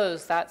is point.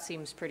 closed, that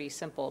seems pretty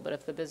simple, but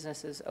if the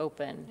business is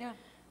open, Yeah.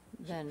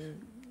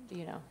 then,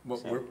 you know. Well,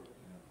 so-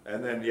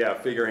 And then, yeah,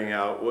 figuring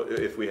out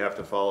if we have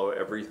to follow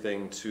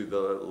everything to the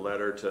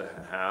letter to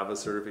have a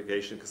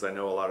certification, because I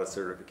know a lot of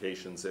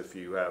certifications, if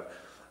you have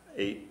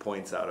 8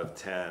 points out of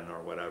 10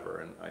 or whatever,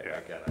 and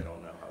again, I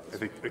don't know how I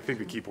this. think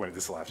the key point of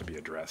this will have to be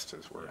addressed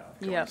as we're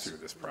going Yeah. through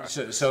this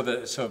process. So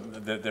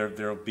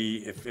there'll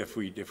be, if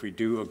we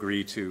do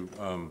agree to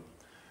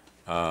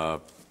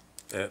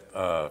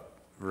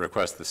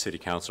request the city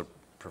council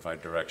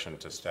provide direction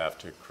to staff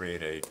to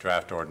create a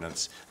draft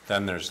ordinance,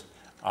 then there's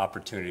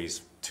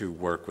opportunities to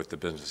work with the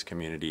business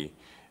community.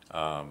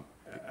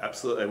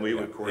 Absolutely, and we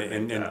would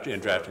coordinate that. In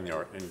drafting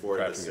the for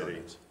the drafting the city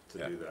ordinance. to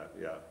Yeah. do that,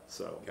 yeah.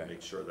 So Okay.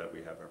 make sure that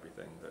we have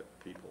everything that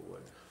people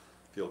would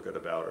feel good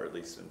about, or at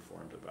least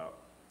informed about.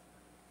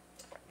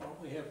 Well,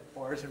 we have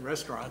bars and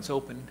restaurants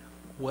open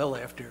well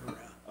after.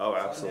 Oh,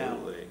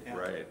 absolutely, Yeah.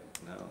 right.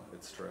 No,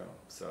 it's true.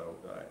 So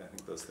I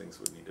think those things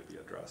would need to be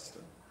addressed,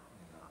 and,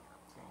 so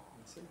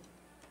we'll see.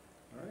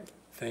 All right.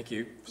 Thank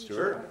you,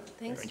 Sure. Stuart.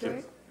 Thanks, Thank you.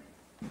 Stuart.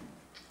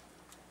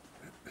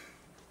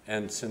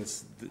 And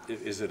since,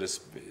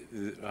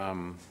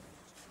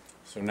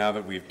 so now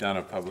that we've done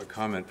a public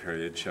comment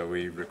period, shall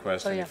we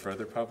request Oh, any yeah.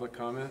 further public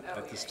comment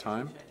at this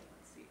time?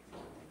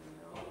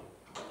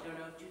 Don't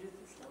know if Judith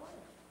is still on.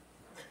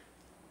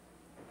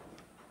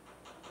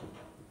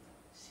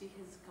 She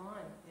has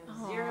gone. We have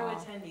 0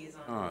 attendees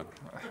on.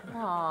 Oh,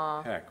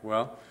 Aw. heck,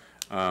 well,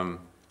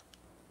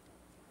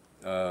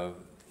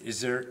 is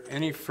there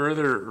any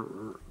further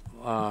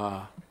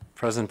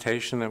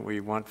presentation that we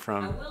want I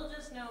from? will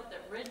just note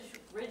that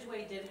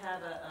Ridgeway did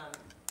have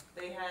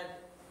they had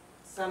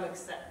some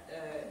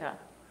Yeah.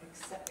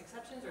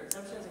 exceptions or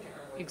exemptions, I can't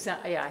remember. what-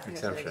 Yeah, I think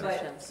it's an Exemptions.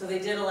 exemption. But, so they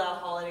did allow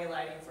holiday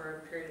lighting for a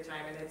period of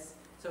time, and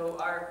so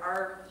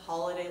our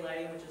holiday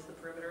lighting, which is the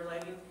perimeter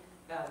lighting,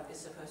 is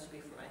supposed to be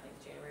from, I think,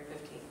 January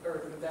 15th,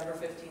 or November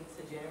 15th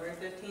to January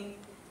 15th.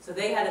 So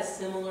they had a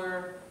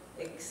similar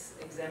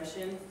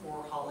exemption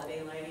for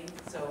holiday lighting.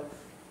 So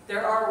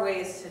there are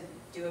ways to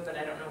do it, but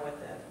I don't know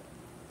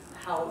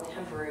how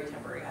temporary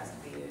has to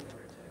be in order to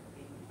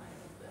be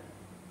compliant with the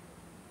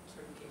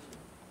certification.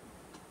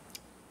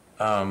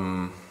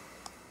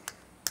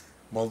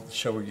 Well,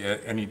 shall we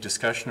get any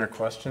discussion or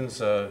questions?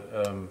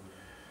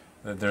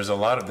 There's a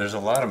lot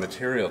of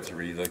material to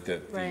read, like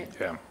the. Right.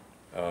 Yeah.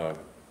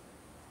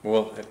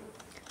 Well,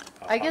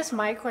 I guess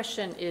my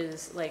question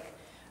is like,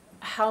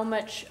 how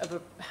much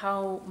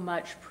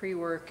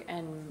pre-work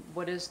and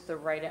what is the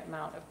right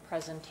amount of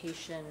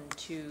presentation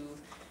to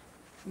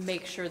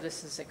make sure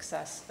this is a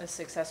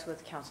success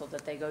with council,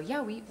 that they go, yeah,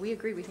 we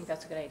agree, we think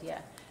that's a good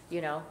idea. You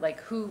know, like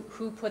who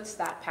puts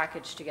that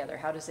package together?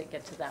 How does it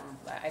get to them?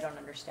 I don't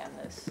understand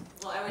this.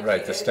 Well, I would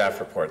right, say the staff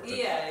report.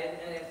 Yeah,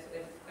 and if,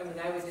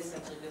 I would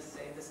essentially just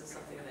say this is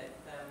something that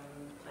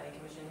planning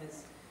commission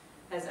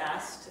has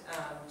asked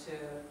to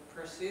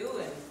pursue,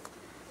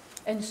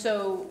 And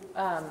so,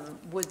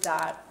 would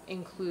that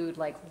include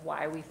like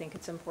why we think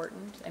it's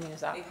important? I mean,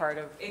 is that part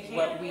of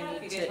what we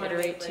need to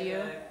iterate to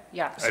you?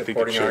 Yeah.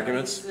 Supporting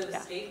arguments?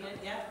 Statement,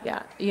 yeah.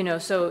 Yeah, you know,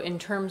 so in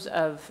terms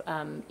of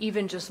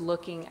even just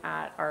looking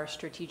at our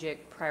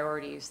strategic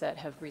priorities that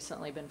have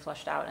recently been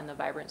fleshed out in the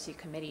Vibrancy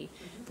Committee,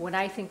 when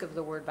I think of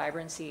the word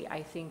vibrancy,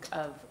 I think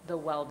of the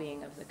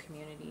well-being of the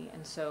community.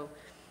 And so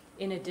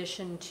in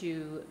addition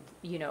to,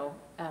 you know,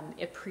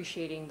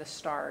 appreciating the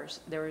stars,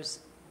 there's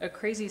a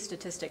crazy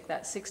statistic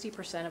that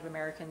 60% of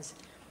Americans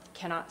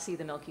cannot see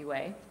the Milky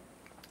Way.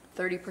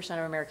 30%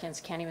 of Americans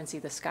can't even see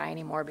the sky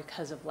anymore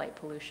because of light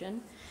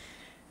pollution.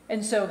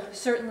 And so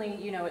certainly,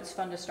 you know, it's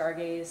fun to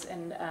stargaze,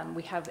 and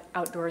we have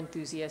outdoor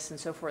enthusiasts and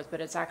so forth,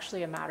 but it's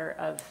actually a matter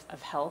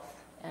of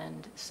health.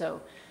 And so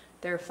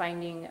they're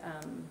finding,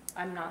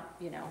 I'm not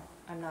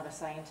a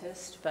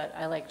scientist, but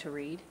I like to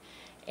read.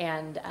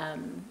 And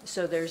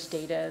so there's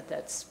data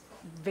that's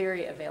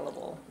very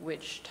available,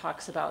 which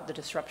talks about the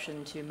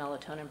disruption to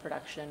melatonin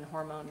production,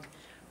 hormone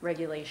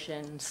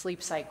regulation,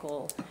 sleep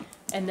cycle,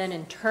 and then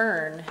in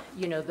turn,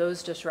 you know,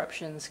 those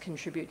disruptions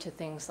contribute to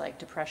things like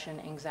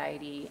depression,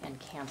 anxiety, and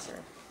cancer.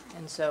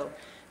 And so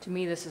to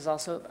me, this is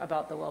also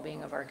about the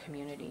well-being of our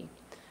community.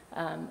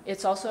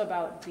 It's also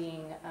about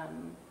being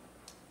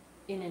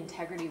in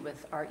integrity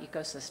with our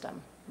ecosystem,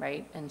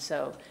 right? And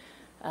so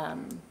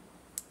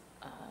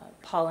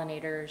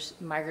pollinators,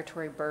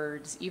 migratory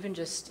birds, even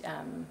just,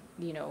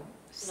 you know,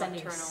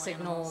 sending Nocturnal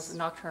signals,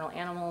 nocturnal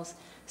animals,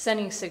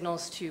 sending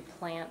signals to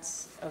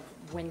plants of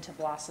when to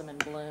blossom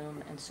and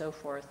bloom and so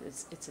forth,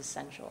 it's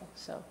essential.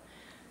 So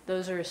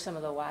those are some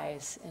of the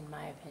whys, in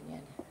my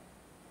opinion.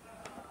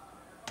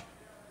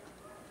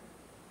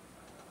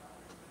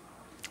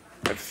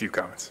 I have a few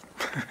comments.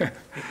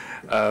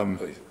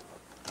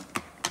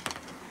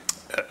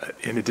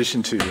 In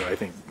addition to, I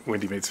think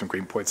Wendy made some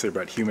great points there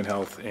about human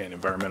health and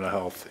environmental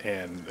health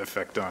and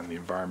effect on the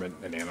environment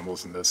and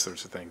animals and those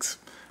sorts of things.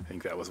 I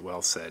think that was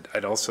well said.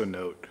 I'd also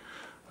note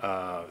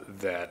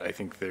that I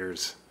think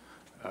there's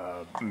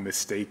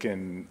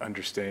mistaken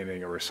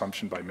understanding or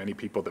assumption by many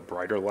people that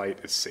brighter light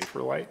is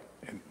safer light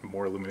and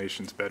more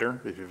illumination is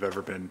better. If you've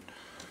ever been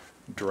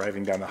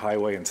driving down the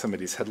highway and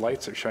somebody's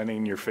headlights are shining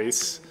in your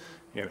face,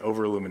 and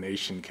over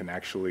illumination can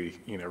actually,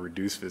 you know,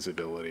 reduce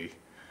visibility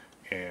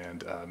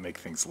and make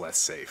things less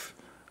safe.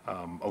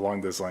 Along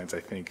those lines, I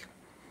think,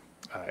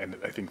 and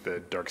I think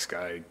the dark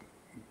sky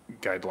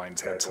guidelines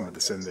had some of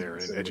this in there,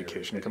 an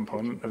education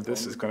component of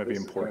this is going to be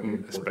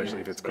important,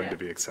 especially if it's going to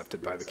be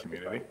accepted by the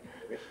community.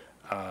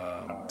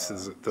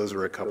 So those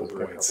were a couple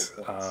points.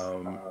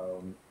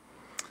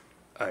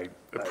 I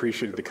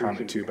appreciated the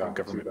comment too about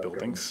government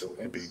buildings.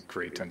 It'd be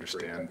great to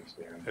understand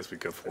as we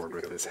go forward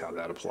with this how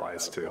that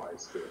applies to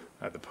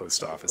the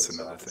post office and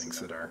other things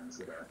that are,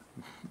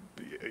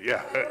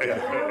 yeah.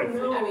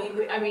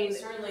 I mean,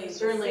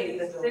 certainly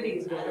the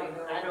city's building,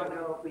 I don't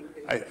know if we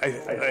could.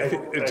 I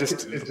think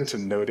just to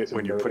note it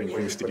when you're putting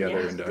things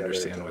together and to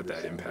understand what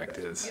that impact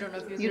is.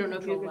 You don't know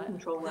if you can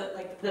control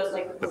what?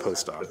 The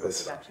post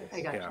office.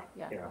 I got you.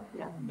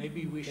 Yeah.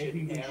 Maybe we should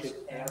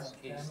ask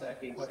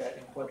that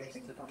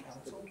question to the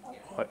council.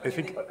 I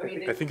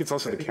think it's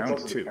also the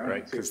county too,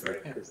 right? Because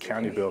the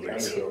county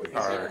buildings are,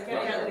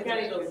 The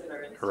county buildings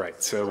are.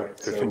 right, so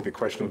I think the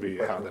question would be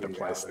how that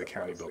applies to the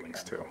county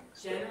buildings too.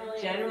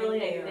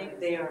 Generally, I think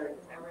they are,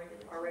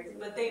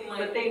 but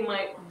they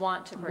might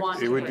Want to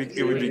It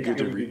would be good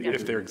to,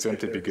 if they're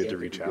exempt, it'd be good to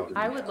reach out.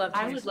 I would love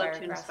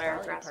to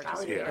inspire Grass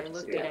Valley to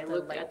participate. I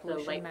looked at the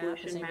light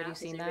pollution map.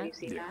 Has anybody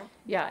seen that?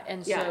 Yeah,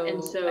 and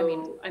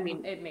so, I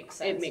mean, it makes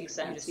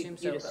sense. You'd assume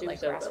so,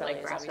 but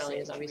like Grass Valley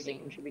is obviously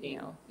contributing, you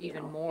know,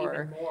 even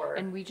more.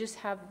 And we just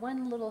have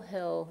one little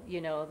hill,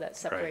 you know, that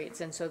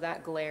separates, and so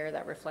that glare,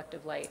 that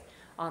reflective light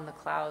on the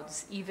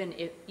clouds, even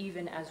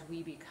as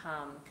we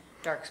become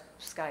dark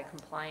sky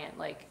compliant,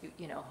 like,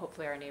 you know,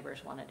 hopefully our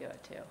neighbors want to do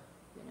it too,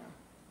 you know.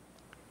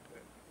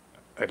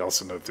 I'd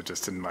also note that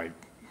just in my, you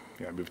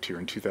know, I moved here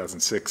in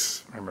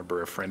 2006. I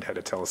remember a friend had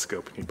a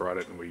telescope and he brought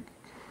it and we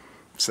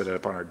set it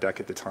up on our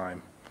deck at the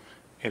time.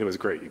 And it was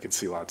great. You could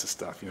see lots of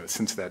stuff. You know,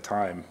 since that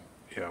time,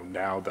 you know,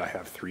 now that I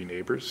have 3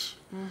 neighbors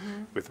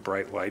with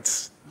bright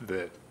lights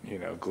that, you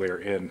know, glare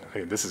in. I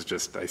mean, this is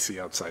just, I see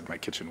outside my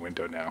kitchen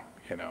window now,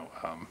 you know.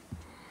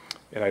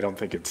 And I don't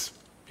think it's,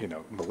 you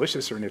know,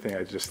 malicious or anything.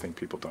 I just think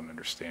people don't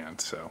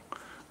understand. So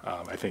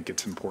I think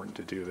it's important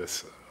to do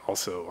this.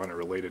 Also, on a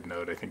related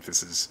note, I think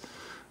this is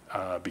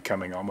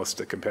becoming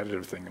almost a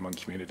competitive thing among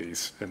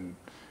communities. And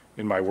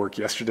in my work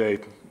yesterday,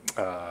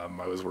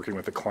 I was working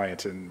with a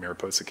client in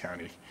Mariposa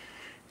County,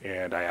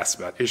 and I asked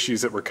about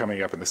issues that were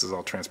coming up, and this is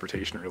all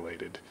transportation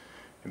related.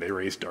 And they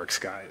raised dark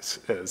skies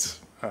as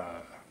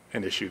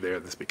an issue there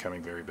that's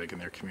becoming very big in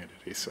their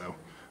community. So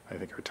I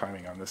think our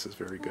timing on this is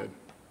very good.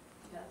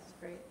 That's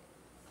great.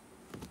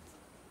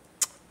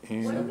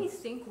 And What do we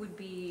think would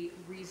be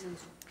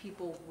reasons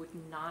people would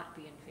not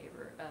be in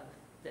favor of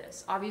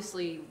this?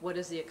 Obviously, what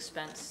is the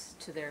expense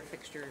to their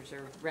fixtures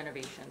or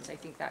renovations? I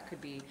think that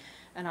could be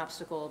an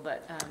obstacle,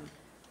 but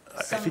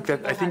I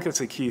think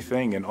that's a key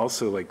thing, and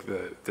also like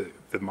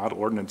the model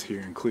ordinance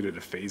here included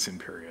a phase-in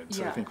period,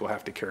 so I think we'll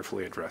have to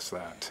carefully address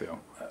that too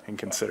and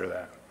consider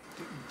that.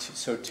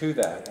 So to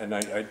that, and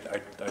I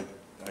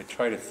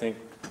try to think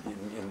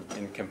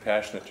in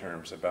compassionate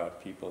terms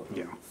about people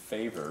who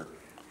favor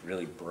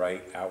really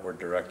bright outward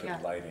directed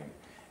lighting,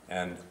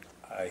 and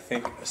I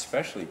think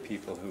especially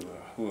people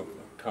who have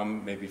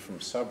come maybe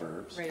from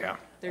suburbs. Right.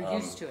 They're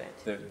used to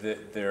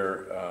it.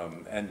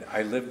 And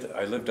I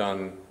lived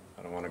on,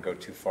 I don't want to go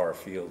too far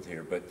afield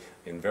here, but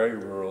in very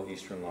rural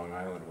eastern Long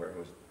Island where it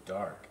was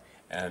dark.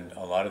 And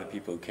a lot of the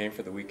people who came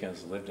for the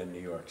weekends lived in New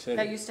York City.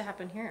 That used to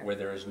happen here. Where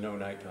there is no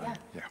nighttime.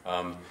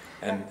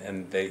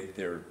 And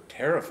they're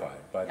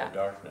terrified by the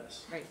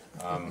darkness. Right.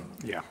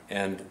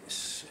 And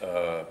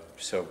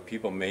so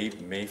people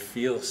may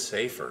feel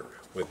safer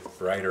with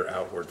brighter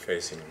outward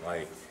facing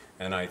light.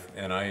 And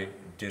I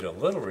did a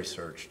little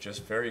research,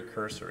 just very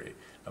cursory,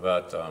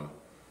 about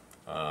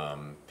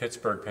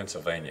Pittsburgh,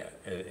 Pennsylvania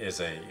is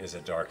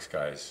a dark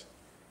skies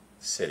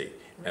city,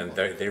 and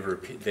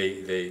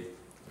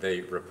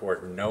they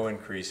report no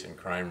increase in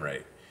crime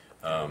rate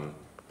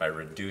by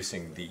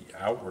reducing the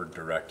outward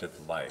directed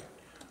light.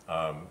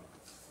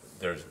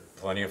 There's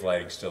plenty of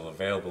lighting still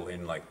available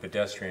in like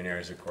pedestrian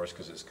areas, of course,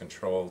 because it's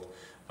controlled,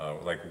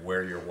 like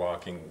where you're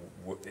walking,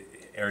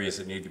 areas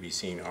that need to be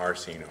seen are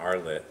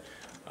lit,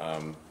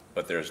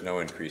 but there's no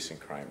increase in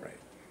crime rate.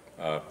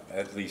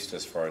 at least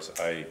as far as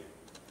I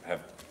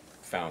have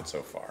found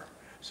so far.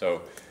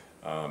 So,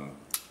 so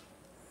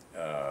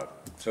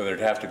there'd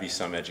have to be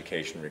some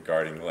education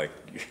regarding, like,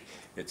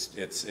 it's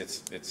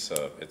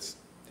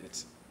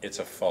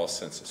a false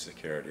sense of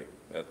security,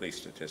 at least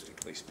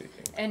statistically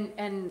speaking.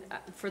 And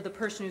for the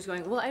person who's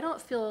going, well, I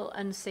don't feel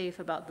unsafe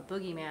about the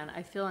boogeyman,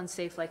 I feel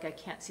unsafe like I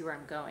can't see where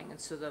I'm going. And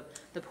so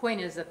the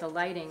point is that the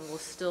lighting will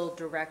still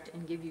direct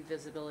and give you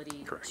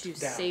visibility to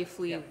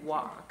safely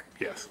walk.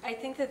 Yes. I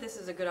think that this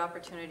is a good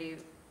opportunity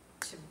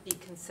to be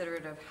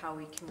considerate of how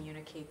we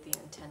communicate the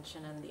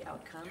intention and the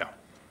outcome. Yeah.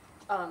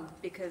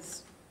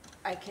 Because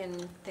I can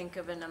think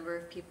of a number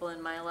of people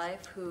in my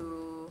life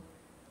who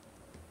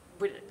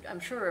would, I'm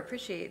sure,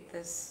 appreciate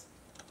this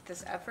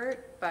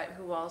effort, but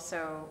who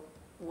also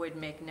would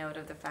make note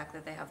of the fact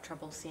that they have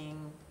trouble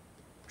seeing,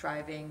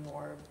 driving,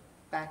 or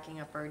backing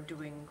up, or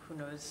doing who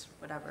knows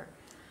whatever.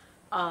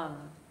 I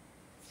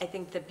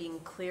think that being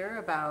clear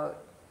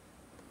about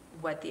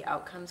what the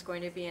outcome's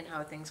going to be and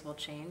how things will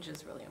change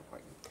is really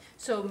important.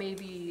 So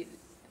maybe,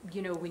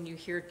 you know, when you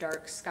hear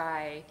dark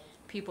sky,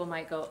 people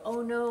might go,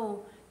 oh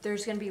no,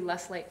 there's going to be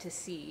less light to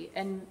see,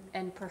 and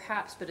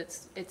perhaps, but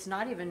it's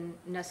not even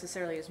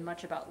necessarily as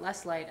much about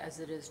less light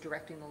as it is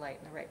directing the light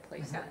in the right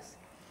places.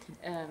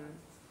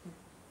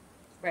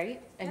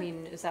 Right? I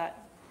mean, is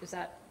that?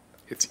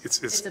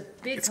 It's a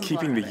big it's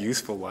keeping the component.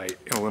 useful light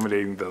and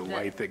eliminating the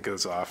light that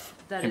goes off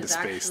that into is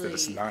space that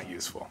is actually- not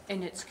useful.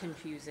 And it's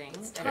confusing.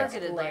 It's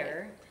targeted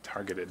light.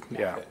 Targeted,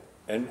 yeah.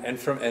 And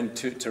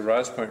to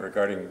Rod's point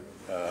regarding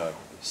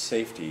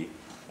safety,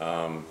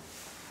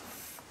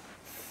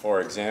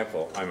 for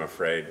example, I'm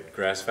afraid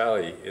Grass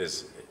Valley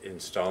is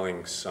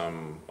installing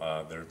some,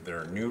 there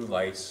are new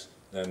lights,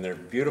 and they're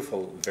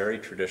beautiful, very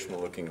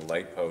traditional looking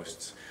light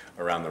posts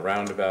around the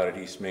roundabout at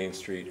East Main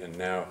Street, and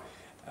now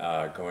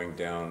going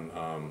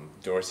down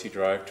Dorsey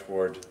Drive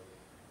toward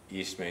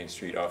East Main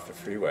Street off the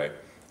freeway.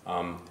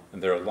 And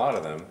there are a lot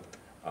of them,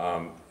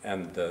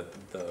 and the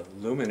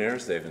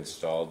luminaires they've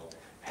installed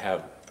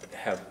have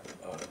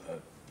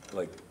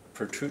like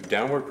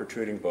downward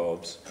protruding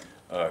bulbs,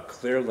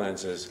 clear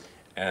lenses,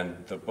 and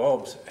the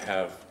bulbs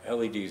have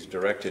LEDs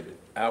directed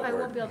outward. I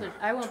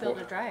won't be able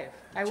to drive.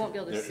 I won't be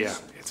able to see. Yeah,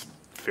 it's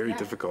very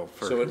difficult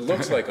for. So it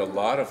looks like a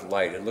lot of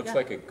light. It looks Yeah.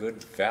 like a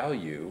good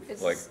value,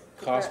 It's like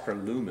cost the- per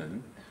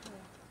lumen.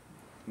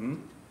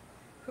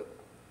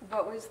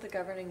 What was the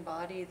governing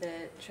body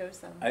that chose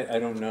them? I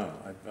don't know.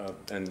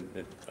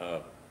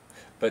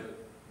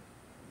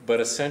 But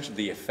essentially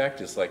the effect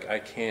is like I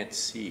can't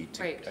see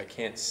Right. I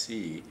can't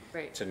see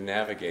Right. to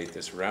navigate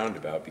this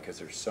roundabout because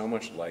there's so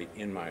much light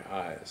in my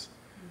eyes.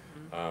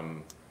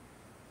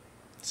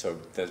 So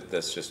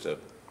that's just a,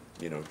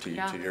 you know, to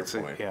Yeah. your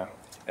point. Yeah.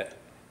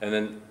 And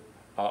then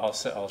I'll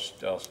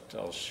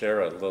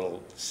share a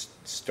little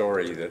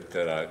story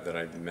that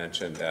I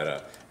mentioned at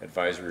a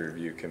advisory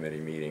review committee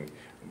meeting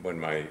when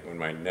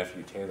my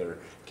nephew Taylor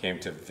came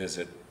to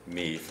visit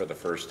me for the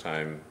first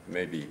time,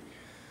 maybe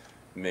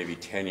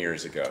 10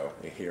 years ago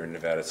here in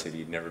Nevada City.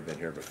 He'd never been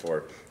here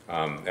before.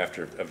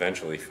 After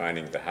eventually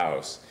finding the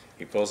house,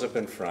 he pulls up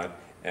in front,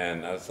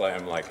 and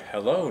I'm like,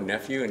 hello,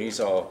 nephew, and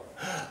he's all,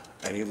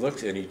 and he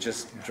looks, and he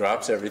just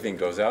drops everything,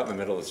 goes out in the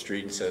middle of the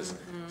street and says,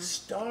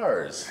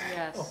 stars.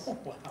 Yes. Oh,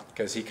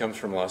 Because he comes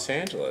from Los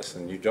Angeles,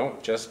 and you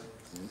don't just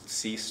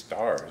see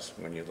stars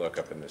when you look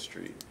up in the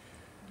street.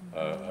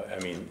 I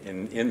mean,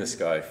 in the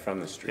sky from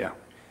the street. Yeah.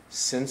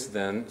 Since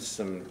then,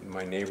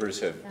 many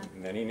neighbors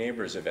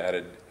have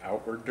added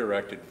outward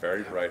directed,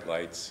 very bright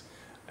lights,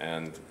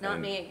 and. Not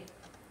and- me.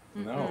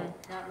 No.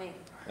 Not me.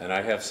 And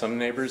I have some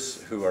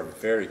neighbors who are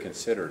very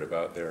considerate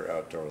about their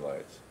outdoor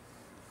lights.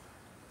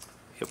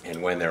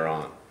 And when they're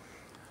on.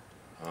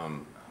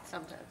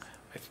 Sometimes.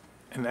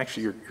 And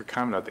actually, your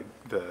comment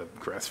about the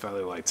Grass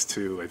Valley lights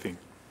too, I think,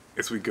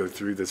 as we go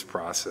through this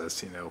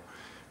process, you know,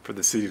 for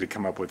the city to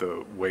come up with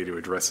a way to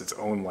address its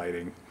own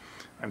lighting,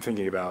 I'm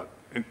thinking about,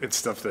 it's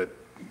stuff that,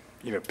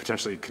 you know,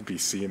 potentially could be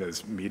seen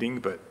as meeting,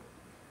 but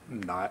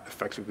not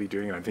effectively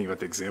doing it. I'm thinking about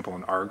the example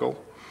in Argyle.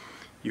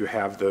 You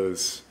have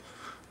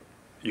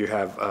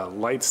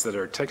lights that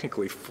are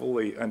technically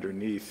fully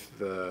underneath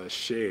the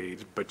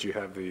shade, but you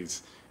have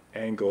these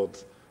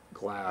angled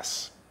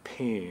glass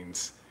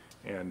panes.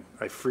 And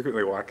I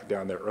frequently walk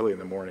down there early in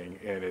the morning,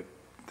 and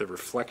the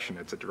reflection,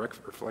 it's a direct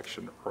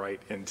reflection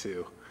right into,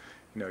 you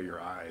know, your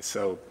eyes.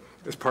 So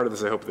as part of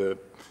this, I hope that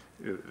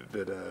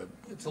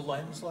it's a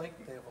lens, like,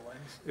 they have a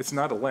lens? it's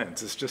not a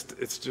lens, it's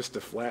just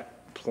a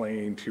flat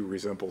plane to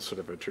resemble sort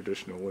of a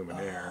traditional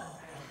luminaire.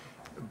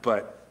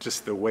 But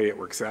just the way it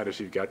works out is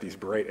you've got these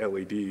bright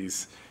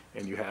LEDs,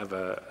 and you have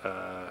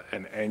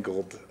an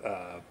angled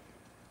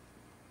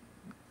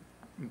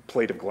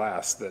plate of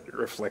glass that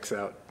reflects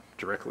out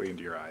directly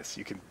into your eyes.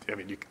 You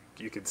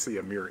can see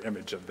a mirror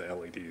image of the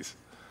LEDs.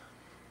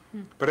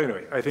 But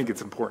anyway, I think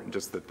it's important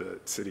just that the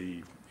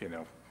city, you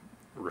know,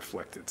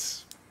 reflect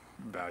its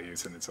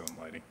values in its own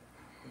lighting.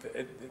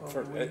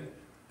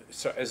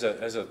 So as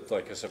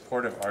a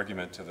supportive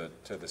argument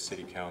to the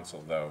city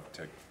council, though,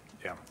 to,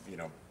 Yeah. you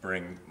know,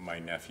 bring my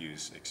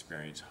nephew's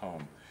experience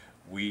home,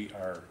 we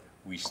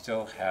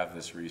still have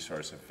this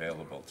resource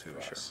available to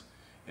us.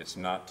 It's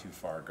not too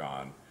far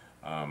gone,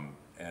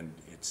 and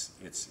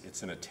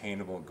it's an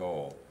attainable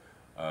goal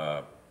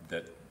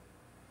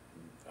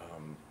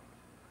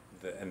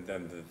and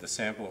then the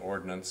sample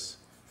ordinance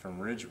from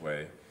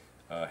Ridgeway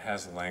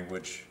has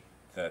language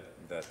that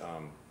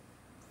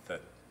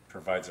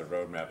provides a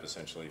roadmap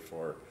essentially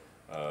for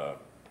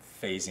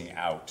phasing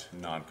out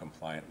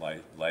non-compliant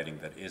lighting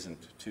that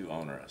isn't too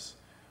onerous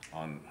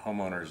on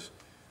homeowners,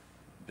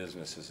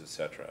 businesses, et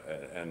cetera.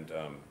 And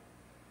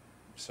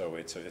so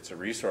it's a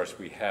resource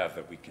we have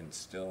that we can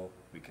still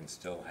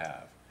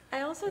have.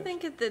 I also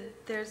think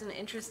that there's an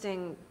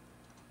interesting,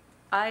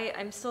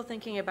 I'm still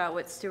thinking about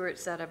what Stuart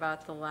said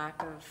about the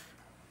lack of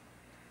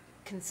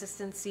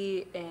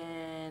consistency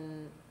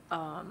in,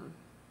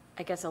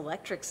 I guess,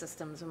 electric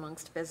systems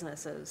amongst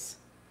businesses,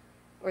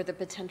 or the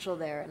potential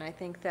there. And I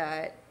think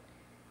that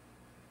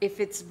if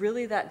it's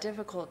really that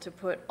difficult to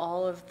put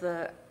all of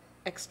the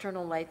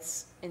external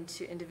lights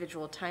into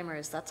individual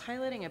timers, that's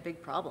highlighting a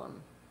big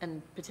problem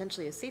and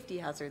potentially a safety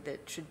hazard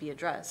that should be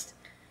addressed.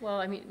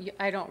 Well, I mean,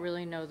 I don't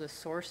really know the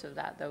source of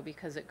that, though,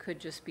 because it could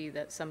just be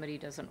that somebody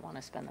doesn't want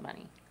to spend the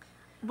money.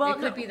 Well, it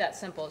could be that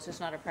simple. It's just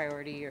not a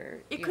priority,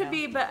 or it could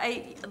be, but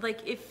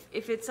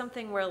if it's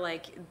something where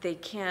like they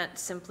can't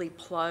simply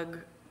plug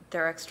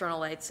their external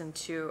lights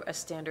into a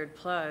standard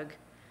plug,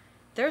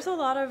 there's a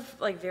lot of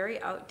like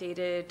very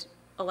outdated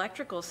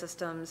electrical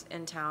systems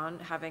in town.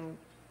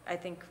 I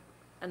think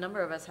a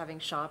number of us having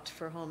shopped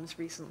for homes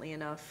recently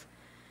enough,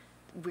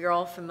 we're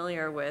all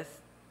familiar with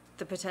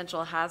the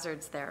potential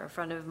hazards there. A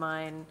friend of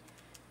mine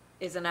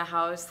is in a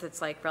house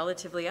that's like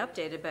relatively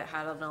updated, but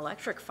had an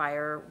electric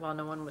fire while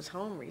no one was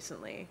home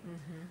recently.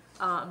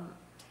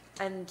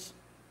 And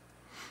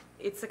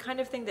it's the kind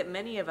of thing that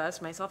many of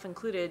us, myself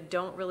included,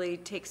 don't really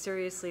take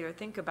seriously or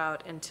think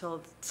about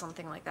until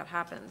something like that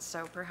happens.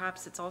 So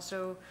perhaps it's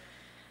also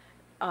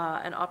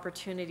an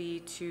opportunity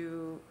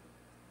to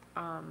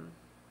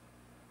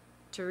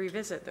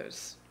revisit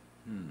those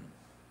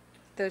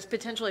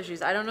potential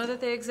issues. I don't know that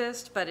they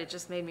exist, but it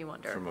just made me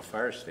wonder. From a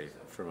fire safety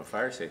standpoint. From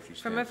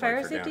a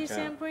fire for safety downtown.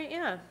 standpoint,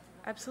 yeah,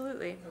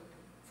 absolutely.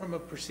 From a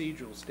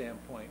procedural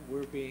standpoint,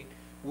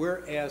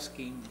 we're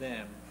asking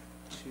them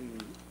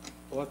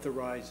to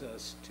authorize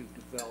us to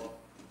develop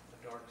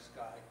the dark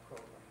sky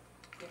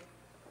program.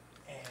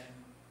 And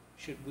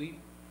should we,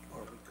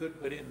 or we could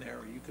put in there,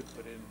 or you could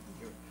put in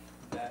here,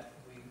 that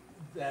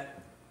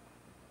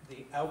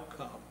the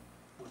outcome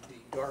would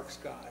be dark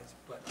skies,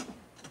 but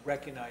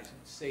recognizing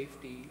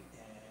safety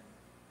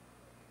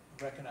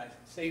and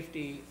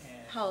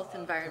health,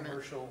 environment,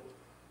 commercial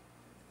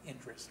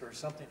interest or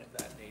something of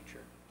that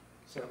nature,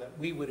 so that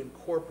we would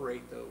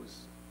incorporate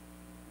those.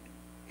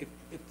 If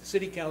the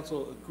city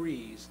council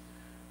agrees,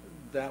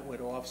 that would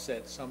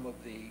offset some of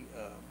the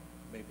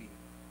maybe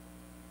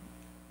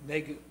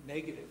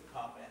negative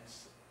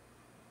comments,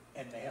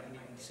 and they haven't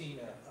even seen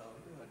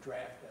a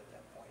draft at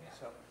that point.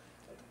 So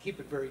keep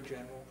it very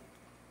general.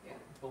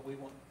 But we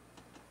want,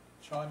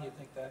 Sean, you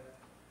think that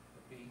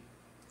would be?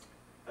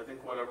 I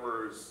think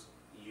whatever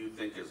you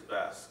think is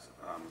best.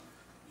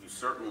 You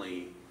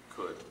certainly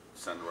could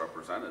send a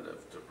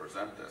representative to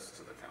present this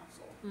to the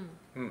council,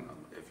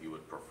 if you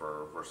would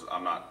prefer, versus,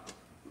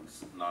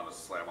 it's not a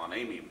slam on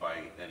Amy by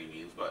any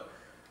means, but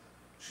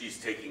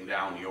she's taking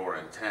down your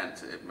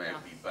intent. It may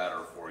be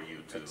better for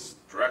you to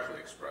directly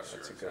express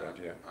your intent. That's a good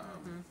idea.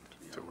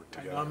 To work I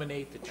together.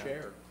 nominate the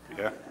chair.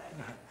 Yeah,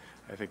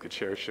 I think the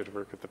chair should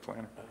work with the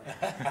planner.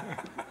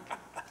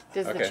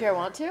 Does the chair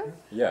want to?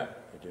 Yeah,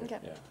 I do, Okay.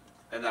 yeah.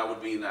 And that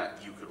would mean that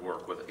you could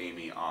work with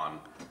Amy on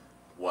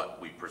what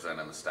we present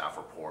in the staff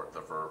report, the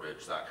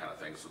verbiage, that kind of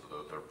thing, so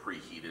that they're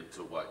preheated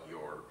to what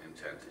your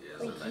intent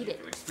is, and then you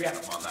can expand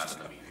upon that in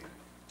the meeting.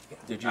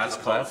 Did you As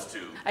just opposed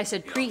clap? to, I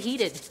said you know,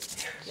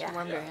 preheated. Yeah,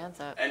 warm their hands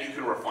up. and you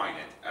can refine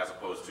it, as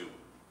opposed to,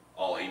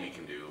 all Amy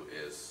can do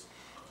is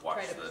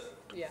watch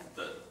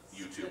the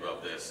YouTube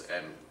of this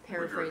and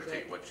Paraphrase regurgitate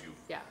it. what you've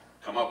Yeah.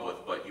 come up with,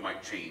 but you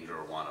might change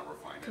or want to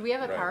refine it. Could we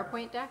have a Right.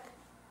 PowerPoint deck?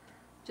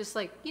 Just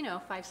like,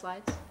 5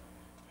 slides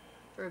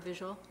for a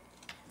visual?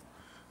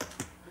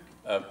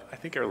 I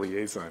think our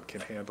liaison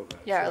can handle that.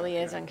 Yeah, our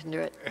liaison can do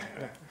it.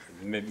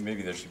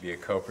 Maybe there should be a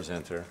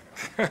co-presenter,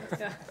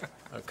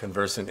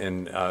 conversant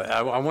in,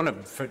 I want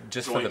to,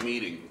 just for Joint the.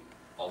 meeting,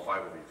 all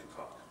 5 of you can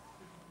talk.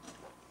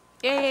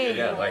 Yay!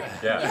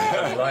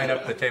 Yeah, line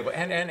up the table,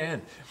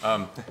 and.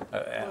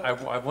 I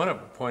want to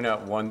point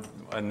out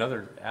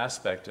another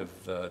aspect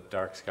of the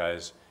dark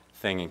skies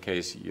thing, in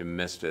case you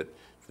missed it.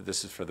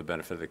 This is for the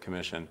benefit of the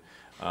commission,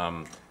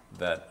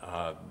 that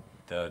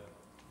the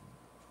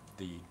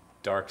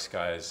dark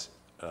skies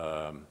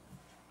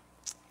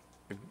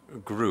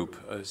group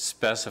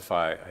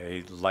specify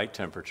a light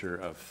temperature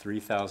of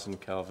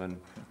 3,000 Kelvin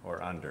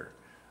or under.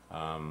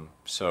 And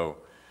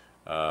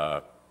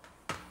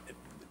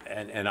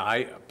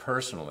I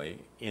personally,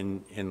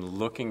 in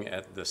looking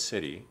at the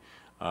city,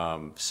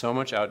 so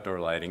much outdoor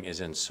lighting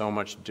is in so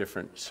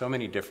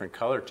many different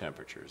color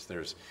temperatures.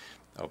 There's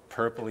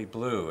purpley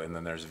blue, and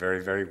then there's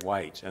very, very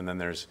white, and then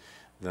there's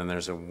then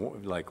there's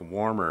like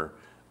warmer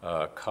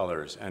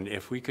colors. And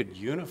if we could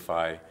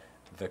unify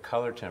the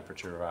color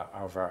temperature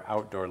of our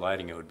outdoor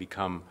lighting, it would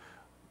become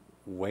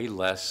way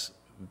less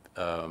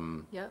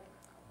Yep.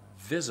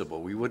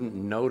 visible. We wouldn't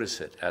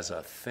notice it as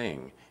a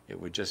thing. It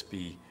would just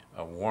be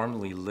a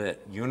warmly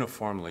lit,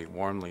 uniformly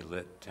warmly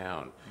lit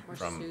town. More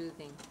from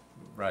soothing.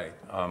 Right.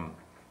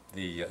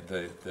 The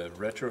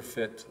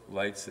retrofit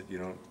lights that you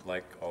don't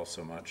like all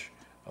so much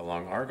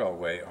along Argyle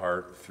Way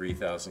are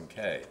 3000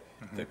 K.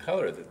 The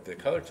color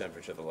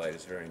temperature of the light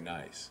is very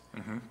nice.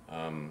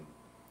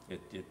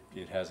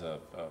 It has a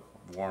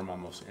warm,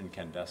 almost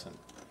incandescent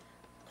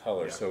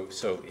color. Yeah.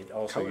 So it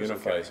also Color's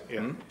unifies. okay.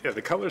 Yeah. Yeah,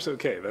 the color's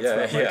okay. That's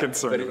not my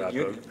concern But about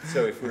those.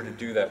 so if we were to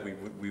do that,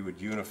 we would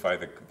unify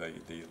the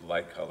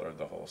light color of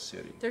the whole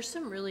city. There's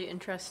some really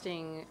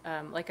interesting,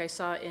 like I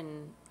saw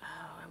in,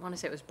 I want to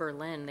say it was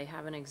Berlin, they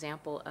have an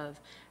example of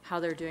how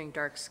they're doing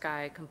dark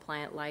sky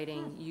compliant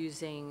lighting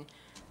using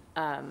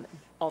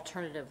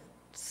alternative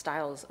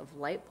styles of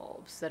light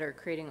bulbs that are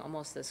creating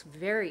almost this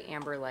very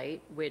amber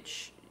light,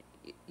 which,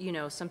 you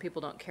know, some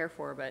people don't care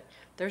for, but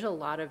there's a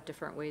lot of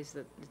different ways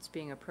that it's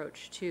being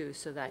approached too,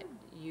 so that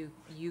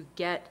you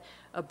get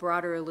a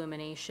broader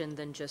illumination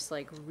than just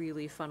like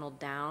really funneled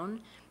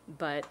down,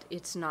 but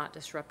it's not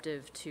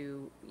disruptive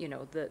to, you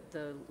know,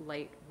 the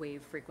light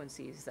wave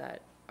frequencies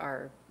that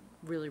are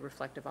really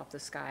reflective off the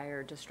sky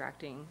or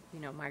distracting, you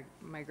know,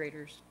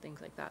 migrators,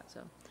 things like that. So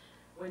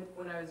When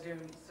I was doing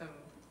some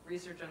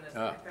research on this,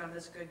 I found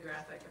this good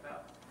graphic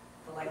about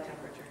the light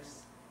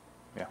temperatures.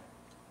 Yeah.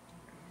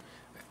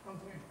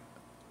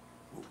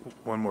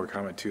 One more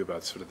comment too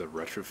about sort of the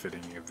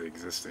retrofitting of the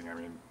existing. I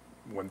mean,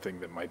 one thing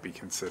that might be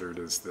considered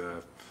is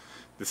the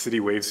city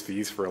waives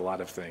fees for a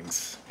lot of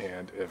things,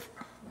 and if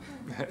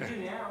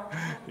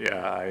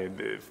yeah,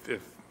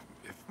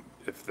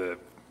 if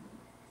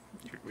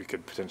we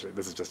could potentially,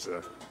 this is just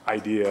an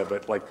idea,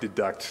 but like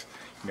deduct,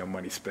 you know,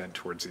 money spent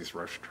towards these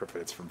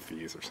retrofits from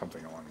fees or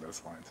something along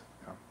those lines.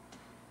 Yeah.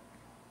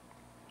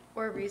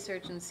 Or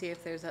research and see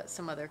if there's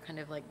some other kind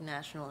of like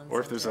national incentive.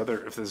 Or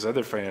if there's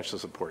other financial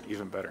support,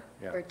 even better.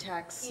 Yeah. Or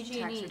tax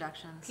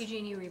reductions.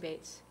 PG&E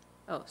rebates.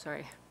 Oh,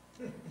 sorry.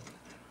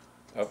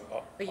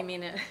 Oh, you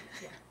mean it?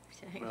 Yeah.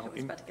 Well, I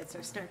was about to get so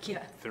snarky.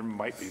 Yeah. There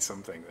might be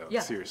something though,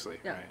 Yeah. seriously,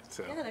 Yeah. right?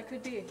 So. Yeah, that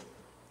could be.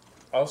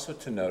 Also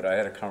to note, I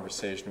had a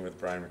conversation with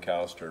Brian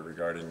McAllister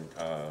regarding,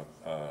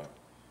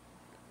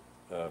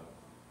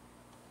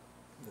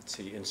 let's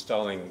see,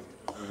 installing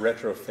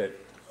retrofit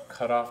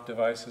cutoff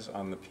devices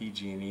on the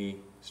PG&E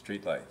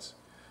streetlights,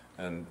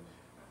 and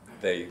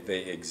they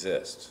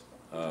exist.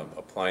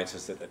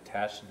 Appliances that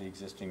attach to the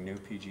existing new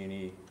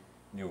PG&E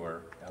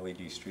newer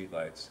LED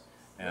streetlights,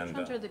 and Which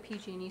ones are the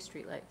PG&E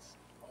streetlights?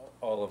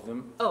 all of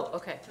them. Oh,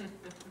 okay.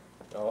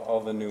 All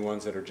the new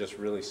ones that are just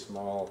really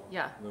small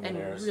Yeah, and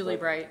luminaires, really like-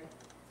 bright.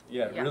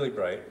 Yeah, Yeah. really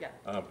bright. Yeah.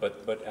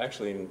 But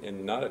actually,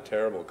 in not a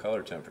terrible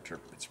color temperature,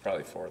 it's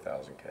probably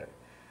 4000 K.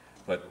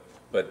 But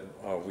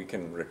we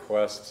can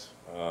request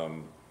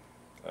that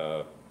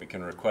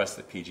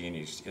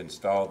PG&E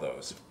install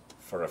those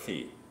for a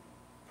fee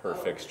per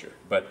fixture.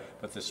 But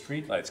the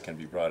streetlights can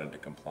be brought into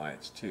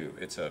compliance too.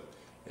 It's a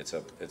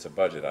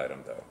budget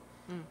item though.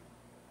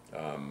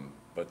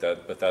 But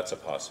that's a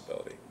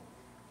possibility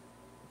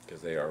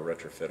because they are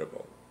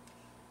retrofittable.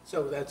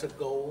 So that's a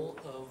goal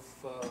of,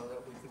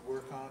 that we could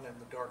work on in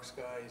the dark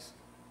skies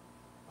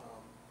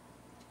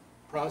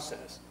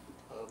process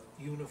of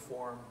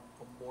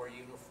a more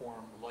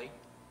uniform light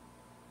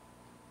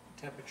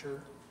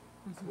temperature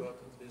throughout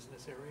the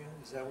business area?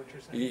 Is that what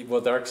you're saying?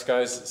 Well, dark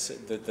skies,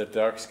 the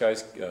dark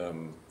skies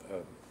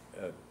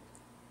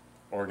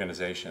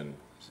organization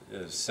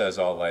says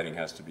all lighting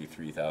has to be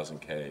 3000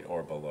 K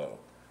or below,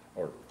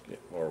 or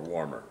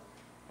warmer.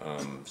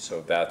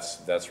 So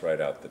that's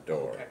right out the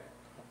door. Okay.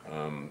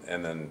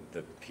 And then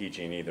the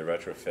PG&E, the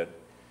retrofit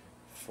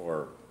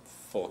for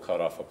full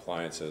cutoff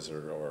appliances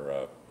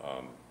or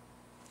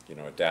you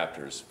know,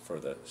 adapters for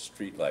the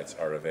streetlights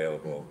are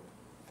available.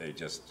 They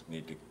just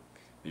need to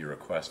be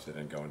requested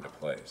and go into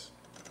place,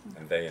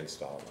 and they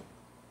install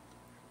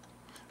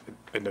them.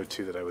 I know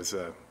too that I was,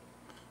 a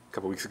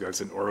couple weeks ago, I was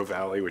in Oro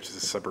Valley, which is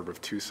a suburb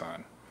of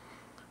Tucson.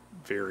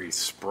 Very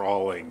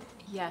sprawling,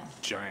 Yes.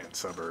 giant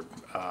suburb,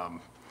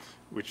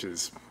 which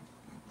is,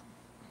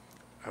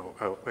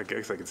 I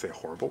guess I could say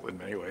horrible in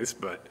many ways,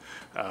 but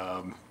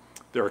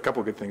there are a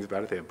couple good things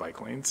about it. They have bike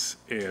lanes,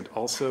 and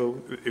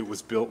also it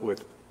was built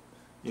with,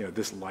 you know,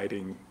 this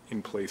lighting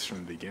in place from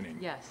the beginning.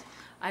 Yes.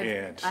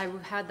 And-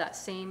 I've had that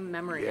same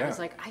memory. I Yeah. was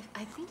like, I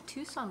think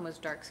Tucson was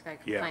dark sky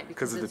Yeah, compliant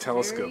because of the it's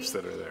telescopes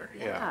very- that are there.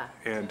 Yeah.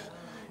 And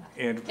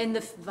And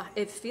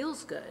it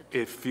feels good.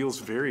 it feels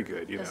very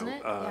good, you Doesn't know.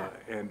 it?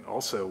 Yeah. And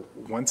also,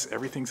 once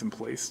everything's in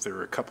place, there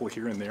are a couple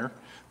here and there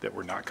that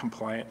were not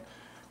compliant,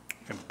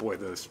 and boy,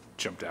 those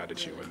jumped out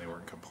at you when they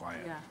weren't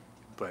compliant. Yeah.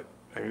 But,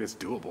 I mean, it's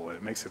doable, and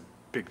it makes a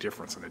big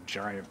difference in a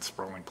giant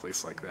sprawling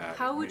place like that.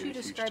 How It would made you a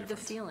huge describe the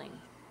difference. feeling?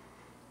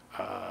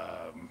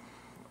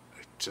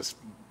 Just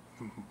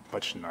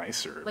much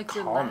nicer, Like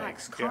calming.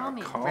 relaxed, Yeah,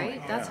 calming,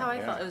 right? That's yeah, how I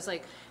yeah. felt. It was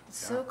like,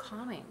 so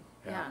calming.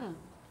 Yeah. Yeah.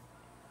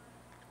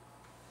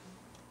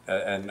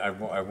 and I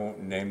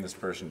won't name this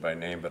person by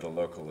name, but a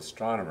local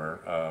astronomer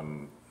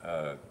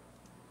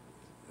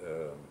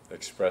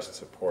expressed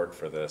support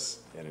for this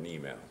in an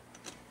email.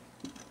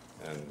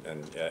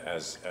 And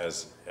as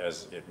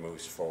it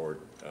moves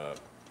forward,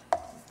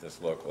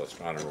 this local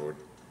astronomer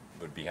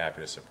would be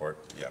happy to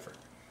support the effort.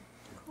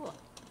 Cool.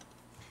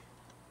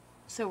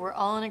 So we're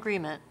all in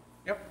agreement.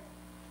 Yep.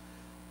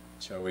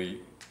 Shall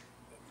we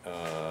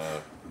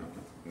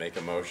make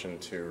a motion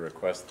to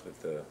request that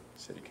the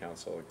city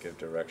council give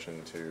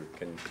direction to,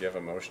 do you have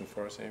a motion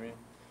for us, Amy?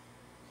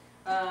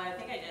 I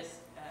think I just,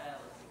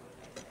 let's see,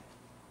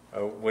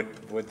 what did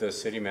I say? Would the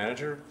city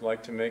manager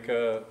like to make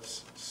a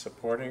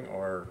supporting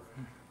or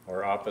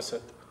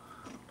opposite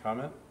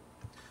comment?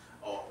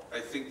 Oh, I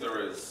think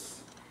there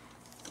is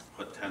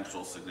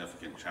potential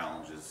significant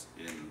challenges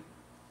in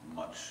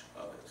much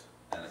of it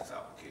and its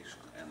application,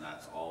 and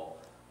that's all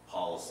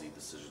policy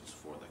decisions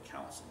for the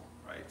council,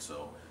 right?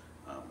 So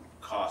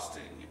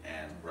costing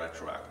and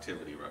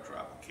retroactivity,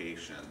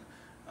 retroapplication,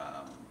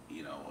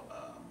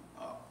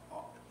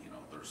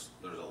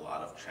 there's a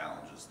lot of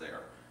challenges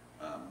there.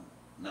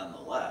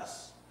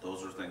 Nonetheless,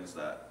 those are things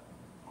that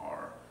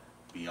are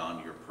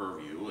beyond your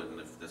purview, and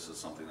if this is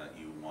something that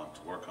you want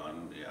to work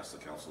on, you ask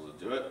the council to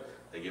do it,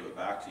 they give it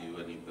back to you,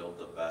 and you build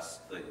the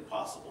best thing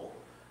possible,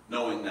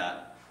 knowing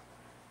that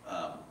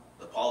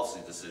the policy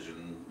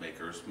decision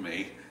makers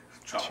may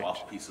chop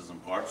off pieces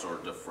and parts or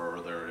defer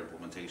their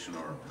implementation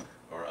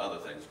or other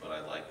things, but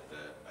I like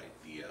the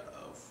idea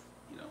of,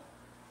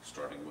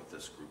 starting with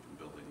this group and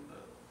building the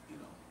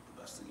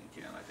best thing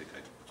you can. I think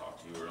I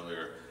talked to you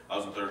earlier. I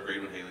was in 3rd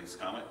grade when Haley's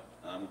Comet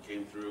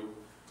came through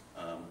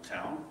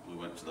town. We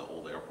went to the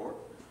old airport.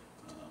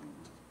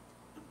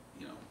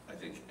 I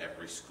think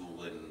every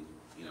school in,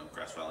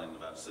 Grass Valley and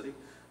Nevada City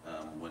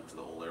went to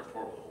the old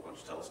airport with a whole bunch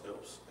of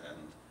telescopes. And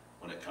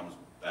when it comes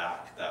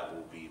back, that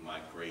will be my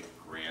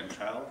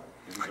great-grandchild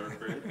in 3rd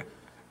grade.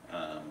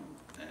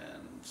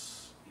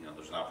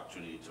 There's an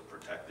opportunity to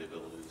protect the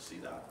ability to see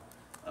that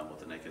with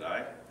the naked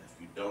eye.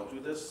 If you don't do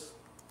this,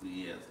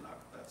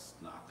 that's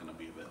not going to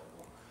be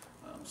available.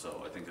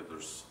 So I think that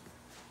there's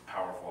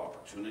powerful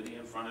opportunity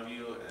in front of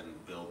you,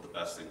 and build the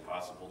best thing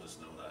possible. Just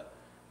know that,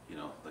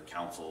 the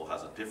council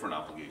has a different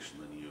obligation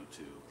than you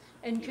to.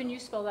 And can you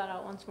spell that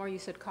out once more? You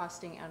said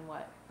costing and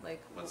what?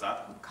 Like, what's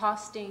that?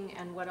 Costing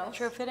and what else?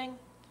 Retrofitting?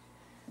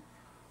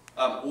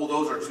 Well,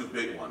 those are two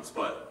big ones,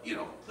 but,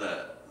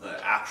 the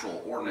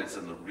actual ordinance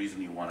and the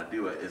reason you want to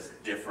do it is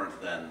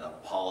different than the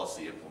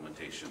policy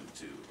implementation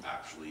to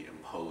actually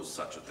impose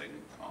such a thing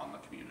on the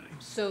community.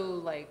 So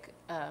like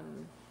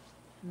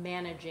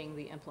managing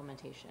the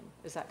implementation,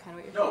 is that kind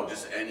of what you're saying? No,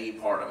 just any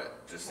part of it,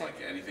 just like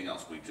anything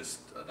else. We just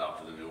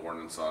adopted a new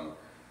ordinance on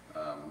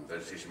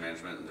vegetation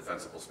management and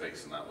defensible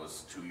space, and that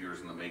was 2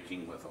 years in the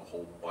making with a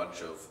whole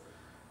bunch of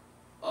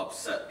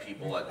upset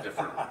people at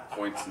different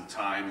points in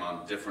time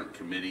on different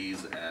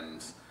committees,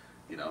 and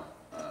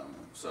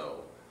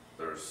so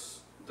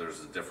there's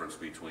a difference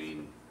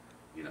between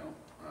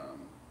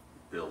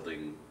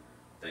building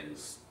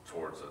things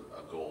towards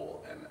a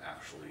goal and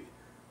actually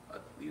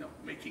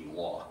making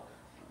law.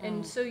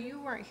 And so you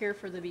weren't here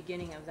for the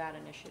beginning of that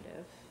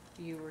initiative.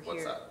 You were here.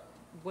 What's that?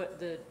 What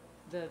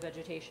the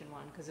vegetation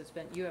one, because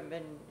you haven't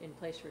been in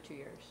place for 2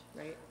 years,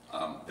 right?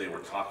 They were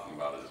talking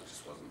about it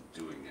just wasn't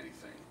doing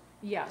anything.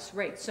 Yes,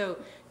 right. So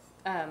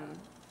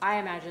I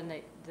imagine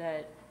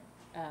that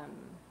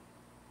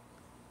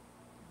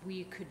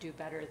we could do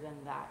better than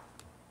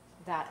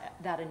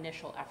that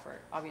initial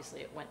effort.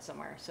 Obviously, it went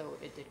somewhere, so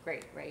it did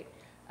great, right?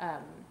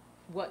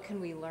 What can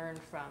we learn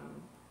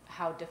from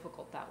how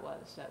difficult that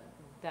was?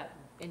 That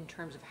in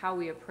terms of how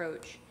we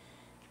approach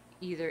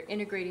either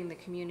integrating the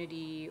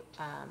community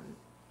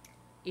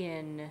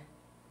in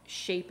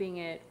shaping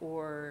it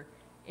or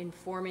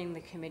informing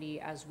the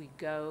committee as we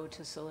go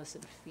to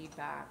solicit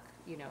feedback.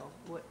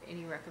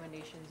 Any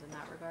recommendations in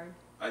that regard?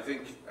 I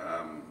think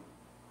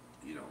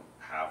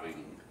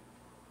having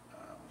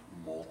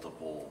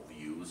multiple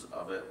views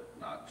of it,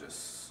 not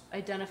just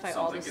identify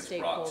all the something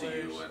gets brought to you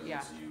stakeholders, and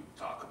yeah. you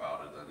talk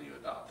about it and you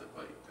adopt it,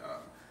 but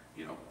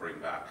bring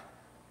back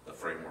the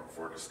framework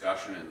for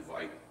discussion,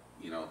 invite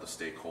the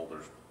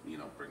stakeholders,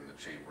 bring the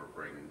chamber,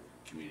 bring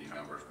community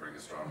members, bring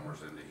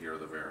astronomers in to hear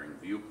the varying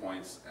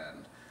viewpoints,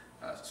 and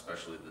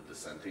especially the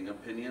dissenting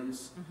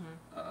opinions.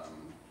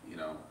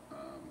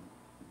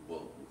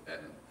 We'll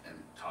and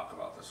talk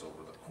about this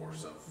over the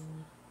course of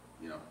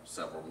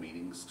several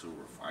meetings to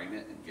refine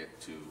it and get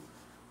to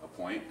a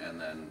point, and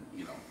then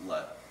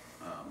let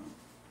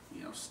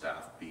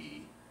staff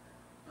be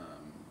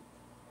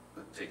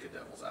take a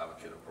devil's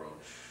advocate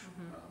approach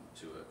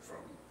to it from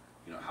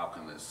how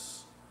can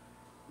this,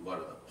 what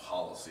are the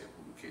policy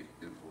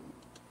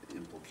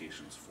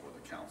implications for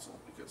the council,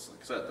 because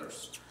like I said,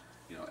 there's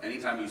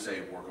anytime you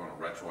say we're going to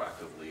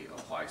retroactively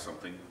apply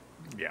something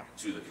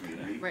to the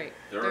community, right?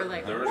 There is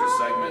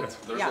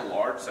a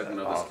large segment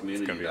of this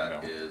community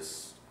that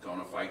is going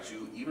to fight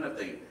you, even if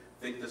they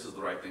think this is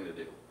the right thing to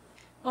do.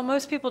 Well,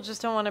 most people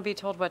just don't want to be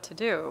told what to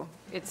do.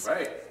 It's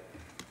right.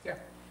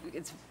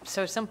 It's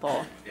so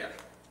simple. Yeah.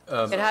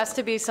 It has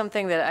to be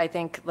something that I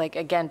think, like,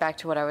 again, back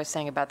to what I was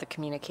saying about the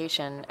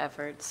communication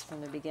efforts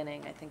from the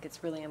beginning, I think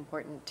it's really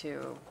important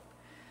to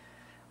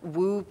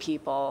woo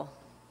people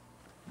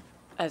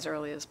as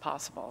early as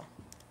possible.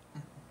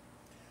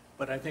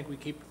 But I think we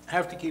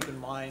have to keep in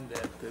mind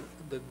that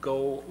the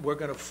goal, we're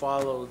going to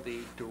follow the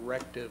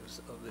directives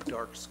of the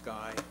dark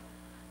sky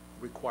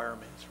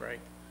requirements, right?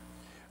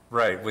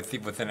 Right,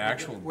 with an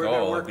actual We're gonna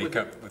goal, work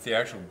with with the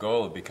actual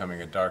goal of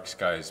becoming a dark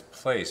skies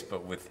place,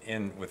 but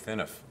within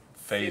a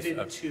phase Fit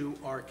of. into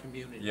our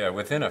community. Yeah,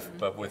 within a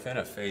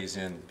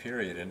phase-in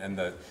period, and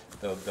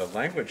the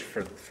language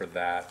for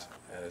that,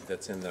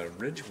 that's in the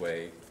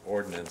Ridgeway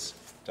ordinance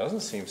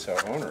doesn't seem so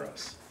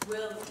onerous.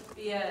 Will,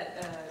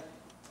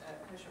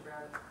 Commissioner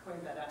Brown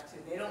pointed that out too.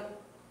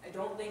 I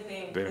don't think they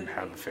They included didn't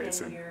have a a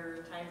phase-in.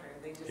 10-year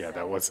timeframe. They just Yeah, said,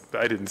 that was,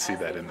 I didn't see as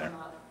that they in there. come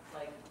up,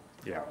 like,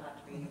 Yeah. they'll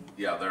have to be.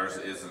 Yeah, theirs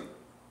isn't,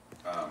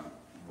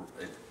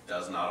 it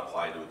does not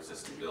apply to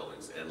existing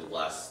buildings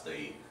unless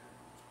they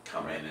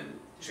come in and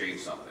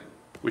change something.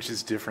 Which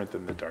is different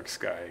than the Dark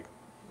Sky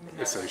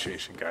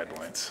Association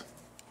guidelines.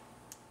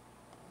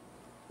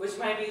 Which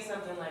might be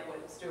something like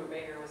what Stuart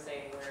Baker was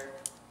saying, where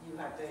you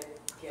have to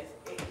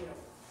get,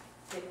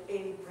 get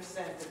 80%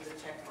 of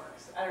the check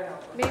marks. I don't know.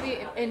 Maybe,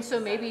 and so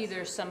maybe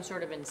there's some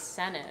sort of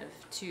incentive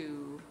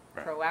to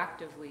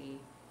proactively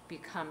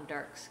become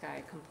dark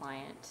sky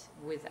compliant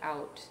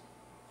without,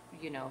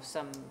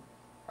 some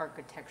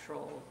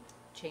architectural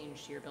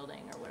change to your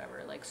building or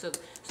whatever. Like, so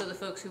the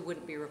folks who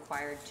wouldn't be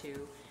required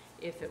to,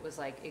 if it was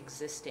like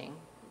existing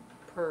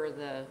per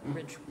the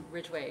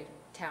Ridgeway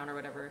town or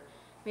whatever,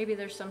 maybe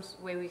there's some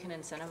way we can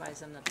incentivize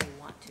them that they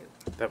want to.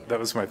 That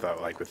was my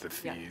thought, like with the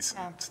Yeah. fees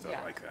and stuff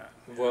Yeah. like that.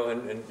 Well,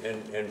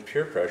 and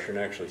peer pressure and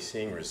actually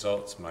seeing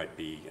results might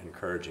be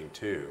encouraging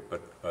too,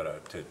 but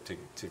to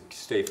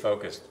stay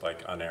focused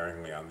like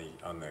unerringly on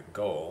the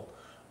goal,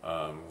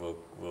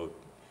 will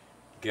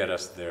get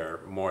us there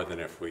more than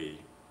if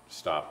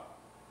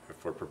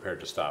we're prepared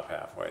to stop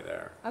halfway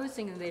there. I was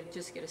thinking they'd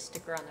just get a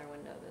sticker on their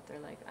window that they're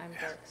like, I'm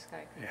dark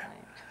sky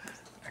compliant.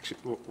 Actually,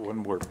 one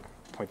more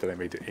point that I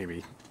made to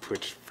Amy,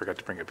 which I forgot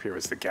to bring up here,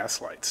 was the gas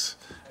lights.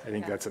 I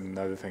think Okay. that's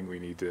another thing we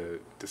need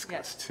to discuss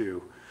Yes.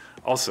 too.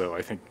 Also,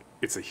 I think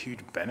it's a huge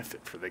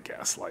benefit for the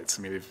gas lights.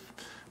 I mean,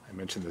 I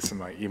mentioned this in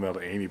my email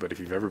to Amy, but if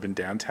you've ever been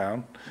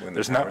downtown, When the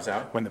there's power's not,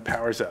 out? when the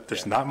power's up,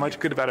 there's not much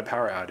good about a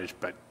power outage,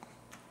 but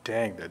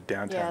dang, the Yeah,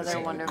 downtown is they're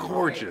wonderful.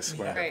 gorgeous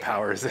when the Right.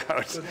 power's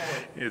out.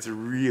 It's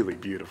really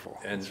beautiful.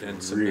 And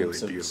It's some, really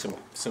some, beautiful.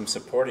 some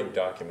supporting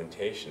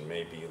documentation,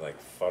 maybe like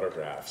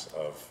photographs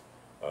of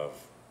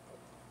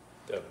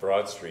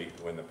Broad Street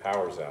when the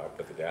power's out,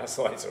 but the gas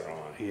lights are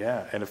on.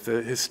 Yeah, and if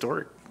the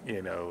historic,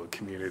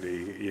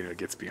 community,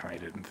 gets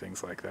behind it and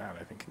things like that,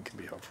 I think it can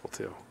be helpful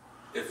too.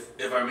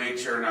 If I may,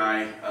 Chair and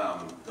I,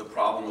 the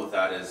problem with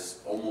that is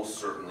almost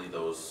certainly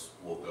those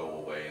will go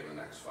away in the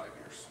next 5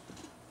 years.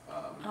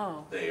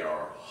 They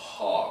are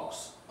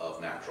hogs of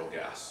natural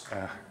gas,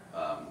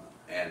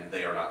 and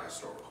they are not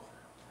historical.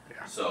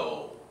 Yeah.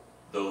 So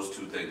those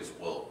two things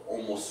will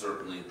almost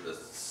certainly, the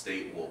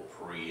state will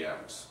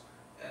preempt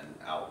and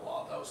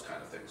outlaw those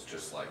kind of things,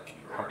 just like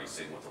you're already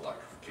seeing with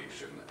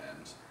electrification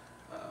and,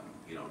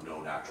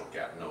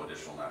 no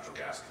additional natural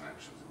gas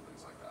connections and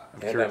things like that.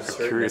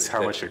 I'm curious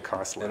how much it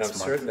costs And I'm last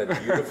certain month.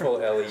 that beautiful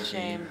LED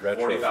Shame.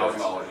 retrofits.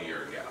 $40,000 a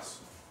year in gas.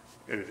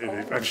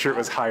 I'm sure it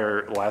was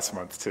higher last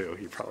month too.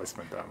 He probably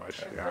spent that much,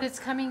 But yeah. it's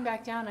coming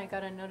back down. I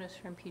got a notice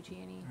from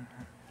PG&E.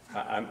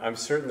 I'm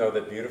certain though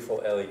that beautiful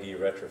LED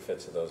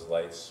retrofits of those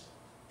lights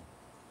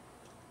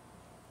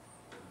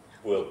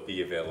will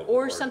be available.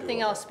 Or something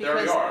doable. else There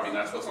we because, are, I mean,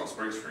 that's what's on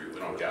Spring Street, we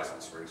don't have gas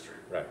on Spring Street.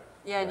 Right.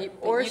 Yeah, and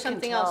or you can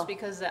something else tell.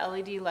 because the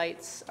LED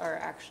lights are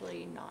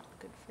actually not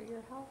good for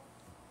your health.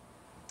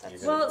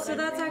 That's Well, what so I'm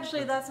that's reading.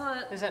 actually, that's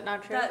not. Is that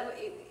not true?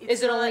 It's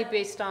Is it only not-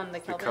 based on the The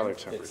Kelvin? color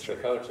It's the temperature.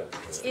 color temperature. The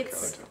color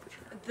It's,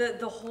 temperature.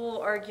 the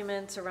whole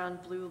arguments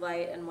around blue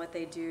light and what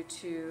they do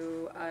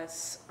to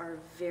us are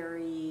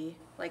very,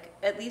 like,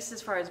 at least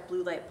as far as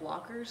blue light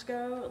blockers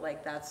go,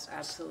 like, that's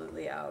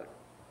absolutely out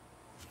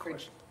for the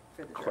jury.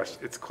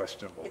 It's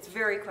questionable. It's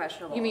very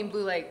questionable. You mean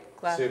blue light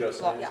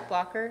Pseudoscience.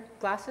 blocker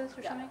glasses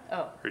or something?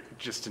 Oh, Or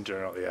just in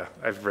general, yeah.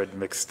 I've read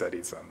mixed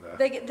studies on that.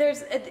 Like,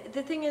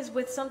 the thing is,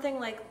 with something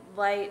like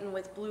light and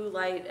with blue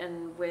light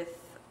and with,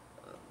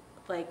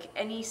 like,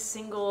 any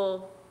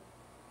single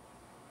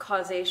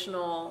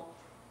causational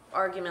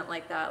argument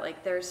like that,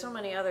 like, there's so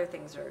many other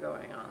things that are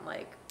going on,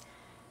 like,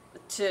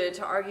 to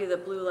argue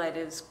that blue light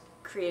is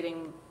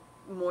creating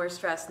more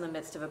stress in the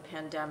midst of a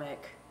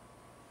pandemic.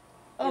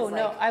 oh, is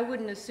no, like- I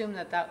wouldn't assume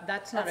that's not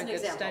That's a an good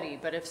example. study.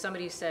 But if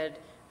somebody said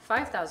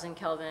 5,000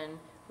 Kelvin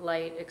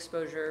light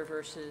exposure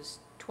versus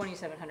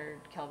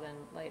 2,700 Kelvin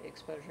light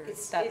exposure,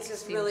 It's that just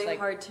seems really like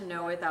hard to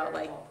know without,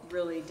 like,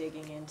 really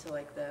digging into,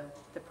 like,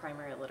 the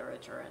primary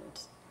literature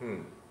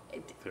and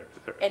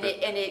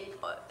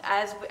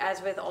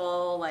as with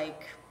all,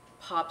 like,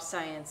 pop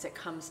science, it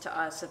comes to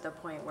us at the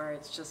point where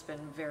it's just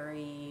been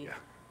very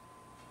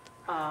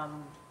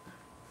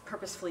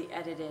purposefully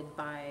edited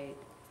by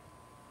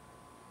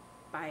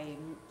by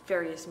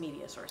various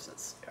media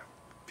sources. Yeah,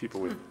 people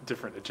with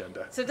different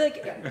agenda. So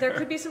like, there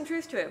could be some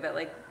truth to it, but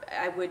like,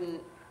 I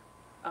wouldn't,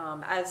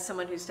 as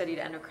someone who studied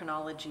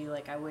endocrinology,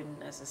 like, I wouldn't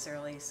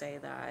necessarily say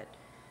that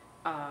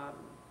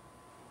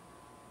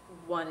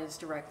one is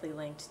directly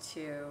linked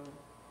to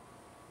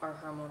our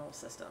hormonal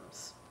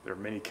systems. There are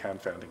many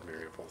confounding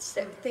variables.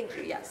 Thank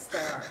you, yes,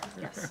 there are,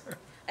 yes.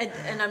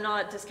 And I'm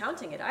not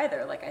discounting it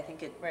either, like, I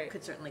think it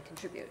could certainly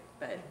contribute,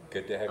 but.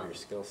 Good to have your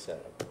skill set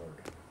up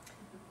board.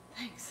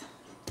 Thanks.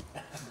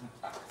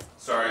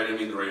 Sorry, I didn't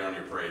mean to rain on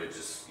your parade, it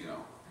just, you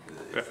know.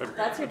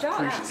 That's your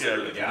job.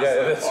 Consider the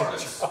gas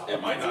part,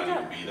 it might not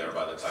even be there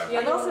by the time we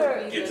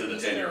get to the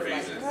 10-year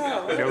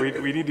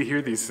phase. We need to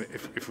hear these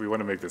if we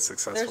want to make this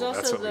successful. There's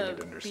That's also what we the need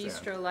to understand.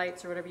 bistro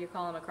lights or whatever you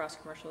call them across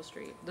Commercial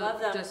Street.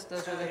 Love them. Just,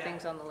 those are the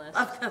things on the list.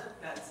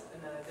 That's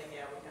another thing,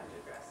 yeah, we have to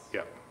address.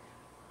 Yep.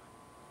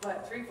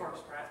 But Three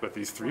Forks, Brett. But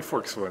these Three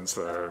Forks ones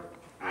are.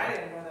 I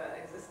didn't know that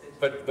existed.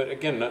 But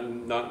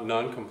again,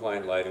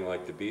 non-compliant lighting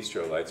like the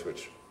bistro lights,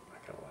 which I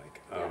kind of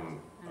like.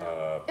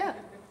 Yeah.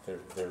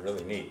 They're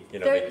really neat, you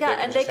know.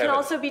 And they can have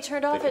also be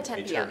turned off at 10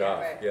 Be p.m. turned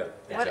off, yeah,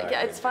 Yeah, exactly.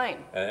 it's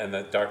fine. And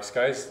the Dark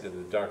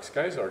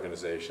Skies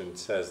organization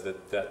says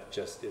that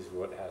just is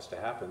what has to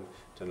happen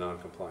to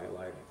non-compliant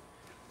lighting.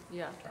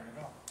 Yeah. Turn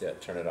it off. Yeah,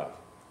 turn it off.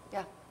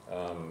 Yeah.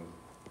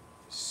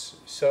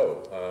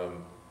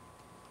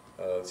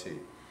 Let's see,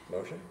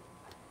 motion?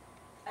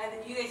 I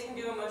think you guys can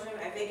do a motion,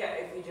 I think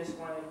if you just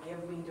want to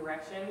give me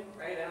direction,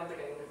 right, I don't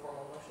think I need a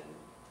formal motion.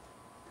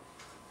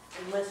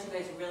 Unless you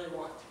guys really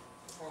want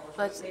a formal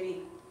motion,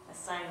 maybe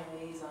assign a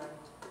liaison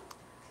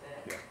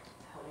to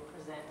help me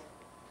present.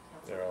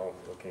 They're all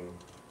looking,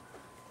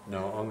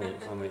 no, only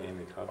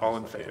Amy Cobb. All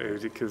in favor,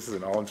 because it's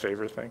an all in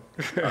favor thing?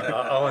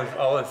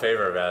 All in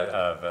favor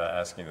of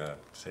asking the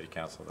city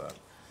council that.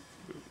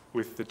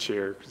 With the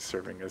chair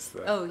serving as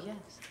the. Oh, yes.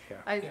 Yeah.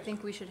 I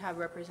think we should have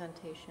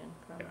representation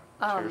from.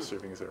 Yeah, chair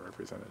serving as a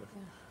representative.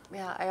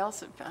 Yeah, I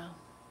also,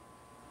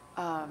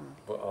 Well,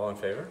 all in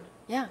favor?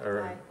 yeah.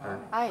 Or- Aye. oh,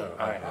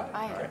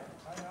 Aye. Okay.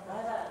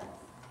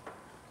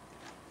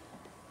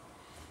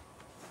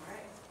 All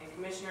right, and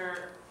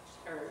Commissioner,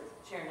 or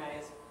Chair Nye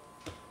is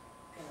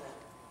gonna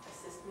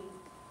assist me.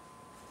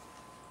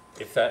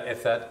 If the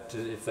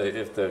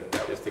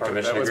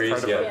commission That was agrees,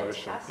 part of yeah. our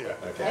motion, yeah.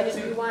 Okay. And if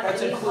you want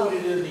That's any help,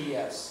 included in the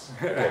yes.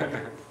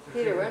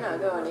 Peter, we're not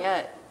going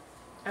yet.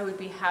 I would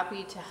be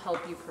happy to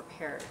help you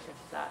prepare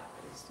if that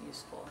is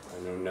useful.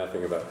 I know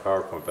nothing about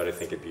PowerPoint, but I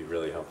think it'd be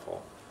really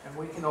helpful. And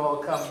we can all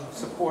come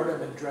support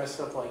him and dress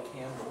up like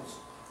candles.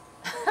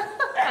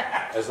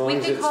 As long We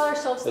as could it's, call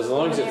ourselves as the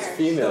long as it's Luminaires.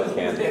 female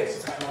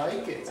candles. I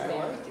like it, I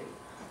like it.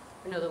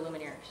 No, the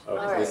Luminaires. Oh,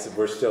 All right.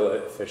 we're still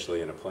officially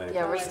in a planning.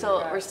 Yeah, commission.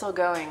 we're still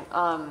going.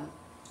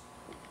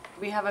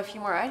 We have a few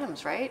more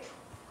items, right?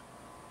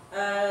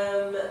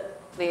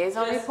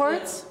 Liaison Just,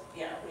 reports?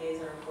 Yeah,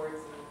 liaison reports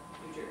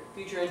and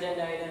future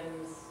agenda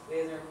items,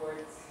 liaison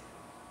reports.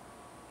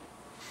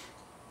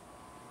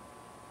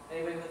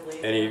 Anybody with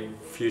liaison? Any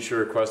future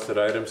requested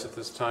items at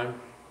this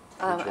time?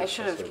 Future I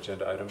should have requested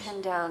agenda items?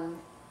 pinned down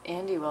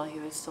Andy while he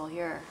was still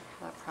here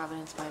about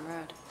Providence Mine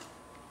Road.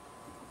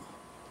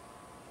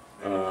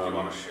 And do you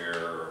want to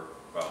share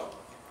about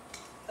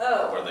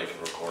where they can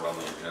record on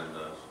the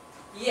agenda?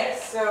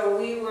 Yes, so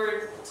we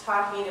were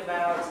talking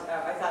about,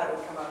 I thought it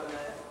would come up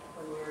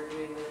when we were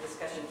doing the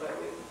discussion, but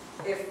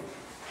if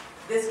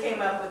this came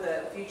up with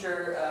a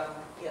future,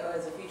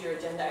 as a future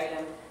agenda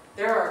item,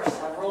 there are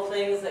several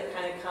things that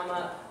kind of come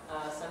up.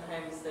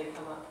 Sometimes they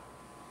come up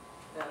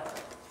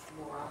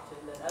more often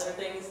than other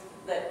things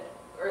that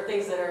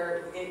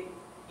are,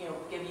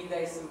 give you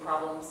guys some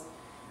problems,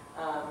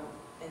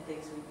 and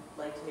things we'd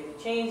like to maybe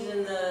change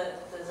in the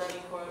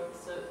zoning code.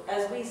 So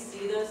as we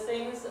see those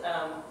things,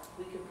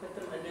 we can put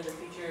them under the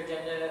future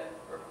agenda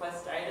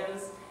request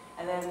items.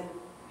 And then,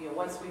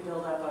 once we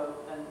build up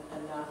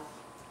enough,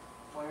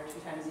 1 or 2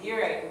 times a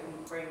year, I can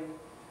bring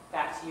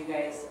back to you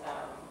guys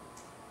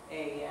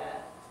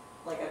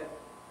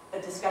a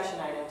discussion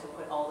item to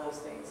put all those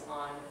things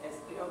on, as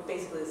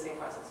basically the same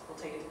process. We'll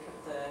take it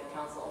to the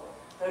council.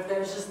 But if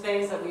there's just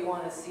things that we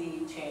want to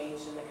see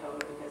changed in the code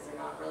because they're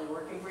not really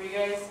working for you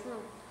guys,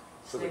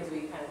 just things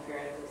we kind of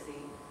periodically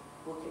see,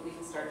 we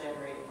can start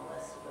generating a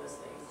list of those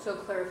things. So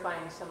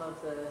clarifying some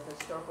of the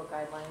historical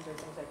guidelines or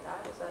things like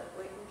that, is that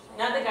what you're saying?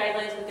 Not the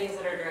guidelines, but things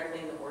that are directly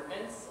in the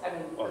ordinance. I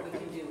mean, Well, we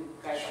can do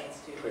guidelines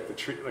too. Like the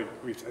tree, I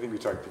think we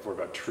talked before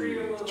about trees,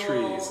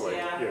 removal, like,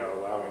 yeah.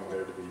 allowing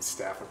there to be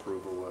staff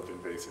approval of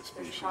invasive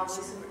There's species. probably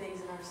some things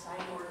in our sign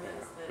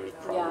ordinance that. There's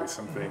probably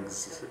some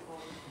things.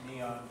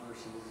 Neon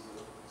versus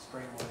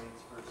spring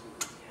lights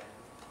versus.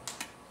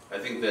 I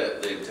think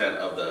that the intent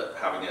of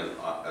having it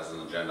as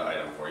an agenda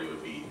item for you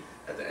would be,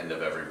 at the end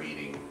of every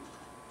meeting,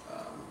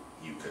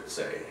 you could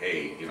say,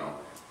 hey,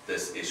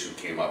 this issue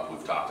came up,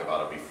 we've talked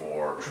about it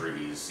before,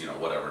 trees,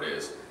 whatever it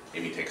is.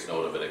 Amy takes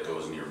note of it, it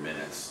goes in your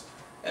minutes,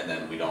 and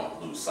then we don't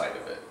lose sight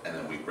of it. And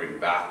then we bring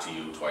back to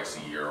you twice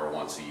a year or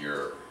once a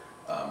year,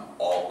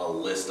 a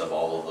list of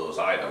all of those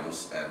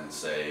items and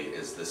say,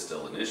 is this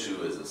still an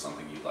issue? Is it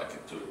something you'd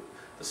like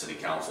to the city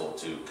council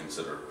to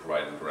consider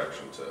providing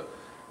direction to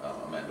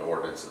amend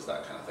ordinances,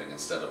 that kind of thing,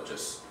 instead of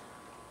just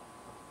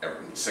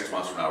every 6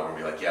 months from now, we're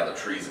gonna be like, yeah, the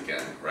trees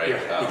again, right?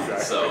 Yeah,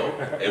 exactly. So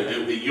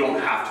you don't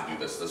have to do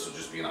this. This would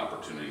just be an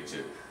opportunity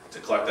to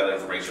collect that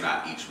information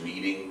at each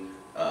meeting,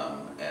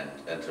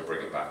 and to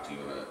bring it back to you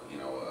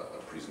in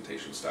a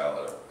presentation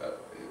style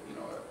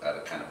at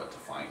a kind of a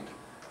defined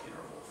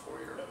interval for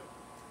your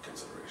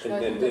consideration.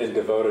 And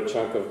devote a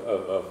chunk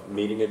of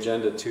meeting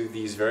agenda to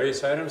these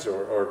various items,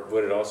 or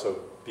would it also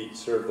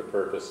serve the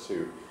purpose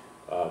to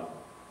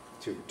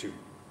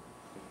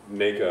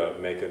make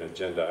an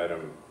agenda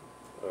item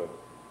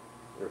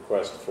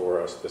request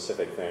for a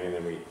specific thing, and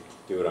then we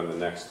do it on at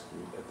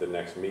the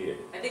next meeting?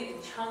 I think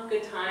a chunk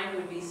of time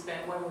would be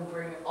spent when we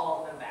bring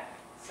all of them back,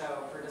 so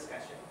for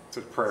discussion.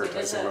 So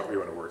prioritizing what we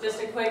want to work on.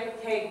 Just a quick,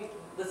 hey,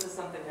 this is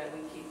something that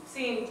we keep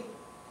seeing,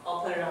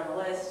 I'll put it on the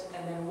list,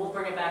 and then we'll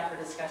bring it back for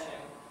discussion.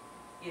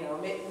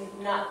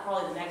 Not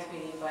probably the next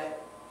meeting,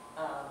 but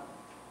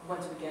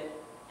once we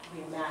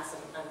amass a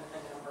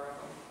number of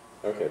them.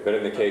 Okay, but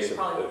in the case of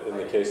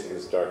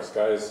this Dark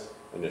Skies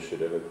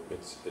initiative,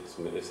 it's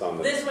on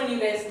the. This one,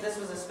 this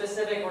was a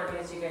specific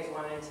ordinance you guys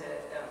wanted to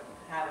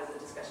have as a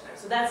discussion item,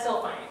 so that's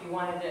still fine. If you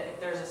wanted to, if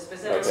there's a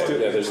specific. Okay,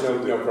 yeah, there's no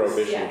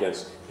prohibition Yeah.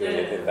 against doing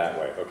it in that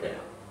way, okay.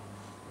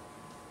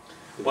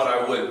 But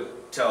I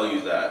would tell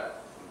you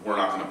that we're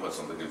not gonna put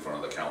something in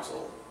front of the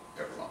council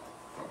every month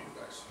from you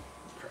guys.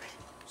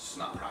 It's just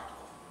not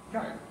practical,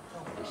 right?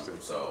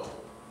 So,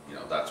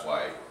 that's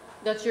why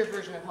That's your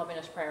version of helping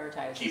us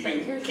prioritize. It's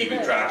like, here's keeping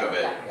the track of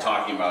list. it, Yeah, yeah.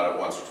 talking about it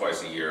once or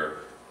twice a year,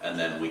 and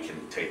then we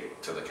can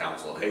take to the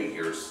council, hey,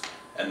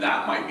 and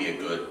that might be a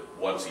good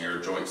once-a-year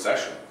joint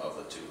session of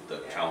the two. The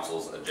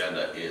council's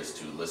agenda is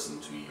to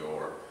listen to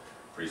your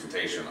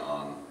presentation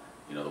on,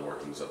 the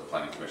workings of the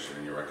planning commission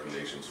and your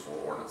recommendations for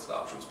ordinance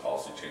adoptions,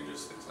 policy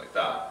changes, things like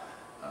that.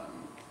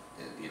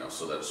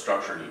 So that it's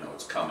structured,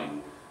 it's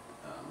coming,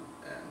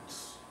 and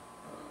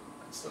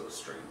instead of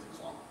stringing things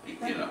along.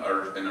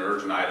 An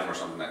urgent item or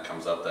something that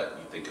comes up that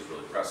you think is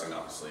really pressing,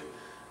 obviously,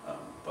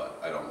 but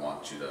I don't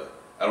want to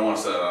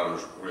set out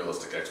a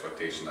realistic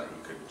expectation that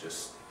you could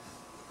just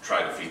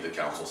try to feed the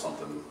council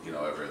something,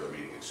 every other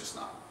meeting. It's just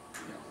not,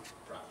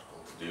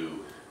 practical to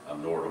do,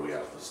 nor do we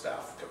have the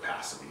staff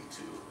capacity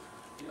to,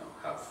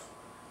 have,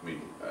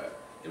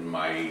 in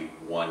my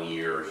 1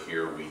 year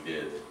here, we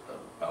did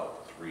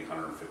about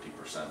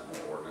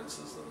 350% more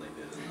ordinances than they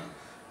did in the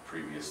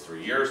previous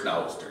 3 years.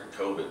 Now it was during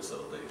COVID,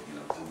 so they,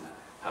 didn't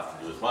have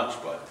to do as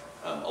much, but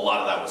a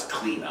lot of that was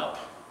cleanup.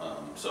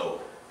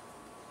 So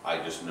I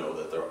just know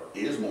that there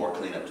is more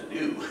cleanup to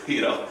do,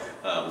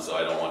 so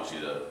I don't want you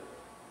to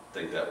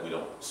think that we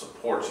don't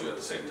support you at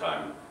the same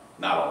time.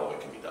 Not all of it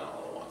can be done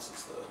all at once.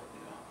 It's the,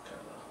 kind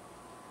of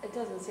the. It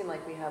doesn't seem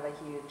like we have a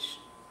huge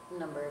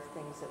number of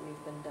things that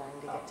we've been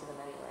dying to get to them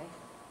anyway.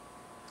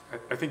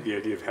 I think the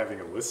idea of having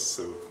a list,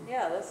 so.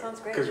 Yeah, that sounds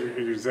great. Because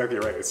you're exactly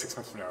right, it's 6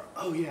 months from now,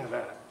 oh yeah,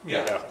 that.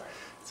 Yeah.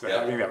 So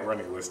having that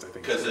running list, I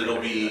think. Because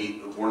it'll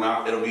be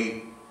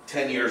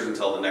 10 years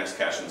until the next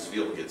Cashman's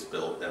Field gets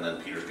built, and then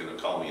Peter's gonna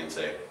call me and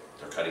say,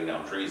 they're cutting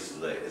down trees, is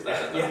that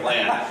in their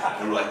plan?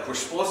 And we're like, we're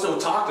supposed to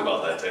have talked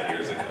about that 10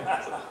 years ago.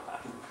 So.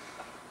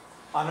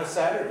 On a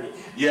Saturday.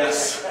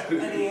 Yes.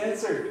 And he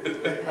answered.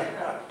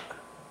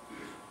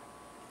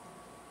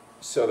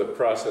 So the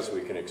process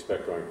we can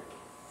expect going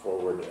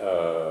forward,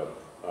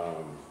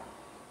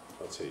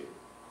 let's see.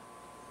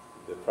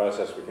 The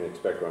process we can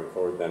expect going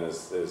forward then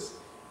is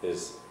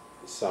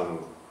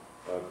some,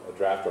 a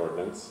draft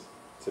ordinance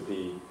to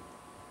be,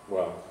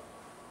 well.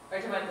 Are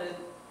you talking about the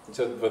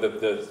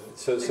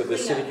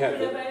city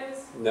council.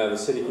 No, the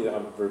city,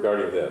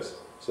 regarding this,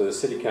 so the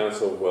city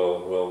council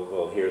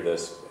will hear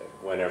this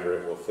whenever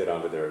it will fit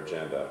onto their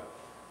agenda,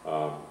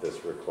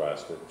 this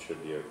request. It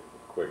should be a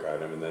quick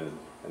item, and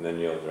then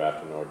you'll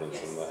draft an ordinance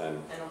and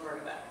I'll bring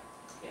it back.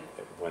 Yeah.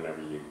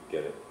 whenever you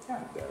get it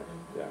there,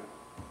 yeah.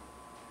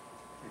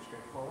 Pretty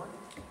straightforward.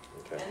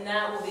 Okay. And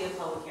that will be a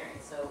public hearing,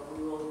 so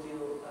we will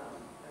do a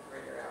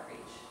greater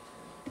outreach.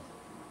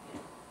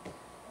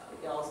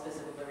 Y'all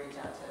specifically reach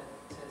out to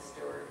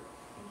Stuart. I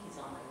think he's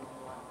on my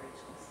mobile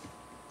outreach list.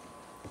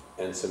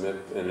 And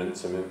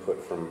some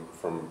input from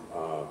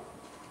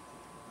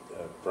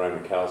Brian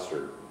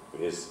McAllister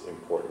is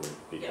important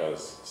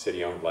because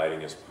city-owned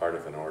lighting is part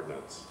of an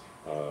ordinance,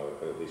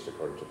 at least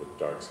according to the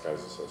Dark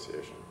Skies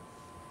Association.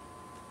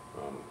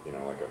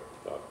 Like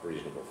a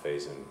reasonable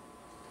phase-in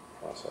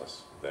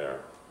process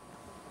there.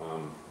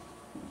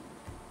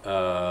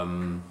 Are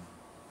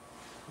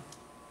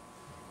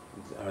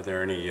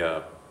there any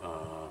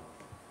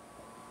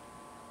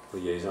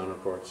liaison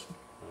reports?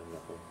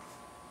 Nothing.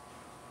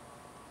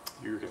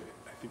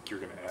 I think you're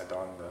gonna add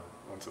on the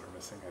ones that are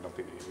missing. I don't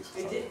think any of this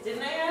is on.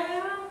 Didn't I add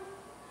it on?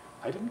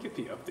 I didn't get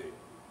the update.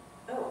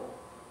 Oh.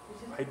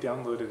 I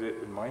downloaded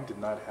it and mine did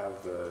not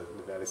have the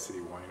Nevada City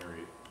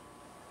Winery.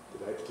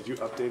 Did you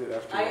update it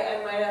after?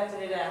 I might have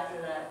update it after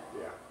that.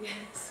 Yeah.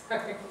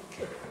 Sorry.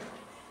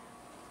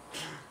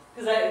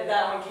 Because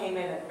that one came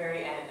in at the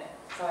very end.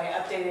 So I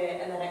updated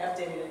it and then I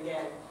updated it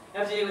again. I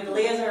updated it with the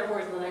liaison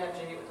reports and then I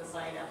updated it with the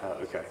sign up.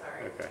 Okay,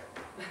 Sorry. okay.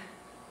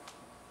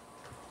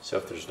 So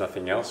if there's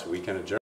nothing else, we can adjourn.